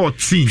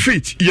 14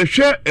 fit ye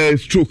share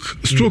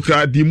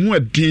stroke di mu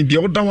adin de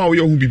oda wa wo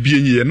ye hu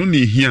bibie ye no na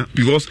ehia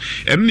because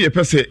eno ne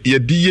pese ye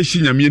di ye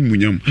hyinyame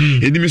enmunyam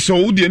enimi so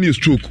wo de ne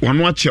stroke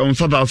wano ache on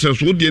sada so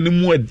wo de ne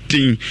mu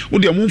adin wo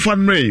de mo mfa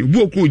nre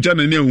bu okru ja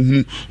na ne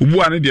ehunu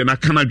obu ane de na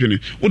kana dwene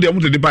wo de mo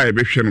de ba ye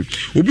behwe no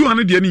obi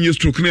wane de ne ye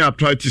stroke na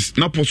arthritis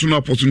na poso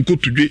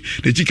nkotudwe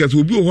de chikase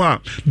obi ho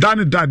a da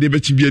ne da de be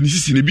chi bia ni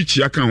sisi ne bi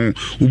chi aka ho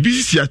obi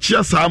sisi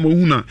achia saa ma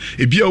hu na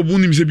ebia obu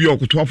nim se bia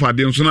okoto afa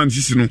de nso na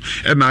sisi no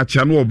e na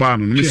achia no oba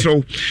no me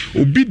so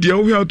obi de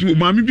wo help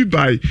maami bi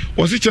bai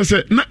o se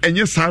chese na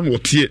enye saa no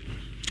tie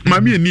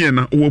mami eni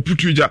na o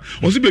putuja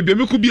o se bebia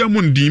meko bia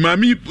mo ndi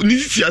mami ni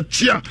sisi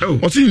achia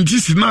o se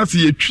ntisi na se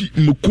yetwi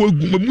meko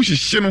agu mamu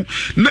hyehye no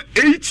na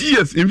 8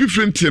 years in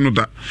different no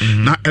da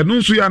na eno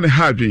nso ya ne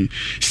hadwen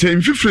se in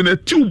different na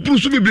ti obu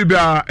so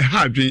bebia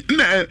hadwen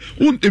na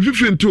on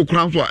different to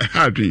kran so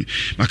hadwen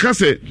maka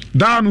se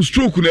da no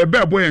stroke na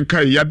ebe boy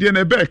enkai yade na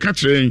ebe ka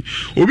kire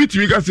obi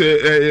timi ka se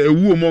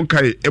ewu mo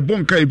nkai ebo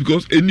nkai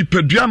because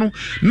enipadua no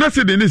na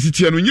se de na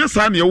sitie no nya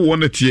sa na ye wo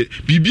na tie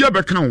bibia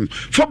be ka ho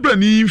fabra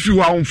ni mfi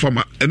wa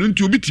mfama eno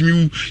nti obitimi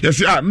wu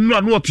yesi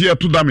nnura no ote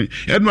to dame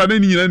eno na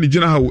ni nyina ni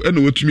gina ha wo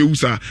eno watumi wu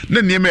sa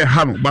na niema e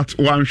ha no but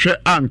wanhwe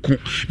anko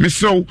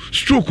mesew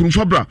stroke no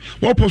fabra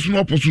wo poso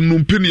no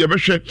mpeni ye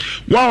behwe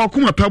wa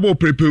wakoma tabo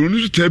prepare no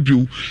so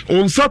tabiu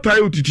on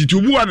satai otititi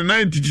obu wa na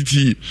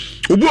entititi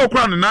obu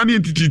okra na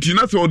entititi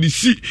na se odi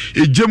si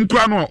ejem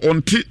kra no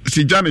onte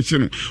se jane che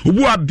no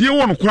obu ade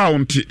wo no kra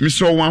onte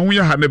mesew wan ho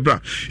ye ha ne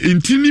bra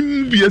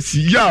entini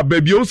biasi ya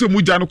babia wo se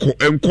muja no ko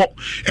enko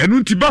enu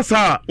nti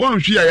basa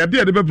wanhwe ya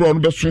de de bebro no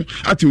beso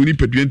ate oni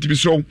padua nti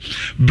mesew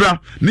bra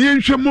na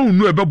yenhwe mo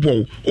nu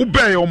ebebo wo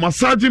be o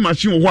massage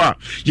machine wo a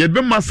ye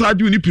be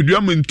massage oni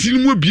padua ma ntini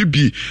mu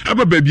biebie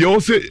aba babia wo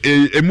se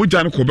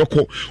emuja no ko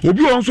beko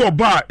obi won so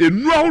oba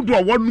enu ahodo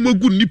a wonu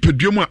magu ni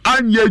padua mu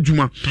anya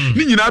adwuma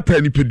ni nyina ata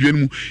ni padua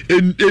mu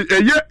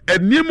eye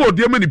enema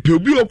odiema ni pe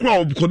obi okura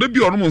okoda bi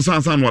ono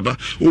nsansan no da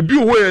obi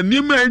wo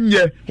enema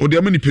enye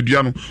odiema ni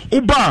padua no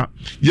oba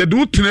ye de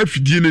wotena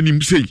afidie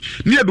nanim sei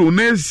ne ye de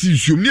ona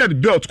sinsuom ne ye de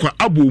belt kwa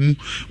abomu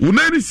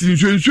ona ni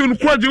sinsuom no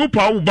kwaje wo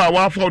pa wo ba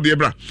wa fa ode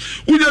bra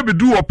unya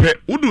bedu ope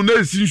wo de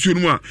ona sinsuom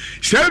mu a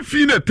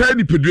shafi na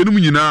tani padua no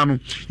nyina no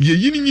ye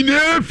yini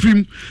nyina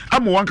afim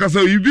ama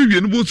wankasa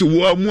yibiwie no bo se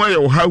wo mu aye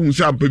wo ha hu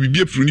se ampa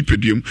bibie furu ni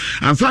padua mu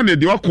ansa na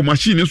de wakọ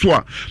machine so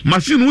a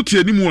machine wo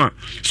tie ni mu a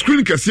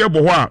screen kase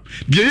bo ho a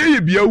de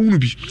ye bia hunu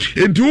bi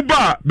enti wo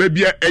ba ba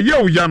bia eye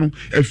wo ya no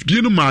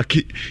afidie no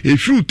maake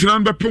efiru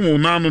tran be pon wo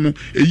na no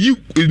eyi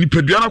ni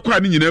padua na kwa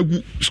ni nyina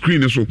agu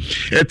screen so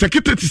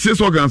etekete ti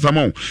se organs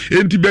amon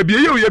enti ba bia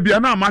ye wo ya bia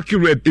na mark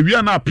red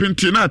ewia na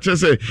print na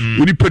chese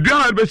oni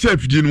padua na be sha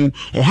afidie no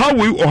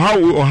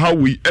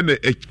ohawe ene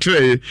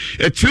ekire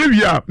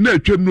wia na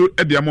atwam no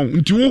de amon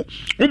nti wo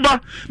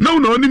ba na wo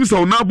na onim sa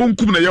wo na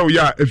bonkum na ye wo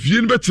ya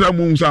afidie no be tira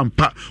mu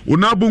sampa wo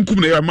na bonkum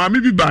na ye ma me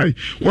bi bai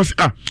was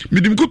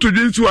midim ko to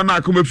dwensi wa na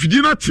akoma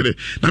afidie na kire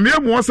na me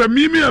mo wasa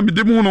mimi a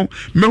midim no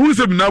me hu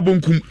se na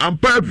bonkum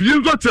ampa afidie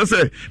no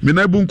chese me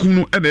na bonkum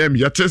no ene em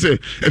ya chese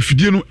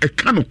afidie no e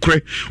ka no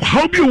kre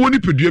how bi wo ni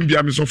padua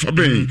bia me so fa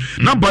ben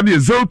number na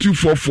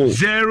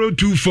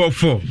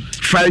 0244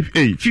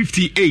 58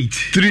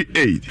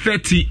 38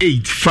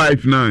 58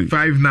 59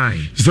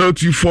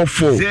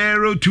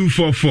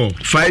 0244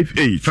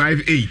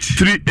 58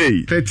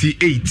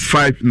 38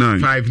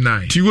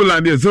 59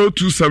 Tigoland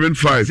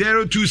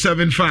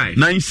 0275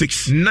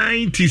 96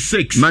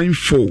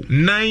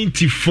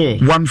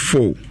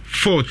 94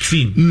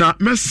 14 na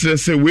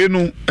mesese we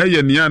no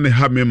eye ne ane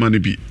ha mema ne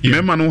bi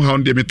mema no ha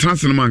onde me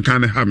transfer man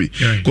kan ha me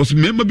cause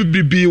mema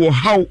bibibi wo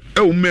how e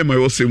wo mema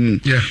yo semu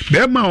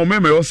bema wo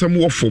mema yo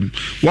semu wo fom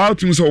wa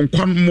otim so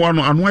nkwan mo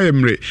no ano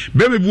ayemre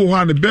bema bi wo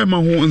ha ne bema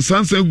ho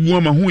nsansa gu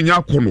ama ho nya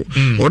akono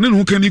one ne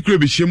ho kan ikura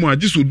be hyemu a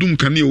giso dum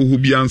kan e wo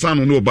bi ansa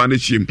no ne oba na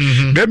hyem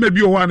bema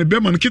bi wo ha ne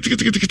bema no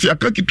kitikiti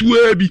akakitu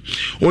abi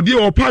odi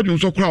wo padwon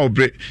so kora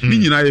obre ni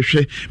nyina ye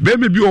hwe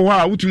bema bi wo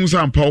ha otim so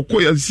ampa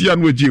okọ ya sia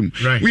no agem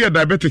we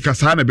diabetic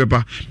kasa na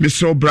beba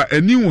Mr. Bra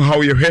ani hu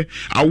hawo ye hwe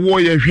awo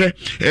ye hwe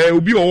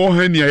obi owo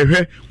ha ni ye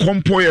hwe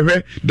kompo ye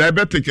hwe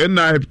diabetic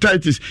na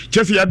hepatitis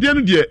chese yade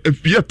no de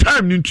ye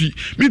time ni nti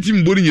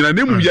mitim bori nyina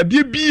na mu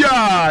yade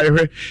bia ye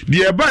hwe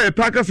de ba ye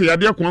taka se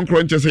yade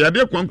kwankro chese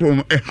yade kwankro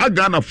no ha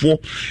Ghana fo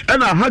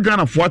na ha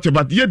Ghana fo ate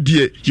but ye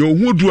de ye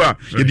ohudu a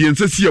ye de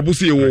nsasi ye bo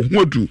se ye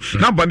ohudu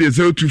number na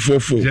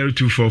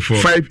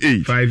 0244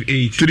 58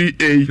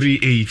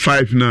 38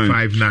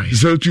 59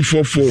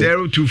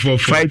 0244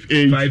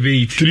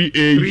 58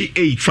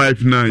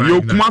 3859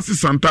 yo Kumasi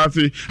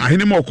Santase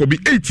ahene ma okobi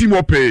 18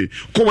 mo pay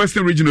ko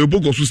Western Regional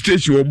Bogosu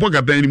Station o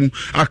Bogadan mu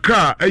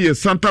Accra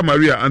Santa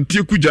Maria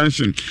Antieku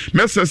Junction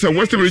mesese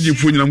Western Region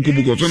fo nyina nko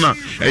Bogosu na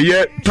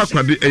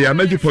Takwade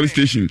Anaji Police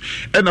Station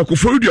na ko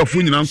Forudia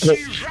fo nyina nko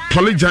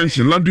Police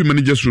Junction Landry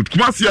Managers Road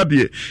Kumasi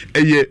ade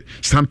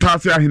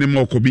Santase ahene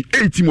ma okobi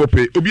 18 mo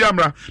pay obi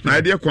amra na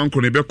ade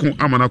kwankro ne beko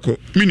amanako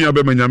mini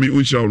abema nyame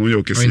onhia ono ye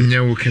okese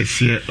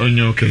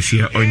onye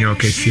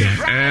okese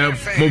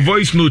mo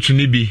voice note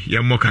ni bi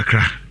ya mo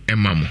kakra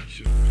emamo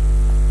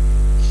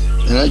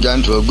na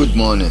janto good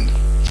morning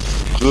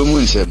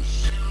promunsem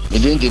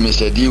identi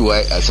Mr. DY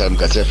asam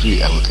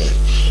kasafi amuka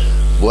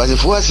boase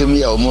fo asem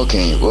ya omo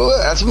kan o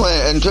asmo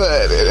ento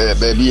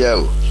baby ya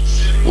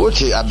o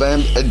ti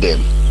aban edem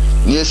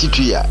ni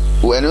asitu ya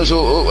wenu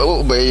so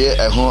obeye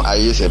ehon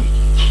ayesem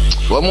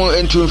wo mo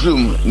entu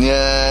film ni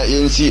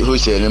yensi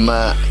hostel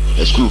ma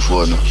school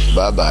for no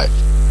bye bye.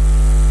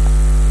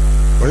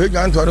 Oye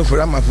janto no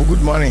for ma for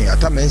good morning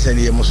atamense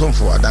ni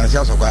musonfo adanse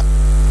asokwa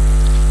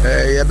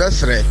ye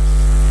besre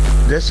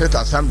district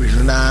assembly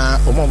na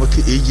omo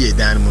moti eji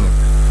dan mu no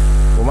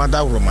omo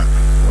dawroma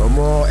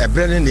omo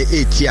ebrene ne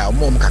 8 a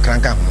omo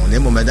kakranka ho na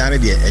emo medan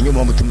de enyo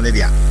omo mutum ne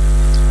dia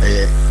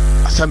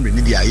assembly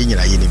ne dia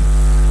yinyina yinim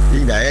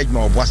yinyina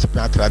ejma obo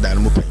asepa atra dan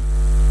mu pen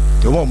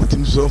de omo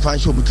mutum so fan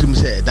show mutum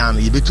se dan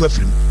ye betu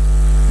afirim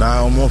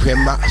na omo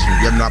femba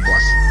asubiem na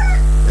boss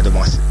e de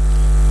boss.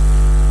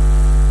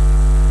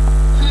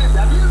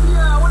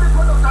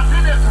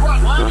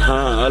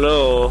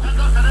 Hello.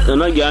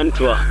 Nana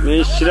Gantwa.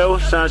 Me shiraw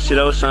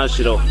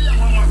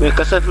me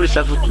kasafiri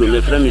safutu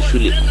me fra me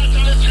shule.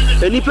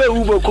 Enipe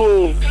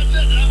uboko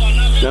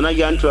Nana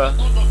Gantua.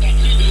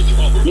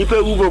 Nipe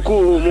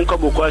Uboku,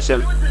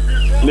 Munkabukwasem.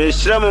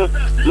 Mesramo,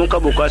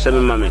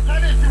 Munkabukwasem, mammy.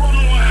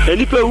 And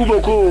Nipe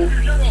Uboku.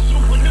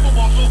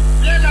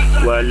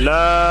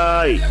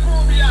 Wallahi.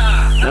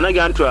 Nana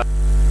Gantua.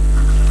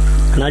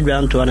 And I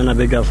grant to one and a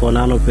bigger for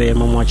none of pay,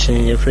 Mom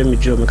watching a frame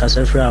Joe, because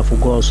I free for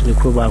goals in the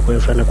crew back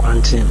with friend of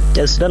quarantine.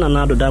 Just then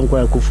another damn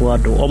quite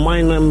Kufuado, or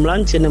mine and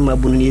Blanching and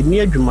Mabuni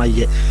near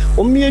Jumaye,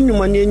 or me and you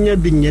money in your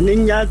binion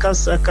in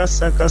Yakasa,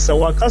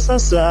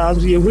 Wakasa,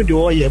 as we would do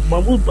all your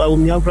Babu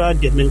Miagra,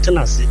 the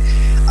maintenance.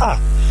 Ah,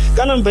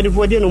 Ganan very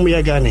for dinner,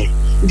 Muyagane.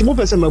 The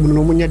Mopes and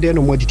Mabumunia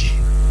deno modity.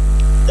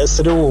 That's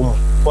the woman.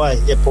 Why,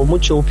 a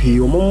Pomocho P,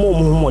 or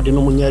more than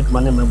Munia,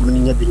 Manama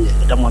Bunia Binia,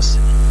 Damas.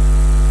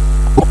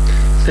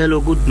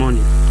 Hello, good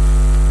morning.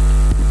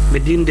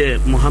 Within the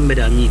Mohammed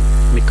Amin,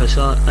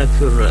 Mikasa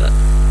Afura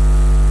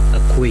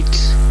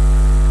Kuwait.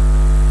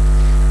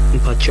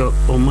 Mpacho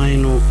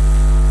Omaino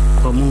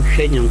Kwamu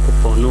Shenyan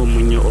Kupo no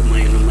Munyo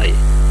Omaino Mai.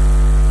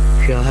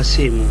 Shia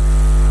Hasimu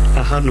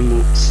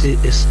Ahanumu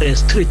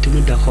street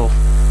with the ho,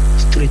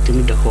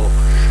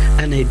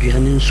 and a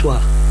Bianin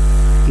Swa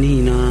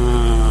Nina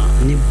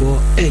Nibo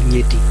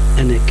Enyeti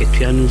and a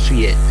Ketuanu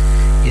Suye,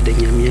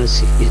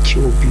 Yedanyamiasi,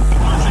 Yachiobi.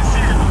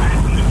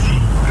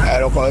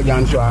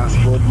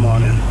 Good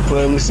morning.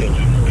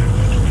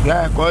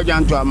 Yeah, call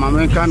Jantua,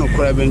 Mamma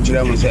crab in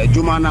Jeremy said,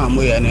 Jumana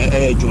Muya and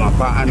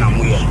Jumapa and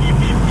Amuya.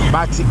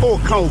 But oh,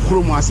 Cow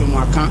Krumas and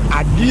Waka,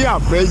 a dear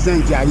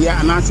president,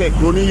 and I said,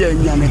 Crony and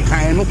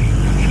Yanakano.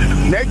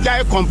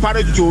 Negai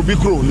compared to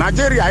Bicro,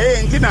 Nigeria,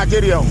 ain't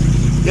Nigeria,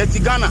 yet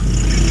Ghana.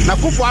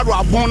 Nakufa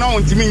are born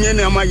on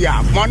Timinian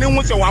Maya, money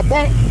was a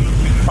wapon.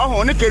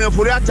 Oh, Nikan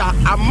Furiata,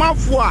 a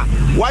mafua.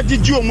 What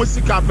did you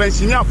musica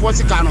pensioner for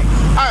Sicano?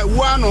 I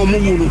won or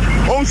Munu,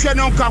 on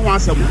Shannon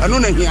Kawasam, and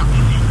on here.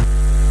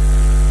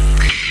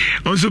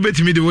 Also, bet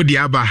me the word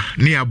Yaba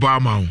near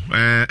Barmau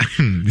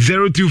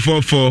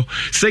 0244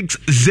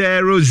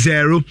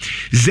 600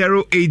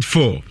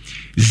 084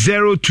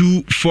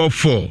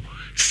 0244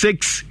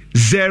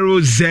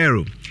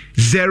 600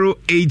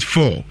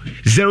 084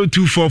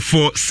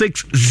 0244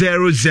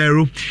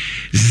 600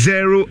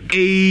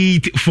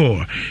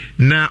 084.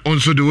 Na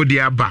onso de wodi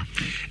aba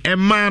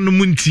emma no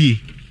muntie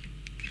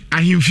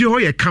ahimfie ho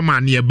ye kama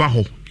na ye ba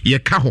ho ye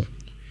ka ho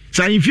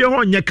sa ahimfie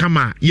ho nye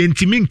kama ye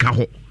ntimi nka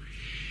ho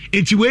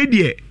enti we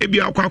de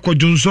ebia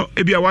akwadwonso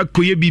ebia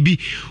wakoye bibi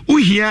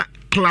uhia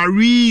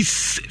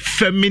Clarice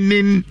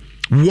feminine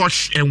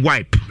wash and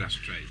wipe. That's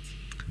right.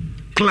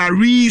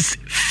 Clarice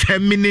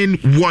feminine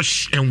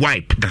wash and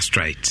wipe. That's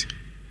right.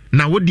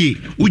 Now what the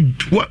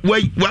what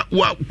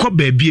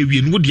baby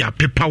we no dia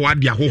paper wa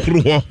dia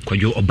hohoro ho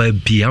kwadwo oba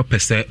bia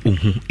pese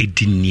ohu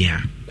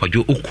edinia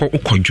kwadwo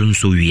okodwo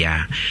so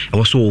wia e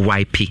wo so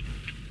wipe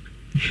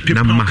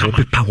na ma ho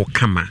paper ho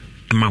kama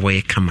ma wo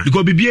ye kama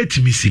because bibia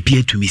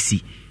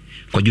etumisi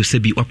kwadwo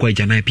sebi wakwa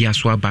jana pia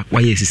so aba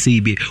wa ye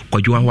sese be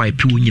kwadwo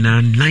wipe wo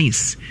nyina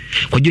nice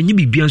kwadwo nyi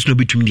bibia nso no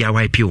betumi dia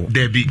wipe wo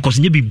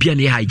because nyi bibia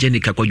na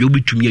hygienic kwadwo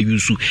betumi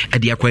ayusu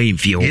ade akwa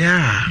enfie wo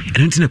yeah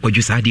and ntina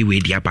kwadwo sa ade we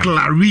dia ba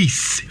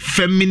Clarice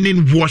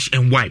feminine wash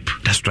and wipe.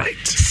 That's right.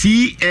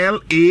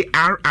 CLARISSE.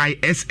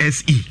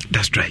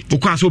 That's right.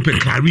 Because open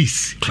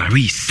Clarice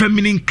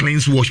feminine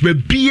cleanse wash be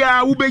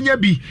bia wo benya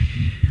bi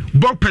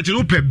bok petro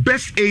open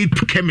best aid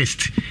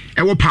chemist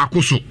e wo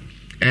paako so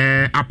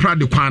apra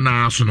de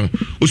kwana so no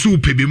osu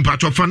pebi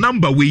mpacho fa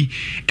number we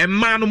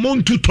emma no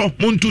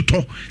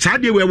montuto sa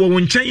de we wo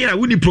nchen a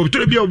woni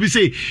proptor bia obi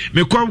say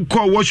me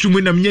call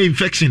washroom na me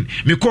infection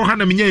me call ha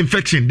na me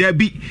infection there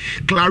be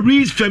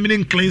Clarice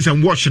feminine cleanse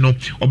and wash no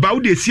oba wo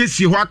de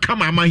siesie ho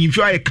akama ama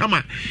himfi aye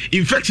kama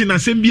infection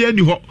asem bia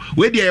ni ho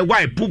we de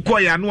wipe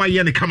call ya no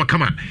aye ne kama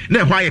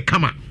na ho aye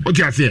kama o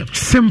ti ase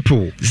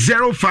simple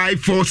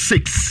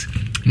 0546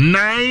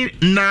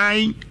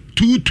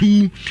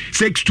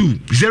 992262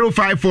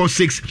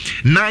 0546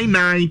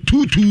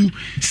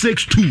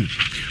 992262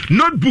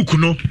 notebook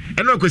no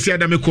eno kwesi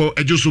adame ko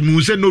ejoso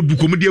mu se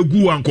notebook mu de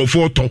agu anko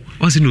foto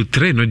onse no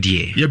train no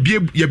de ya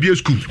bie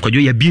school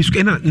kwadwo ya bie school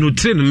ena no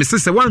train no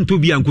mesese wan to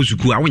bi anko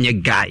school awonye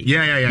guy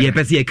ya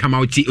pese ye come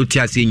out oti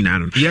ase nyina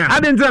no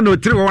adentra no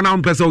train wona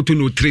on pese auto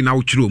no train na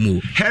uchiro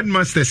mu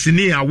headmaster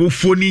sini awo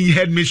phone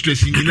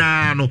headmistress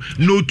nyina no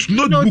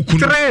notebook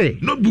no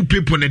notebook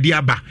paper na de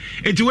aba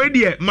enti we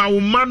de ma wo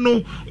ma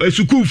no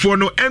school for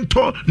no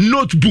enter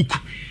notebook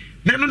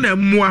na no na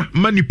moa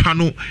manipa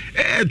no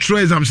tro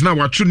exams na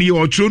watro ni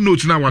or tro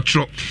notes na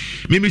watro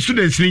me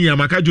students ni ya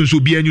maka jonso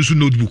bi anyu so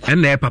notebook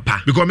and na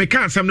papa because me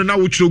can some no na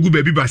watro gu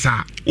baby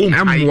basa o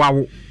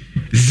moa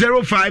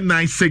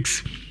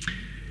 0596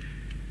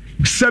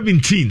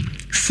 17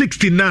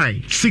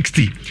 69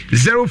 60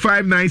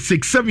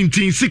 0596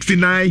 17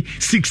 69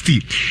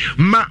 60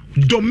 ma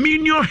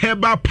Dominion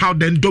herbal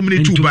powder and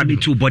dominate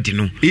two body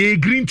no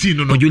green tea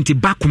no you nti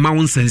back ma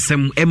won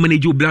sensem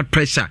manage your blood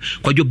pressure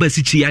kwa your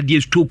basichi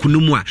ade stroke no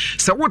mu a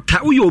se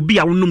wota wo ye obi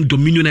a wonum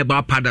Dominion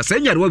herbal powder se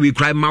nyare we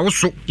cry ma wo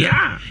so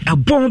yeah a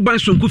bon ban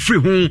so nko free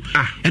ho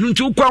eno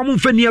nti wo kwa mo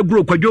mfani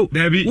agro kwadwo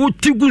wo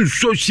tigu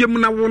nso hiem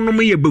na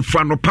wonum ye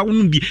befu no pa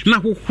wonum bi na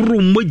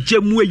hohoro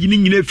mogya mu ayi ni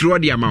nyina free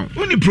ode ama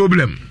wo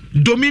problem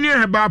Dominion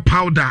herbal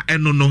powder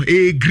no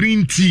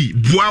green tea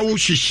boawo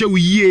hyehye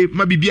yie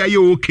ma bibia ye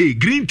okay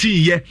green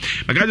tea ye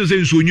maka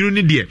say nso nyuru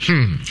ne de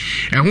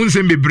ehun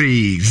sem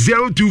bebre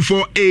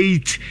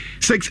 0248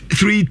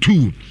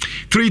 632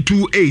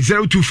 328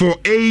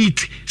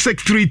 0248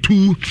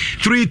 632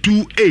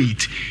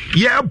 328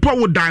 ye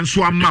power dance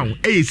so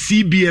amount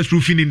CBS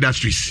Roofing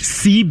Industries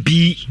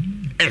CBS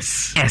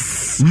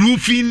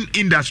Roofing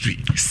Industry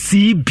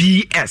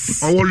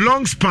CBS our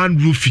long span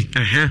roofing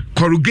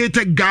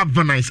corrugated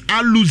galvanized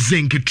alu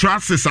zinc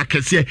trusses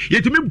akese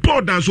yetimi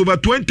board dance over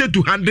 20 to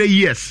 100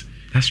 years.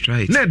 That's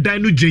right. Na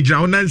dan no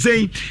jinjira on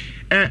say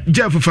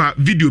Jeff for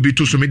video bi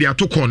to so media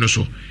to corner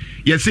so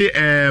you say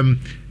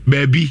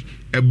baby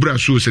bra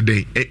so se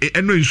dey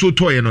eno nso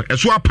toy no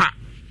eso apa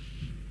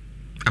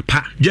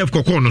Jeff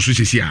kokon no so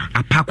sisia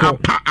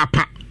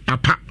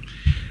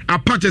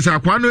apa chesa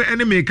kwa no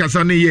enemy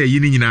kasa ne ye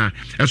yini nyina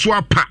eso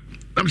apa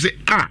am say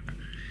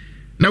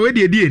na we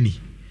de ani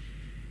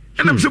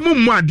and I'm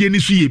saying more ade ni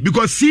so ye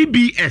because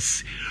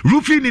CBS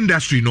Roofing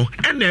Industry no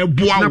and e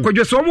boa na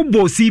kwadwe so mo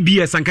bo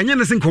CBS ankanya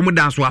ne sin komo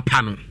dan so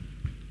apa no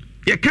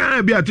ye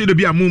kan bi ate do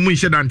bi amu mu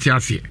nhye dan ti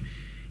ase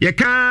ye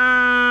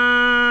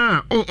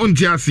kan on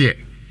ti ase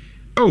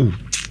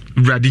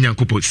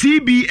Radinyankopo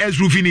CBS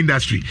Roofing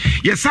Industry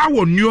yes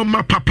our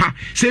nyoma papa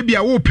say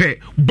bia wo pe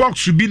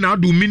box bi na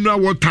do mineral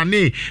water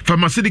ne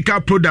pharmaceutical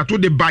product wo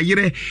de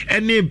bayere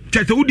ene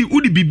tete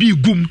udi bibi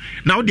gum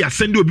na wo de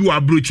asende obi wa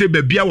broche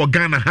ba bia wo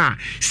Ghana ha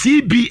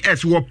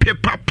CBS wo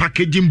paper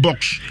packaging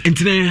box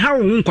entine ha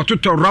wo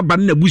nkototo rubber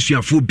na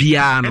busuafo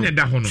bia no ene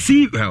da ho no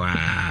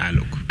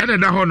look ene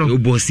da ho no wo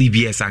bo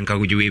CBS anka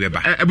go we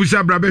beba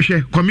ebusa bra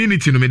behwe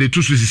community no me de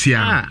to so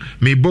sisia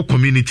me bo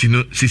community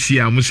no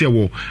sisia mo se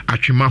wo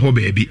atwema ho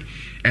baby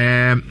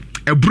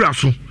ebura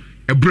so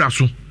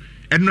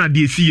eno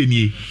ade esi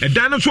yenie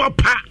edan no so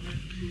pa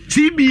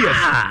CBS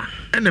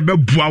ene be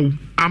boawo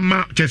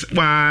ama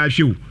wa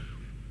hwew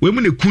we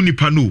mu ne ku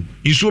nipa no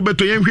nso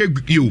beto yen hwe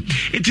yo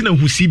enti na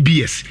hu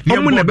CBS ne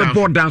mo na be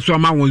board dan so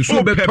ama won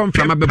so be tom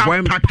from be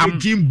boy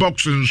packaging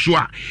box nso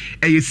a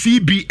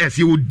CBS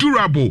you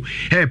durable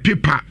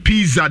paper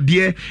pizza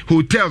there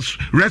hotels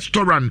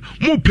restaurant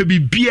mo pe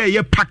bibia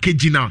ye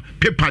packaging na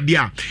paper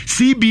there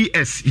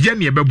CBS ye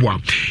ne be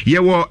boa ye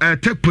wo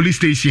tech police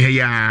station here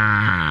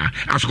ya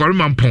asokore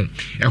mampon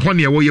ho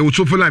ne ye wo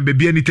so line be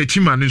bia ni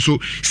tachima nso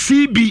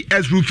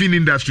CBS Roofing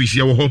Industries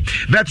ye wo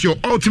that's your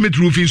ultimate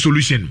roofing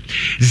solution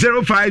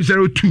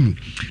 0502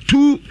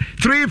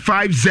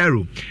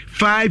 2350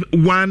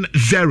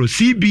 510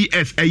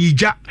 CBS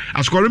Ayija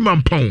Asokore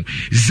Mampong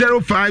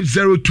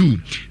 0502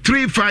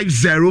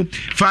 350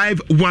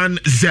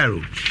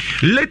 510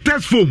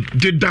 Latest Foam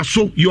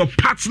Jedaso your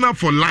partner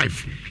for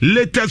life.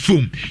 Latest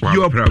Foam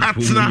your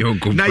partner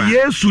na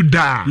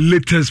Yesuda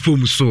Latest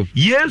Foam so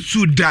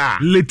Yesuda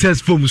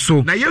Latest Foam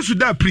so na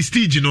Yesuda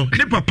Prestige no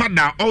ne papa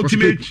da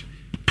ultimate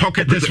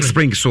pocket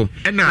spring so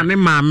and ne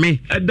mame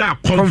that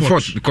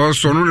comfort because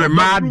so no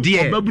ma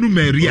dear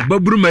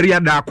babru maria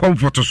da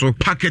comfort so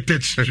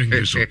packeted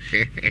string so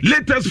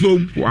latest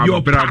Foam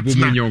your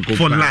partner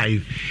for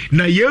life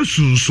na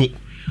yesu so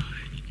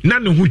na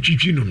ne ho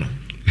twitwi no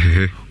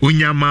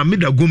onyama me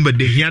da gomba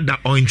de hia da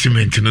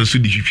ointment no so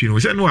di twitwi no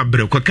se no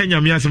abre kwa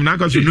kanya me asem na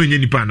aka so no nya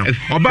nipa no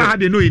oba ha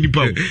de no nya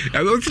nipa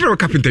o tro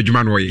carpenter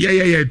djuma no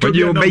ye to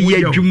ye oba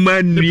ye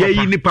djuma nua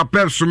yi ni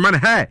papa so man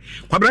he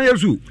kwabra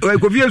yesu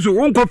ko fi yesu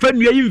won ko fa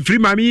nua yi mfiri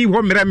mami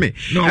ho mere me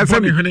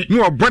asem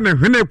no obo ne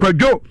hwene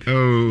kwadwo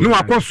no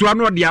akoso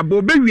no de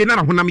abo be wie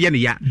na honam ye ne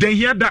ya de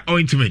hia da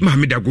ointment ma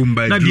me da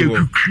gomba na de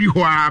kukri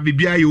ho a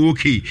bibia ye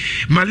okay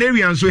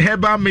malaria so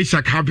herbal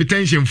mixture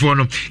hypertension for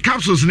no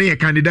capsules ne ye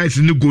candidates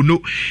no go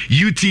no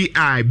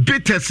UTI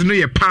bitters no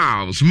ye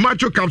pals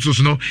macho capsules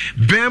no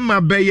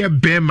bema beye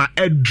bema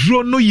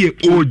edro no ye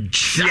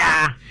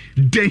oja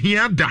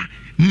dehiada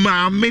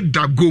Mame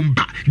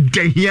Dagomba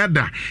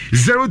Dehiada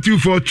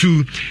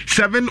 0242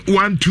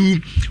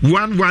 712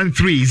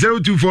 113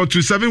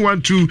 0242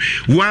 712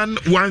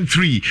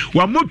 113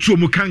 Wamotu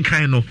mu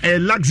kankan no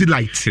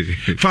Laxilite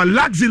for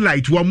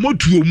Laxilite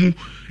wamotu mu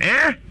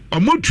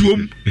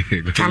omotuom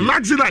for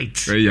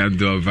Laxilite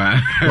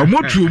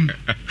omotuom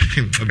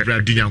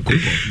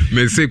Bradinyankopo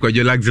me say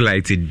kwajo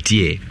Laxilite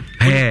die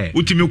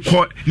utimi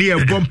ko ne e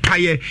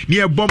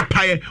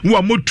bompaye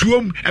wo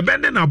motuom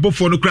ebende na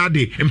abofo no kra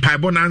de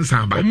empaibo na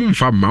ansamba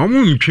omfa ma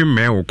omuntwe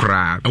me wo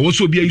kra wo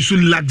so bia isu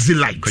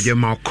Laxilite kwajo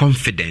ma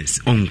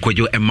confidence on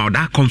kwajo e ma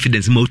that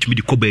confidence ma utimi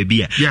di ko ba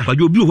bia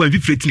kwajo obi ho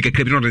anfifreti ni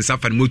kakra bi no den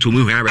safa no motuom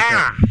hu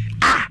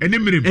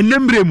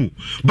enemremu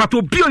but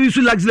obi on use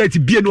Luxy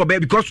Light be no be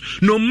because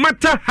no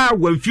matter how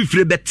when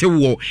fifre bete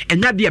wo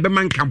enya de be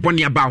man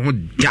kampone aba ho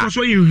da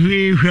so you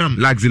hwehwam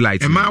Luxy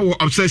Light e ma wo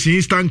obsession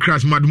instant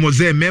crash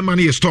mademoiselle me man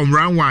is storm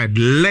round wide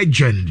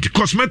legend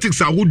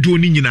cosmetics are do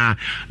ni nyina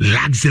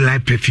Luxy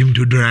Light perfume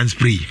deodorant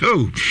spray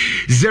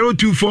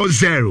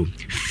 0240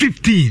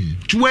 15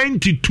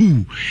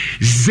 22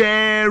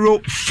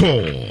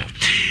 04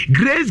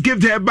 Grace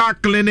Gift Herbal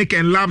Clinic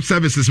and Lab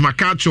Services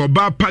Makacho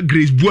Bapa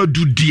Grace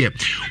Boadu dear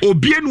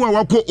Obienu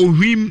Wako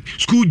Ohim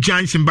School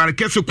Giants in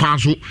Barakese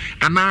Kwanso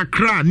and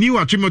Accra New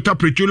Achimota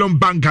Petroleum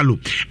Bungalow.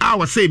 I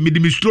was say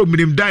midim stroke,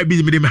 midim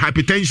diabetes, midim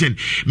hypertension.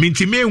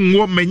 Mintime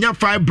wo menya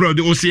fibroid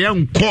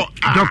ocean ko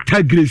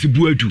Dr. Grace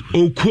Boadu.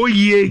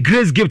 Okoye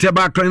Grace Gift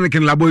Herbal Clinic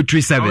and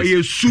Laboratory Service. Oh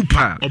yeah,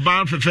 super.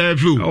 Oba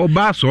fefe.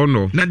 Oba so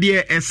no. Na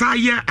de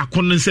esaya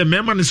akono se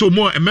mema ne so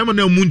mo mema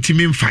na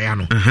muntimi mfaya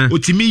no.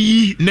 Otimi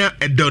yi na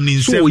edonin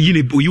se. So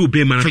yi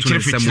obe man to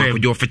sem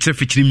ko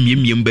fetire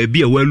miemiem ba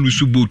bi a wa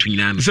lusu boat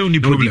nyina no. So ni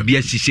problem. Bi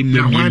a hihye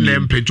miemiem. Na wa na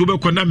mpetu be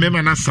kona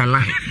mema na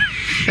sala.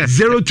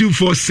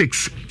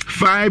 0246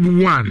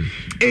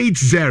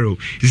 518003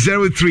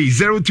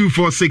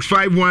 0246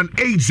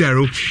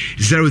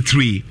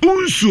 518003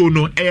 unsuo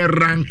no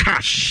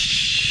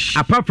rankash.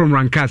 Apart from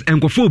rankas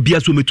enkofo obi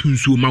aso metu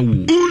nsuo ma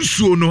wo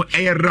unsuo no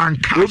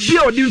rankash. Obi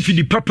a odi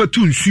mfidi papa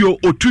tu nsuo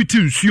otuti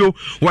nsuo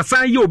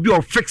wasan ye obi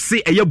o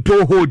fixe eye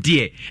boho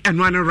de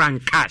eno an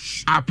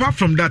rankash. Apart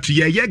from that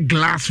ye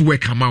glass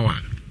work amawa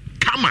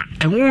kama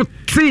enwo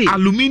ti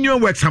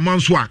aluminium works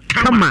amanso a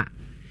kama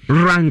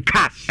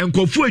rankas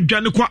enkofu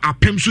adwane kwa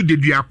apem so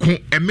dedua ko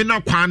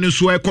emena kwa ne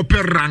so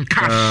ekope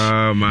rankas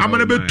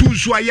amana betu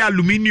so aye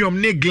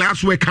aluminium ne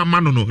glass work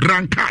amano no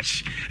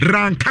rankas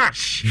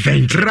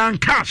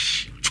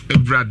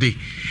brade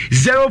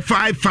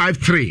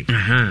 0553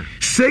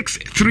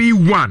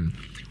 631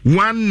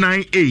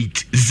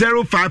 198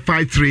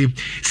 0553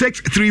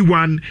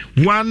 631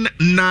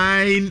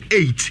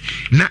 198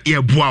 na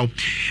yeboa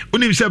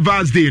unim se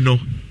Thursday no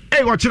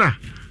ochina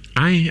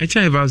I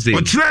try Thursday.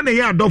 Ochina na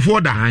ya adofo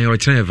da. I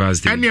try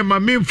Thursday. Ene ma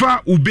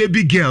memfa u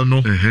baby girl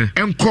no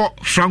enko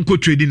Franco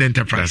Trading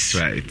Enterprise.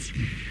 That's right.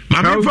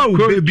 Ma memfa u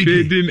baby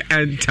Trading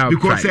Enterprise.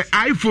 Because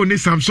iPhone ni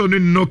Samsung ni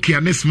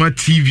Nokia ni Smart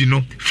TV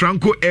no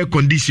Franco air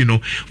condition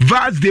no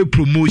Thursday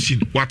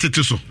promotion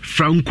watete so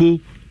Franco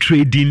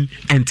Trading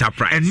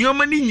Enterprise. And your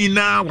money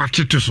nyina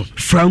watete so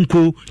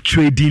Franco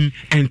Trading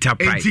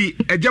Enterprise. Enti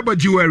Ejaba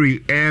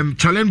Jewelry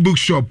Talent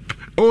Bookshop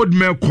Old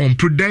Melcom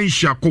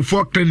Prudential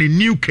Kofokten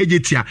New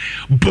Kejetia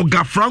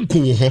Boga Franco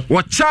wo ho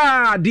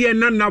wacha de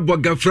na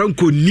Boga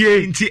Franco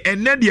nie nti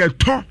ene de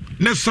to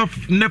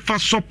nefa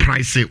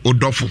surprise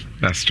odofo.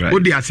 That's right.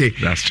 Odi ase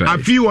that's right.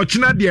 Afi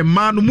wochina de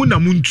ma no mu na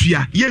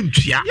muntua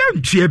yentua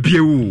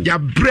biewu ya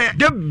bre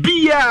de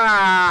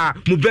bia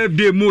mu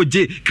birthday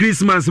moje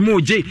Christmas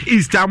moje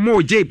Easter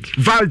moje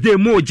Valday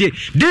moje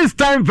this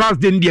time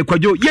Valday de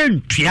kwajo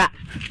yentua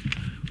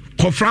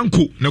ko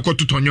Franco ne ko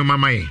tutonyo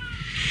mama ye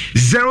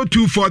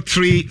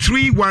 0243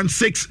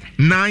 316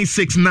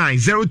 969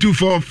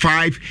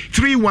 0245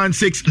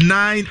 316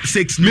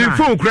 969 me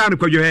phone crown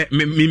kwajo he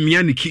me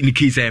ni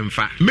kisa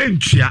emfa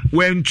mentua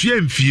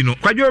wentua mfi no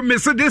kwajo me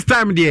say this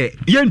time there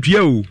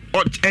yentua o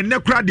enne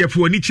kra de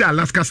fo ni chi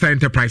Alaska Star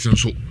Enterprise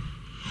nso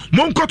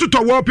mon ko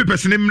to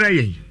wallpapers ne mra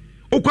yen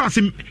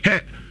okwase he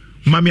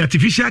Mami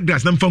artificial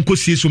grass na mfanko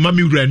sie so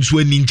mami ran so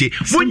aninje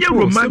monye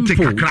romantic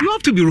kakra. You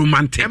have to be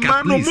romantic.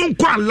 Emano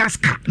monko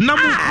Alaska na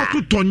monko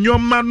to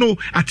tonyoma no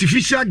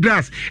artificial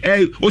grass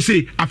o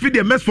say afi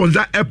de me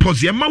sponsor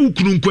airpods e ma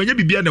wukuru nkwanya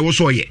bibia na wo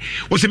so ye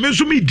o say me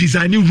nso me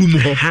design room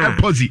ho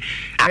airpods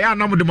aya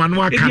na mo de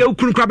manu aka e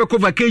wukuru kwa be ko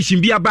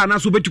vacation bia ba na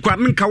so betukwa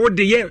nka wo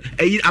de ye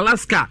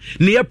Alaska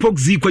ne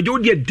airpods kwaje wo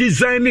de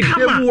design ne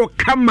wo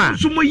kama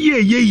so mo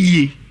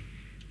ye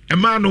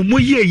Emano mo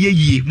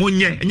ye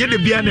monye enye de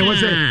bia na wo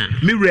say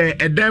me re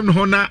edem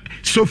ho na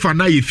sofa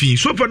na ye fi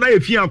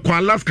akwa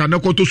Alaska na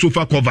koto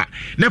sofa cover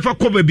never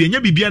cover bi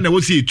enye bibia na wo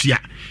say etua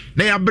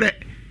na ya bre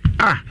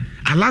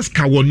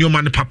Alaska won your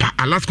man papa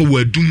Alaska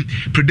were doom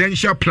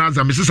Prudential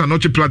Plaza Mrs.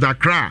 Anochi Plaza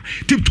Accra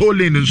Tiptoe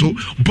Lane so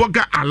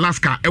Boga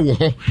Alaska ewo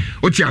ho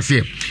oti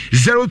ase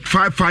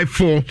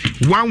 0554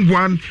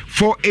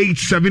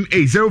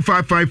 114878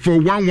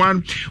 0554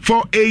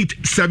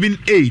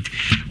 114878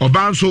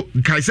 Obanso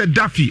kai said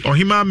Daffy or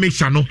hima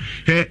mixer no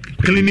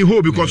cleaning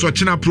ho because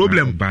ochina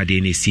problem bad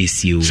in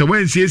CCU so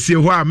when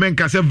CCU ho men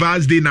ka say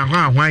Thursday na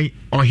hwan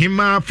or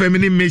hima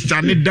feminine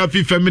mixture ne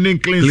Daffy feminine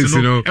cleanse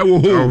no ewo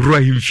ho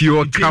him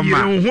feel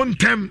kama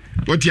hontem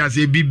what you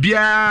say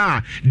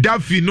bibia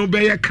Daffy no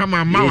be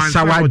kama ma wan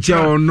sawaje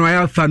ono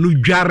elfa no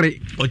dware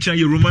ocha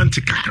ye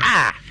romantic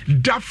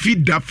Daffy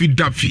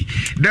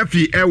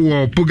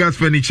ewo Pugas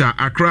Furniture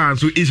Accra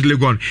so East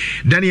Legon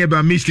Daniel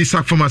ba Misty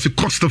Sack Pharmacy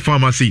Costa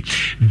Pharmacy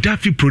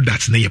Daffy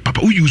products na ye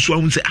papa who use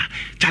one say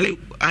chale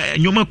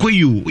nyoma ko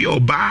you your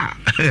ba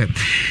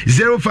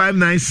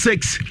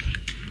 0596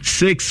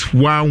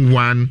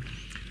 611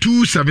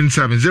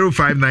 277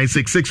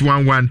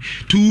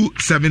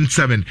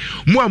 0596611277.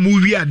 Mo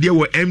amuwi ade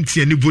wo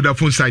MTN ni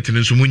Vodafone site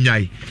no so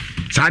munyai.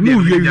 Sa de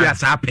muwi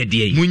sa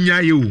pedie.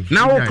 Munyai o.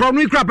 Na wo kro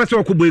no ikra pese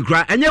okubo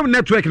ikra. Enye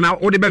network na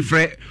wo de be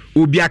frɛ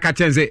obi aka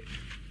chense.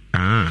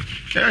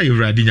 You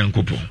ready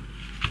Nyankopo.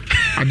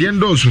 At the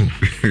end also.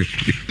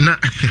 Na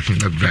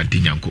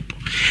ready Nyankopo.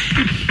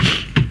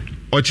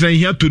 Ochina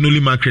here to noli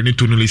makre ni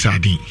to noli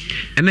sardine.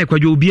 Ena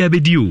kwadwo obi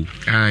abedi o.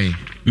 Ai.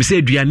 Me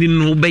say aduane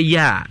no be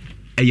ya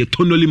eye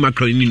tonoli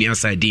makre ni ni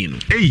sardine.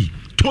 Hey,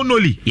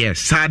 tonoli. Yes,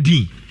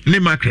 sardine ni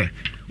makre.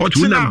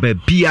 Ochina be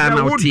bia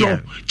na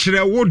otia.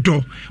 Chire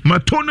wodo. Ma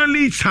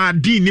tonoli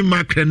sardine ni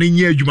makre ni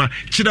nya adwuma.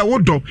 Chire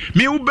wodo.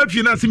 Me wo ba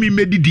fie na se me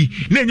medidi.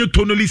 Na enye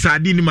tonoli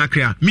sardine ni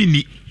makre a me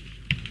ni.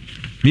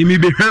 Me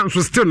be han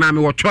so still na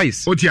me what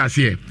choice. Oti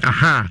ase.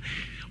 Aha.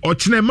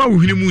 Ochina ma wo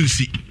hwini mu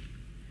nsi.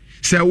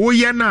 Se wo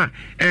ye na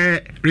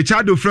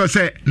Richardo Fro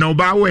say na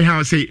oba wo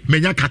ha say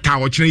menya kata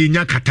ochina ye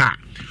nya kata.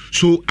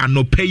 So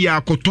anope ya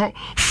akoto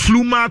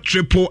Fluma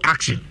triple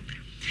action.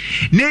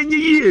 Nenyi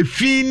yi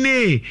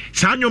efine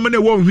sa nyoma na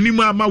wo hwini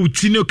mu ama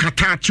wutine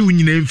kata chi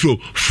unyina mfro.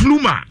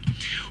 Fluma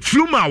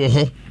wo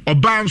ho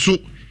oba nso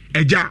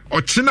eja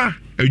ochina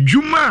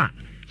adwuma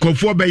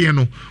kofo beye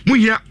no mu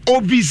hia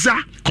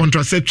Ovisa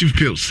contraceptive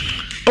pills.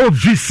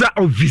 Ovisa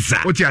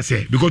what you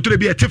say because to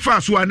be a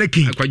tefaso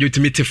anakin akwadwo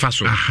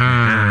timitefaso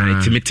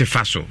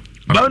timitefaso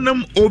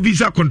Banam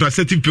Ovisa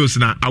contraceptive pills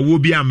na awo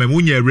bi am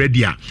munye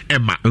ready a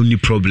ema only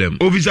problem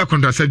Ovisa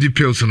contraceptive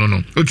pills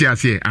no what you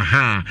say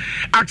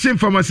Action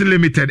Pharmacy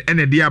Limited and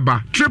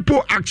Diaba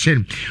triple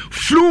action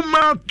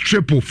Fluma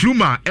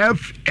FLUMAL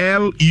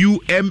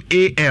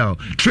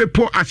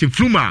triple action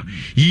Fluma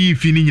yi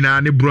fini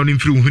nyina ne bronin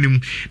firi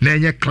hunim na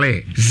enye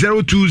clear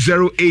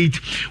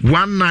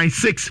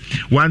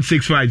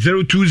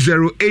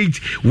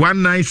 0208196165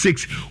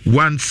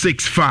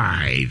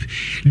 0208196165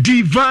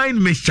 Divine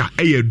Mixture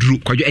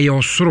kwadwo eye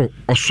osoro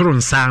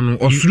nsa no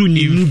osoro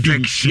ni mu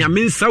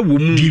nyame nsa wo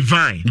mu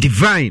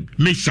divine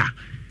mixture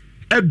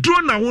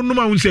edro na wonum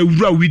a wonse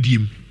ewura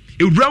widim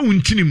ewura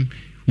wontinim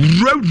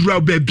wura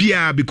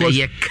babia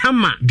because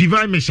kama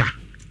divine mixture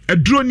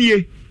edro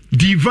nie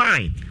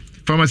divine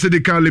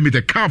Pharmaceutical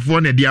Limited CAF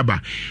one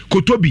ediaba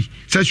Kotobi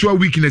sexual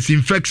weakness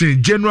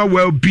infection general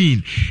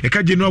well-being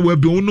general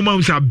well-being wonum a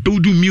wonse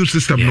build immune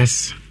system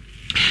yes. No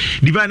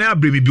Divine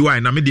Abremi Biwa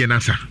na me de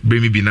nasa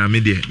Bremi bi na me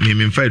de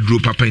me mfa dro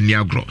papa ni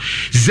agro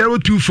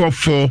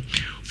 0244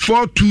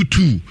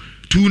 422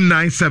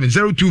 297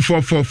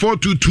 0244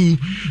 422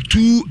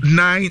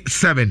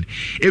 297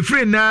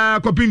 efre na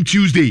kopim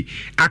Tuesday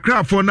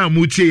Accra for na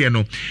mutie ye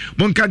no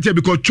mon kanche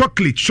because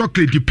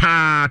chocolate di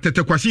pa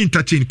tete kwasi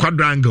interchange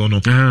quadrangle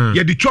no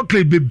ye di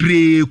chocolate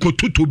bebre ko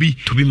to be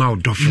ma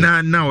odofo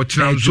na o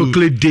tira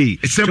chocolate day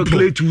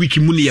chocolate week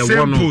muni ya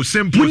wono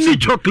simple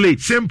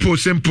chocolate simple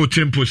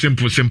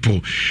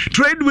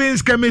Trade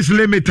Winds Chemist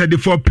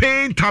Limited for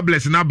pain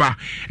tablets naba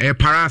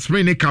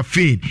paracetamol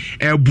caffeine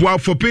boa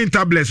for pain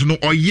tablets no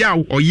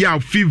oya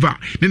fever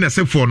ne na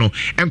se for no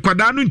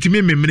enkwada no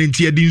ntime memre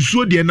nti ye di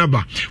nsuo de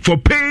naba for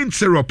pain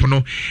syrup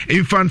no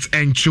infants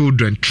and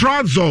children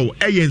Trazol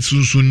ayen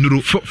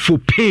sunsunuro for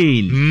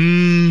pain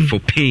and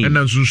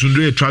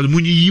sunsunuro Trazol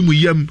munyi yi mu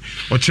yam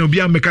o chen obi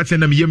ameka ten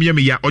na yam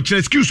ya o chen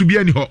excuse bi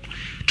ani ho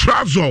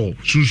Trazol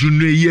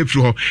sunsunuro ye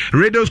fri ho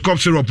Radios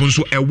cough syrup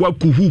nso ewa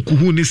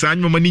kuhu ni sa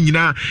anwoma ni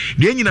nyina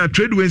de nyina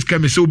Trade Winds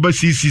Chemist oba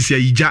CCC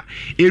ayija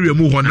area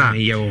mu ho na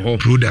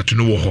product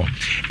no wo ho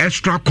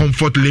Extra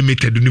Comfort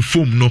Limited ni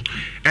foam no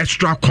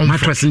extra comfort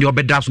mattress in the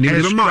obedas ni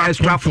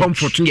extra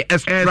comfort ni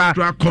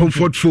extra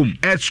comfort foam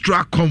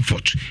extra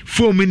comfort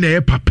foam in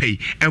e papai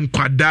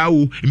enkwada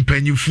o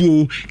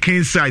mpanyifo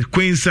king size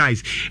queen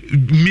size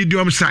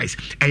medium size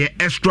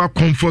extra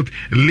comfort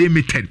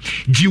limited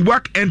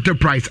Gwak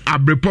Enterprise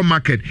Abrepo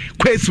Market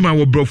Kwesma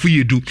wo brofu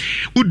yedu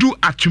udu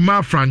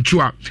atuma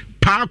franchua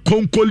pa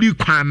konkoli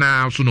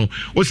kwana so no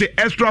o say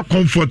extra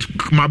comfort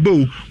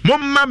mabo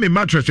momma me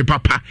mattress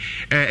papa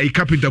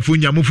carpenter fo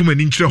nya mofo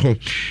mani nkire ho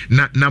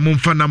na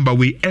momfa number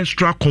we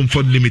Extra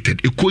Comfort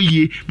Limited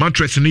ekoyie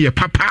mattress no ye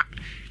papa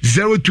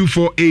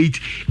 0248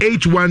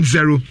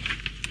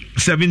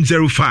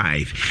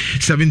 705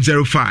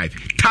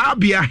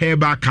 Tabia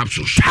herbal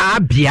capsules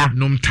Tabia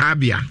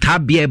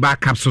herbal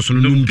capsules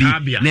no numbi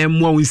na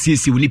mo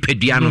wonsiesie woni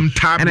padua no na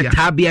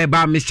Tabia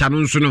herbal mixture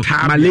no nso no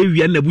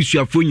malaria na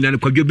busuafo nyina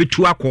kwadwo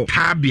betu akọ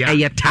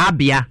eye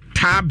Tabia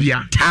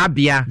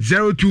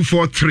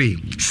 0243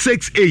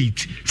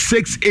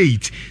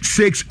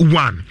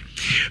 686861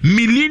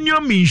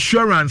 Millennium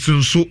Insurance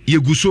nso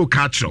yeguso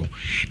catro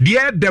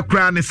de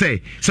kra ne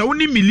say so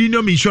woni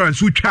Millennium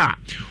Insurance utwa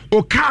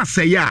o car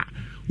say ya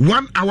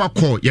 1 hour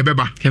call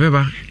yebeba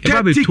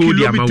 30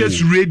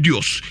 kilometers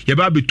radius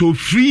yeba beto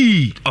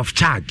free of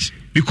charge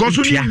because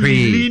we need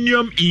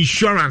Millennium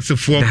Insurance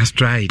for that's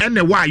right and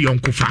the why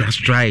yonkofa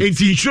that's right it's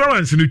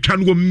insurance no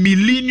twan go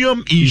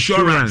Millennium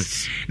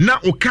Insurance na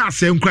o car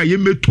say nkra ye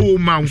meto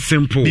ma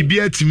simple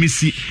bibia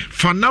timisi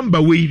for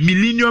number we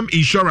Millennium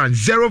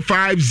Insurance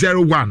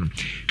 0501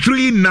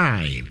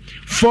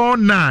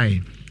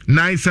 3949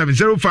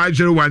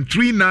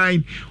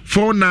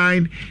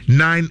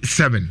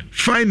 0501394997.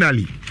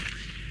 Finally,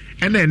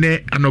 and then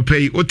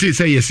anopay ote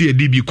say yes a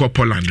DB ko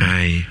Poland.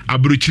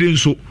 Abruchire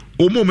nso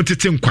omo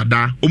mtete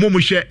nkwada omo mo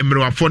hwe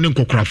mmerewafo ne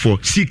nkokrafo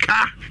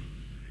sika.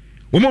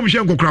 Omo mo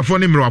hwe nkokrafo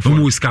ne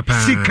mmerewafo sika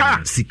pa.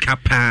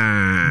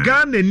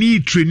 Ghana ni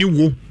training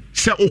wo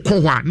se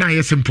okwohwa na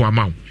yes mpo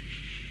amaw.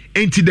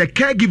 Into the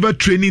Caregiver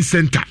Training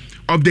Center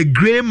of the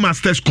Grey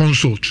Masters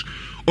Consult.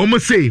 Omo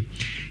say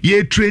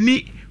ye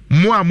training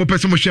mo mo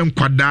pese mo hwe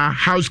nkwada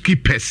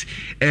housekeepers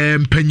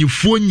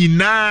mpanyifo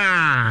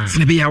nyina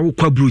sene be ya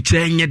wokwa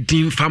bruche enye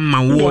din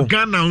fama wo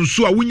Ghana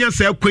nso a wunya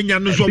sa akwanya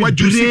no so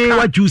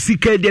waju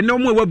sika de no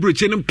mo wa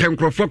bruche no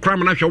penkrofo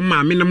kram na hwe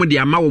maame no mo de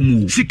ama wo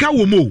mu sika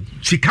wo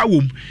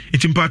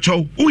etimpa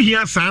chow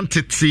uhia san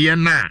tete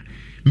na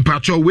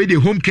Mpacho with the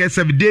home care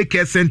 7-day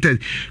care centers,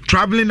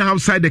 traveling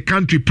outside the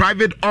country,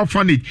 private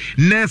orphanage,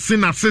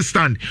 nursing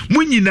assistant.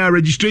 Munyina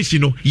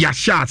registration,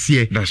 Yashas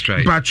here. That's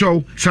right.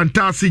 Mpacho,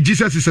 Santasi,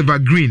 Jesus is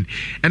Evergreen,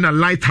 and a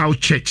Lighthouse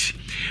Church.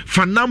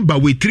 For number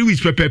with 3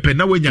 weeks per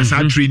now when you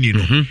start training,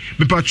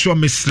 Mpacho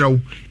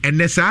Misro, and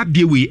Nessa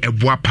deal with a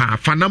wapa.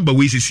 For number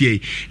we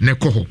see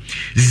Nekoho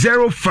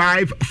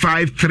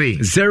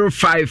 0553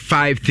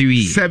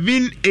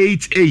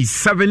 788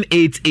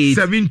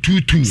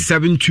 722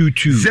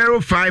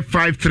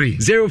 0553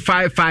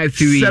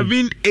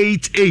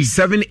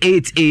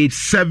 788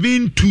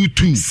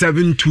 722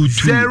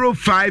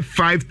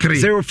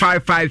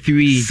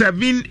 0553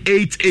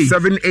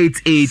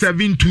 788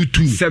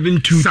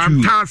 722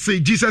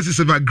 Santase Jesus is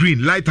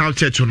Evergreen Lighthouse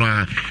Church on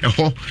a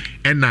ho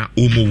ena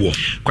omuwo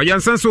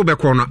kwayansan so be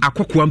ko no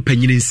akoko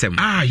ampanyini nsem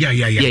yeah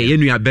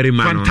yenu ya very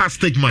man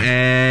fantastic man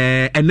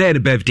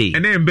and birthday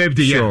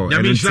yeah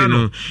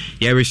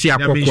yeah we see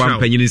akoko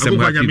ampanyini nsem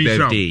happy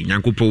birthday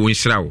nyankopo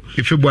wonhyirawo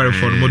February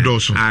for mo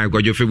doso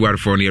gojo February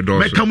for no doso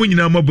me kamu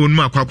nyina mabon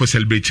mu akwa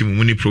celebrate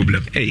mu ni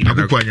problem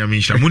akoko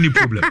anyamisha mu ni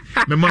problem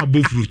me ma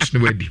bo fruit ne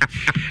wadi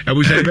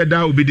abusha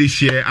beda obi de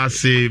share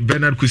as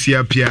Bernard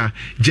Kusiapia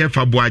Jeff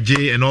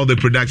Abuaje and all the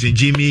production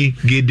Jimmy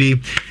Gede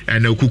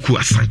and Okuku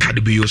Asanka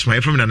de Bios my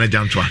from Nana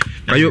Jantwa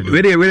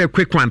very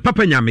quick one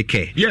Papa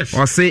Nyamike yes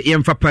or say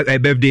yemfa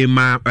birthday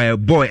ma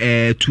boy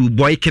to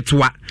boy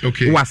Ketwa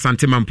wa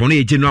Sante Mampon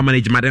e general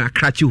management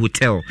Akrachi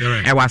Hotel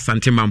e wa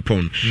Sante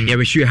Mampon yeah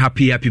wish you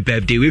happy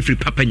birthday we free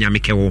Papa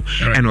Nyamike wo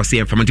and or say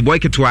yemfa boy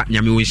Ketwa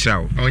nyame wo nhyira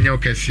wo onya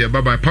okese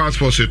bye bye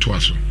passport so to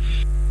aso.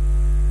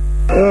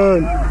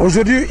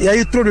 Aujourd'hui, il y a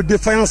eu trop de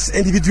défaillances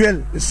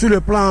individuelles sur le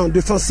plan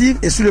défensif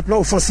et sur le plan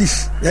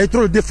offensif. Il y a eu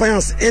trop de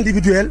défaillances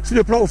individuelles sur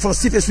le plan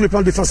offensif et sur le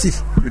plan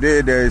défensif.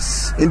 Today,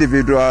 there's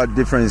individual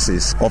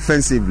differences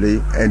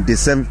offensively and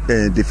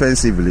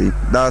defensively.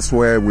 That's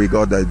where we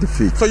got the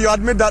defeat. So you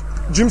admit that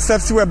Dreams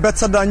FC were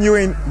better than you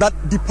in that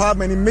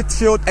department in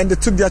midfield and they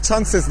took their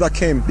chances that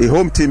came. The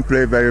home team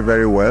played very,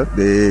 very well.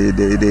 They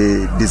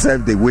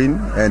deserved the win,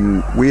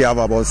 and we have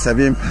about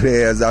 7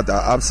 players that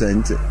are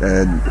absent.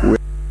 And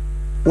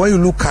when you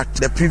look at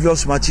the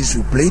previous matches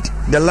we played,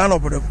 the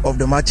lineup of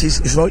the matches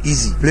is not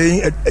easy.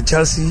 Playing at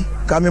Chelsea,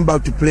 coming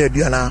back to play at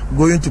Diana,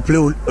 going to play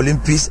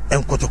Olympics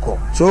and Kotoko.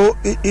 So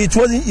it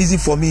wasn't easy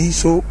for me.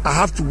 So I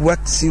have to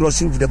work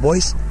seriously with the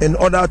boys in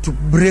order to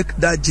break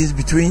that jinx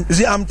between. You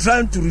see, I'm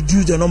trying to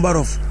reduce the number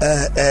of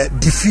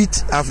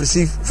defeat I've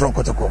received from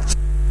Kotoko.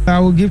 I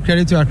will give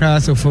credit to Accra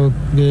Asofo.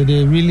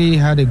 They really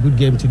had a good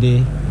game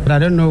today. But I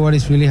don't know what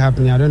is really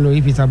happening. I don't know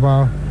if it's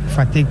about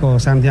fatigue or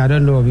something. I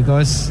don't know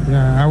because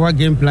our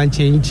game plan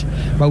changed.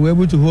 But we're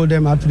able to hold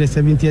them up to the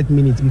 70th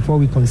minute before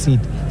we concede.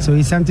 So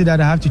it's something that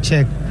I have to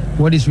check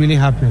what is really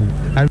happening.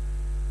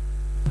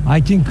 I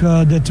think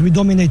that we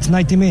dominate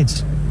 90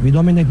 minutes.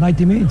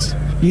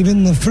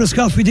 Even the first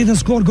half we didn't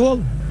score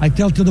goal. I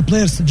tell to the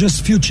players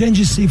just few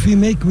changes. If we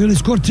make, we'll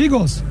score 3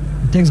 goals.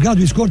 Thanks God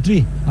we scored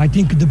 3. I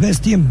think the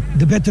best team,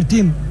 the better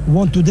team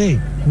won today.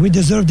 We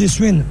deserve this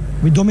win.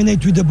 We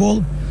dominate with the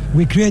ball.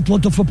 We create a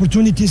lot of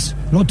opportunities,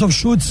 a lot of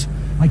shoots.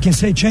 I can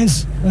say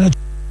chance.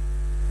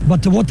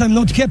 But what I'm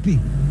not happy,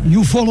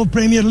 you follow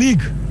Premier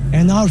League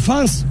and our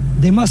fans,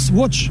 they must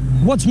watch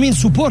what means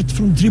support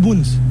from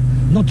tribunes.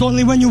 Not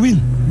only when you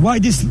win. Why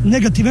this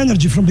negative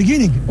energy from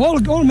beginning?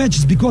 All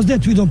matches, because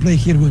that we don't play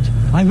here good.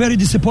 I'm very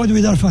disappointed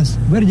with our fans.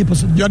 Very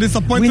disappointed. You're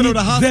disappointed with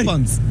the half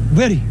fans?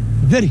 Very,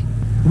 very.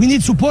 We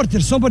need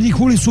supporters, somebody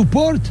who will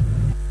support.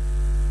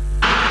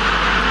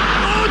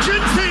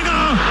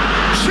 Argentina,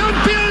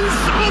 champions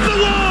of the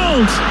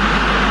world,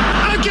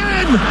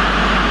 again,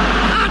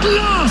 at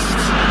last.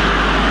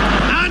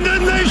 And the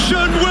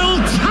nation will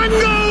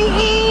tango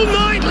all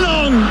night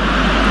long.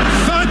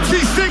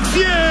 36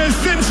 years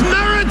since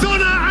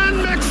Maradona and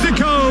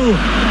Mexico.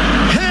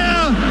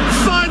 Here,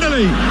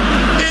 finally,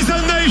 is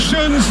a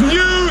nation's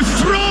new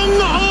throng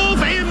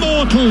of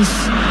immortals.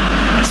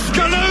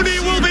 Scaloni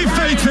will be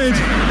fated.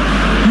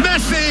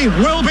 Messi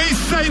will be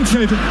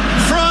sainted.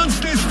 France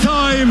this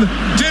time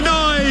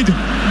denied,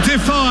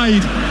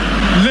 defied.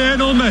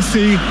 Lionel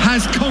Messi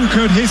has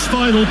conquered his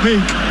final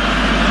peak.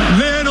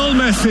 Lionel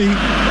Messi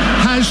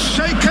has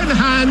shaken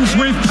hands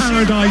with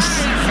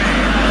paradise.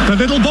 The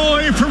little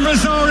boy from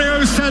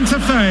Rosario, Santa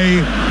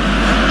Fe,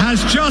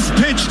 has just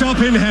pitched up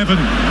in heaven.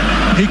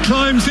 He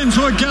climbs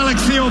into a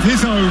galaxy of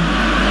his own.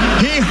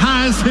 He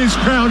has his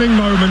crowning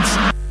moments.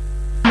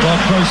 Well,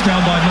 closed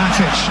down by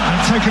Matic and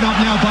taken up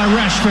now by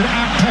Rashford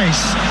at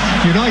pace.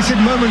 United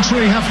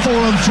momentarily have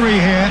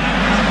 4-on-3 here.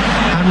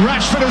 And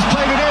Rashford has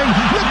played it in.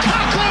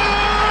 Lukaku!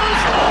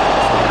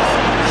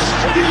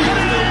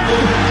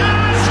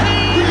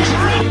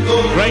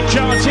 Great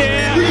chance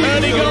here.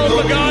 Early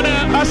goal for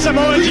Ghana.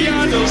 Asamoah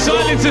Gyan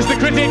silences the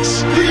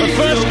critics. The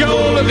first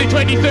goal of the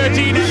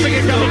 2013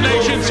 African Cup of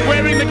Nations,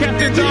 wearing the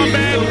captain's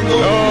armband.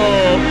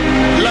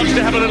 Oh, loves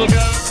to have a little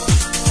go.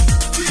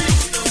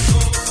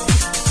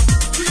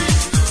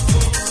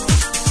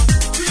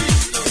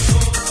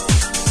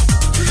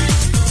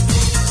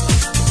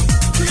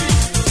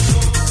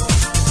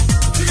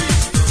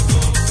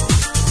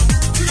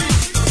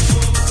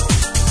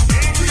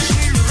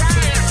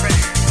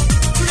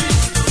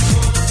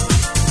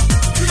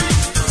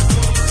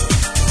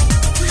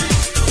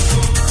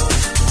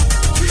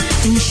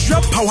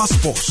 Power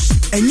Sports,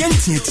 Enye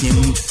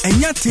Tietiemu,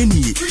 Enye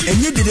Teni,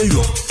 Enye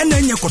Dedeyo, and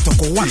Enye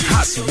Kotoko 1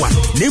 has 1.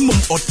 Name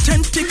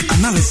authentic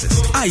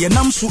analysis. I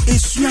am so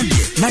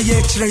esuade, na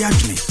ye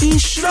chireyagni.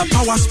 Insura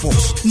Power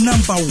Sports,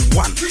 number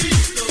 1.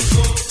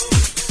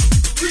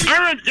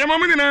 Alright,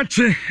 Yamamini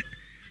Nachi.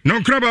 No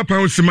craba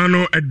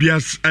pausimano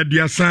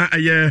adiasa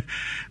aye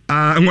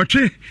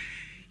ngwache.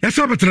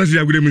 Yasa batrazi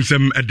ya gure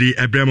munsem adi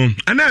abramo.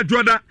 Ana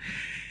adwada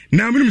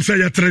na munum sa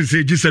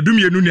yatrazi gisa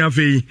dumienu ni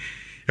afei.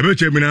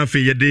 Ebeche mina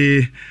afei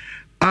yede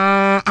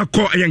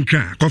akọ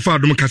ayanka kofa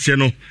adom kase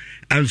no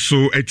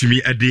anso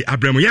atimi adi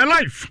abramo. Ya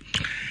life.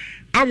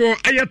 Awo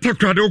ayata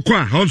krade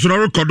okwa onso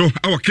no rekodo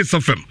awo Kiss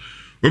FM.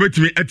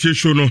 Obetimi atie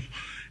show no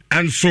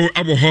anso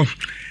abo ho.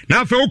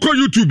 Na afei okọ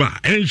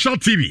YouTuber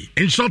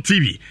Enshot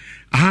TV.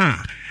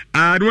 Aha.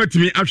 I want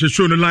me after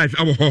show no live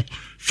our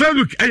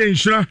Facebook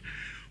Insura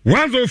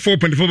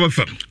 104.4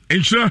 FM.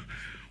 Insura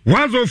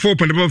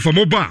 104.4 FM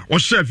mobile or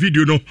share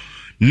video no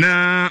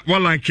na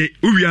walanke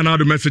we are now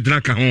the message na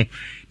ka ho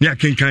nia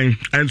kenkan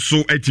and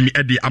so etimi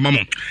edi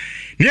amamo.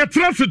 Nia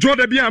transfer to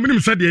the bia minim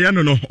said ya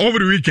no over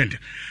the weekend.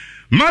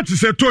 Match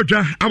se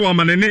toja our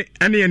manene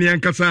ene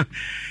yankasa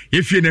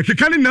if you ne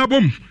kekani na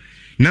bom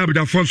na bi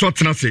da fon so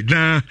tena se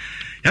na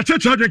ya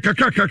chacha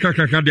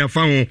kakaka dia fa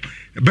ho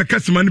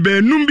bekasman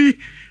be numbi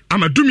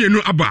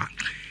amadumienu aba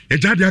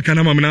ejade aka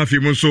na mamna afi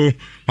mu so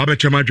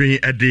abechemadwen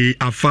ede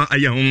afa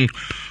ayahum.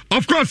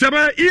 Of course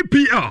aba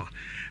EPL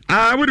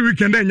with the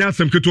weekend nya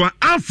some ketua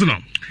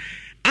Arsenal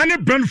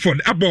and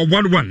Brentford about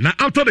 1-1. Now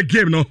after the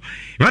game no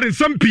but in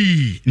some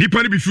p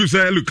nipa be feel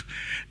say look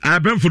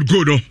Brentford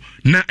go no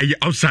na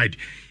outside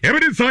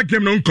everything so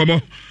game no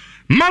come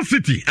Man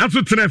City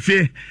aso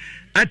tenafe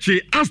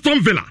achi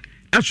Aston Villa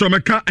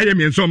asomeka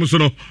ayemi so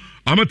no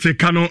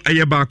amateka no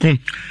aye baako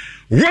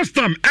West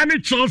Ham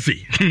and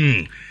Chelsea.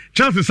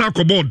 Chelsea sack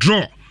ball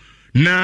draw. Now